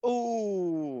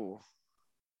 Oh,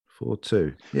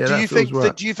 4-2. Yeah. Do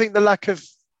you think the lack of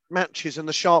matches and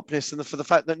the sharpness and for the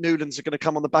fact that Newlands are going to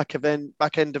come on the back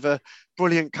end of a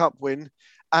brilliant cup win,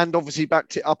 and obviously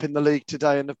backed it up in the league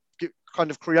today and have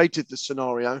kind of created the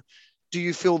scenario? Do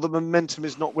you feel the momentum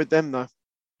is not with them though?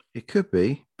 It could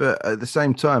be, but at the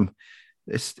same time,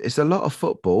 it's a lot of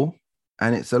football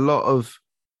and it's a lot of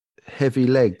heavy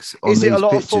legs on these pitches. Is it a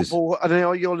lot of football and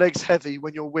are your legs heavy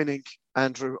when you're winning,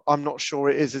 Andrew? I'm not sure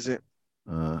it is it?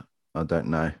 I don't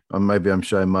know. Maybe I'm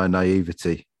showing my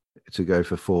naivety to go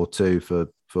for 4-2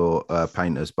 for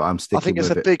Painters, but I'm sticking with it. I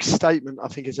think it's a big statement. I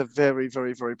think it's a very,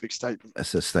 very, very big statement.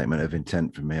 It's a statement of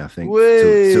intent from me, I think,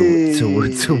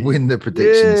 to win the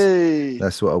predictions. Yay.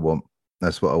 That's what I want. I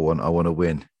want to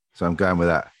win. So I'm going with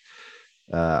that.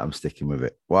 I'm sticking with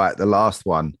it. Right, the last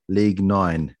one, League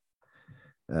 9.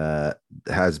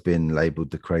 Has been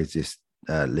labelled the craziest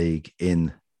league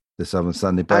in the Southern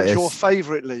Sunday. But and your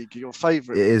favourite league,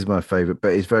 It is my favourite,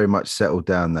 but it's very much settled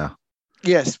down now.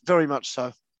 Yes, very much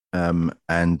so.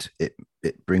 And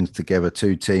it brings together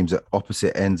 2 teams at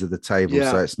opposite ends of the table.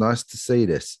 Yeah. So it's nice to see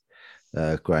this,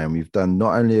 Graham. You've done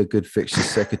not only a good fixture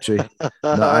secretary,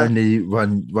 not only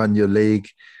run your league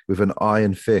with an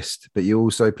iron fist, but you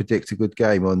also predict a good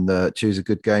game choose a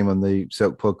good game on the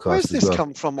Silk podcast. Where's this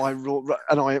come from?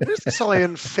 Where's this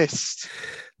iron fist?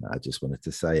 I just wanted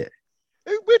to say it.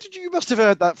 Where did you must have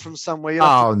heard that from somewhere?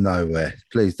 Nowhere.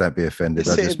 Please don't be offended.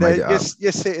 I just made it up.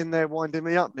 You're sitting there winding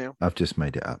me up now. I've just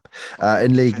made it up.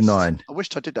 In League 9. I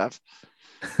wished I did have.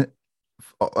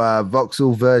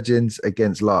 Vauxhall Virgins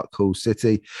against Larkhall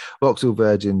City. Vauxhall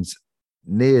Virgins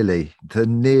nearly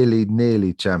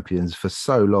champions. For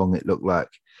so long it looked like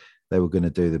they were going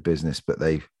to do the business, but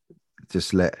they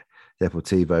just let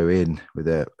Deportivo in with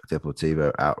their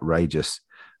Deportivo outrageous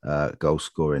goal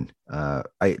scoring.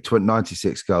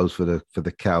 96 goals for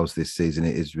the Cows this season.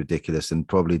 It is ridiculous and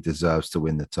probably deserves to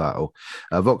win the title.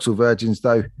 Vauxhall Virgins,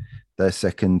 though, they're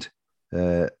second.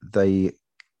 They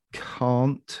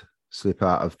can't slip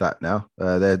out of that now.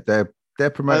 They're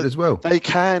promoted as well. They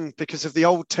can, because of the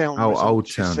Old Town.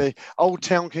 Old Town. You see. Old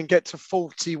Town can get to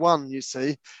 41, you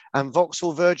see. And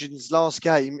Vauxhall Virgins' last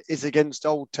game is against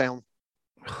Old Town.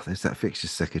 Oh, there's that fixture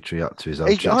secretary up to his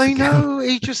old I know.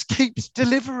 He just keeps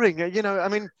delivering.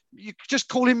 You just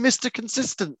call him Mr.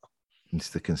 Consistent.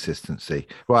 Mr. Consistency.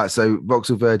 Right, so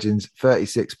Vauxhall Virgins,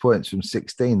 36 points from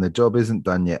 16. The job isn't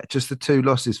done yet. Just the 2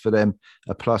 losses for them,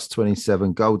 a plus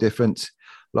 27 goal difference.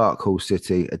 Larkhall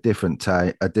City, a different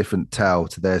tale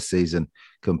to their season,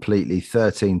 completely.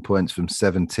 13 points from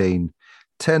 17,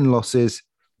 10 losses,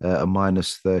 a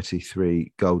minus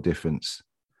 33 goal difference.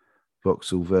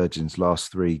 Vauxhall Virgins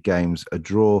last 3 games, a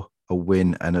draw, a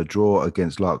win, and a draw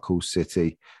against Larkhall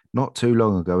City. Not too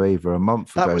long ago either, a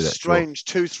month ago. That was strange.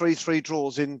 2 3-3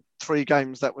 draws in 3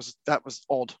 games. That was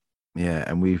odd. Yeah,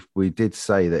 and we did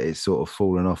say that it's sort of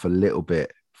fallen off a little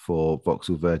bit for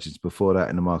Vauxhall Virgins. Before that,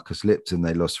 in the Marcus Lipton,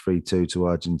 they lost 3-2 to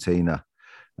Argentina.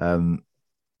 So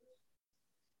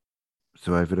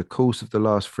over the course of the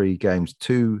last 3 games,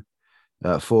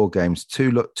 4 games,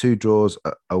 two draws,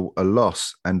 a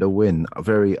loss, and a win.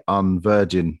 Very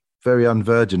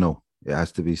unvirginal, it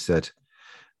has to be said,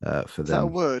 for them. Is that a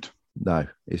word? No,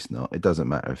 it's not. It doesn't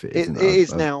matter if it isn't. It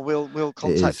is now. We'll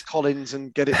contact Collins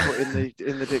and get it put in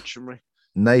the dictionary.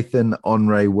 Nathan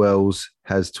Honore Wells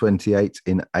has 28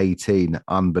 in 18.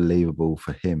 Unbelievable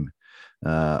for him.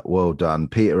 Well done.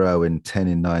 Peter Owen, 10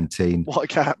 in 19. What a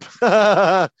cap.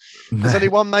 There's only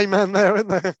one main man there, isn't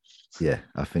there? Yeah,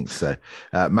 I think so.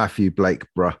 Matthew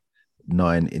Blakeborough,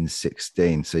 9 in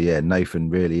 16. So, yeah, Nathan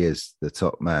really is the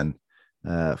top man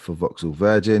for Vauxhall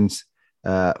Virgins.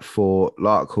 For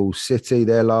Larkhall City,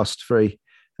 their last 3,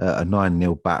 a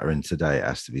 9-0 battering today, it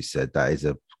has to be said. That is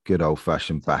a good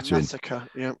old-fashioned battering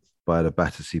by the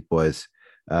Battersea boys.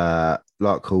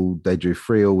 Larkhall, they drew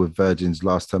 3-3 with Virgins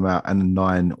last time out and a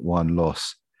 9-1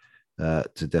 loss to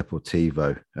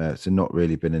Deportivo. So not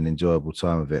really been an enjoyable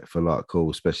time of it for Larkhall,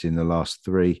 especially in the last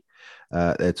 3.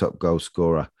 Their top goal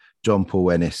scorer, John Paul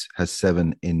Ennis, has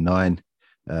 7 in 9.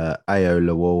 Ao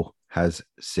Lawal has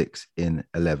 6 in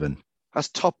 11. That's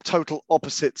top total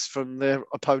opposites from their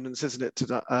opponents, isn't it,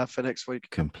 for next week?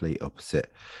 Complete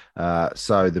opposite.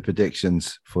 So the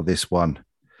predictions for this one.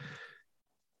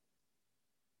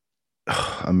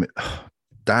 Dan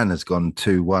has gone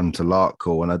 2-1 to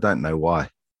Larkhall, and I don't know why.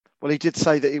 Well, he did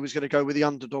say that he was going to go with the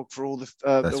underdog for all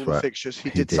the fixtures. He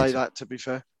did say that, to be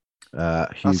fair.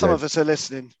 Some of us are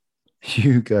listening.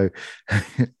 Hugo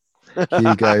has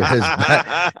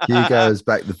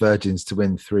backed the Virgins to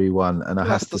win 3-1, and I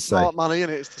have to say, smart money, isn't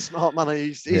it? It's the smart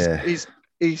money.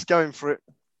 He's going for it.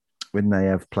 When they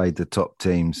have played the top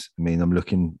teams, I mean, I'm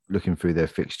looking through their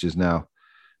fixtures now.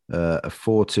 A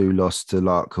 4-2 loss to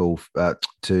Larkhall,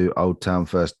 to Old Town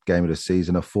first game of the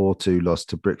season. A 4-2 loss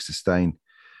to Brixton.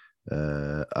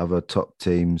 Other top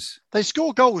teams, they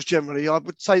score goals generally. I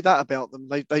would say that about them.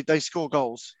 They score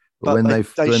goals. But when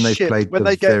they've played when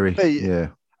they get beat,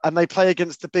 and they play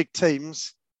against the big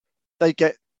teams, they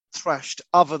get thrashed.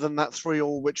 Other than that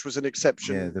 3-3, which was an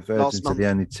exception. Yeah, the Virgins are the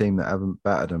only team that haven't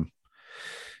battered them.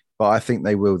 But I think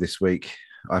they will this week.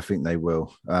 I think they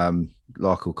will.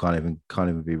 Larkhall can't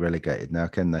even be relegated now,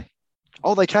 can they?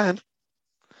 Oh, they can.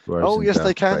 Oh, yes,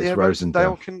 they can. Yeah,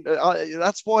 Rosendale can.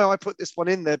 That's why I put this one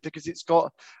in there, because it's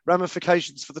got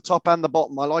ramifications for the top and the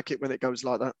bottom. I like it when it goes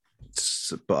like that.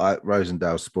 But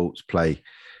Rosendale Sports play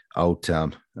Old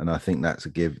Town, and I think that's a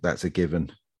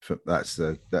given.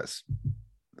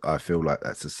 I feel like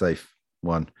that's a safe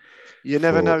one. You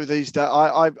never know these days.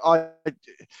 I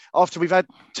after we've had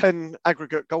 10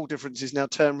 aggregate goal differences now,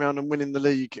 turn around and winning the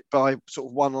league by sort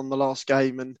of 1 on the last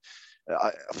game, and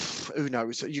who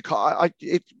knows? You can't.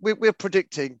 We're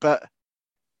predicting, but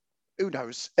who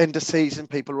knows? End of season,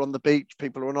 people are on the beach,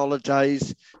 people are on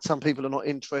holidays. Some people are not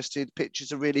interested.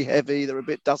 Pitches are really heavy. They're a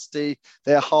bit dusty.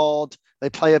 They're hard.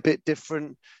 They play a bit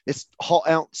different. It's hot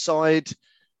outside.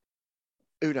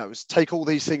 Who knows? Take all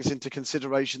these things into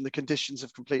consideration. The conditions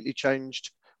have completely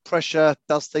changed. Pressure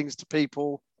does things to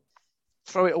people.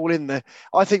 Throw it all in there.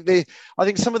 I think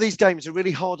some of these games are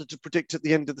really harder to predict at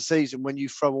the end of the season when you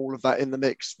throw all of that in the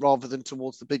mix rather than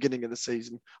towards the beginning of the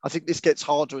season. I think this gets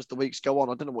harder as the weeks go on.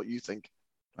 I don't know what you think.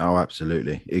 Oh,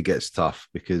 absolutely. It gets tough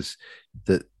because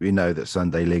we know that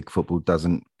Sunday League football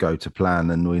doesn't go to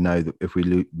plan, and we know that if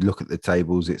we look at the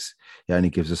tables, it only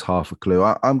gives us half a clue.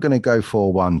 I'm going to go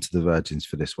 4-1 to the Virgins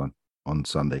for this one on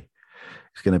Sunday.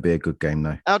 It's going to be a good game,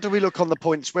 though. How do we look on the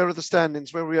points? Where are the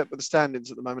standings? Where are we at with the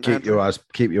standings at the moment?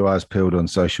 Keep your eyes peeled on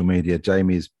social media.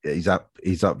 Jamie he's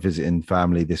up visiting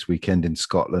family this weekend in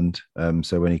Scotland.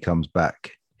 So when he comes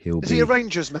back, is he a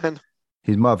Rangers man?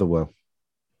 His Motherwell.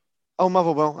 Oh,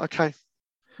 Motherwell. Okay.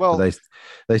 Well,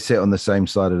 they sit on the same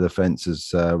side of the fence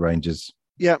as Rangers.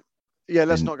 Yeah.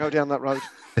 Let's not go down that road.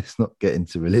 Let's not get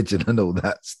into religion and all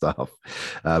that stuff.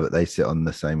 But they sit on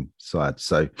the same side.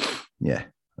 So, yeah.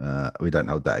 We don't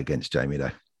hold that against Jamie, though.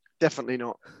 Definitely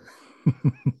not.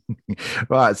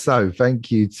 Right, so thank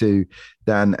you to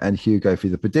Dan and Hugo for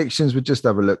the predictions. We'll just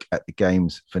have a look at the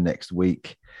games for next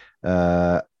week.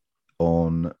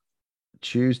 On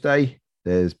Tuesday,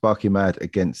 there's Barking Mad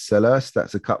against Selhurst.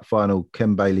 That's a cup final,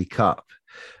 Ken Bailey Cup.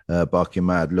 Barking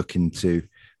Mad looking to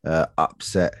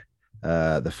upset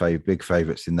big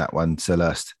favourites in that one,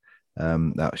 Selhurst.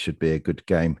 That should be a good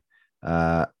game.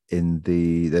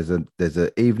 There's an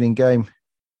evening game.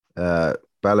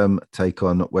 Balham take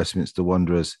on Westminster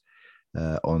Wanderers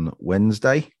on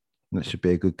Wednesday. That should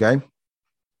be a good game.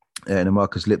 And the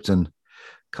Marcus Lipton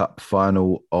Cup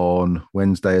final on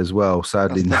Wednesday as well.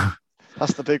 Sadly,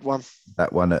 that's the big one.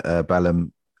 That one at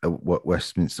Balham,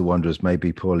 Westminster Wanderers may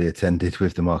be poorly attended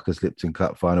with the Marcus Lipton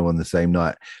Cup final on the same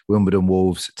night. Wimbledon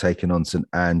Wolves taking on St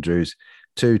Andrews.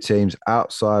 Two teams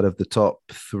outside of the top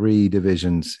three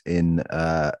divisions in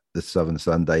the Southern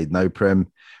Sunday. No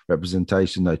Prem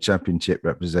representation, no Championship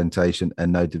representation,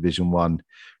 and no Division 1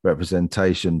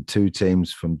 representation. Two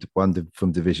teams from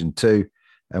Division 2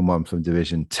 and one from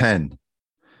Division 10.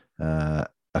 A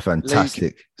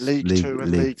fantastic League 2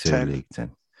 and League 10.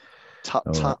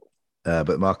 Tut.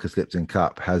 But Marcus Lipton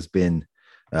Cup has been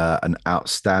an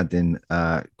outstanding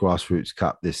grassroots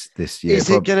cup this year. Is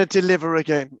it going to deliver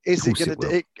again? Is it going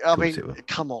to? I mean,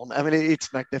 come on. I mean,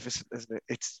 it's magnificent, isn't it?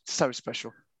 It's so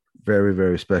special. Very,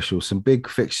 very special. Some big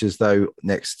fixtures though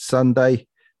next Sunday.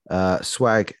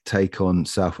 Swag take on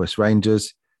Southwest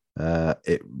Rangers. I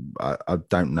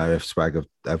don't know if Swag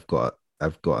have got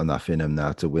enough in them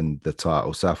now to win the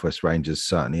title. Southwest Rangers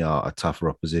certainly are a tougher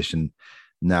opposition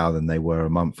now than they were a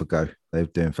month ago. They're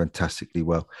doing fantastically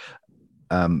well.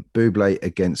 Buble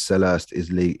against Selhurst is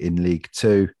in League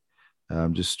 2.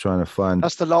 I'm just trying to find...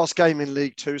 That's the last game in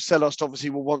League 2. Selhurst obviously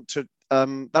will want to...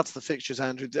 that's the fixtures,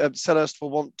 Andrew. Selhurst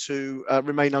will want to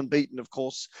remain unbeaten, of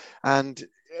course. And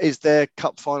is their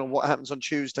cup final, what happens on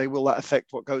Tuesday, will that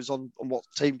affect what goes on and what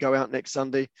team go out next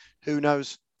Sunday? Who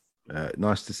knows?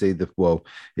 Nice to see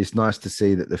it's nice to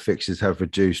see that the fixtures have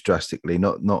reduced drastically.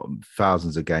 Not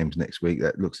thousands of games next week.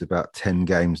 That looks about 10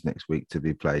 games next week to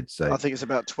be played. So I think it's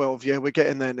about 12. Yeah, we're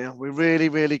getting there now. We're really,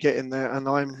 really getting there. And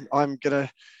I'm gonna,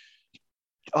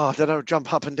 I don't know,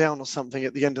 jump up and down or something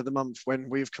at the end of the month when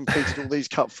we've completed all these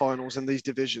cup finals and these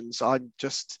divisions.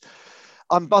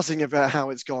 I'm buzzing about how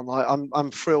it's gone.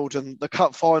 I'm thrilled, and the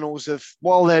cup finals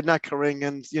while they're knackering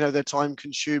and they're time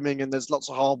consuming and there's lots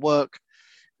of hard work.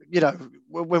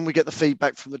 When we get the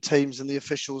feedback from the teams and the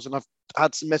officials, and I've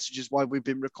had some messages while we've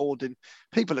been recording,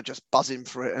 people are just buzzing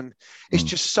for it. And it's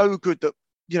just so good that,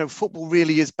 football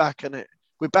really is back in it.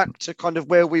 We're back to kind of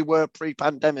where we were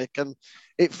pre-pandemic, and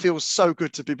it feels so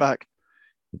good to be back.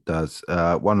 It does.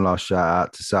 One last shout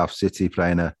out to South City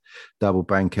playing a double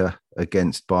banker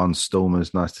against Barnes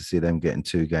Stormers. Nice to see them getting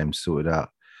 2 games sorted out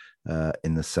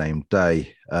in the same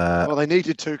day. Well, they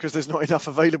needed to because there's not enough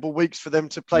available weeks for them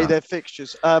to play their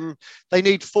fixtures. They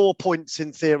need 4 points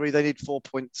in theory. They need 4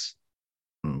 points.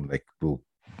 They will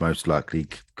most likely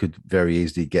could very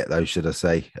easily get those, should I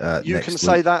say. You can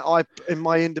say that. In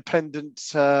my independent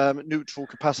neutral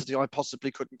capacity, I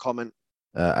possibly couldn't comment.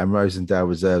 And Rosendale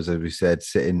Reserves, as we said,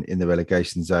 sitting in the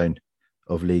relegation zone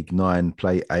of League 9,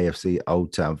 play AFC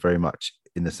Old Town, very much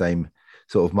in the same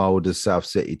sort of mould as South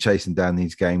City, chasing down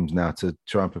these games now to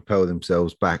try and propel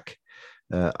themselves back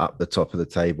up the top of the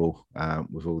table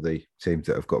with all the teams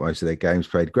that have got most of their games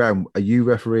played. Graham, are you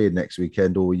refereeing next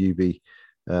weekend, or will you be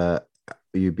at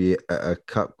a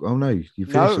cup? Oh no, you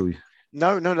finished.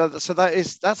 No. So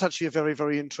that's actually a very,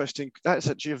 very interesting. That's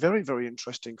actually a very, very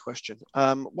interesting question.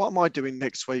 What am I doing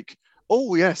next week?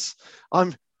 Oh yes,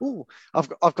 I've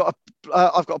got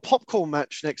a popcorn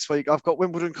match next week. I've got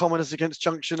Wimbledon Commoners against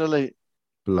Junction Elite.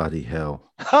 Bloody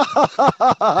hell!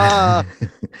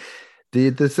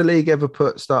 Does the league ever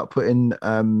start putting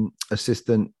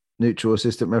neutral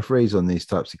assistant referees on these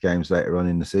types of games later on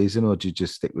in the season, or do you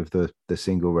just stick with the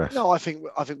single ref? No, I think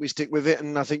we stick with it,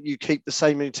 and I think you keep the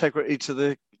same integrity to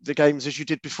the games as you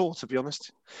did before, to be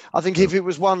honest. I think if it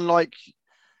was one like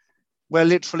where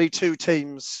literally 2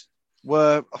 teams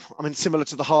were, similar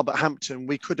to the Harbour Hampton,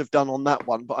 we could have done on that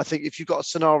one. But I think if you've got a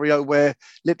scenario where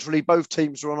literally both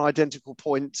teams were on identical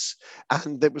points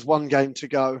and there was 1 game to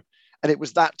go and it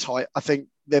was that tight, I think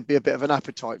there'd be a bit of an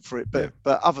appetite for it. But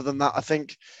other than that, I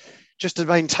think just to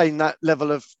maintain that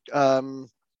level of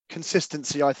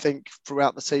consistency, I think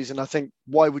throughout the season, I think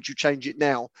why would you change it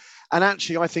now? And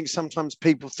actually, I think sometimes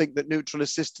people think that neutral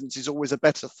assistance is always a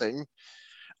better thing.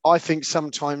 I think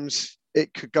sometimes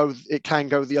it can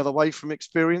go the other way from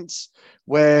experience,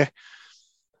 where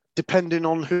depending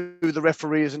on who the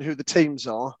referee is and who the teams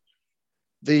are,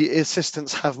 the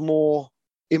assistants have more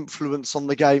influence on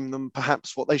the game than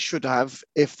perhaps what they should have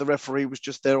if the referee was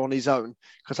just there on his own.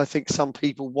 Because I think some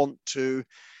people want to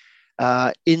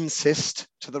insist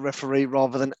to the referee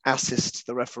rather than assist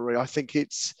the referee. I think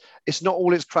it's not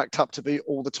all it's cracked up to be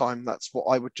all the time. That's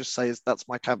what I would just say that's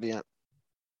my caveat.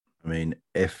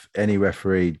 If any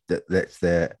referee that lets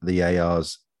the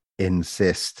ARs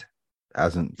insist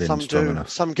hasn't been Some strong do. enough.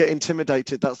 Some get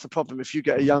intimidated. That's the problem. If you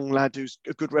get a young lad who's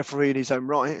a good referee in his own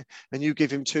right, and you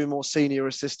give him 2 more senior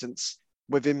assistants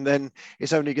with him, then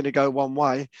it's only going to go one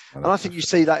way. And I think you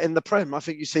see that in the Prem. I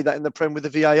think you see that in the Prem with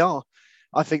the VAR.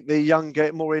 I think the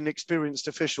younger, more inexperienced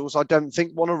officials, I don't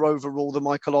think want to overrule the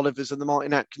Michael Olivers and the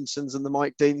Martin Atkinsons and the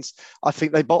Mike Deans. I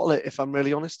think they bottle it, if I'm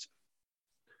really honest.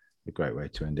 A great way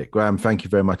to end it. Graham, thank you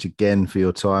very much again for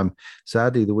your time.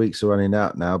 Sadly, the weeks are running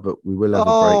out now, but we will have a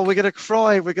break. Oh, we're going to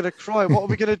cry. We're going to cry. What are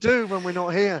we going to do when we're not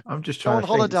here? I'm just trying on to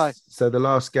holiday. Think. So the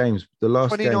last games,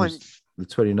 29th. The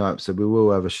 29th. So we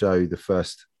will have a show the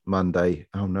first Monday.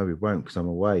 Oh, no, we won't because I'm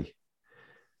away.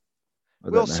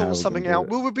 We'll sort something out.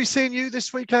 Will we be seeing you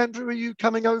this week, Andrew? Are you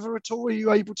coming over at all? Are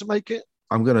you able to make it?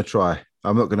 I'm going to try.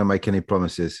 I'm not going to make any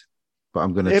promises, but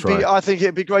I'm going to try. I think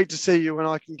it'd be great to see you, and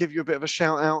I can give you a bit of a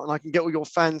shout out, and I can get all your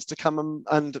fans to come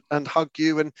and hug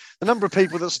you. And the number of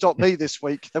people that stopped me this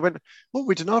week, they went, "Oh,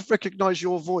 we didn't recognise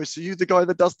your voice. Are you the guy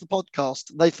that does the podcast?"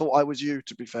 And they thought I was you,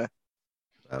 to be fair.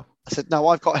 Well, I said, "No,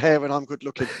 I've got hair and I'm good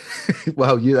looking."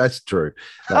 Well, that's true.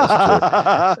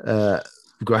 That's true.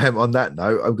 Graham, on that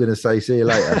note, I'm going to say see you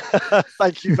later.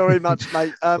 Thank you very much,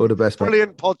 mate. All the best,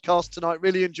 brilliant podcast tonight.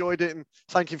 Really enjoyed it, and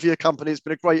thank you for your company. It's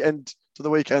been a great end to the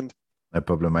weekend. No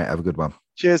problem, mate. Have a good one.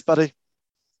 Cheers, buddy.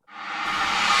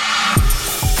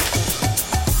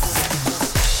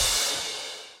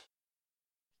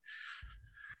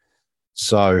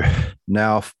 So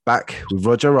now back with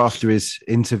Roger after his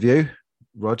interview.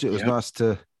 Roger, it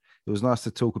was nice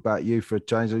to talk about you for a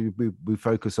change. We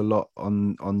focus a lot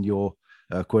on your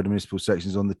Croydon Municipal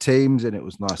sections on the teams, and it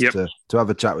was nice to have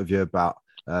a chat with you about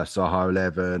Saha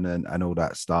 11 and all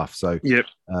that stuff. So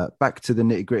back to the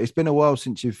nitty gritty. It's been a while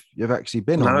since you've actually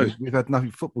been on. We've had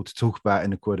nothing football to talk about in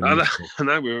the Croydon. I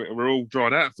know we're all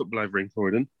dried out of football over in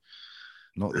Croydon.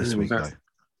 Not this week though.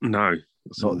 No,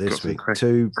 not this week.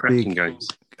 Two big games.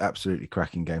 Absolutely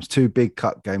cracking games. 2 big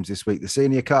cup games this week: the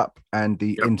Senior Cup and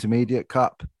the Intermediate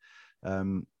Cup.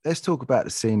 Let's talk about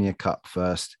the Senior Cup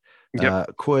first.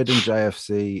 Croydon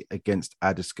JFC against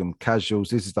Addiscombe Casuals.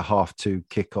 This is the 2:30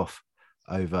 kickoff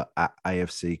over at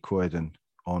AFC Croydon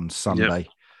on Sunday.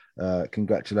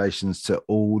 Congratulations to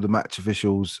all the match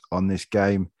officials on this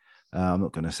game. I'm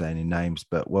not going to say any names,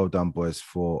 but well done, boys,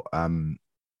 for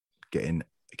getting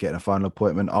a final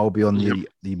appointment. I'll be on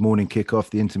the morning kickoff,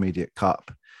 the Intermediate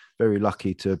Cup. Very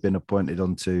lucky to have been appointed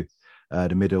onto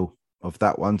the middle of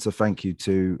that one. So thank you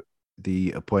to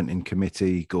the appointing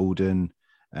committee, Gordon,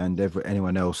 and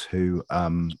anyone else who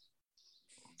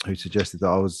suggested that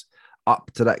I was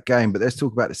up to that game. But let's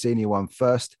talk about the senior one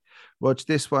first. Rog,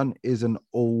 this one is an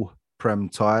all-Prem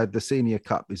tie. The Senior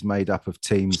Cup is made up of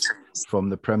teams from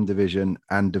the Prem Division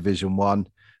and Division 1.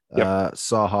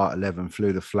 Saha 11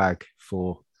 flew the flag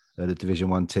for the Division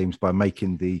 1 teams by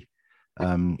making the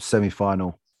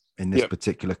semi-final in this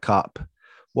particular cup.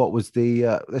 What was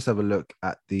the let's have a look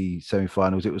at the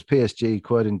semi-finals. It was PSG,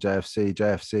 Croydon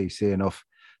JFC seeing off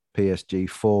PSG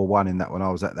 4-1 in that one. I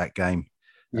was at that game.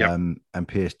 And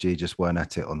PSG just weren't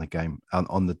at it on the game.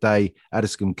 On the day,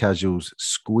 Addiscombe Casuals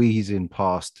squeezing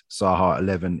past Saha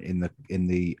 11 in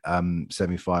the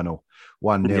semi-final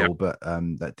 1-0, but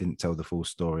that didn't tell the full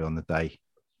story on the day.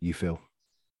 You feel?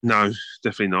 No,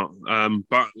 definitely not.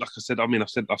 But like I said, I've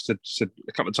said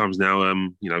a couple of times now.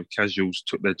 Casuals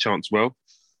took their chance well,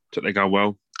 took their goal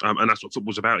well, and that's what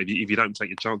football's about. If you don't take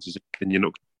your chances, then you're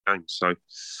not going. So,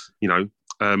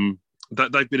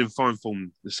 they've been in fine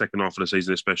form the second half of the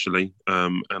season, especially,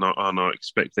 and I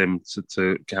expect them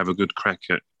to have a good crack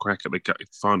at the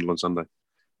final on Sunday.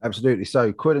 Absolutely.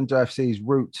 So, Croydon JFC's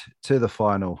route to the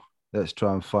final. Let's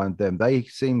try and find them. They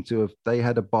seem to have. They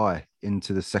had a bye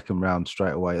into the second round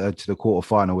straight away, to the quarter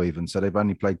final even. So they've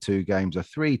only played 2 games. A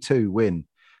 3-2 win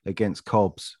against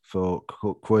Cobbs for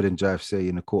Croydon JFC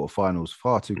in the quarterfinals.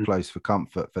 Far too close for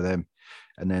comfort for them.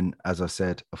 And then, as I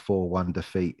said, a 4-1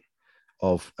 defeat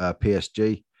of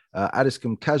PSG.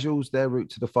 Addiscombe Casuals, their route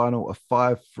to the final, a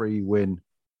 5-3 win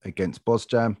against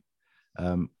Bosjam,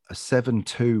 a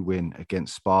 7-2 win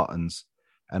against Spartans,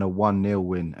 and a 1-0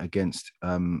 win against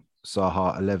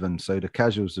Saha 11. So the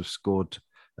Casuals have scored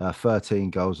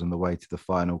 13 goals on the way to the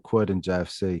final. Croydon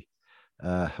JFC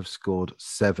have scored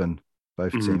 7.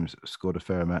 Both teams have scored a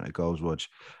fair amount of goals, Rog.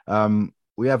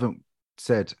 We haven't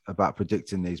said about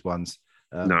predicting these ones.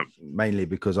 No. Mainly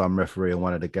because I'm referee on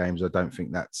one of the games. I don't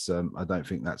think that's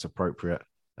appropriate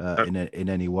in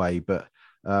any way. But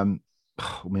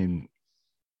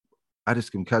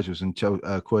Addiscombe Casuals and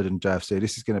Croydon JFC.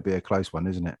 This is going to be a close one,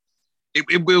 isn't it?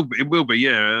 It will be,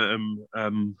 yeah.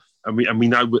 And we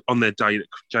know on their day that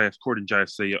Croydon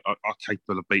JFC are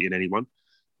capable of beating anyone.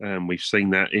 We've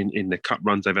seen that in the cup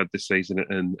runs they've had this season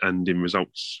and in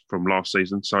results from last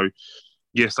season. So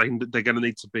yes, they're going to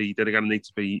need to be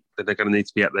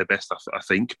at their best. I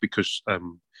think because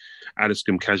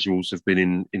Addiscombe Casuals have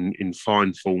been in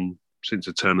fine form since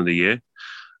the turn of the year,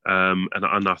 and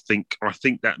I think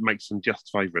that makes them just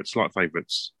favourites, slight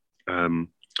favourites.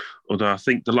 Although I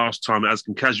think the last time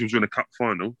Addiscombe Casuals were in a cup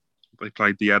final, they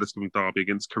played the Addiscombe Derby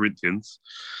against Corinthians,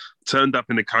 turned up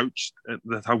in the coach,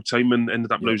 the whole team, and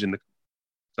ended up losing.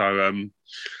 So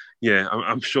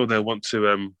I'm sure they'll want to.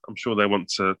 I'm sure they want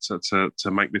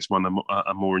to make this one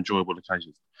a more enjoyable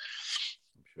occasion.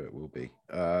 I'm sure it will be.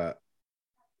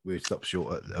 We'll stop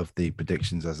short of the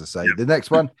predictions, as I say. The next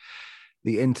one,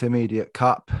 the Intermediate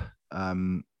Cup.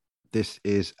 This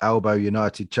is Albo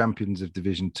United, champions of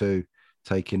Division 2,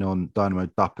 taking on Dynamo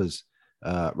Duppers,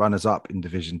 runners-up in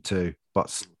Division 2,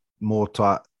 but more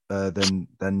tight than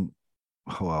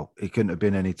well, it couldn't have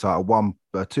been any tighter.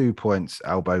 2 points.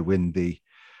 Albo win the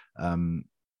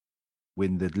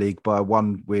league by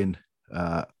one win.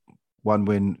 One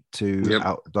win to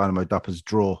Dynamo Duppers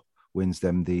draw wins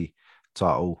them the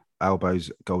title.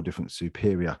 Albo's goal difference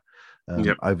superior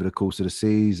over the course of the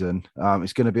season.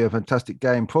 It's going to be a fantastic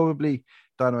game. Probably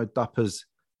Dynamo Duppers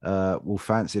will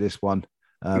fancy this one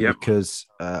because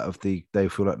they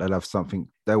feel like they'll have something.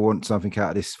 They want something out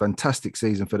of this fantastic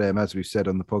season for them. As we've said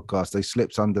on the podcast, they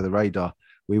slipped under the radar.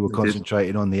 We were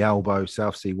concentrating on the Albo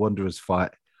South Sea Wanderers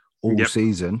fight all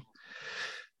season.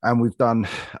 And we've done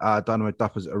Dynamo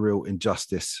Duppers a real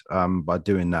injustice by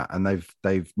doing that. And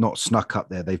they've not snuck up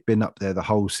there. They've been up there the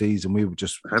whole season. We were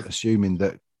just assuming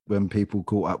that when people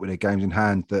caught up with their games in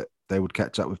hand, that they would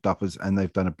catch up with Duppers, and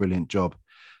they've done a brilliant job.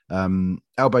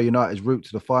 Albo United's route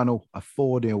to the final, a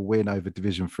 4-0 win over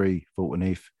Division 3 Fulton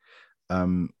Heath,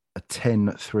 a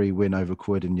 10-3 win over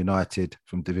Croydon United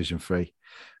from Division 3,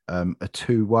 a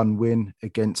 2-1 win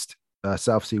against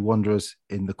South Sea Wanderers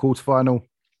in the quarterfinal.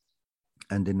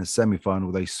 And in the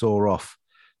semi-final, they saw off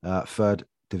third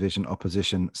division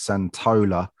opposition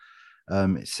Santola.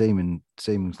 It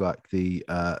seems like the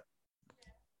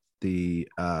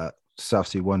South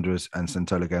Sea Wanderers and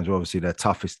Santola games are obviously their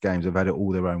toughest games. They've had it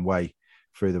all their own way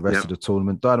through the rest of the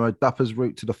tournament. Dynamo Duppers'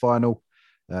 route to the final.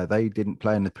 They didn't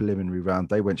play in the preliminary round.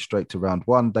 They went straight to round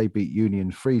one. They beat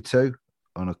Union 3-2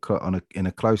 in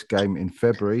a close game in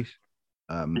February.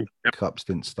 Cups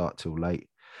didn't start till late.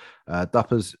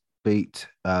 Duppers beat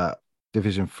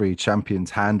Division 3 champions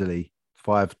handily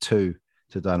 5-2 to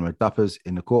Dynamo Duppers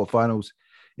in the quarterfinals.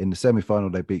 In the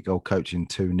semi-final, they beat Gold Coaching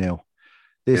 2-0.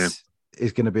 This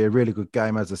is going to be a really good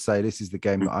game. As I say, this is the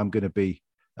game that I'm going to be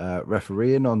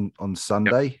refereeing on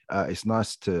Sunday. It's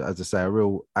nice to, as I say, a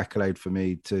real accolade for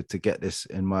me to get this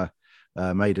in my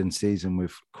maiden season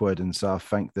with Croydon. So I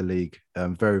thank the league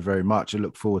very, very much. I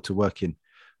look forward to working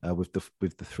with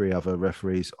the three other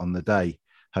referees on the day,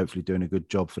 hopefully doing a good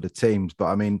job for the teams. But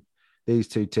I mean, these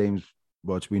two teams,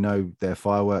 Rog, we know they're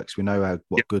fireworks. We know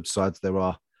what good sides there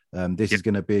are. This is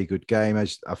going to be a good game.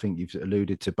 As I think you've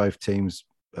alluded to, both teams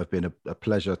have been a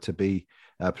pleasure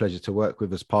to work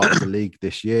with as part of the league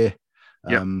this year.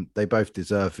 They both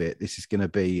deserve it. This is going to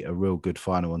be a real good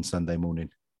final on Sunday morning.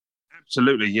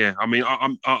 Absolutely, yeah. I mean,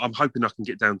 I'm hoping I can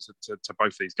get down to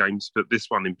both these games, but this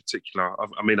one in particular,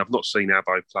 I've not seen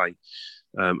Albo play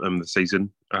the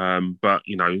season, but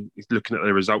you know, looking at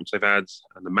the results they've had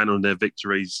and the manner of their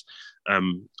victories,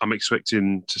 I'm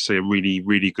expecting to see a really,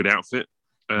 really good outfit.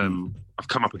 I've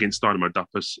come up against Dynamo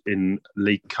Duppers in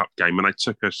League Cup game, and they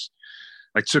took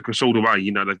us all the way.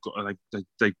 You know, they've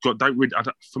got don't really,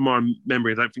 from my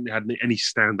memory, I don't think they had any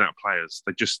standout players.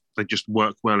 They just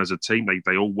work well as a team.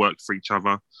 They all work for each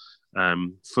other,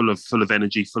 full of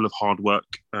energy, full of hard work,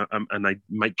 and they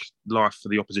make life for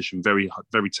the opposition very,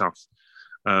 very tough.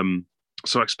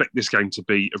 So I expect this game to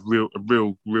be a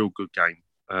real good game.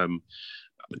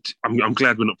 I'm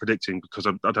glad we're not predicting, because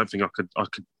I don't think I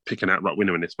could pick an outright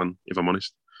winner in this one, if I'm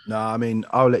honest. No, I mean,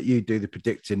 I'll let you do the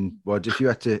predicting, Rod. If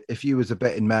you was a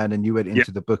betting man and you went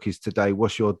into the bookies today,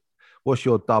 what's your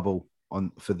double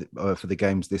on for the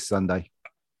games this Sunday?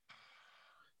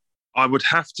 I would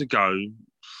have to go.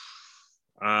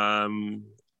 I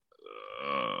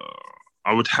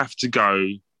would have to go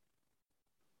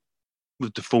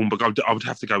with the form, but I would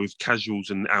have to go with Casuals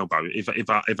and Albo. If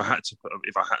I had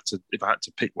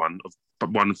to pick one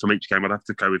from each game, I'd have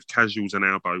to go with Casuals and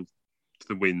Albo for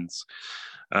the wins.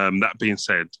 That being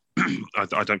said,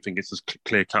 I don't think it's as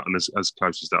clear cut and as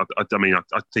close as that.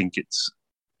 I think it's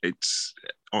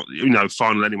you know,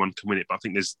 final anyone can win it, but I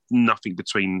think there's nothing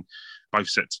between both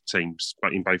sets of teams,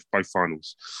 but in both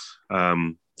finals.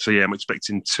 So yeah, I'm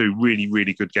expecting two really,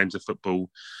 really good games of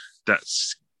football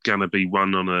that's going to be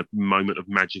won on a moment of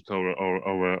magic or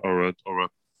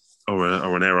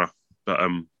an error. But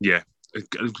yeah,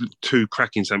 2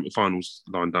 cracking semi-finals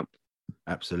lined up.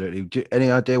 Absolutely.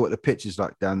 Any idea what the pitch is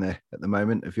like down there at the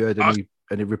moment? Have you heard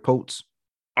any reports?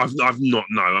 I've not.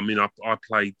 No, I mean, I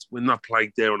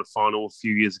played there on a final a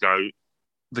few years ago.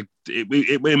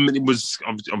 It was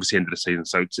obviously end of the season,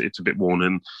 so it's a bit worn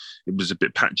and it was a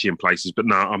bit patchy in places. But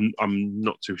no, I'm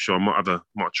not too sure. I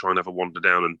might try and have a wander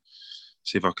down and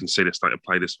see if I can see the state of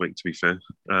play this week. To be fair,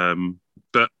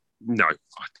 but no,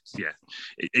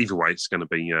 either way, it's going to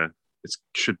be. It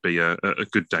should be a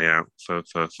good day out for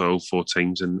all 4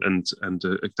 teams and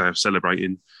a day of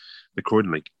celebrating the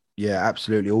Croydon League. Yeah,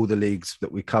 absolutely. All the leagues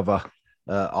that we cover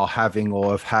are having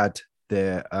or have had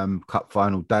their cup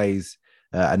final days.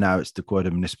 And now it's the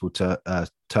Croydon Municipal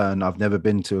turn. I've never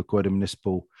been to a Croydon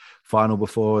Municipal final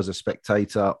before as a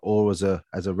spectator or as a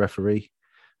referee.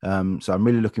 So I'm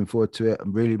really looking forward to it.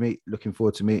 I'm really looking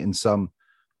forward to meeting some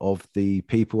of the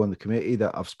people on the committee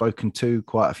that I've spoken to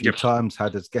quite a few times,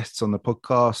 had as guests on the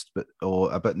podcast, but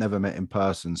never met in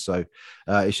person. So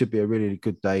it should be a really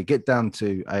good day. Get down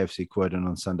to AFC Croydon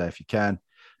on Sunday if you can,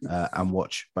 and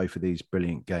watch both of these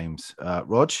brilliant games.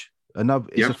 Rog,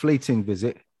 it's a fleeting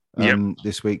visit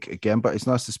this week again, but it's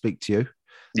nice to speak to you.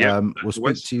 We'll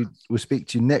speak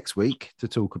to you next week to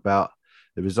talk about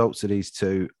the results of these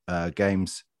 2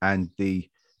 games and the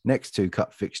next 2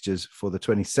 cup fixtures for the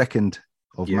 22nd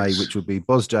of May, which will be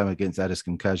Bosjam against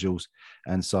Addiscombe Casuals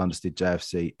and Sanderstead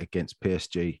JFC against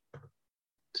PSG.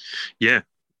 Yeah,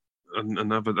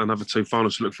 another 2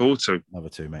 finals to look forward to. Another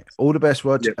 2, mate. All the best,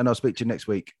 Rog, and I'll speak to you next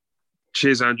week.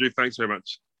 Cheers, Andrew. Thanks very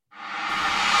much.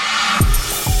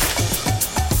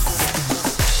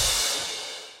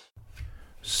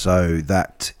 So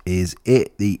that is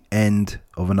it, the end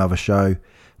of another show.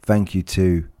 Thank you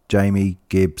to Jamie,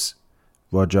 Gibbs,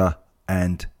 Roger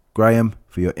and Graham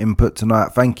for your input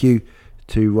tonight. Thank you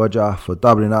to Roger for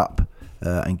doubling up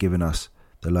and giving us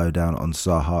the lowdown on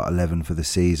Saha 11 for the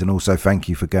season. Also, thank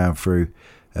you for going through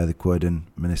the Croydon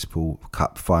Municipal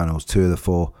Cup finals. 2 of the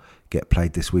 4 get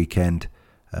played this weekend,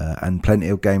 and plenty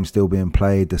of games still being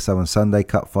played. The Southern Sunday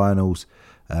Cup finals,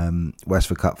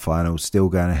 Westford Cup finals still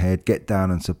going ahead. Get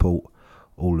down and support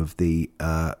all of the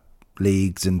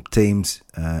leagues and teams.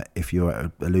 If you're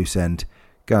at a loose end,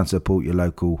 go and support your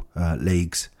local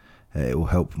leagues. It will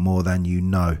help more than you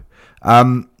know.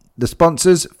 The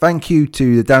sponsors, thank you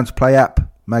to the Down to Play app,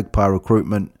 Magpie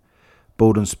Recruitment,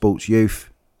 Borden Sports Youth,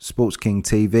 Sports King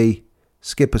TV,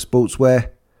 Skipper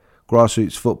Sportswear,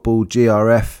 Grassroots Football,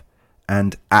 GRF,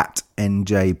 and at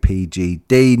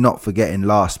NJPGD. Not forgetting,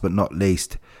 last but not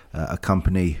least, a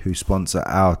company who sponsor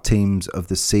our Teams of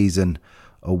the Season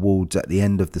awards at the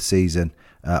end of the season,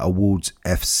 Awards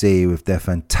FC, with their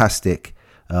fantastic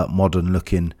modern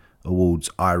looking awards.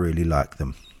 I really like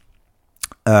them.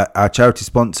 Our charity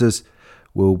sponsors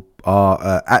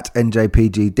are at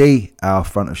NJPGD, our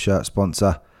front of shirt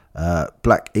sponsor.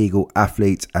 Black Eagle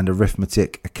Athletes and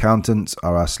Arithmetic Accountants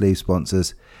are our sleeve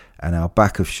sponsors, and our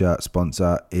back of shirt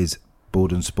sponsor is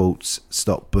Borden Sports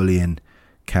Stop Bullying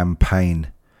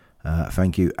campaign.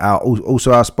 Thank you.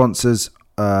 Also our sponsors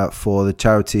for the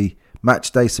charity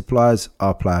match day supplies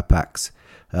are Player Packs,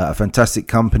 a fantastic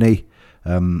company.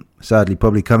 Sadly,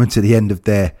 probably coming to the end of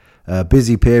their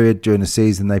busy period during the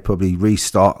season. They probably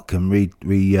restock and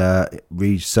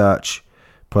research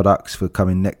products for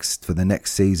the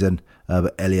next season.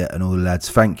 But Elliot and all the lads,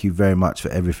 thank you very much for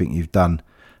everything you've done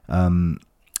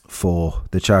for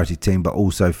the charity team. But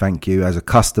also thank you as a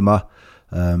customer.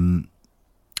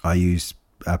 I use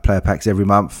Player Packs every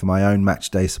month for my own match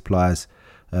day supplies,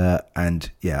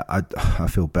 and yeah, I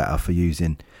feel better for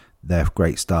using their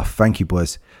great stuff. Thank you,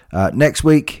 boys. Next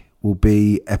week will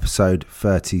be episode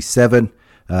 37.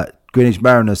 Greenwich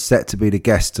Mariners set to be the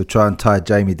guest to try and tie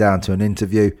Jamie down to an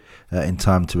interview in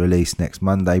time to release next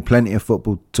Monday. Plenty of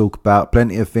football to talk about,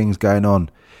 plenty of things going on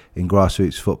in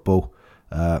grassroots football.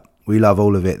 We love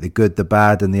all of it, the good, the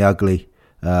bad and the ugly.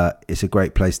 It's a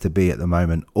great place to be at the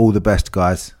moment. All the best,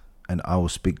 guys, and I will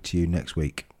speak to you next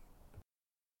week.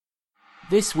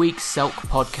 This week's Selk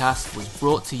podcast was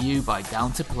brought to you by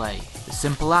Down to Play, the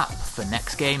simple app for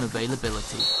next game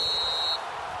availability.